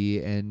be,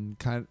 and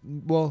I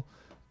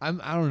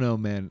don't know,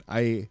 man.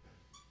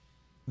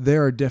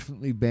 There are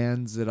definitely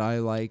bands that I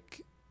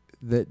like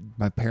that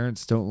my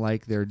parents don't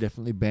like. There are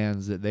definitely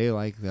bands that they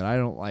like that I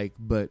don't like,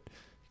 but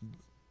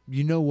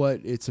you know what?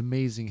 It's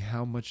amazing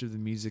how much of the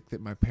music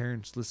that my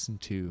parents listen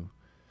to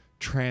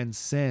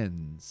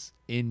transcends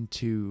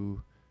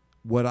into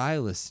what I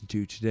listen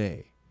to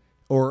today,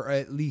 or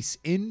at least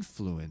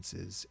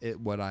influences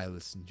what I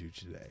listen to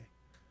today.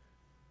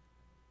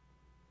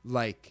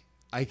 Like,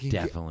 I can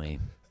Definitely.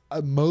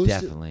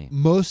 Definitely.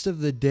 Most of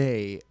the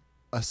day,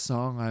 a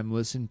song I'm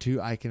listening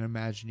to, I can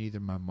imagine either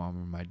my mom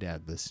or my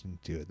dad listening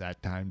to at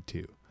that time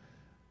too.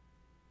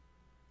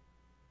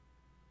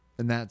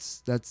 And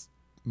that's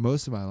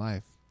most of my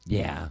life.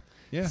 Yeah.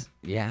 Yeah.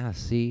 Yeah,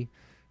 see,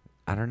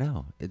 I don't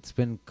know. It's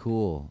been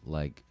cool,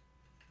 like,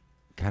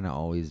 kind of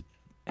always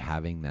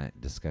having that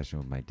discussion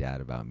with my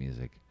dad about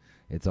music.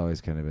 It's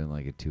always kind of been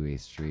like a two-way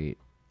street.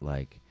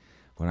 Like,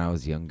 when I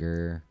was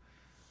younger,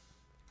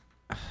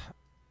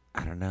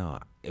 I don't know.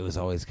 It was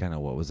always kind of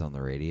what was on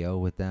the radio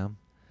with them.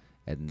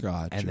 And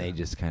Gotcha. and they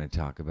just kind of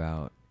talk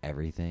about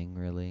everything,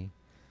 really.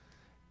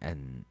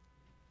 And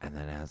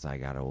then as I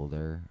got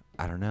older,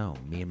 I don't know.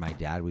 Me and my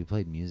dad, we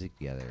played music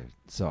together.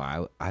 So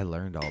I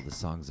learned all the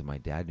songs that my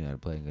dad knew how to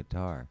play on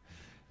guitar.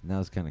 And that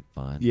was kind of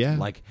fun. Yeah.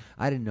 Like,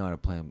 I didn't know how to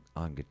play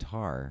on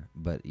guitar,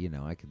 but, you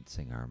know, I could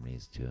sing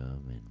harmonies to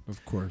him and,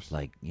 Of course.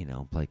 like, you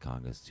know, play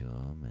congas to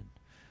him and,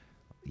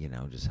 you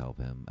know, just help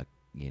him,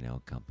 you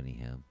know, accompany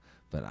him.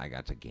 But I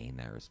got to gain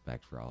that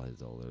respect for all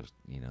his older,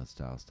 you know,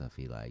 style stuff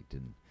he liked.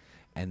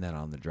 And then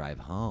on the drive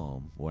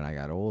home, when I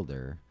got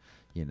older,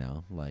 you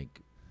know,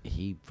 like,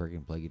 he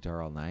freaking played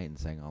guitar all night and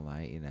sang all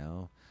night, you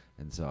know.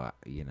 And so,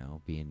 you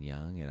know, being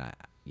young,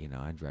 and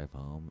I'd drive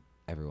home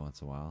every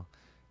once in a while,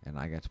 and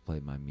I got to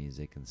play my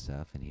music and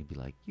stuff, and he'd be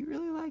like, "You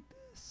really like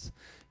this?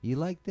 You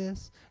like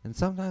this?" And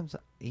sometimes,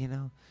 you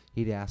know,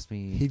 he'd ask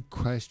me, He'd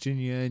question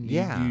you, and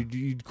Yeah.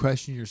 you'd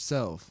question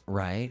yourself.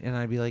 right? And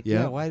I'd be like,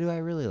 Yeah. "Yeah, why do I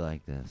really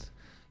like this?"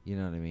 You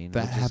know what I mean?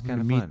 That Which is happened to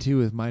kinda me fun. too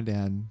with my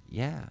dad.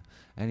 Yeah.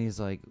 And he's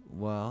like,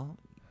 "Well,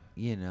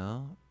 you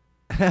know,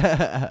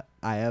 I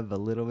have a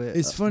little bit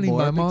It's funny, more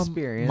my of mom-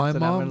 experience, my and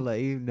I'm mom- going to let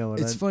you know what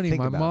It's I funny, think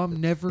my about mom this."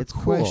 never It's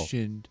cool.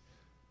 questioned.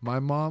 My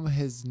mom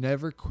has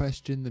never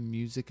questioned the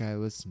music I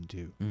listen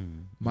to.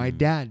 Mm, My mm.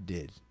 dad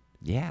did.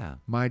 Yeah.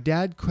 My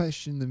dad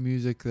questioned the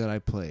music that I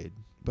played,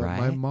 but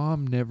my Right?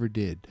 mom never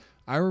did.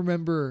 I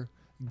remember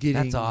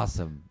getting. That's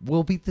awesome.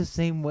 We'll be the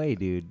same way,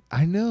 dude.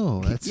 I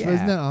know. Isn't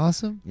Yeah. that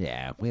awesome?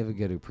 Yeah, we have a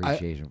good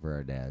appreciation for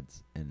our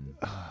dads, and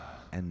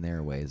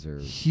their ways are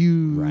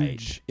Huge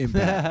Right.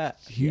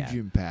 impact. Huge Yeah.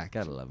 impact.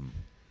 Gotta love them.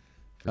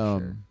 For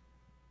sure.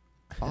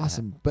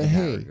 Awesome. But In that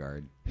hey,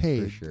 regard,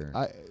 hey, for sure.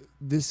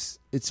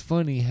 it's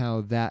funny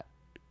how that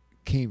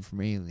came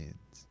from aliens.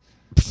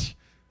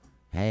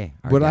 Hey,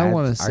 what I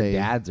wanna our say-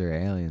 dads are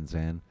aliens,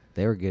 man.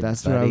 They were good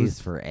That's what I buddies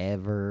was-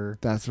 forever.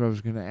 That's what I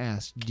was going to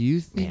ask. Do you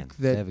think Man,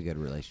 they that have a good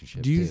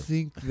relationship. Do you too.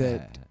 think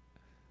that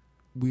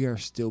we are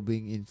still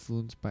being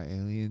influenced by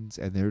aliens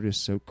and they're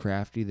just so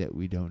crafty that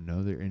we don't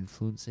know they're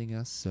influencing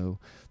us? So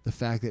the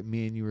fact that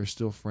me and you are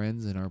still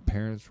friends and our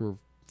parents were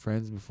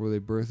friends before they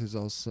birthed is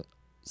also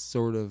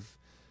sort of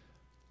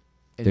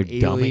an They're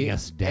dumbing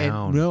us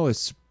down. No,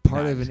 it's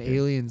part Nah, of an just kidding.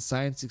 alien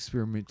science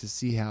experiment to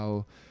see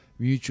how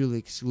mutually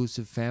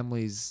exclusive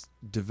families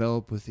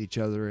develop with each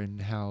other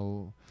and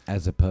how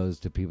as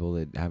opposed to people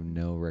that have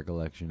no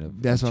recollection of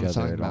that's each what I'm other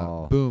talking at about.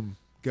 all. Boom,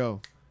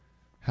 go.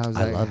 How's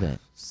I that? love it.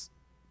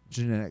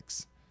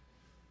 Genetics.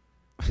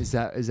 Is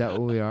that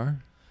what we are?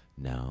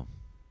 No.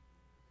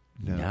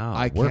 No, No,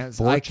 I we're can't.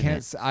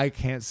 fortunate. I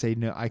can't say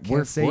no. I We're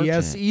can't say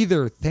yes fortunate.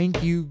 either.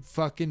 Thank you,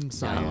 fucking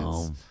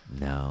science.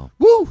 No.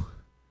 Woo!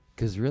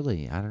 Because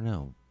really, I don't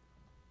know.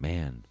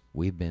 Man,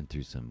 we've been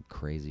through some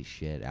crazy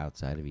shit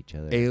outside of each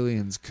other.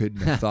 Aliens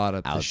couldn't have thought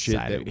up the shit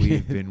Outside that of-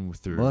 we've been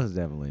through. Most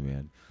definitely,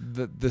 man.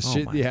 The Oh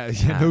shit. my Yeah,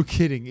 God. no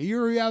kidding.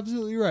 You're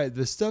absolutely right.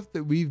 The stuff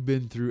that we've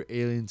been through,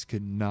 aliens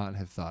could not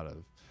have thought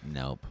of.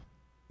 Nope.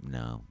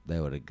 No. They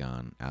would have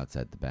gone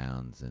outside the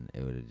bounds and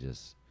it would have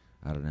just,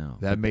 I don't know.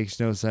 That makes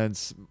no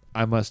sense.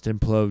 I must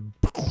implode.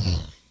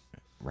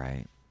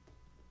 Right.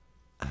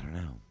 I don't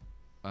know.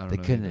 I don't They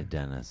know couldn't either. have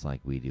done us like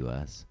we do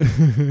us.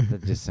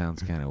 That just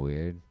sounds kind of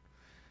weird.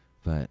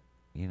 But,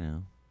 you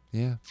know,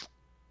 Yeah.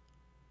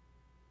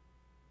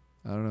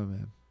 I don't know,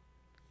 man.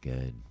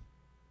 good.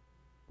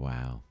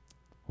 Wow.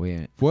 We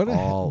went What a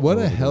all what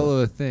a over the hell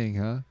world. of a thing,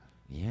 huh?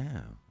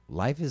 Yeah.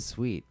 Life is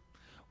sweet.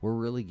 We're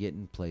really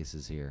getting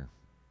places here.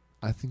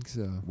 I think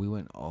so. We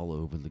went all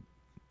over the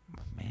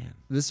man.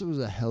 This was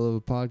a hell of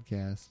a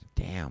podcast.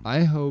 Damn.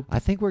 I hope I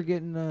think we're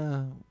getting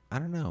I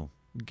don't know.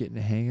 I'm getting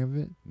a hang of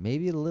it.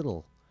 Maybe a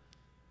little.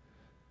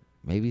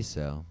 Maybe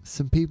so.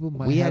 Some people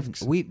might We have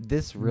had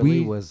this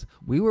really we- was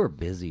we were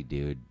busy,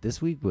 dude. This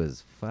week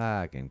was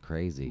fucking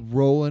crazy.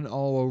 rolling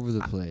all over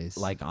the place.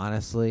 Like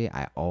honestly,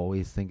 I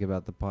always think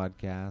about the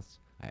podcast.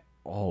 I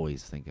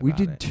always think about we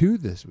did it. 2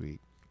 this week.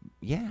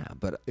 Yeah,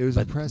 but It was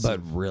but,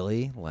 impressive. But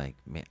really, like,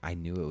 man, I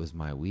knew it was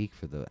my week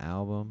for the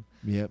album,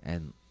 Yep.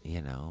 and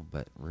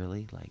but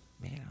really, like,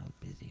 man, I was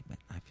busy. But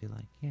I feel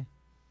like, yeah,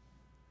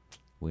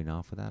 went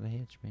off without a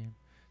hitch, man.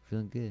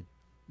 Feeling good.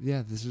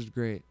 Yeah, this was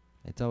great.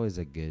 It's always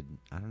a good.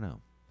 I don't know.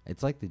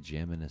 It's like the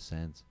gym in a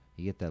sense.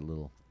 You get that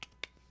little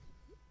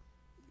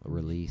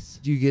release.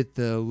 You get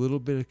the little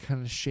bit of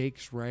kind of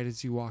shakes right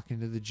as you walk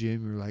into the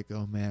gym. You're like,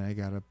 oh man, I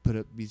gotta put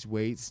up these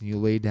weights, and you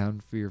lay down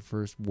for your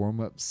first warm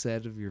up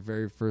set of your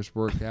very first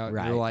workout.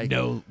 Right. You're like,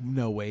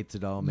 no weights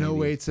at all. no maybe.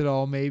 weights at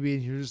all, maybe,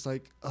 and you're just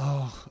like,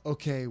 oh,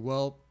 okay,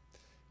 well,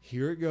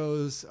 here it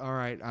goes. All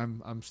right,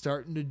 I'm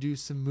starting to do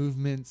some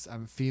movements.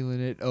 I'm feeling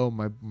it. Oh,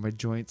 my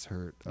joints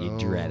hurt. You Oh,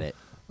 dread it.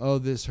 Oh,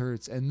 this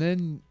hurts. And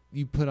then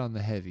you put on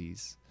the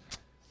heavies,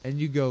 and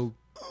you go,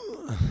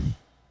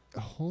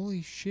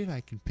 holy shit,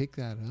 I can pick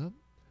that up,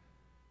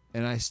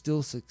 and I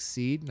still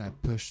succeed, and I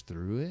push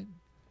through it.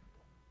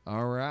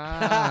 All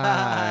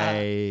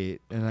right.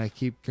 And I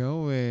keep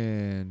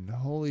going.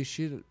 Holy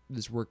shit,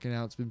 this working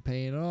out's been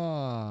paying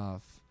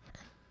off.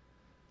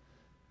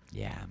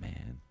 Yeah,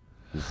 man,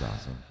 it's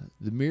awesome.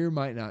 The mirror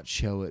might not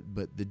show it,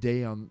 but the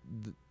day on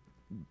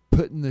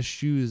putting the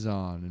shoes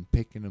on and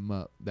picking them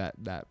up,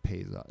 that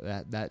pays off.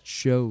 That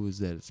shows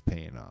that it's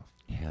paying off.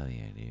 Hell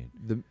yeah,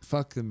 dude.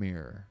 Fuck the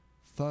mirror.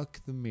 Fuck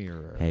the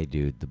mirror. Hey,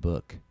 dude, the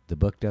book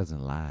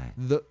doesn't lie.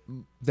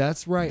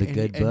 That's right. The and,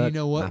 good and you book,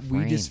 know what?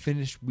 my We just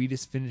friend.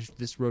 finished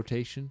this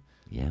rotation.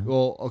 Yeah.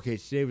 Well, okay,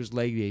 today was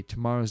leg day.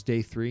 Tomorrow's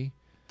day 3.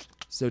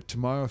 So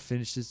tomorrow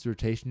finish this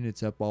rotation.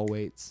 It's up all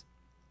weights.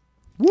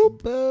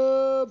 Whoop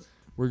up.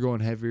 We're going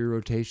heavier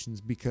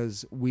rotations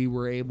because we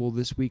were able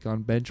this week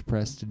on bench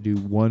press to do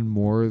one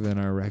more than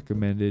our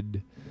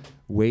recommended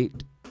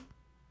weight.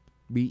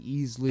 We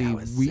easily That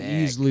was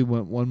sick.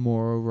 went one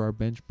more over our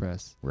bench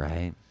press.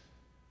 Right.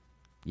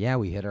 Yeah,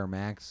 we hit our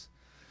max.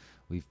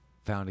 We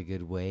found a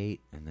good weight,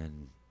 and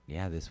then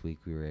this week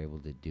we were able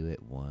to do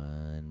it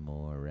one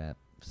more rep.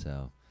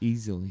 So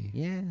Easily.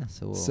 yeah,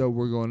 so So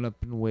we're going up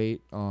in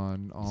weight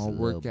on all a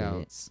little bit.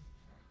 workouts.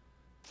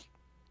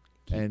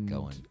 keep and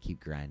going, keep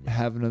grinding.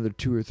 Have another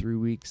 2 or 3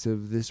 weeks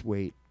of this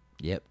weight.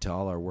 Yep, to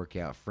all our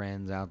workout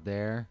friends out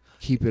there.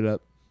 Keep it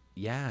up.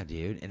 Yeah,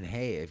 dude. And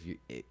hey,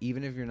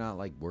 even if you're not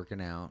like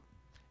working out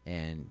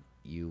and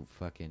you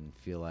fucking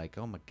feel like,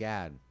 oh my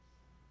god,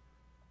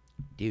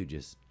 dude,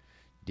 just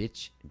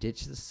ditch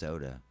the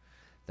soda.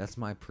 That's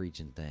my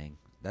preaching thing.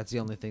 That's the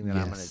only thing that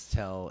I'm gonna Yes.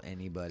 tell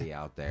anybody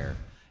out there,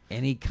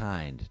 any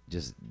kind.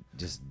 Just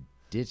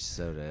ditch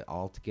soda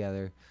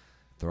altogether.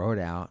 Throw it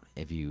out.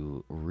 If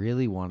you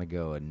really want to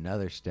go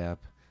another step,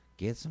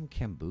 get some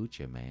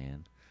kombucha,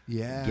 man.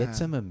 Yeah. Get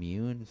some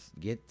immune.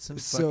 Get some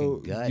So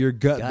fucking gut. your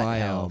gut biome,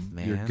 health,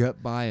 man. your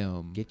gut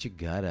biome. Get your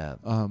gut up.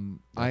 I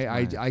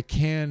mine.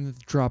 can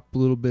drop a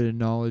little bit of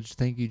knowledge.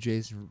 Thank you,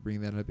 Jason, for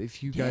bringing that up.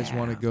 If you guys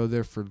want to Yeah. go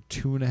there for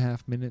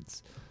 2.5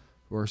 minutes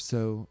or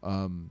so,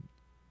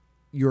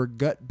 your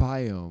gut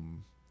biome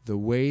the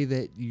way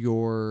that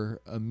your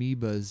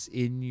amoebas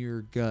in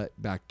your gut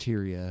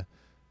bacteria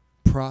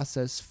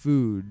process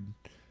food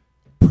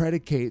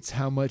predicates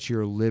how much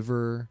your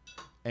liver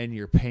and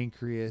your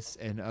pancreas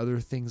and other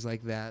things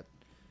like that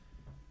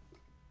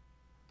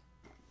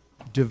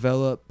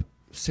develop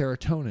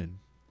serotonin,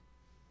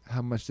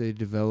 how much they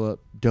develop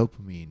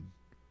dopamine.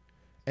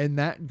 And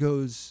that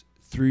goes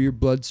through your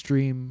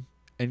bloodstream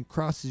and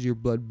crosses your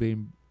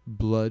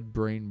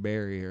blood-brain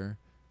barrier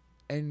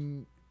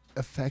and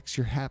affects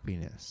your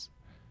happiness.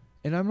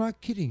 And I'm not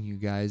kidding you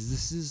guys.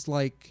 This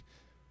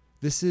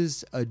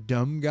is a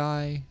dumb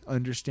guy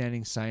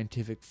understanding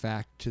scientific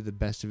fact to the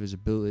best of his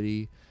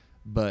ability,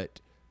 but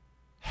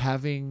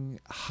having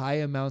high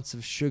amounts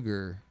of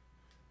sugar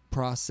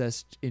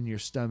processed in your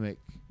stomach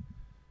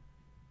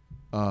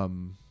at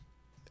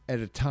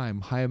a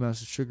time, high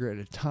amounts of sugar at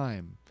a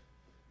time,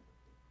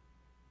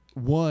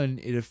 one,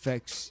 it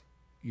affects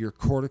your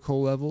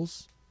cortical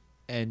levels,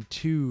 and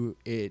two,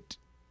 it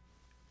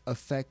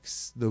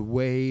affects the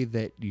way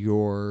that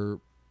your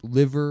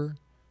liver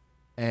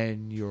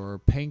and your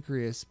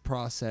pancreas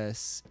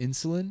process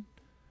insulin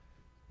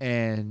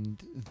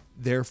and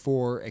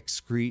therefore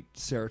excrete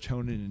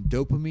serotonin and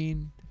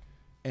dopamine.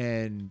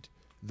 And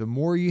the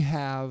more you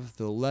have,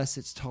 the less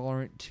it's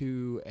tolerant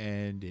to,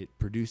 and it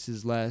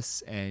produces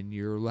less, and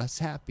you're less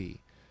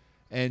happy.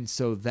 And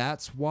so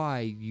that's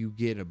why you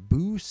get a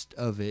boost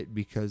of it,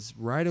 because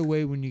right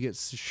away when you get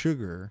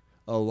sugar,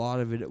 a lot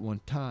of it at one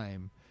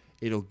time,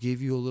 it'll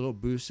give you a little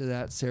boost of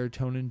that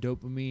serotonin,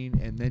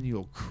 dopamine, and then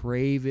you'll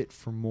crave it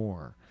for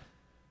more.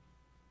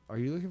 Are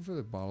you looking for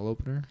the bottle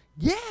opener?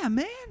 Yeah,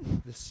 man.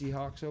 The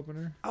Seahawks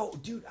opener? Oh,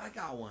 dude, I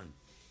got one.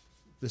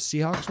 The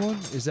Seahawks one?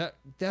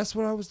 That's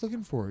what I was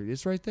looking for.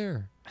 It's right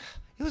there.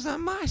 It was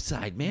on my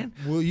side, man.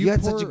 Will You you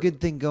had pour- such a good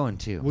thing going,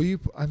 too. Will you?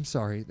 I'm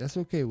sorry. That's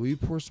okay. Will you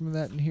pour some of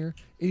that in here?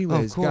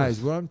 Anyways, course.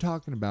 guys, what I'm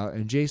talking about,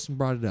 and Jason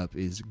brought it up,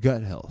 is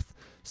gut health.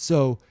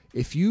 So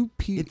if you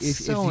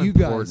It's so if you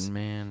important, guys,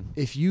 man.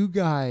 if you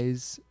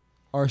guys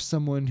are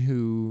someone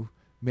who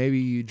maybe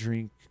you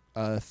drink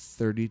a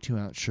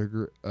 32-ounce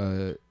sugar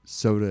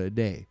soda a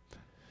day,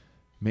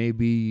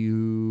 maybe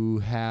you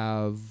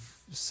have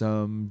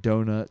some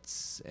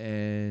donuts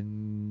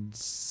and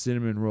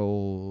cinnamon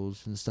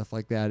rolls and stuff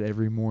like that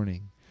every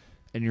morning,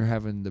 and you're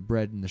having the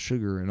bread and the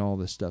sugar and all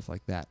this stuff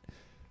like that,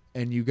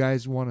 and you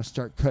guys want to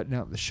start cutting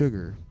out the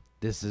sugar.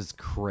 This is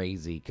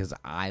crazy because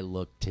I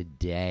looked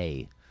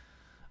today.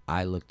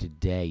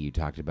 You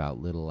talked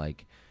about little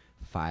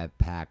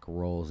 5-pack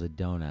rolls of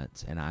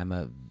donuts, and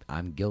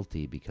I'm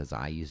guilty because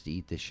I used to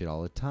eat this shit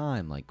all the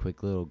time, like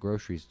quick little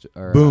grocery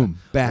store. Boom,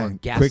 or bang,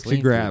 gasoline quick to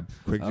food. grab,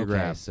 quick to Okay,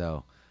 grab.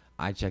 so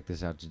I checked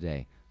this out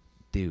today,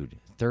 dude.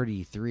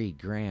 33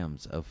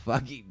 grams of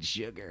fucking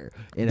sugar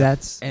in a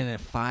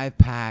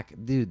 5-pack,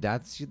 dude.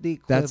 That's the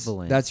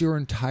equivalent. That's your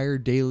entire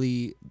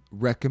daily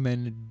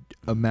recommended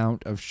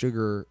amount of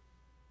sugar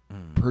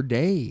per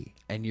day.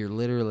 And you're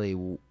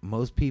literally,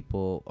 most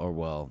people, or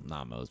well,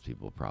 not most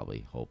people,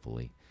 probably,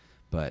 hopefully,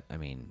 but I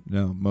mean,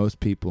 No, most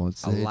people.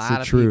 It's a it's lot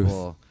the of truth.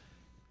 people.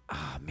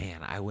 Ah,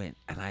 man, I went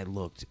and I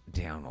looked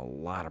down a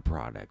lot of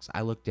products.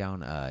 I looked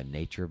down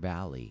Nature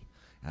Valley,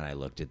 and I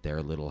looked at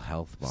their little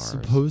health bars.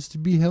 Supposed to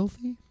be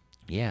healthy?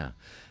 Yeah,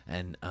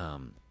 and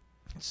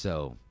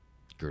so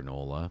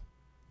granola,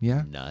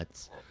 Yeah.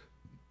 nuts,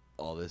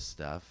 all this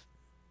stuff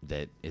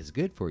that is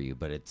good for you,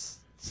 but it's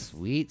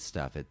sweet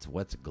stuff. It's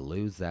what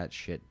glues that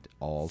shit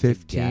all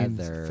 15,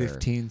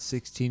 together.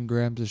 16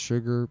 grams of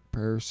sugar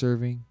per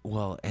serving.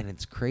 Well, and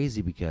it's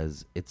crazy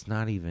because it's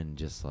not even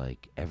just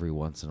like every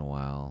once in a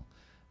while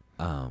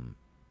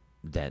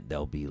that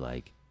there'll be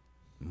like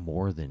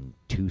more than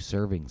 2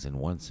 servings in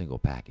one single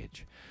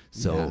package.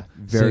 So Yeah,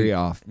 very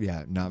often.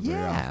 Yeah, not very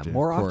yeah, often.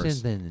 more of often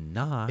course. than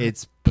not.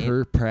 It's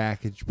per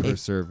package per it-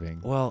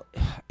 serving. Well,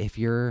 if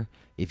you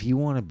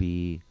want to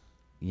be,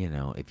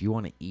 if you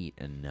want to eat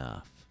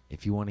enough,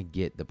 if you want to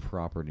get the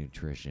proper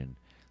nutrition,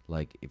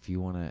 like if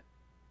you want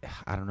to,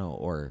 I don't know,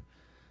 or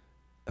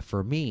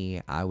for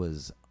me, I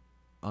was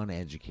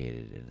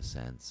uneducated in a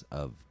sense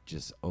of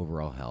just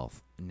overall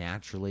health.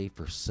 Naturally,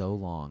 for so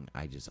long,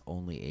 I just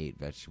only ate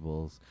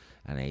vegetables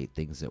and I ate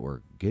things that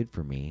were good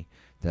for me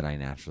that I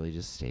naturally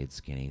just stayed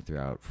skinny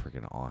throughout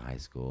freaking all high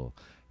school.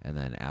 And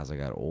then as I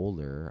got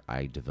older,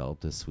 I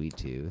developed a sweet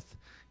tooth,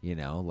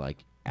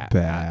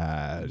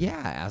 Bad.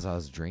 yeah, as I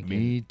was drinking.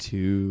 Me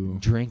too.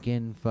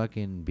 Drinking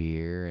fucking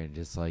beer and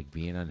just like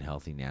being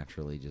unhealthy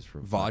naturally just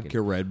from Vodka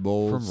fucking, Red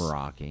Bulls. from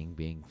rocking,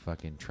 being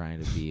fucking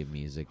trying to be a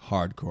music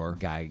Hardcore.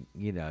 guy,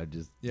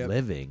 just Yep.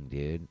 living,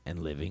 dude,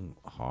 and living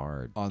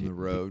hard On the dude.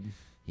 road.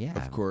 Yeah,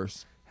 Of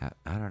course. I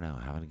don't know,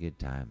 having a good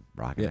time,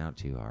 rocking Yep. out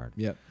too hard.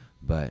 Yep.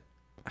 But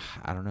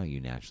I don't know,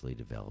 you naturally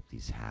develop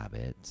these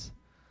habits,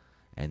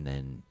 and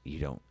then you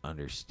don't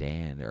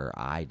understand, or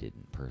I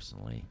didn't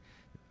personally,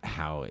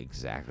 how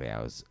exactly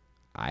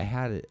I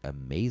had an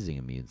amazing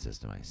immune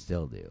system. I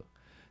still do.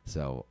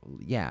 So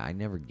yeah, I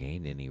never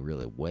gained any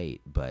really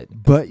weight, but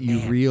you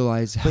man,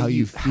 realize but how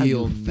you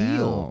feel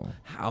now.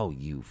 How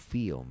you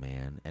feel,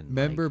 man. And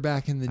Remember like,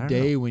 back in the I don't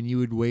day know. when you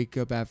would wake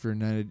up after a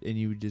night and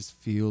you would just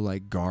feel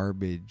like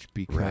garbage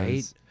because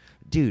Right?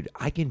 Dude,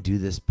 I can do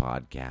this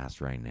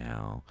podcast right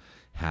now,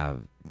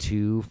 have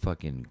 2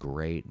 fucking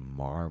great,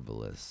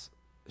 marvelous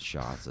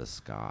shots of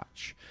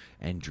scotch,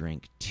 and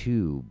drink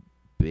 2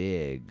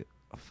 big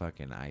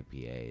fucking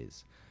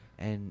IPAs,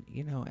 and,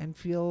 and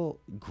feel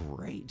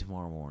great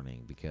tomorrow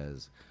morning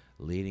because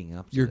leading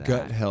up to your that,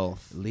 gut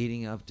health.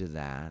 leading up to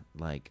that,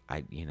 like,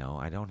 I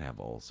don't have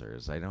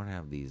ulcers. I don't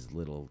have these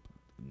little,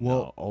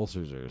 Well-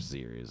 ulcers are a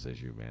serious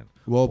issue, man.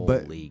 Well,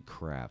 but- Holy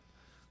crap.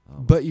 Oh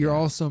my But you're God.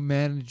 also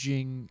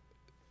managing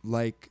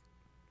like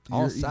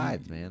all you're-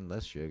 sides, man.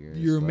 Less sugar.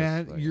 You're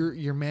less fucking-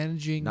 you're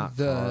managing not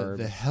the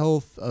carbs.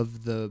 health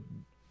of the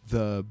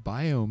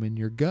biome in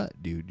your gut,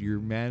 dude. You're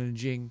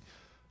managing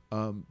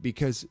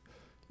because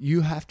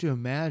you have to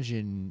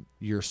imagine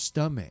your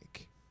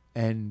stomach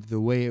and the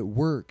way it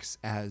works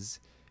as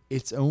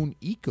its own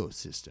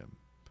ecosystem.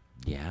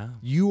 Yeah.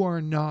 You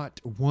are not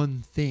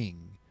one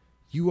thing.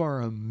 You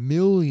are a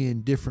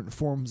million different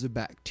forms of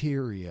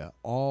bacteria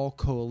all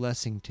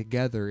coalescing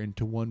together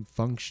into one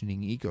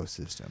functioning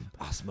ecosystem.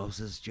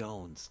 Osmosis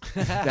Jones.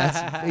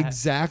 That's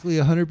exactly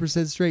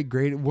 100% straight.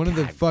 Great. One of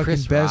the God, fucking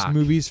Chris best Rock.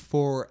 movies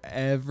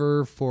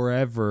forever.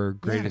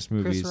 Greatest Yeah,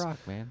 movies. Chris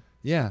Rock, man.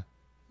 Yeah.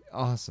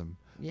 Awesome.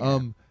 Yeah,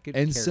 good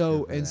and character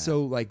so for and that.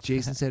 so like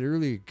Jason said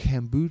earlier,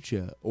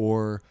 kombucha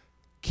or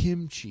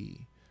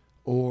kimchi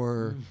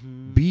or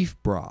Mm-hmm. beef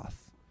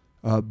broth,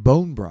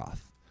 bone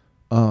broth,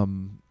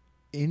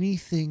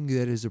 anything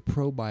that is a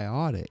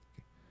probiotic.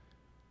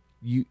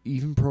 You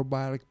even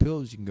probiotic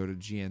pills. You can go to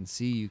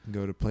GNC. You can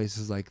go to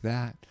places like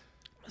that.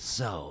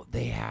 So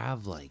they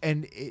have like,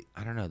 And it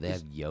I don't know, they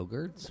have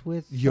yogurts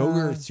with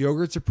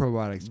yogurts are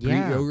probiotics.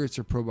 yeah. Greek yogurts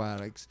are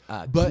probiotics.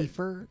 but but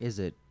kefir. Is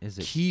it?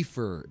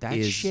 kefir That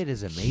is, shit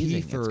is amazing.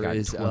 It's Kefir got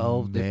is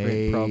 12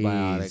 different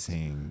probiotics.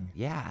 amazing.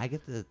 Yeah, I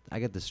get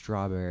the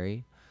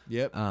strawberry.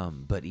 Yep.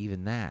 But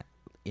even that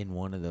in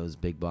one of those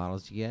big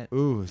bottles you get,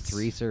 Ooh,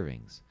 3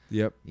 servings.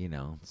 Yep.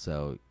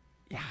 So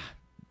yeah,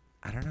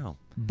 I don't know.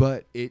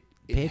 But it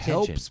Pay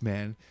helps, attention.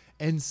 man.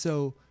 And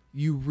so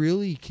you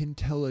really can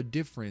tell a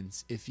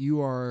difference if you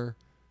are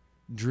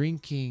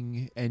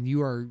drinking and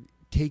you are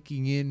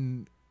taking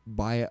in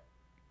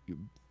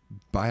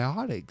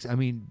biotics. I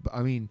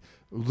mean,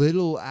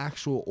 little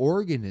actual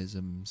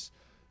organisms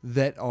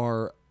that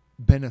are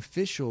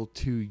beneficial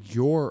to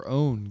your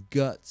own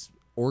guts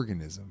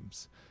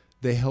organisms.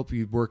 They help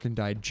you work in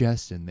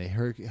digestion. They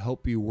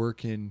help you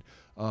work in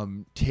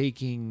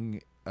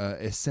taking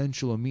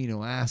essential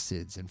amino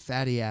acids and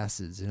fatty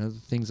acids and other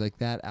things like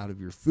that out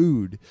of your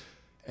food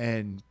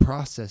and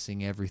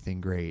processing everything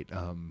great.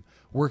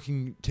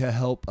 Working to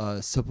help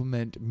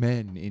supplement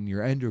men in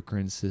your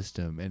endocrine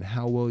system and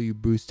how well you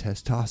boost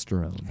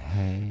testosterone.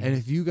 Hey. And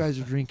if you guys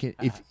are drinking,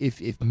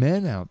 if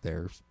men out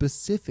there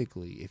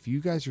specifically, if you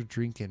guys are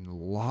drinking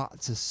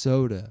lots of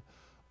soda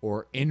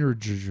or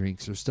energy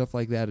drinks or stuff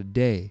like that a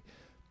day,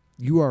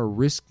 you are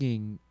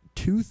risking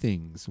 2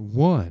 things.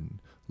 1,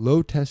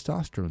 low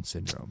testosterone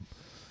syndrome.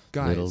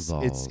 Little Guys,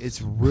 balls.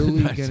 it's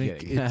really No, just gonna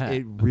kidding.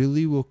 it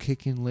really will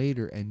kick in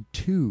later. And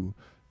 2,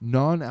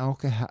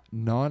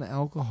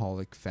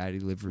 non-alcoholic fatty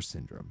liver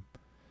syndrome.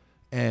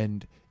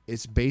 And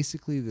it's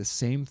basically the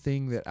same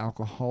thing that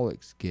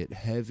alcoholics get,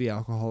 heavy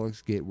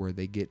alcoholics get, where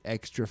they get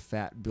extra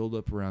fat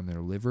buildup around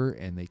their liver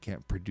and they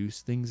can't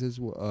produce things as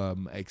well,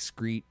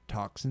 excrete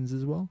toxins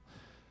as well.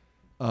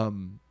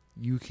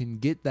 You can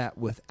get that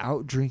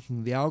without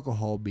drinking the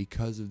alcohol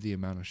because of the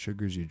amount of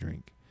sugars you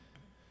drink.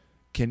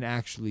 Can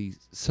actually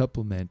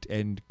supplement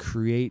and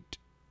create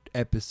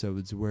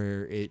episodes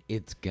where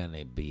It's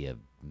gonna be a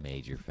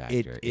major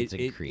factor. It's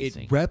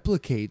increasing. It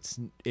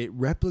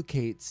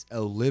replicates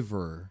a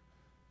liver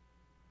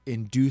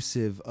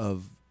inducive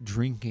of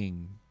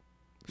drinking,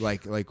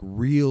 like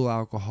real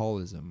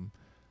alcoholism,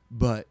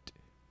 but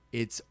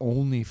it's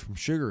only from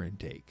sugar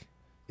intake.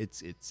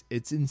 It's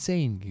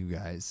insane, you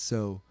guys.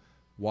 So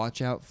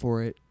watch out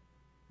for it.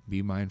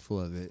 Be mindful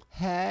of it.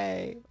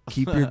 Hey.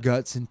 Keep your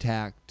guts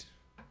intact.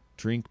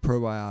 Drink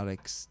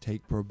probiotics.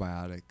 Take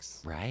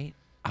probiotics. Right?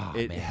 Oh,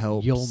 It man.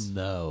 helps. You'll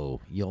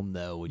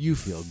know when you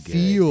feel good.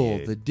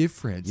 dude. the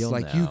difference. You'll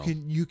like know.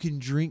 you can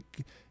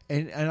drink,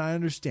 and I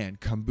understand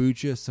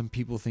kombucha. Some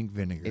people think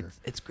vinegar.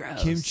 It's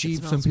gross. Kimchi. It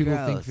Some smells people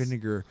think gross.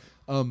 vinegar.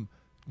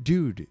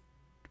 Dude,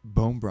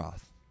 bone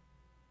broth.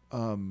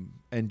 And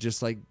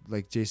just like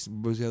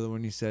Jason, what was the other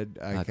one you said?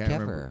 I can't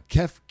remember.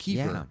 Kefir.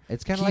 Yeah,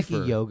 it's kind of like a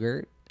Kefir.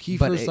 yogurt. Kefir's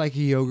but it- like a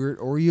yogurt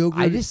or yogurt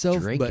I just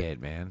itself. drink but,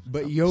 it, man. But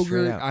Straight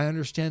yogurt, up. I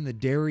understand the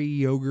dairy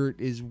yogurt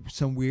is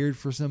some weird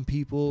for some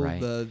people. Right.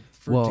 To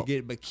Well-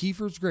 get, but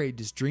kefir's great.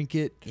 Just drink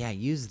it. Yeah,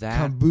 use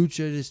that.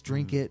 Kombucha, just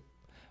drink it.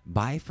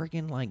 Buy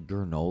freaking like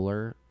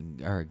granola,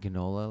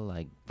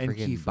 like And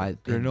freaking kefir. buy in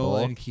Granola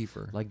bulk, and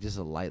kefir. like just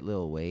a light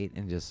little weight,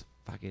 and just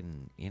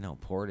fucking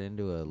pour it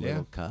into a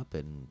little cup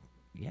and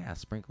yeah,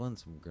 sprinkle in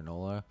some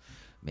granola.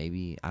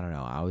 Maybe, I don't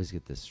know. I always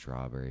get this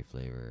strawberry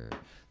flavor.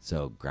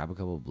 So grab a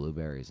couple of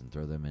blueberries and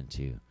throw them in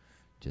too,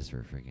 just for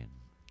freaking.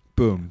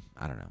 Boom.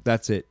 I don't know.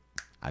 That's it.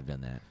 I've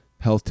done that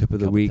Health tip of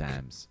the couple week.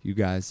 times. You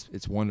guys,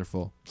 it's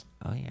wonderful.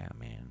 Oh yeah,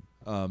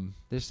 man.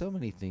 There's so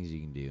many things you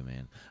can do,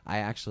 man.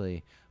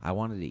 I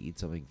wanted to eat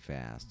something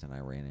fast, and I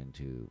ran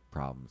into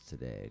problems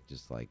today,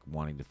 just like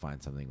wanting to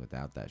find something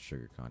without that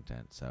sugar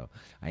content. So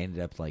I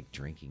ended up like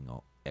drinking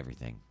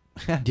everything.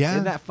 Yeah.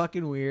 Isn't that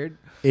fucking weird?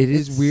 It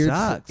is weird.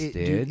 Sucks, dude.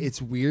 dude.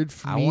 It's weird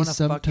for I me want to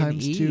fucking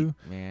sometimes eat, too.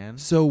 man.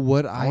 So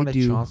what I I want to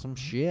do, chaw some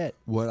shit.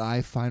 what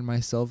I find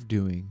myself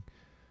doing,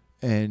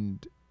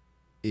 and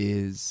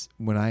is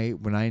when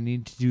I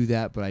need to do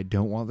that, but I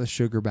don't want the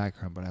sugar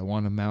background, but I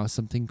want to mouse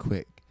something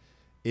quick,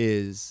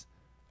 is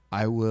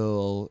I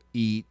will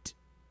eat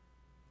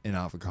an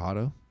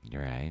avocado.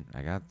 You're right.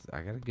 I got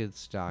a good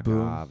stock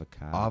Boom. of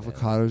avocado.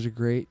 Avocados are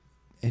great,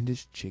 and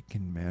just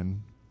chicken,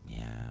 man.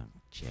 Yeah.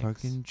 Chicks.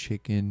 Fucking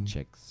chicken.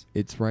 Chicks.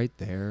 It's right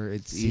there.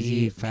 It's See,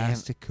 easy,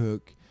 fast man. to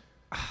cook.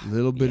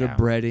 Little bit Yeah. of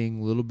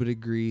breading, little bit of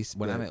grease.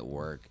 When but, I'm at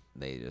work,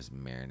 they just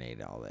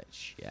marinate all that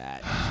shit. So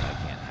I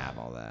can't have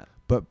all that.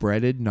 but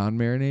breaded,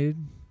 non-marinated.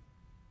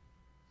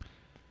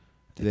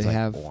 Do It's they like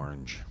have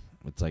orange.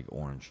 It's like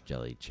orange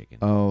jelly chicken.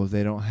 Oh,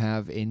 they don't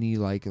have any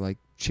like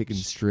chicken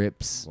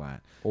strips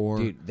Flat. or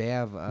Dude, they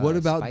have what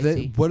about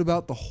spicy, what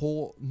about the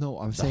whole? No,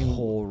 I'm the saying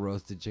whole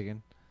roasted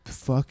chicken?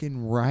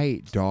 fucking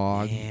right,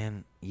 dog.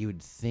 Man, you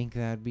would think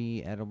that'd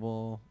be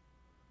edible.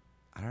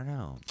 I don't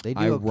know. They do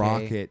I okay.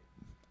 rock it.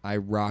 I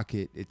rock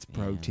it. It's Yeah.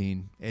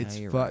 protein. No, It's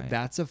you're right.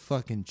 That's a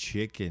fucking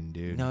chicken,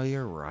 dude. No,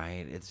 you're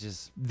right. It's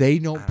just They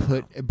don't I don't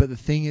put, but the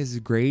thing is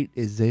great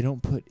is they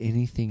don't put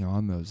anything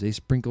on those. They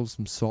sprinkle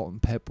some salt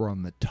and pepper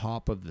on the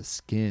top of the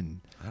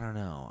skin. I don't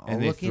know. And I'll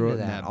they look throw into it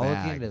in that. that I'll look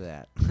bag. into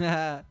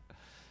that.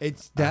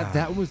 It's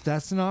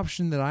that's an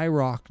option that I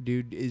rock,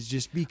 dude. Is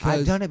just because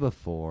I've done it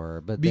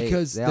before, but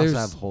because they also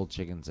there's- have whole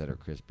chickens that are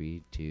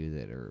crispy too,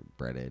 that are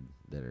breaded,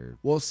 that are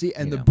Well, see,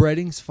 and you the know.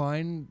 breading's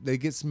fine. They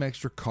get some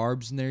extra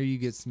carbs in there. You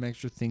get some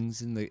extra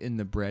things in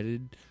the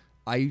breaded.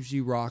 I usually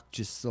rock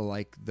just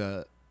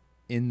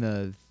in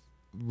the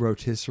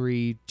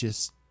rotisserie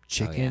just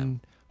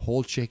chicken,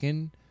 whole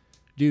chicken.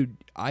 Dude,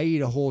 I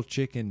eat a whole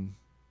chicken.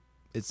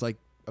 It's like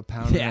a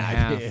pound and a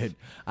half. dude.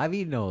 I've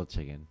eaten a whole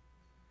chicken.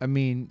 I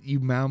mean,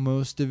 you mow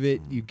most of it.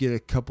 You get a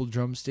couple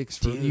drumsticks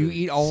for Dude, you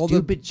eat all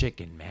stupid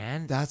chicken,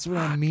 man. That's what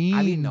I Fuck. mean,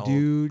 I've eaten a whole-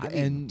 dude, I've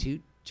eaten and- 2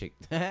 chick.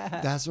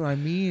 That's what I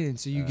mean. And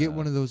so you get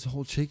one of those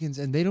whole chickens,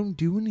 and they don't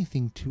do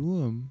anything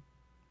to them.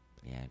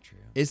 Yeah, true.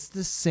 It's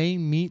the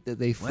same meat that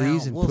they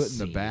freeze and we'll put in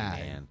the see, bag.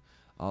 Man.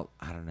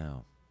 I don't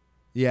know.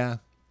 Yeah,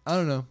 I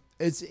don't know.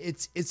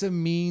 It's a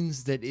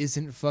means that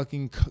isn't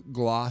fucking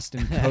glossed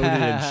and coated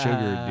in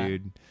sugar,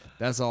 dude.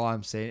 That's all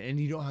I'm saying. And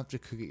you don't have to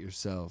cook it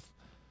yourself.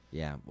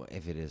 Yeah, well,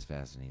 if it is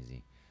fast and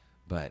easy,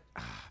 but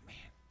man,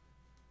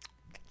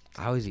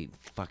 I always eat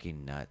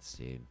fucking nuts,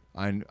 dude.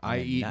 I a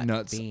eat nut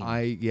nuts.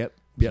 fiend. Yep,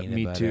 Peanut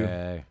me too.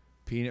 butter.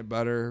 Peanut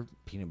butter,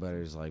 Peanut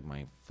butter is like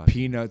my fucking.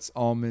 peanuts,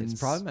 almonds,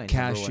 It's probably my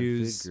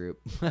cashews. number one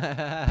food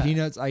group.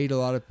 Peanuts. I eat a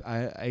lot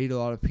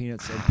of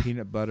peanuts and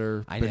peanut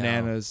butter, I know.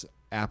 bananas,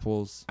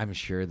 apples, I'm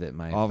sure that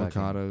my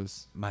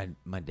avocados. fucking-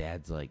 my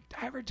dad's like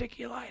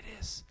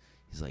diverticulitis.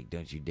 He's like,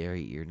 don't you dare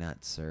eat your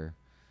nuts, sir.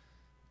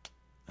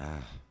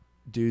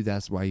 Dude,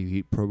 that's why you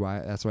eat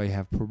probiotics. That's why you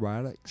have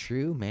probiotics.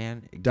 True,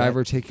 man. Gut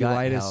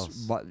Diverticulitis. health.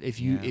 But if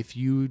Yeah.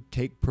 you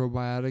take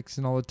probiotics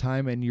and all the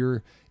time,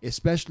 and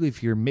especially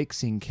if you're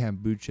mixing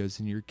kombuchas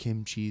and your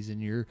kimchis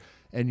and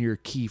your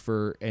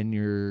kefir and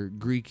your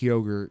Greek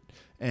yogurt,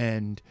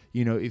 and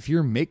if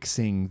you're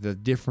mixing the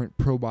different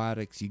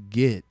probiotics you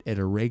get at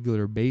a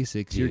regular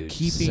basis, you're Dude,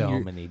 keeping so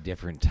your. many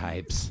different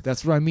types.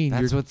 That's what I mean.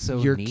 That's you're, what's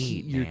so you're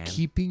neat, You're man.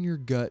 keeping your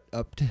gut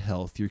up to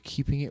health. You're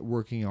keeping it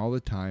working all the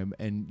time,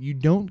 and you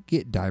don't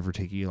get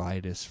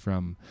diverticulitis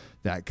from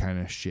that kind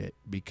of shit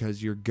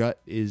because your gut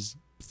is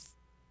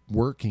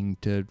working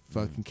to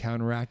fucking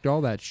counteract all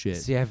that shit.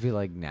 See, I feel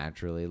like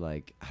naturally,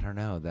 like I don't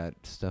know, that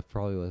stuff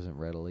probably wasn't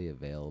readily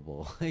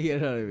available. You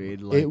know what I mean?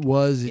 Like, it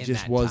was. It in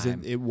just that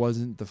wasn't. time, It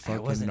wasn't the it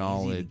fucking wasn't easy to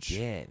knowledge.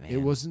 get, man. It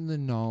wasn't the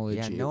knowledge.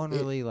 Yeah, no one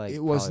really, like, It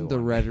wasn't the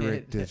probably wanted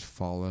rhetoric it. to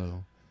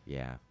follow.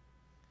 Yeah,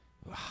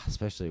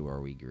 especially where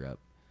we grew up.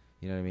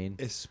 You know what I mean?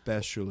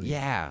 Especially.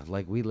 Yeah,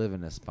 like we live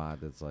in a spot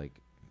that's like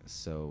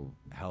so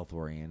health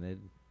oriented.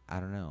 I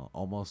don't know,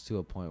 almost to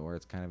a point where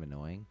it's kind of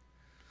annoying.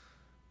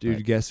 Dude,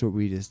 But- guess what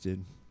we just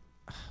did?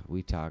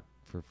 We talk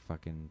for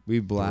fucking We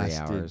 3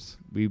 blasted. hours.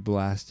 We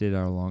blasted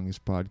our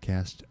longest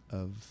podcast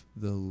of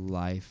the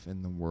life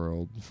in the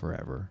world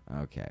forever.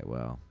 Okay,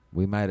 well,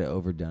 we might have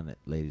overdone it,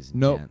 ladies and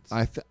Nope, gents.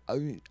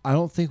 I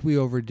don't think we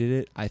overdid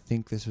it. I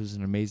think this was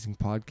an amazing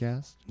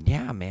podcast.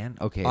 Yeah, man.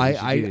 Okay, I- we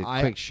should I- do a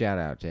I- quick shout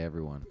out to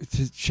everyone.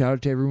 Shout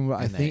out to everyone. But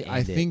I And then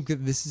end it. think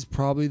that this is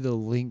probably the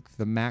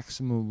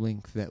maximum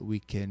length that we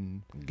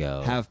can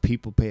Go. have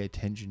people pay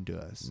attention to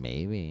us.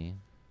 Maybe.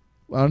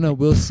 I don't know.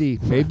 We'll see.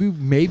 Maybe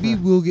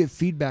we'll get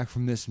feedback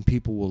from this and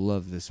people will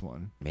love this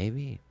one.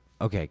 Maybe.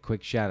 Okay,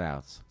 quick shout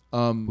outs.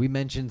 We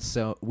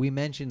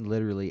mentioned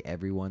literally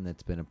everyone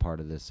that's been a part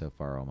of this so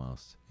far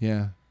almost.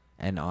 Yeah.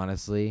 And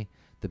honestly,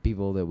 the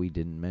people that we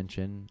didn't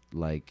mention,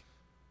 like,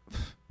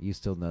 you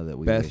still know that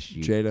we Beth, wish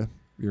you Jada,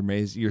 you're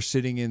amazing. You're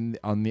sitting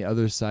on the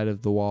other side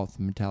of the wall with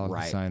the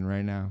Metallica sign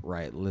right now.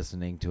 right,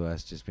 listening to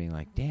us just being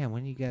like, damn,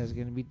 when are you guys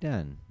gonna be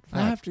done?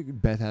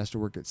 Beth has to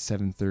work at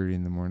 7:30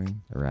 in the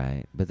morning.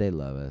 Right. But they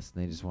love us.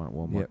 They just want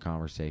one more Yep.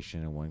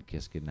 conversation and one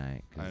kiss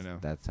goodnight. 'Cause I know.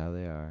 that's how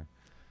they are.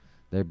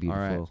 They're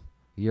beautiful. right.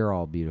 You're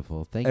all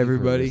beautiful. Thank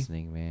Everybody- you for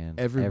listening, man.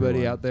 Everybody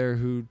Everyone. out there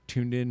who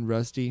tuned in,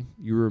 Rusty,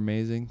 you were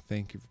amazing.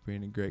 Thank you for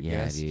being a great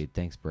Yeah, guest. dude.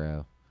 Thanks,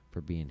 bro,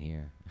 for being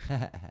here.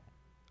 I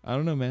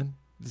don't know, man.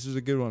 This was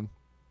a good one.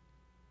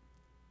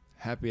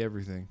 Happy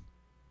everything.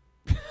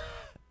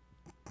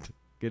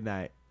 Good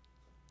night.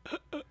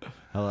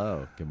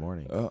 Hello. Good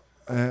morning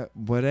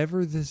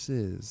Whatever this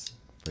is.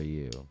 for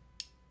you.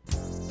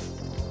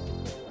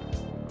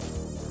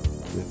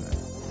 Good night.